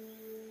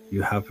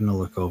 You happen to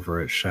look over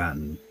at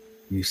Schatten.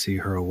 You see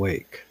her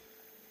awake,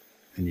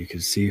 and you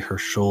can see her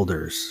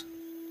shoulders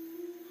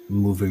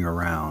moving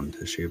around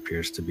as she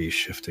appears to be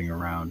shifting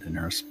around in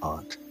her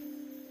spot.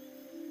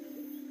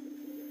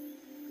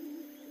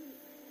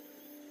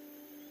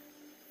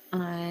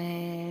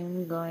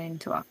 I'm going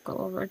to walk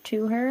over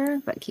to her,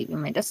 but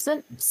keeping my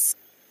distance.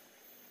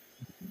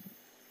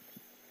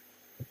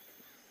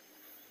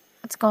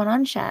 What's going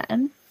on,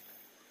 Schatten?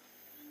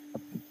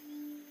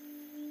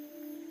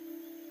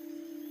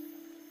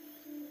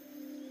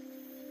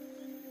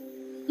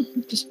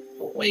 Just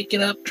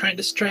waking up, trying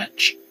to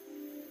stretch.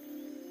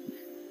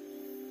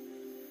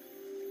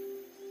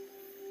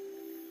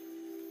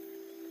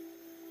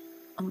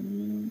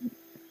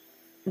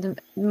 The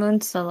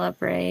moon's still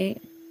up,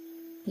 right?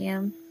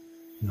 Yeah.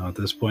 No, at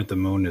this point, the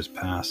moon is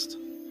past.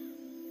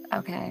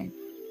 Okay.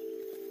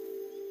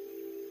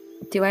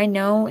 Do I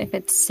know if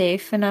it's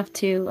safe enough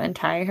to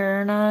untie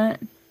her or not?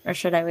 Or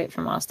should I wait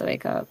for Moss to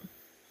wake up?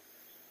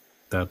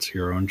 That's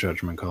your own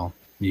judgment call.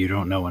 You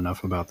don't know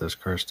enough about this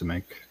curse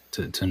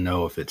to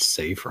know if it's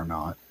safe or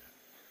not.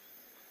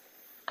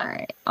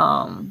 Alright,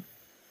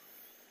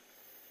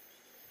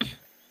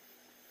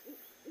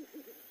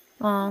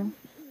 well,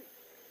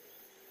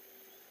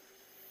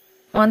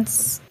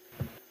 once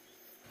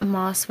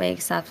Moss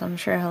wakes up, I'm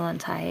sure he'll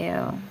untie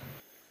you.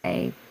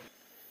 I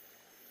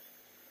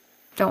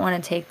don't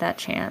want to take that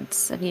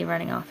chance of you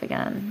running off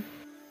again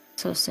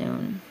so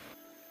soon.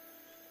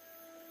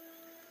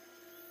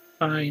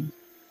 Fine.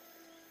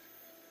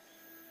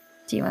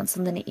 Do you want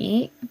something to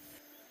eat?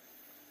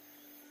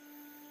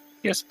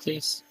 Yes,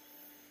 please.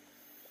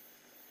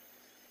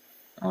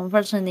 Well,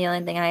 unfortunately, the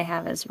only thing I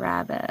have is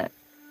rabbit.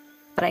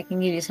 But I can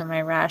give you some of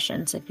my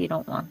rations if you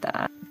don't want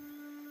that.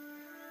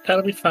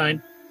 That'll be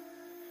fine.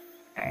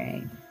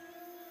 Alright.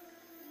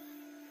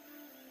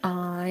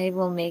 I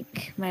will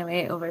make my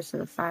way over to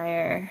the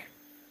fire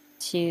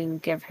to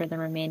give her the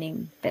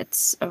remaining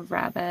bits of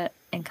rabbit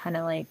and kind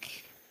of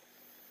like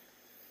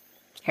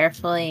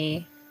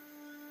carefully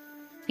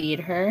feed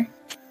her.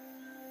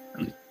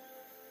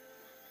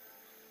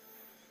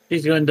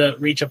 She's going to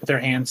reach up with her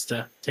hands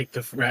to take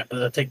the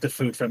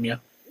food from you.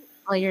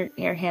 Well,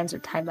 your hands are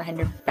tied behind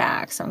your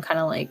back, so I'm kind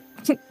of like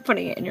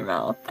putting it in your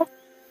mouth.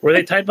 Were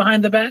they tied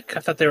behind the back? I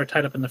thought they were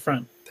tied up in the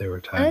front. They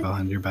were tied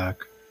behind your back.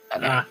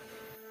 Okay.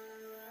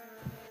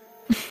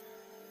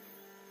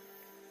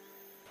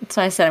 That's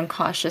why I said I'm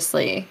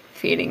cautiously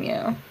feeding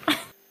you.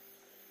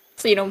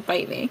 So you don't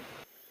bite me.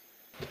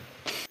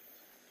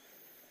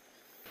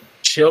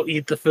 She'll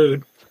eat the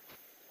food.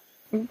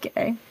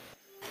 Okay.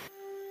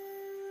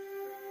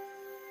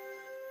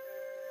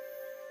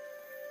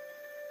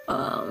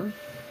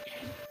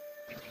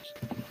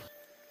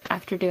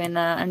 After doing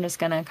that, I'm just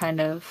gonna kind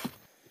of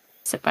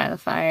sit by the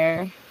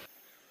fire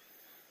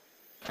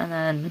and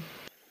then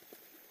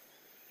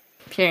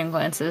peering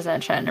glances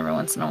at Schatten every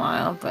once in a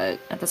while, but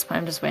at this point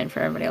I'm just waiting for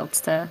everybody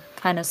else to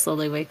kind of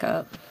slowly wake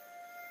up.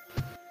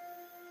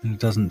 And it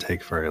doesn't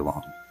take very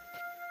long.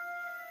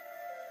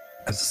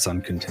 As the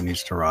sun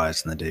continues to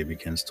rise and the day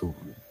begins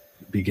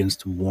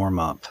to warm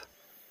up,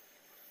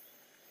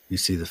 you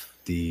see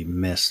the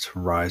mist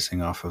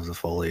rising off of the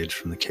foliage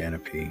from the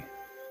canopy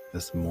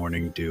as the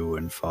morning dew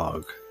and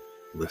fog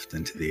lift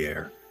into the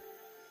air.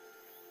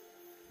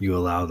 You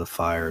allow the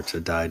fire to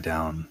die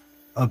down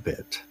a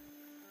bit.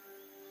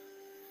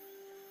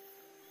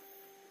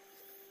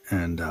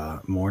 And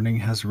morning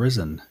has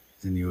risen,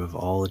 and you have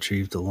all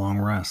achieved a long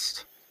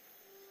rest.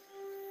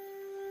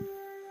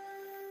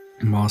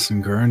 Moss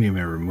and Gurn, you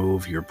may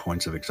remove your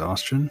points of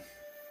exhaustion.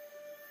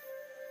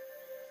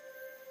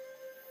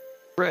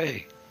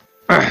 Ray.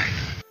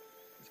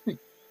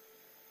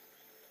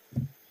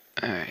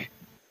 Alright.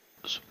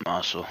 So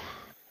Moss will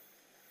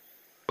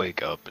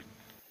wake up and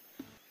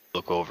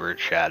look over at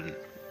Schatten.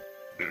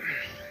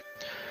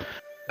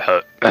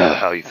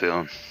 How you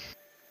feeling?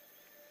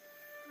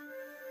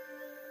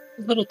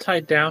 A little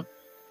tied down.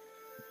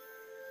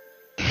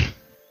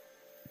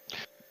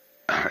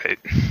 Alright.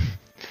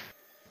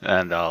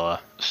 And I'll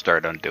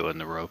start undoing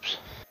the ropes.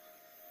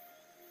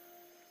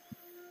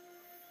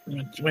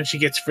 When she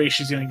gets free,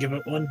 she's going to give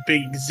it one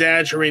big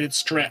exaggerated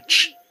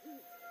stretch.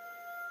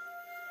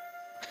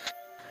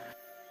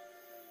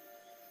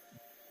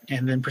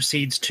 And then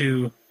proceeds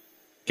to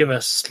give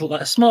a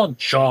small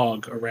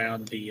jog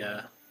around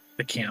the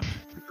camp.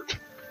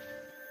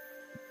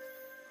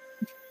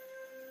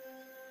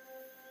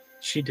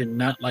 She did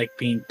not like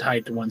being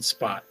tied to one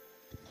spot.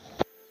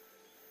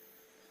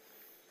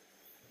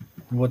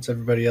 What's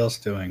everybody else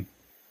doing?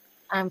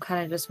 I'm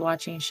kind of just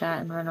watching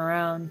Schatten run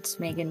around,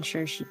 making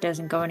sure she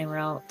doesn't go anywhere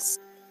else.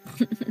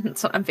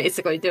 That's what I'm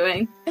basically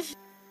doing.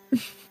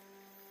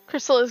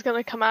 Crystal is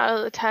gonna come out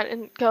of the tent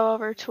and go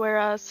over to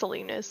where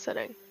Selena is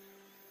sitting.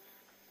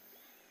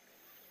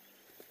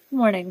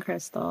 Morning,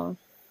 Crystal.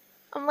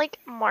 I'm like,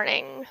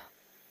 morning.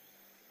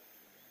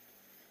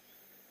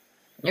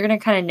 You're gonna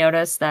kind of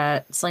notice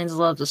that Celine's a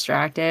little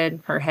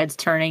distracted. Her head's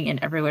turning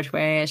in every which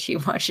way as she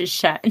watches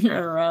Schatten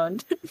run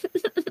around.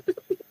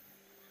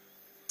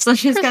 So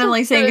she's kind of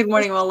like saying good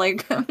morning while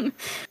like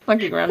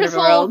walking around Chris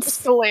everywhere will else.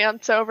 just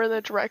glance over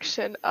the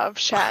direction of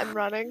Schatten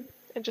running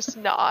and just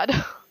nod.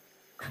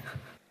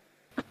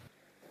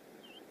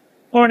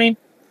 Morning.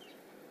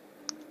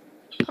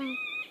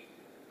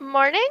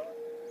 Morning?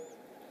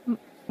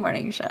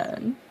 Morning,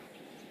 Schatten.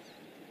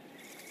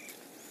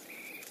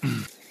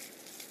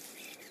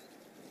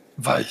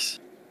 Vice,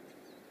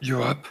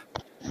 you up?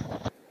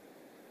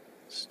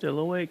 Still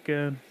awake,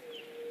 good.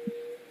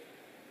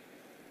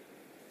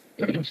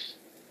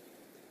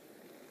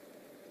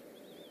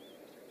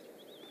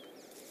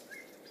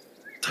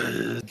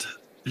 Did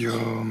you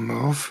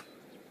move?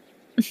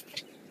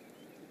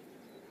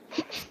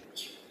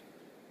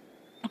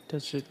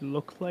 Does it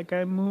look like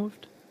I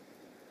moved?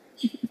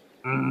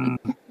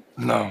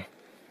 No.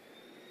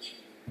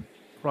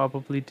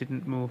 Probably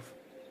didn't move.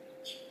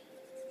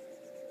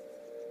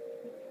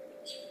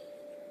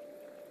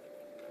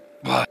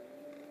 What?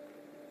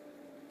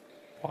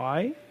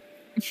 Why?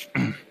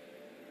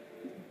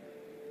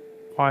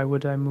 Why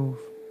would I move?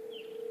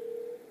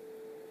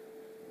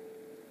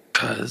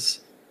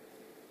 'Cause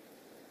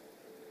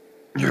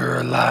you're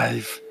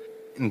alive.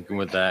 And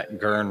with that,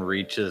 Gurn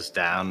reaches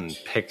down and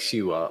picks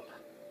you up.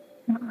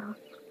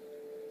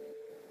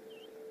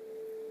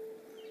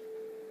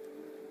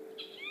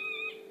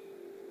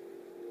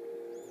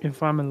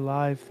 If I'm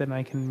alive, then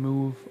I can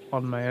move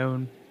on my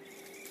own.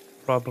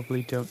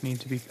 Probably don't need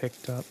to be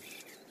picked up.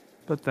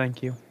 But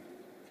thank you.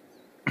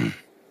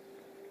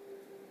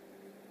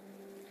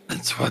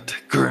 That's what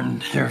Gurn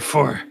here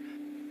for.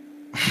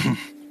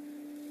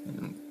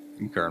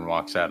 Gurn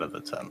walks out of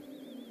the tent.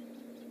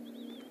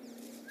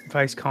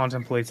 Vice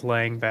contemplates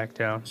laying back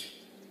down.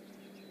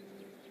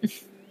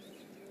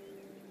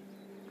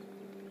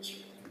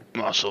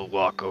 Also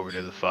walk over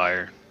to the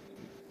fire.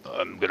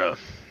 I'm gonna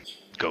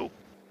go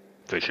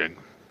fishing.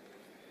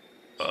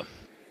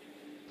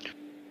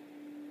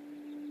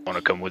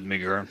 Wanna come with me,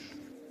 Gurn?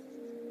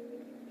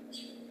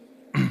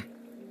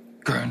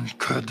 Gurn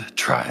could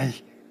try.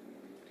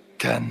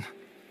 Can.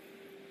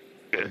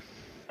 Okay.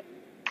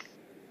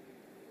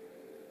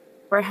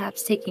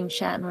 Perhaps taking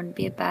Schatten wouldn't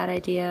be a bad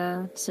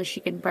idea, so she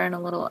can burn a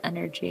little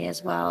energy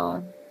as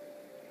well.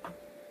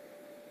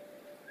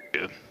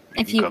 Yeah. If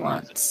can he come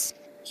wants.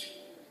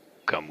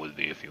 Come with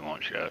me if you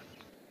want, Shat.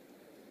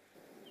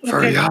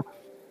 Hurry up.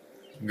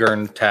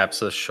 Gurn taps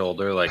his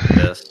shoulder like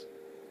this.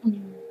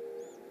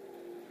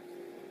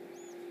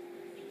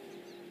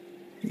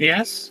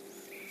 Yes?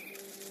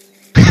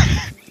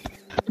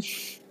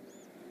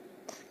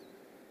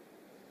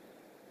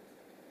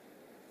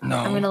 No.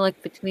 I'm gonna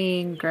look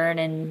between Gurn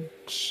and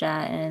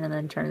Schatten and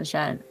then turn to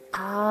Schatten.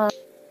 I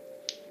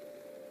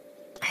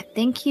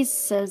think he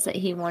says that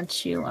he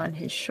wants you on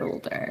his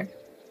shoulder.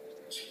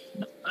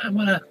 I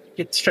want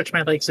to stretch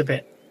my legs a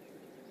bit.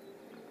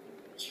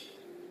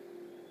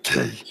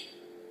 Okay.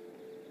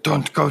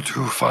 Don't go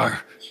too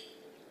far.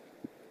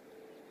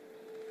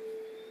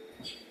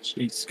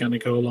 She's going to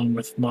go along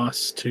with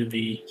Moss to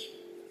the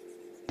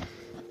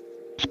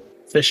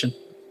fishing.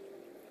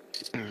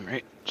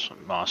 Alright, so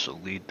Moss will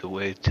lead the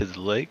way to the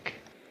lake.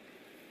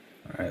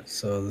 Alright,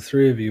 so the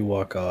three of you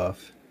walk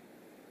off,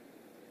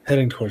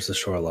 heading towards the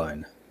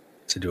shoreline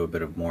to do a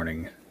bit of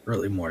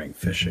early morning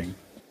fishing.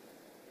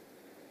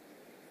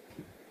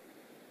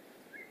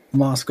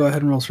 Moss, go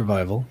ahead and roll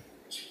survival.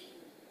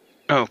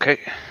 Okay.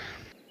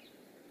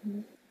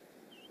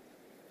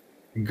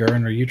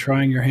 Gurn, are you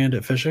trying your hand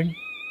at fishing?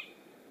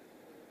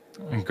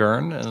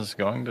 Gurn is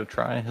going to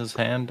try his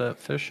hand at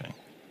fishing.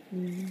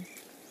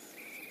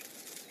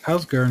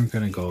 How's Gurn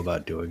going to go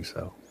about doing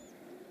so?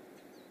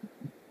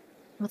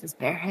 With his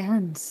bare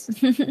hands.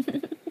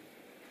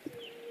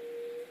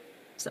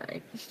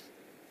 Sorry.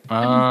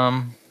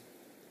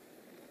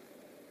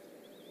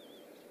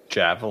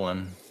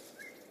 Javelin.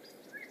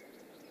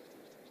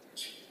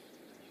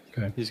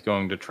 Okay. He's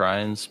going to try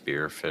and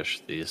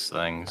spearfish these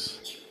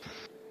things.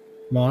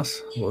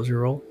 Moss, what was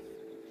your roll?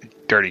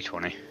 Dirty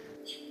 20.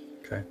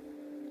 Okay.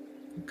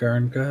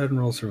 Gurn, go ahead and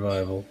roll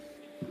survival.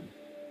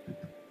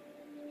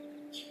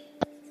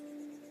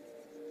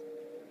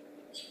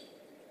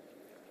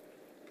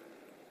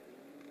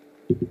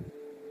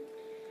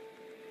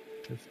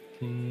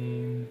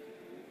 $15.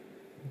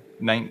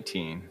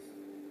 19.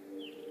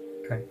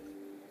 Okay.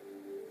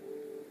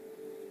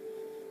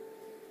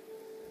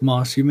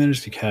 Moss, you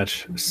managed to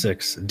catch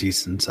 6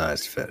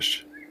 decent-sized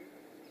fish.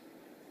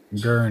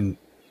 Gurn,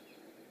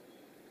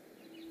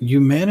 you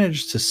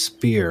managed to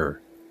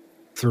spear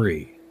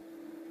 3.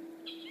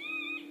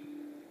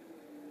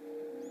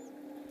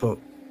 But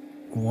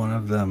one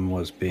of them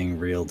was being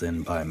reeled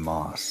in by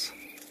Moss.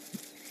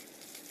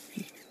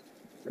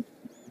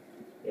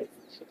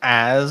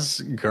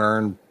 As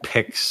Gurn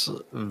picks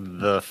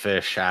the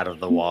fish out of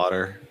the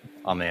water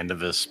on the end of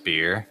his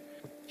spear,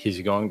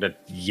 he's going to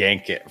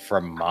yank it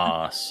from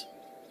Moss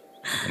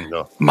and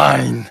go,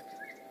 Mine.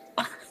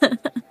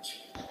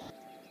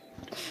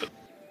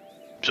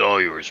 It's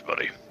all yours,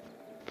 buddy.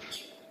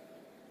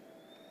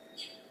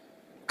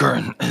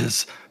 Gurn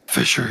is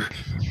fisher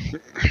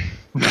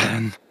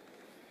man.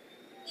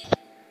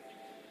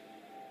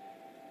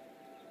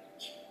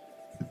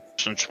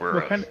 Since we're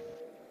What kind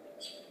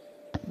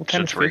of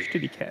since we're- fish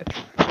did he catch?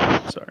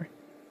 Sorry.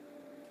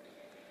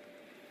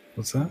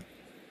 What's that?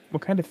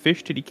 What kind of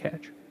fish did he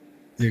catch?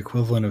 The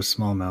equivalent of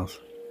smallmouth.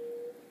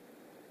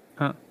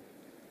 Huh.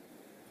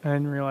 I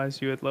didn't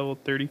realize you had level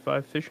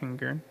 35 fishing,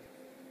 Gurn.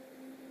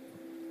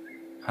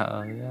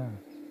 Hell yeah.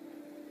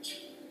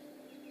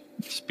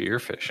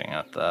 Spearfishing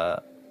at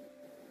that.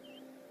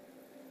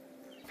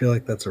 I feel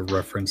like that's a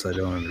reference I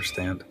don't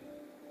understand.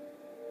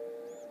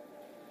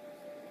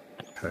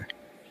 Okay.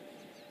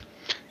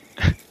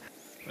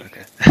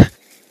 Okay.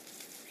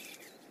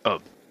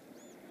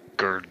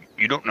 Gerd,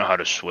 you don't know how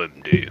to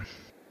swim, do you?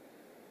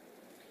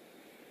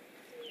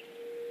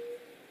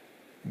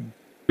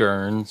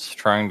 Gurn's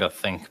trying to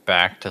think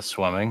back to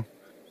swimming,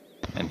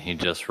 and he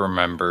just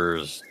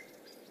remembers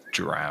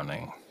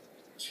drowning.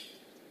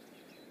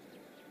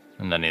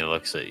 And then he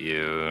looks at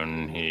you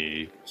and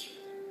he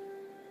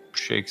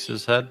shakes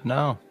his head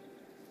no.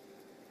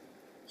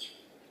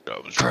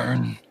 That was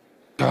Gurn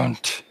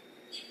don't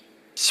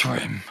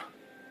swim.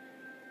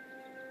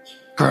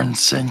 Gurn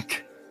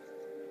sink.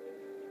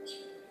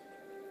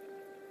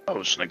 I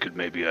was thinking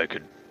maybe I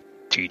could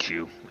teach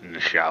you in the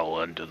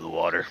shallow end of the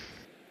water.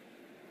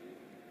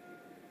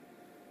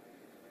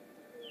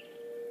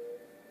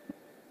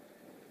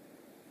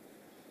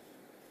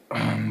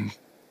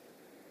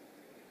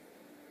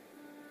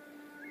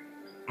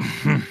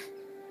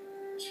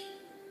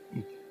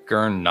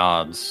 Gurn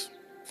nods,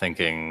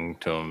 thinking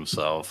to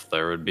himself,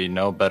 there would be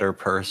no better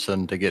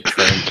person to get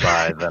trained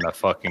by than a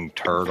fucking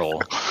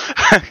turtle.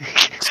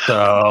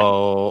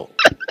 So,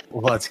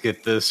 let's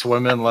get this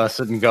swimming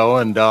lesson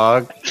going,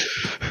 dog.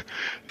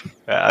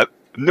 I have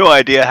no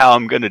idea how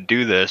I'm gonna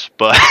do this,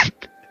 but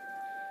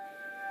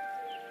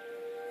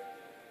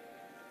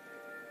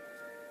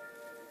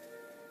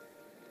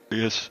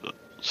just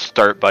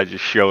start by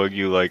just showing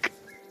you like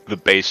the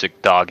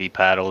basic doggy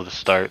paddle to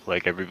start.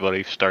 Like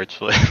everybody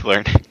starts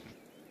learning.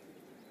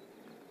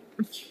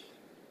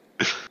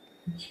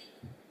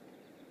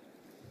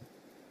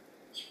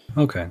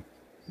 Okay.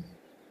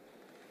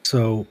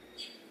 So,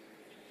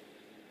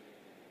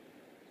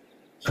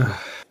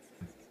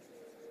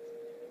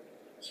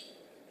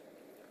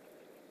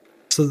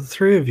 so the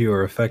three of you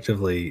are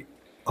effectively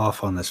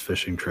off on this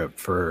fishing trip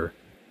for,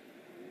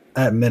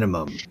 at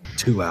minimum,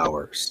 2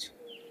 hours.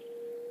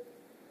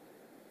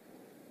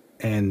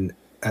 And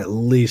at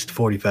least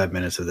 45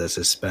 minutes of this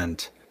is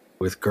spent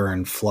with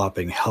Gurn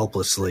flopping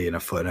helplessly in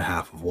 1.5 feet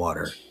of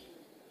water.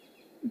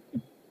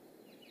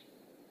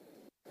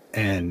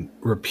 And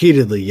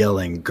repeatedly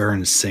yelling,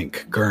 "Gurn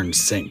sink, Gurn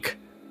sink."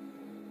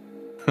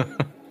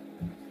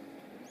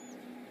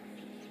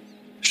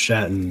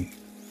 Schatten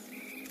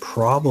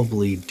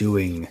probably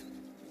doing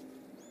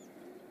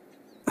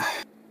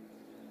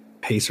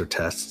pacer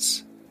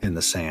tests in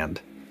the sand.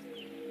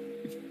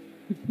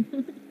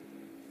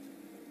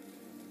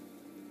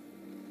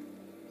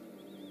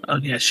 Oh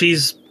yeah,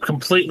 she's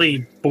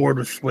completely bored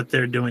with what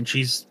they're doing.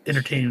 She's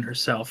entertaining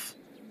herself.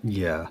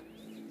 Yeah.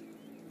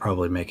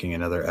 Probably making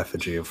another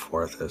effigy of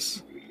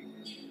Forthus.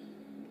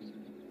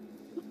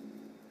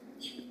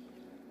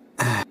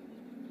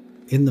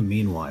 In the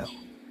meanwhile,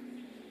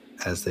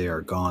 as they are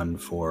gone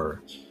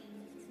for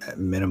at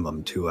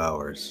minimum 2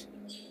 hours,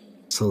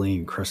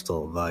 Celine,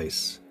 Crystal,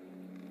 Vice,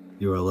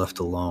 you are left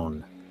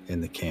alone in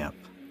the camp.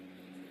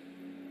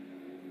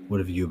 What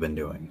have you been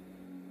doing?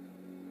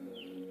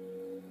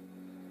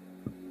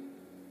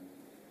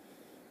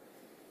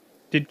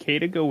 Did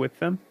Kata go with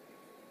them?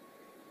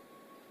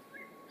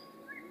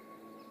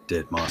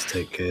 Did Moss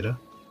take Kata?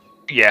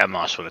 Yeah,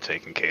 Moss would have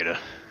taken Kata,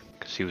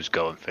 because he was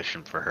going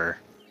fishing for her.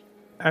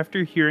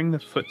 After hearing the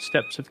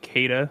footsteps of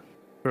Kata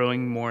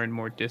growing more and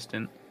more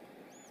distant,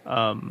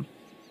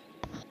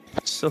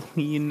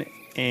 Celine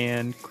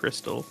and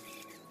Crystal,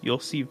 you'll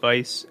see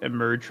Vice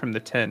emerge from the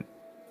tent,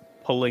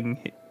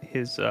 pulling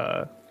his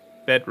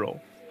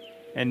bedroll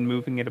and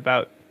moving it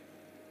about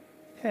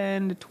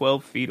 10 to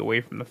 12 feet away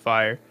from the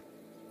fire,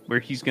 where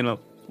he's gonna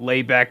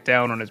lay back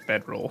down on his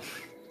bedroll.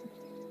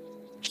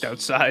 Just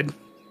outside,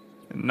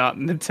 and not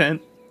in the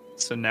tent,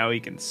 so now he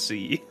can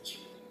see.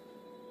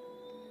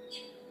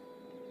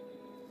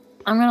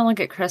 I'm gonna look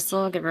at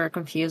Crystal, give her a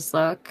confused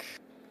look,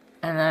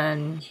 and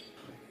then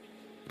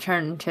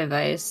turn to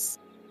Vice.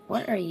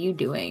 What are you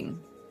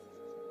doing?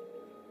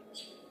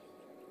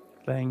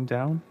 Laying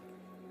down?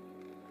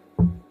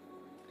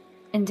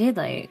 In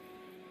daylight.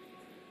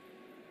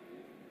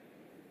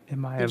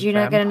 Am I Did you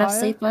not get enough vampire?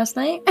 sleep last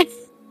night?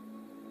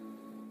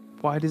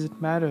 Why does it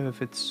matter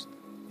if it's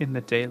in the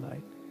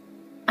daylight?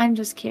 I'm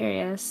just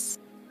curious.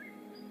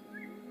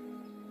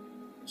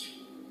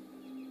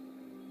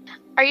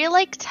 Are you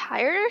like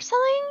tired or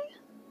something?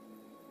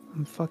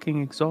 I'm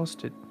fucking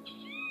exhausted.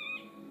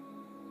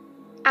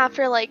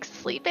 After like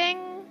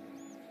sleeping?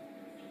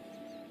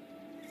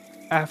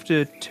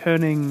 After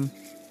turning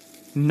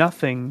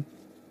nothing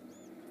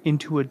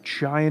into a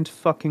giant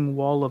fucking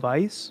wall of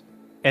ice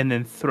and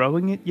then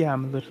throwing it, yeah,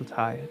 I'm a little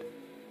tired.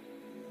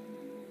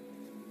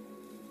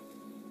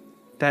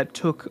 that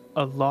took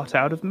a lot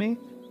out of me,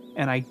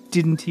 and I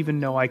didn't even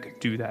know I could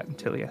do that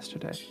until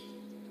yesterday.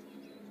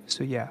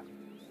 So yeah,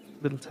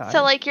 a little tired.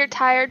 So, like, you're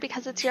tired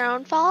because it's your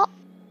own fault?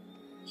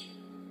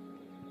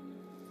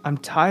 I'm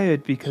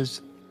tired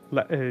because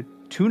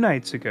 2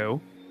 nights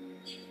ago,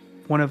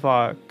 one of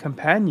our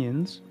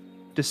companions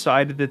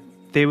decided that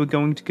they were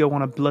going to go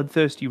on a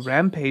bloodthirsty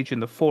rampage in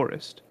the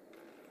forest.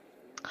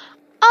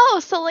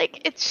 Oh, so,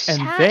 like, it's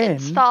And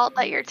Shatten's then- fault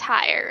that you're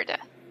tired.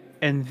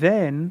 And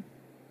then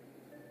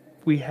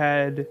we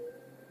had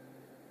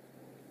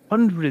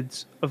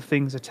hundreds of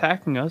things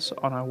attacking us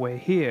on our way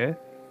here,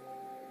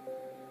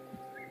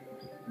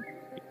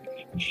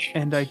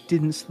 and I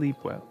didn't sleep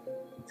well.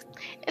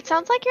 It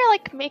sounds like you're,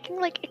 like, making,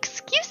 like,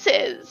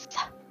 excuses.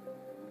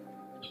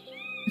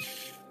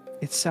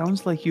 It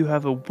sounds like you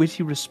have a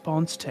witty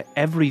response to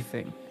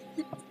everything.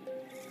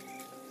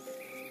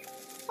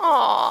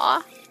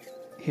 Aww.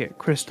 Here,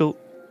 Crystal,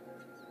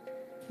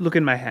 look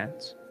in my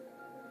hands.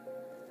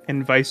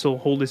 And Vice will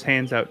hold his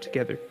hands out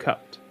together,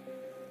 cupped.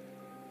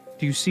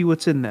 Do you see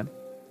what's in them?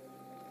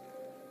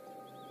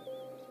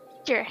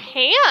 Your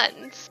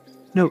hands?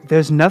 No,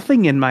 there's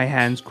nothing in my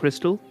hands,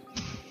 Crystal.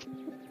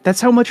 That's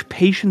how much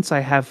patience I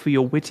have for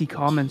your witty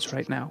comments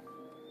right now.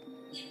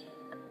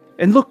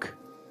 And look,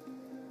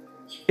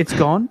 it's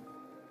gone,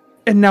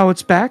 and now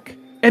it's back,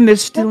 and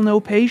there's still no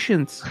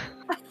patience.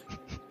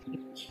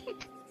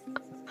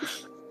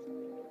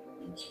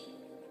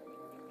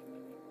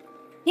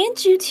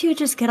 Can't you two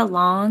just get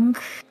along?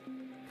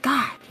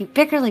 God, you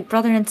bicker like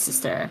brother and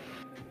sister.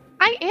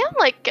 I am,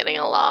 like, getting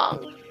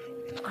along.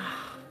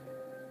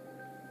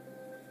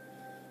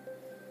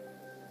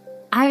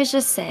 I was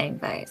just saying,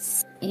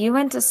 Vice. You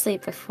went to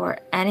sleep before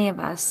any of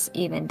us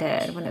even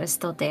did when it was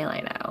still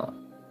daylight out.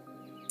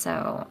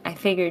 So I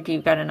figured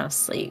you got enough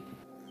sleep.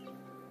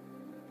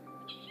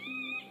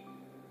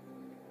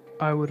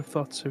 I would have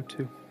thought so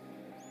too.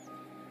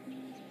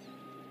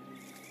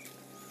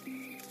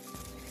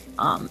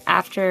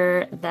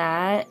 After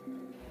that,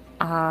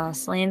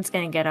 Celine's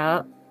gonna get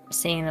up,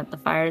 seeing that the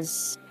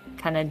fire's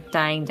kind of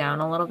dying down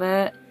a little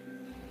bit.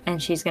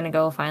 And she's gonna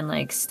go find,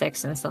 like,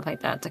 sticks and stuff like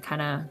that to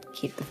kind of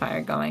keep the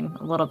fire going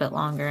a little bit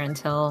longer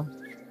until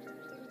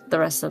the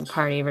rest of the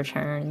party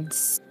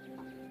returns.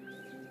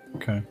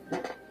 Okay.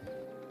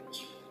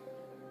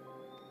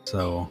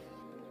 So,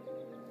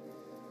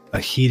 a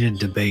heated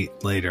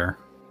debate later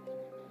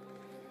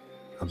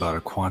about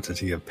a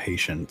quantity of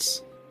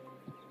patience.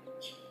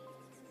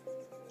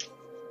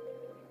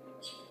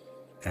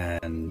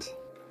 And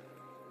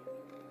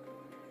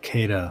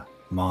Kada,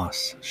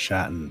 Moss,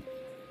 Schatten,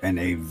 and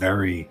a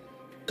very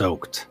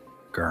stoked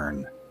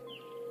Gurn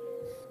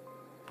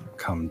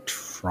come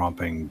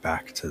tromping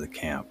back to the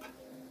camp.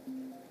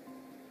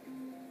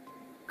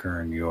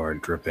 Gurn, you are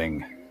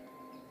dripping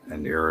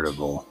and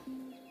irritable.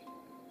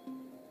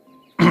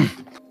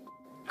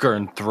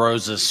 Gurn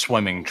throws his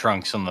swimming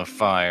trunks in the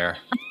fire.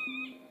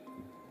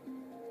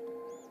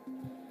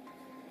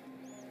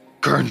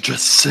 Gurn,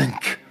 just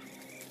sink.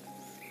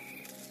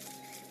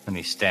 And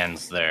he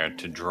stands there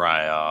to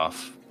dry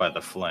off by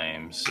the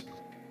flames.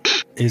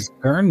 Is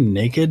Gurn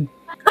naked?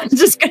 I'm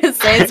just gonna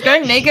say, it's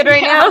going naked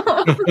right now.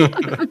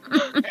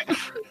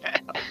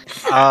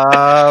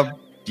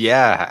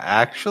 Yeah,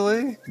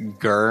 actually,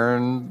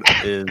 Gurn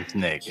is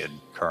naked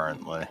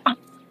currently.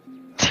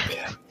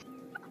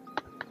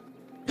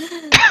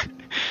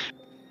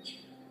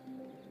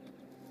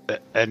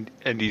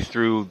 And he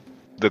threw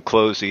the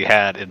clothes he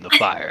had in the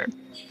fire.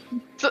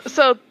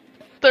 So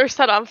they're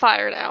set on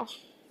fire now.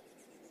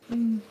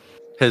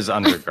 His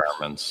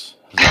undergarments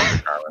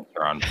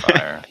are on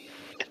fire.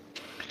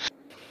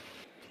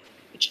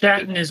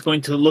 Schatten is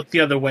going to look the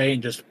other way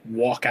and just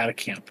walk out of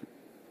camp.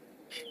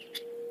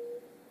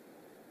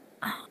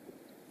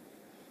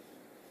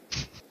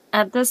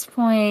 At this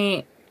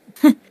point,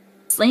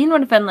 Celine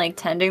would have been, like,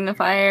 tending the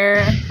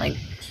fire, like,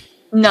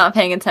 not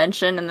paying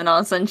attention, and then all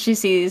of a sudden she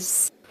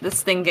sees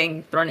this thing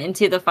getting thrown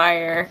into the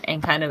fire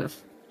and kind of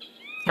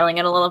killing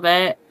it a little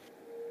bit.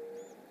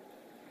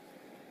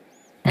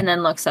 And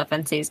then looks up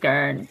and sees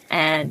Gurn,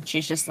 and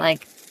she's just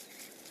like,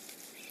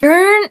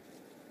 Gurn,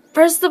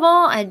 first of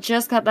all, I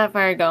just got that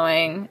fire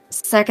going.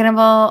 Second of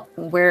all,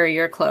 where are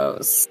your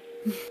clothes?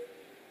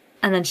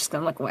 And then she's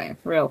gonna look away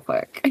real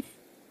quick.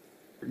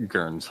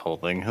 Gurn's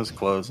holding his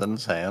clothes in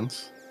his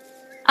hands.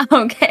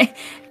 Okay,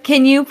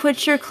 can you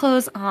put your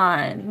clothes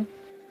on?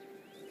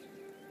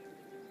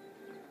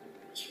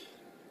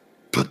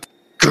 But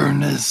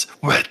Gurn is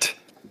wet.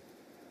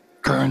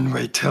 Gurn,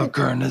 wait till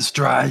Gurn is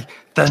dry,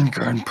 then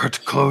Gurn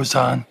put clothes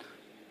on.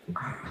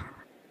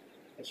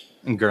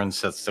 And Gurn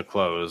sets the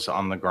clothes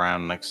on the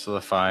ground next to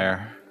the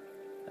fire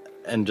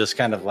and just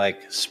kind of,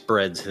 like,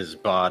 spreads his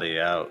body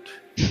out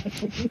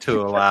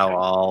to allow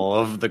all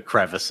of the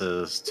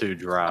crevices to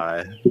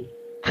dry.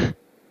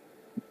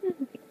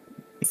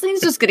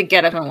 Celine's just gonna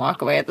get up and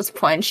walk away at this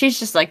point. She's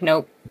just like,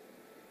 nope.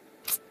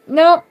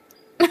 Nope.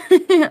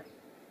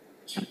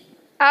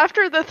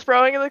 After the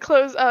throwing of the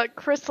clothes,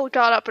 Crystal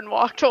got up and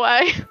walked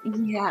away.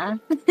 Yeah.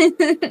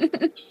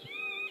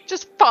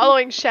 Just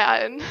following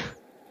Schatten.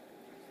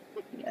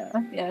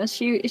 Yeah.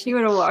 She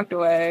would have walked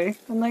away.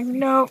 I'm like,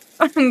 nope,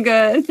 I'm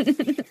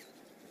good.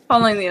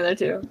 Following the other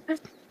two.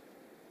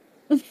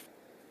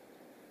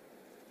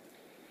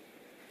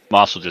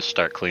 Moss will just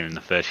start cleaning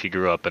the fish. He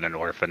grew up in an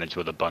orphanage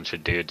with a bunch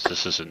of dudes.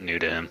 This isn't new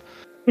to him.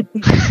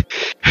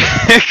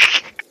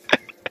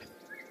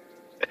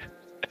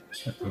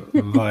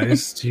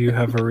 Vice, do you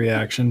have a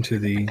reaction to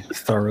the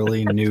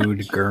thoroughly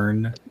nude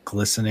Gurn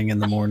glistening in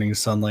the morning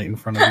sunlight in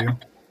front of you?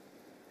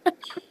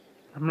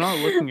 I'm not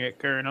looking at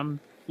Gurn. I'm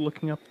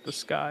looking up at the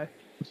sky.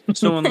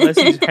 So unless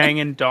he's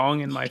hanging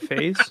dong in my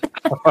face,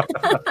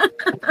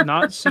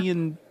 not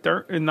seeing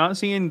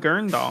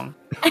Gurn dong.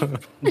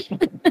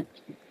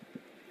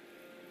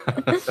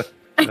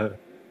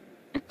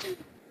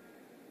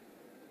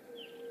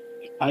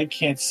 I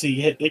can't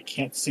see it. It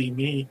can't see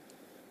me.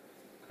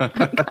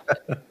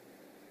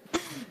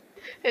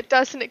 It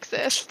doesn't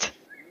exist.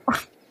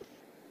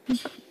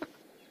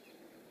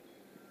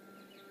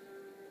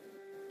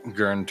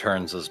 Gurn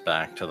turns his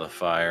back to the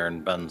fire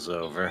and bends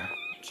over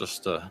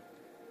just to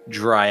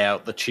dry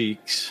out the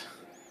cheeks.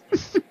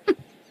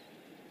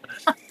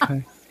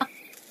 Okay.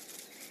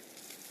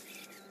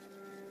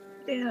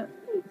 Yeah.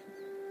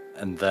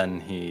 And then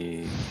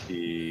he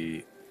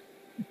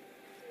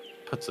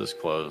puts his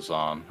clothes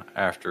on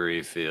after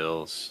he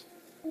feels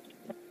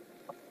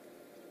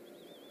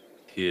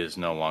he is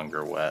no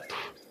longer wet.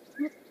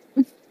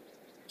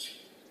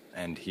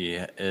 And he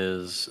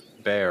is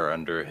bare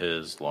under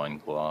his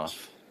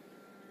loincloth.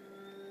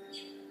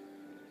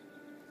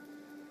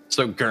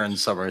 So Gurn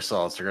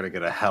somersaults are going to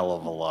get a hell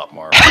of a lot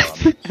more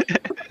fun.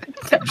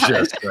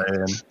 Just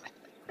saying.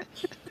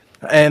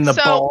 And the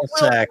So, ball will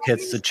sack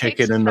hits the enemies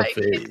chicken take in the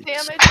psychic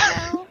face. damage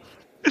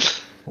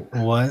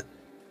now? What?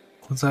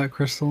 What's that,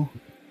 Crystal?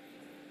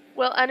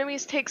 Will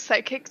enemies take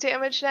psychic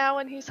damage now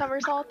when he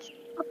somersaults?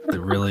 It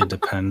really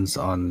depends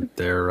on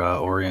their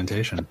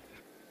orientation.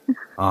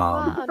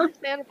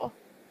 Understandable.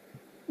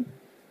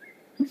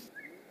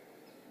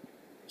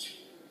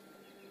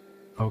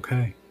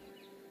 Okay.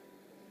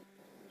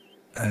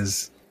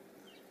 As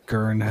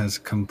Gurn has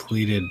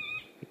completed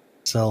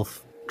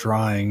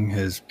self-drying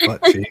his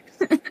butt cheeks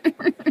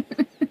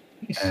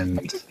and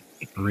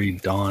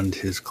redonned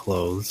his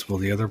clothes, will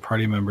the other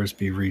party members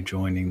be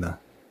rejoining the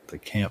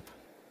camp?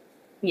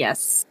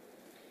 Yes.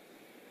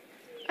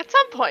 At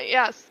some point,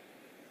 yes.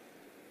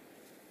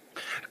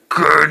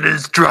 Gurn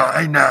is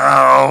dry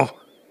now.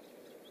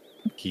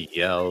 He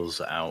yells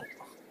out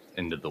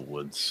into the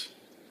woods.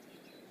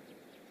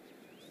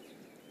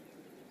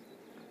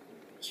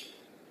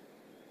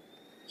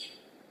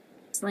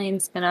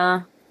 Slane's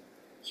gonna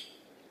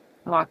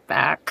walk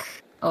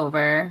back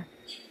over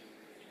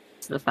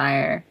to the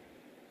fire.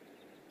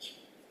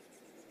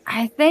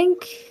 I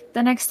think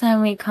the next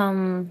time we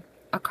come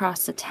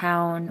across a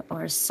town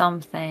or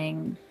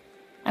something,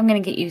 I'm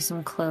gonna get you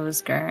some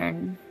clothes,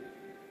 Gurn.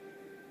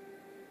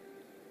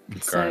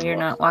 So Gurn you're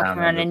walks not walking down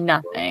around into in the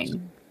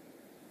nothing.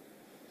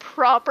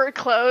 Proper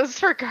clothes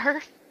for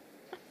Gurn.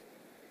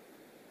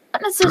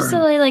 Not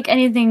necessarily like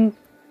anything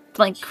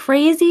like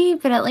crazy,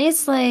 but at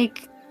least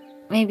like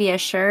maybe a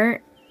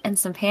shirt and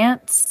some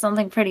pants,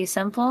 something pretty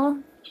simple.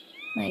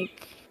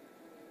 Like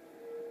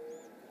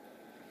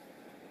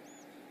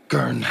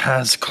Gurn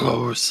has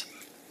clothes.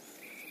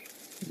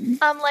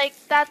 Like,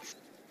 that's...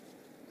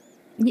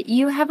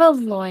 you have a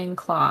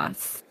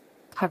loincloth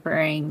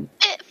covering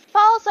It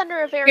falls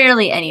under a very...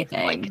 barely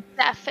anything. Like,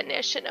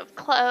 definition of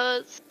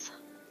clothes.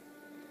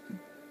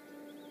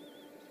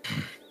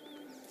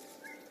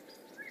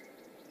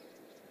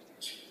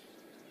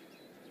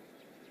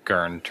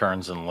 Gurn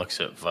turns and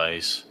looks at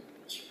Vice.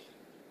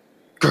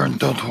 Gurn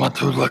don't want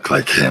to look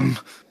like him.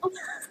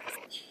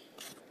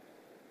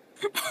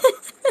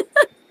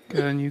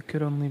 Gurn, you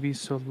could only be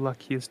so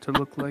lucky as to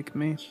look like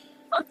me.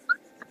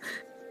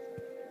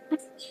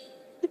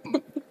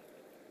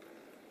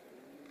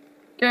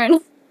 Gurn,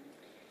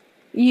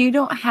 you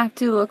don't have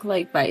to look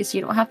like Vice.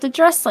 You don't have to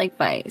dress like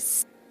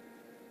Vice.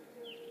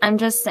 I'm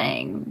just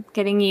saying,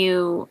 getting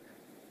you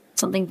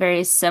something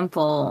very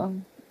simple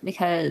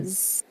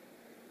because,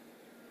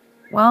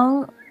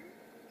 well,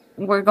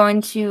 we're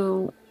going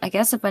to, I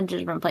guess, a bunch of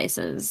different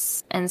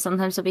places. And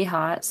sometimes it'll be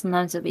hot,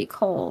 sometimes it'll be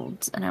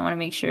cold. And I want to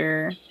make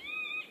sure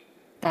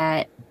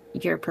that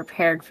you're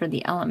prepared for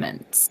the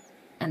elements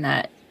and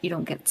that you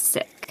don't get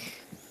sick.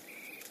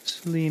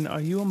 Celine,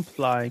 are you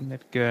implying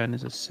that Gurn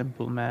is a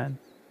simple man?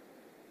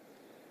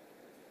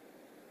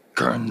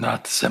 Gurn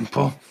not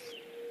simple.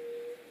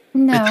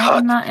 No, It's hot.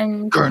 I'm not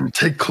in... Gurn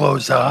take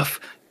clothes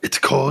off. It's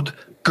cold.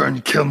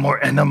 Gurn kill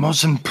more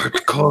animals and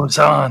put clothes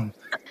on.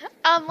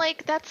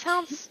 Like, that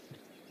sounds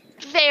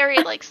very,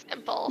 like,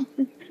 simple.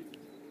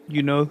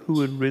 You know who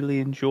would really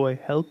enjoy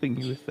helping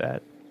you with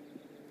that?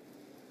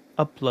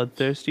 A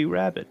bloodthirsty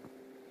rabbit.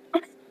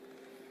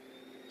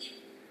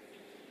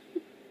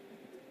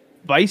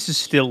 Vice is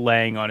still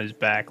laying on his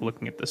back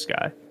looking at the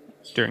sky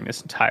during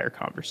this entire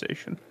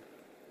conversation.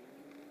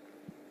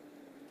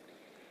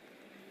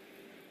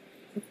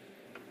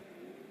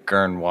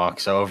 Gurn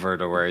walks over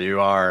to where you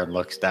are and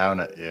looks down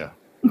at you.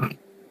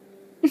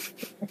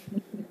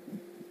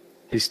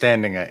 He's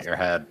standing at your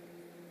head.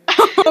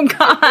 Oh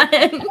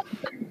god.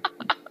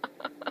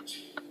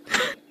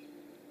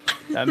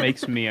 That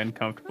makes me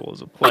uncomfortable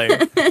as a player.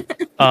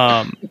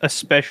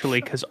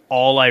 Especially because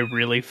all I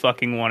really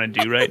fucking want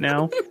to do right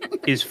now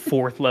is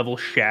 4th level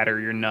shatter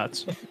your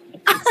nuts.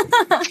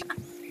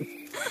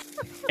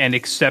 And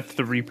accept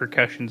the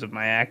repercussions of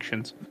my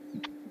actions.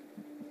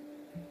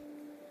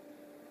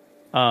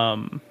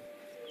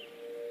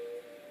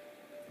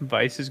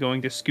 Vice is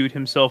going to scoot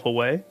himself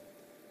away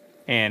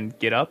and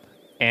get up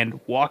and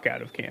walk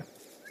out of camp.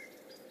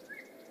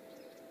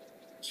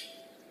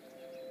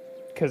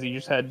 Because he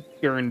just had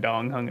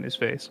Gurindong hung in his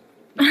face.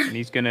 And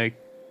he's going to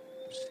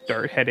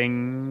start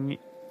heading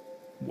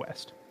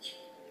west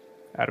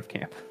out of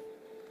camp.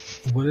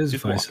 What is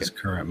Just Vice's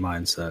walking. current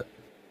mindset?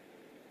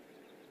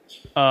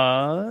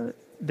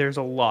 There's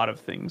a lot of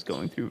things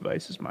going through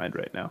Vice's mind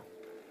right now.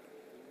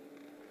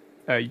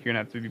 You're going to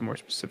have to be more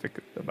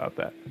specific about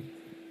that.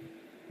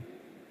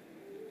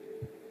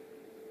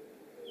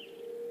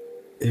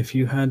 If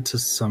you had to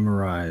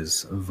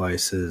summarize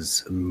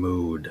Vice's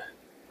mood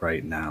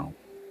right now,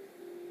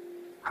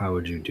 how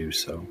would you do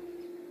so?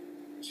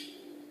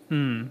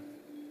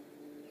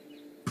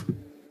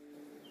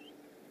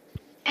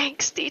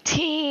 Angsty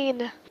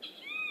teen.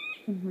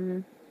 Mm-hmm.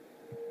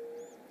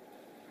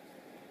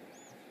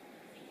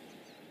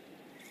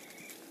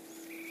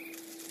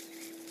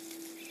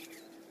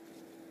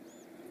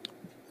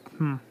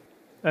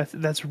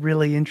 That's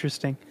really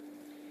interesting.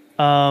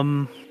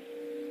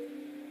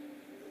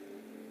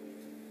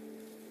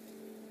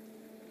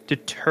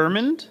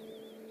 Determined,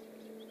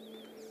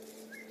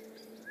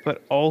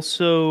 but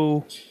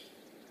also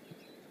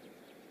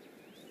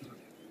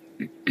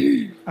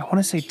I want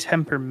to say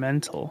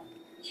temperamental.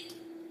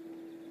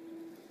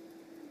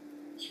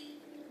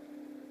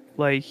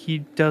 Like, he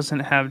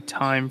doesn't have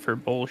time for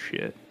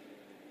bullshit.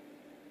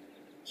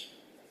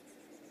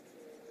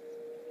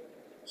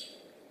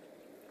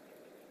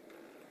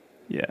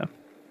 Yeah.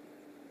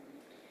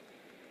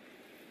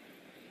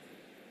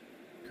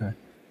 Okay.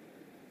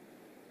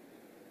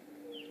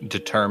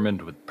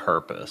 Determined with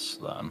purpose,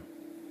 then.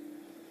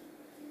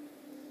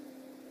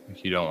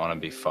 You don't want to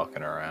be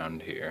fucking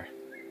around here.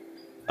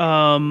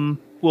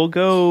 We'll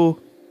go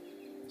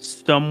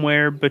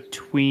somewhere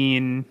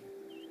between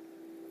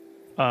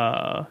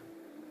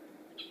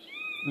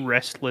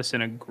restless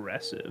and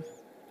aggressive.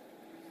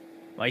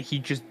 Like,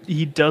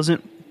 he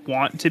doesn't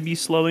want to be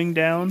slowing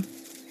down,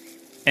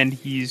 and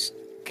he's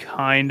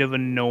kind of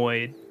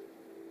annoyed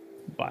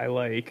by,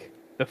 like,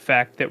 the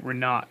fact that we're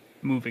not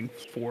moving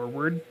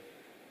forward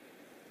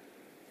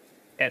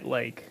at,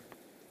 like,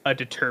 a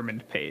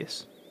determined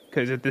pace.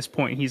 Because at this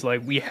point, he's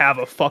like, we have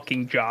a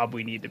fucking job,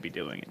 we need to be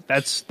doing it.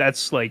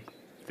 That's like,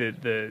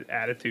 the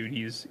attitude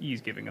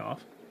he's giving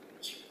off.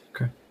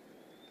 Okay.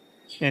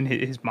 And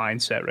his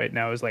mindset right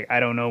now is like, I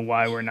don't know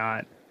why we're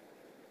not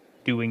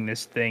doing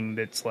this thing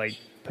that's, like,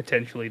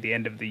 potentially the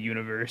end of the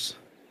universe.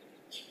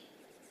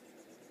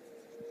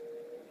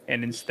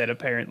 And instead,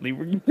 apparently,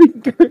 we're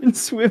getting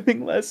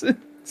swimming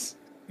lessons.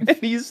 And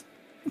he's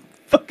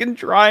fucking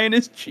drying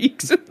his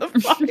cheeks in the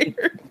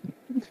fire.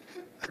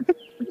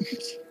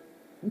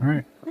 All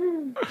right.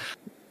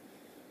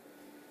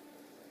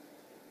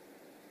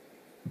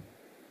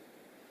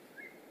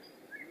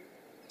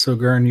 So,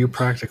 Gurn, you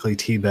practically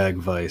teabag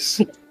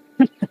Vice.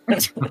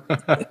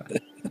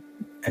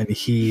 And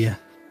he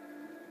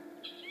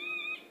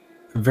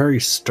very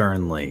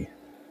sternly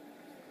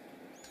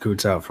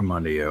scoots out from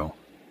under you,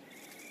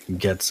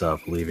 gets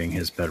up, leaving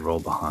his bedroll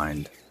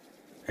behind,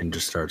 and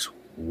just starts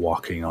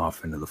walking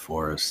off into the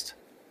forest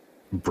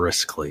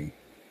briskly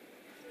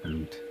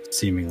and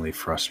seemingly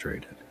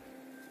frustrated.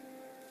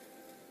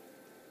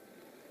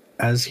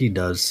 As he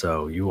does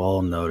so, you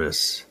all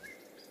notice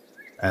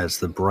as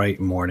the bright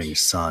morning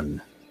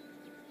sun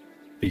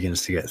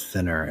begins to get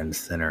thinner and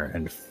thinner,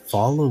 and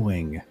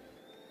following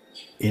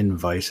in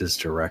Vice's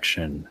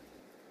direction,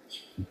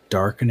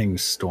 darkening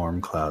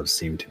storm clouds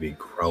seem to be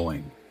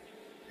growing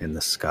in the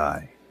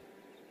sky,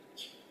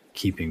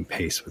 keeping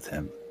pace with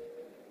him.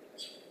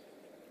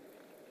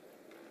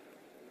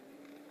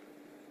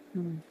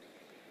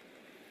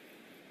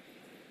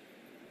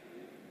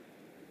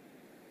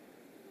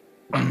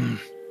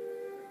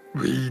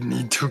 We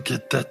need to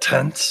get the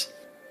tents.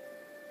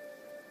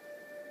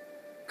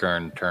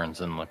 Gurn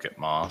turns and look at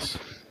Moss.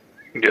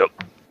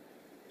 Yep.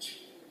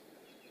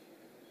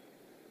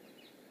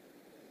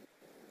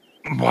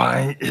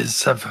 Why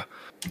is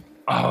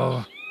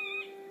all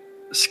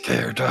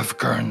scared of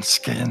Gurn's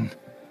skin?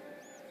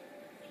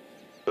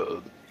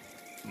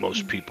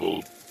 Most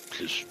people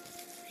just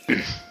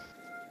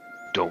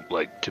don't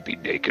like to be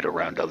naked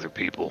around other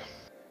people.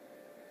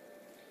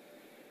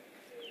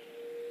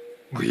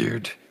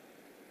 Weird.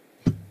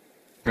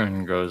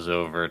 Gurn goes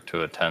over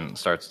to a tent and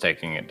starts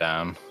taking it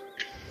down.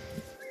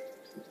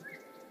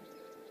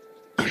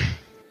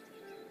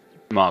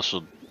 Moss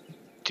will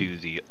do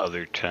the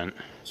other tent.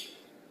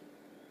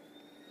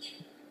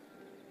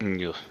 And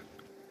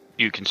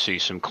you can see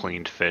some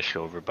cleaned fish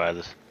over by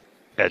the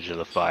edge of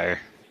the fire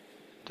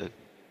that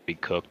be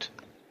cooked.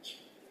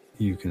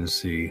 you can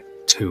see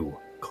 2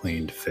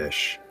 cleaned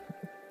fish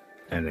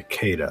and a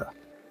Kada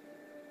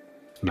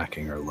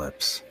smacking her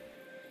lips.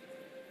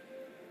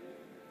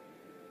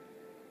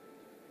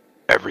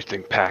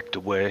 Everything packed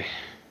away.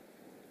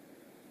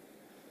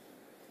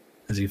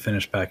 As you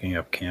finish packing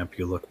up camp,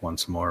 you look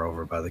once more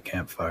over by the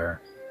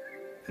campfire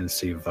and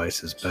see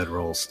Vice's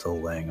bedroll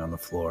still laying on the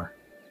floor.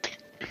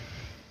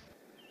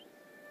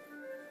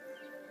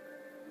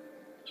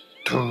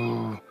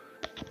 Do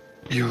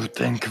you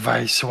think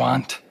Vice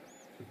want?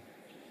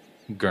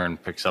 Gurn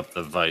picks up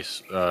the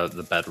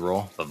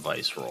bedroll, the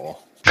vice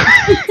roll.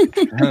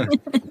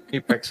 He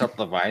picks up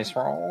the vice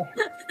roll.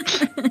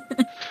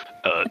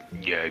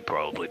 Yeah, he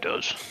probably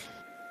does.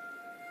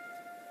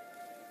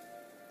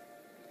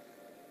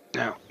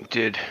 Now,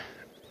 did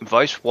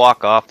Vice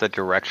walk off the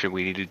direction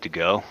we needed to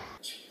go?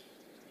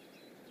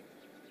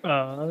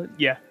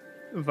 Yeah.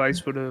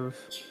 Vice would have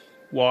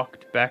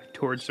walked back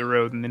towards the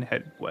road and then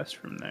headed west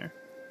from there.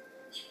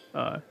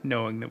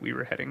 Knowing that we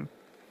were heading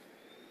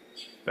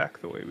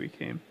back the way we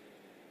came.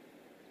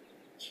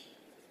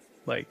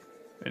 Like,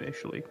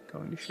 initially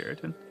going to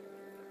Sheraton.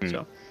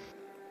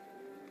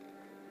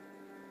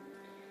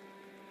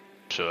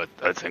 So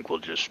I think we'll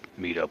just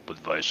meet up with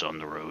Vice on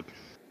the road.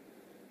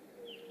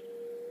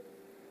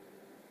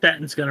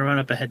 Shatten's gonna run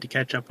up ahead to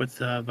catch up with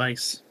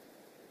Vice.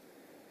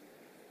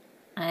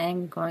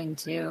 I'm going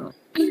to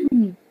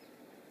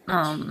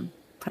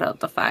put out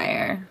the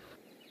fire.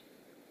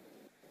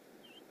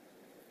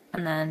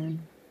 And then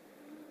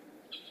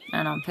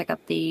I'll pick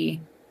up the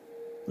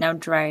now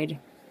dried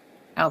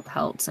out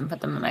pelts and put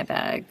them in my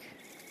bag.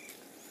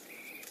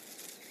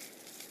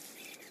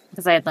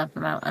 Because I had left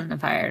them out on the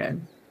fire to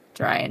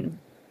dry and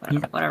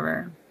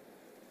whatever.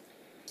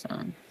 So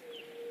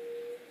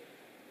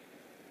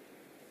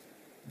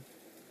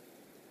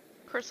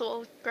Crystal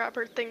will grab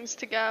her things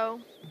to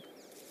go.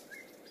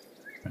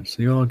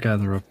 So you all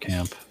gather up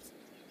camp,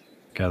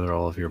 gather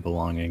all of your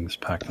belongings,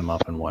 pack them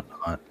up and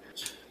whatnot.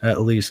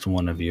 At least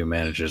one of you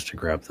manages to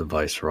grab the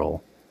vice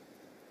roll.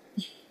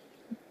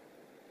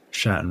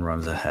 Schatten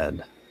runs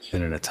ahead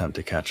in an attempt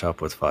to catch up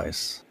with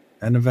Vice,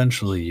 and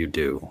eventually you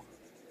do.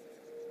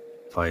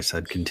 Vice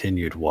had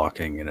continued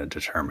walking in a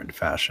determined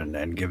fashion,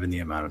 and given the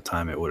amount of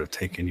time it would have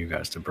taken you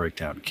guys to break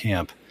down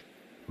camp,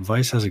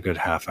 Vice has a good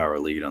half-hour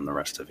lead on the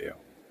rest of you.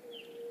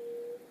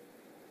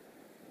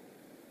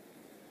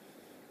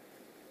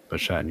 But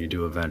Schatten, you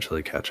do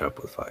eventually catch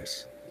up with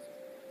Vice.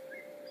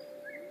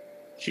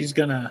 She's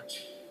gonna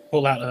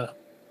pull out a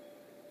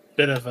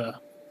bit of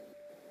a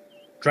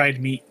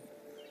dried meat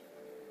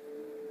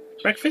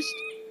breakfast.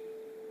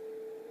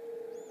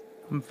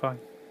 I'm fine.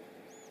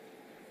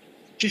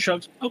 She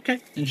shrugs,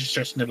 okay, and she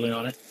starts nibbling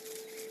on it.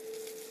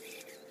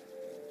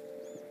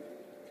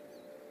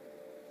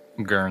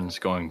 Gurn's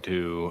going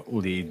to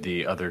lead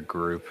the other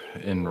group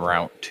en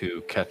route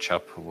to catch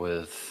up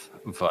with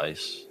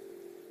Vice.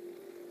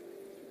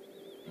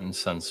 And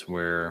since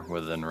we're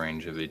within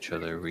range of each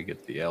other, we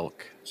get the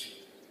elk.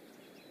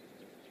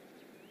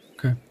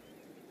 Okay.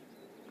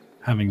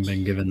 Having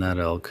been given that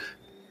elk,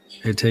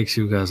 it takes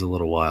you guys a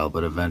little while,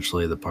 but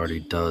eventually the party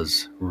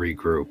does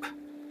regroup,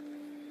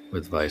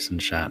 with Vice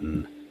and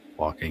Schatten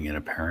walking in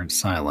apparent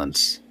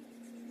silence,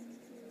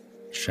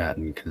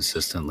 Schatten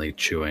consistently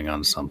chewing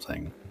on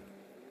something.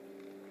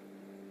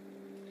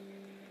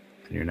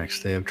 And your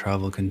next day of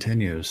travel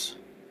continues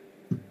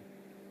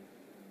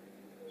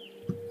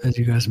as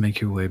you guys make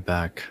your way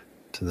back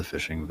to the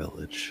fishing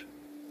village.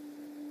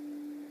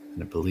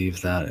 And I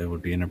believe that it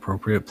would be an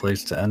appropriate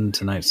place to end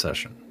tonight's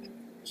session.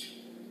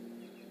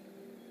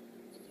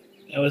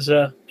 That was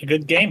a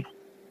good game.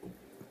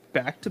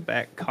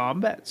 Back-to-back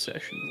combat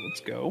session.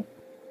 Let's go.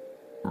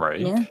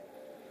 Right. yeah.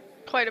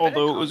 Quite a bit.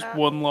 Although of it was combat.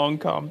 one long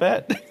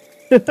combat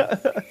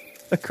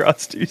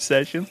across 2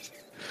 sessions.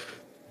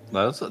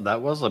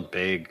 That was a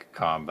big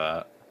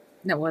combat.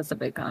 That was a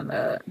big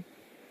combat.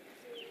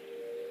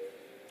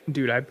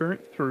 Dude, I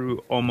burnt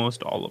through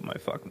almost all of my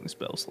fucking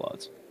spell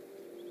slots.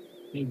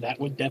 That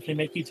would definitely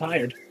make you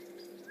tired.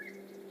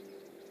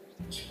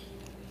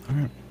 All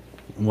right.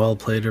 Well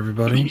played,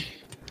 everybody.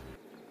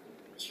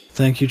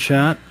 Thank you,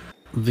 chat,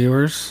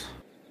 viewers.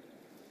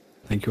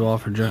 Thank you all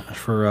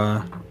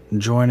for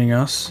joining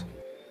us.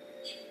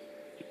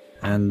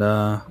 And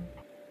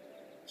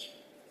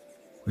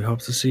we hope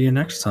to see you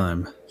next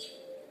time.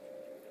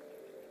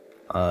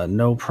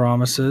 No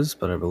promises,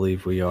 but I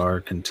believe we are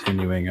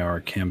continuing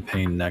our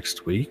campaign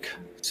next week.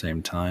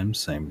 Same time,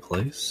 same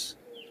place.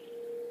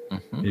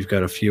 Mm-hmm. We've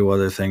got a few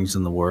other things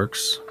in the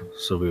works,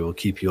 so we will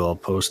keep you all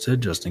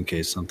posted just in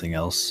case something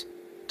else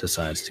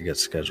decides to get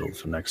scheduled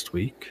for next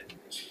week.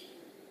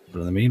 But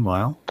in the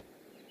meanwhile,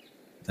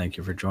 thank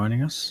you for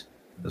joining us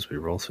as we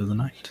roll through the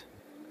night.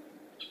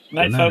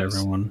 Night, Good night, folks.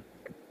 everyone.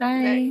 Bye.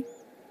 Right.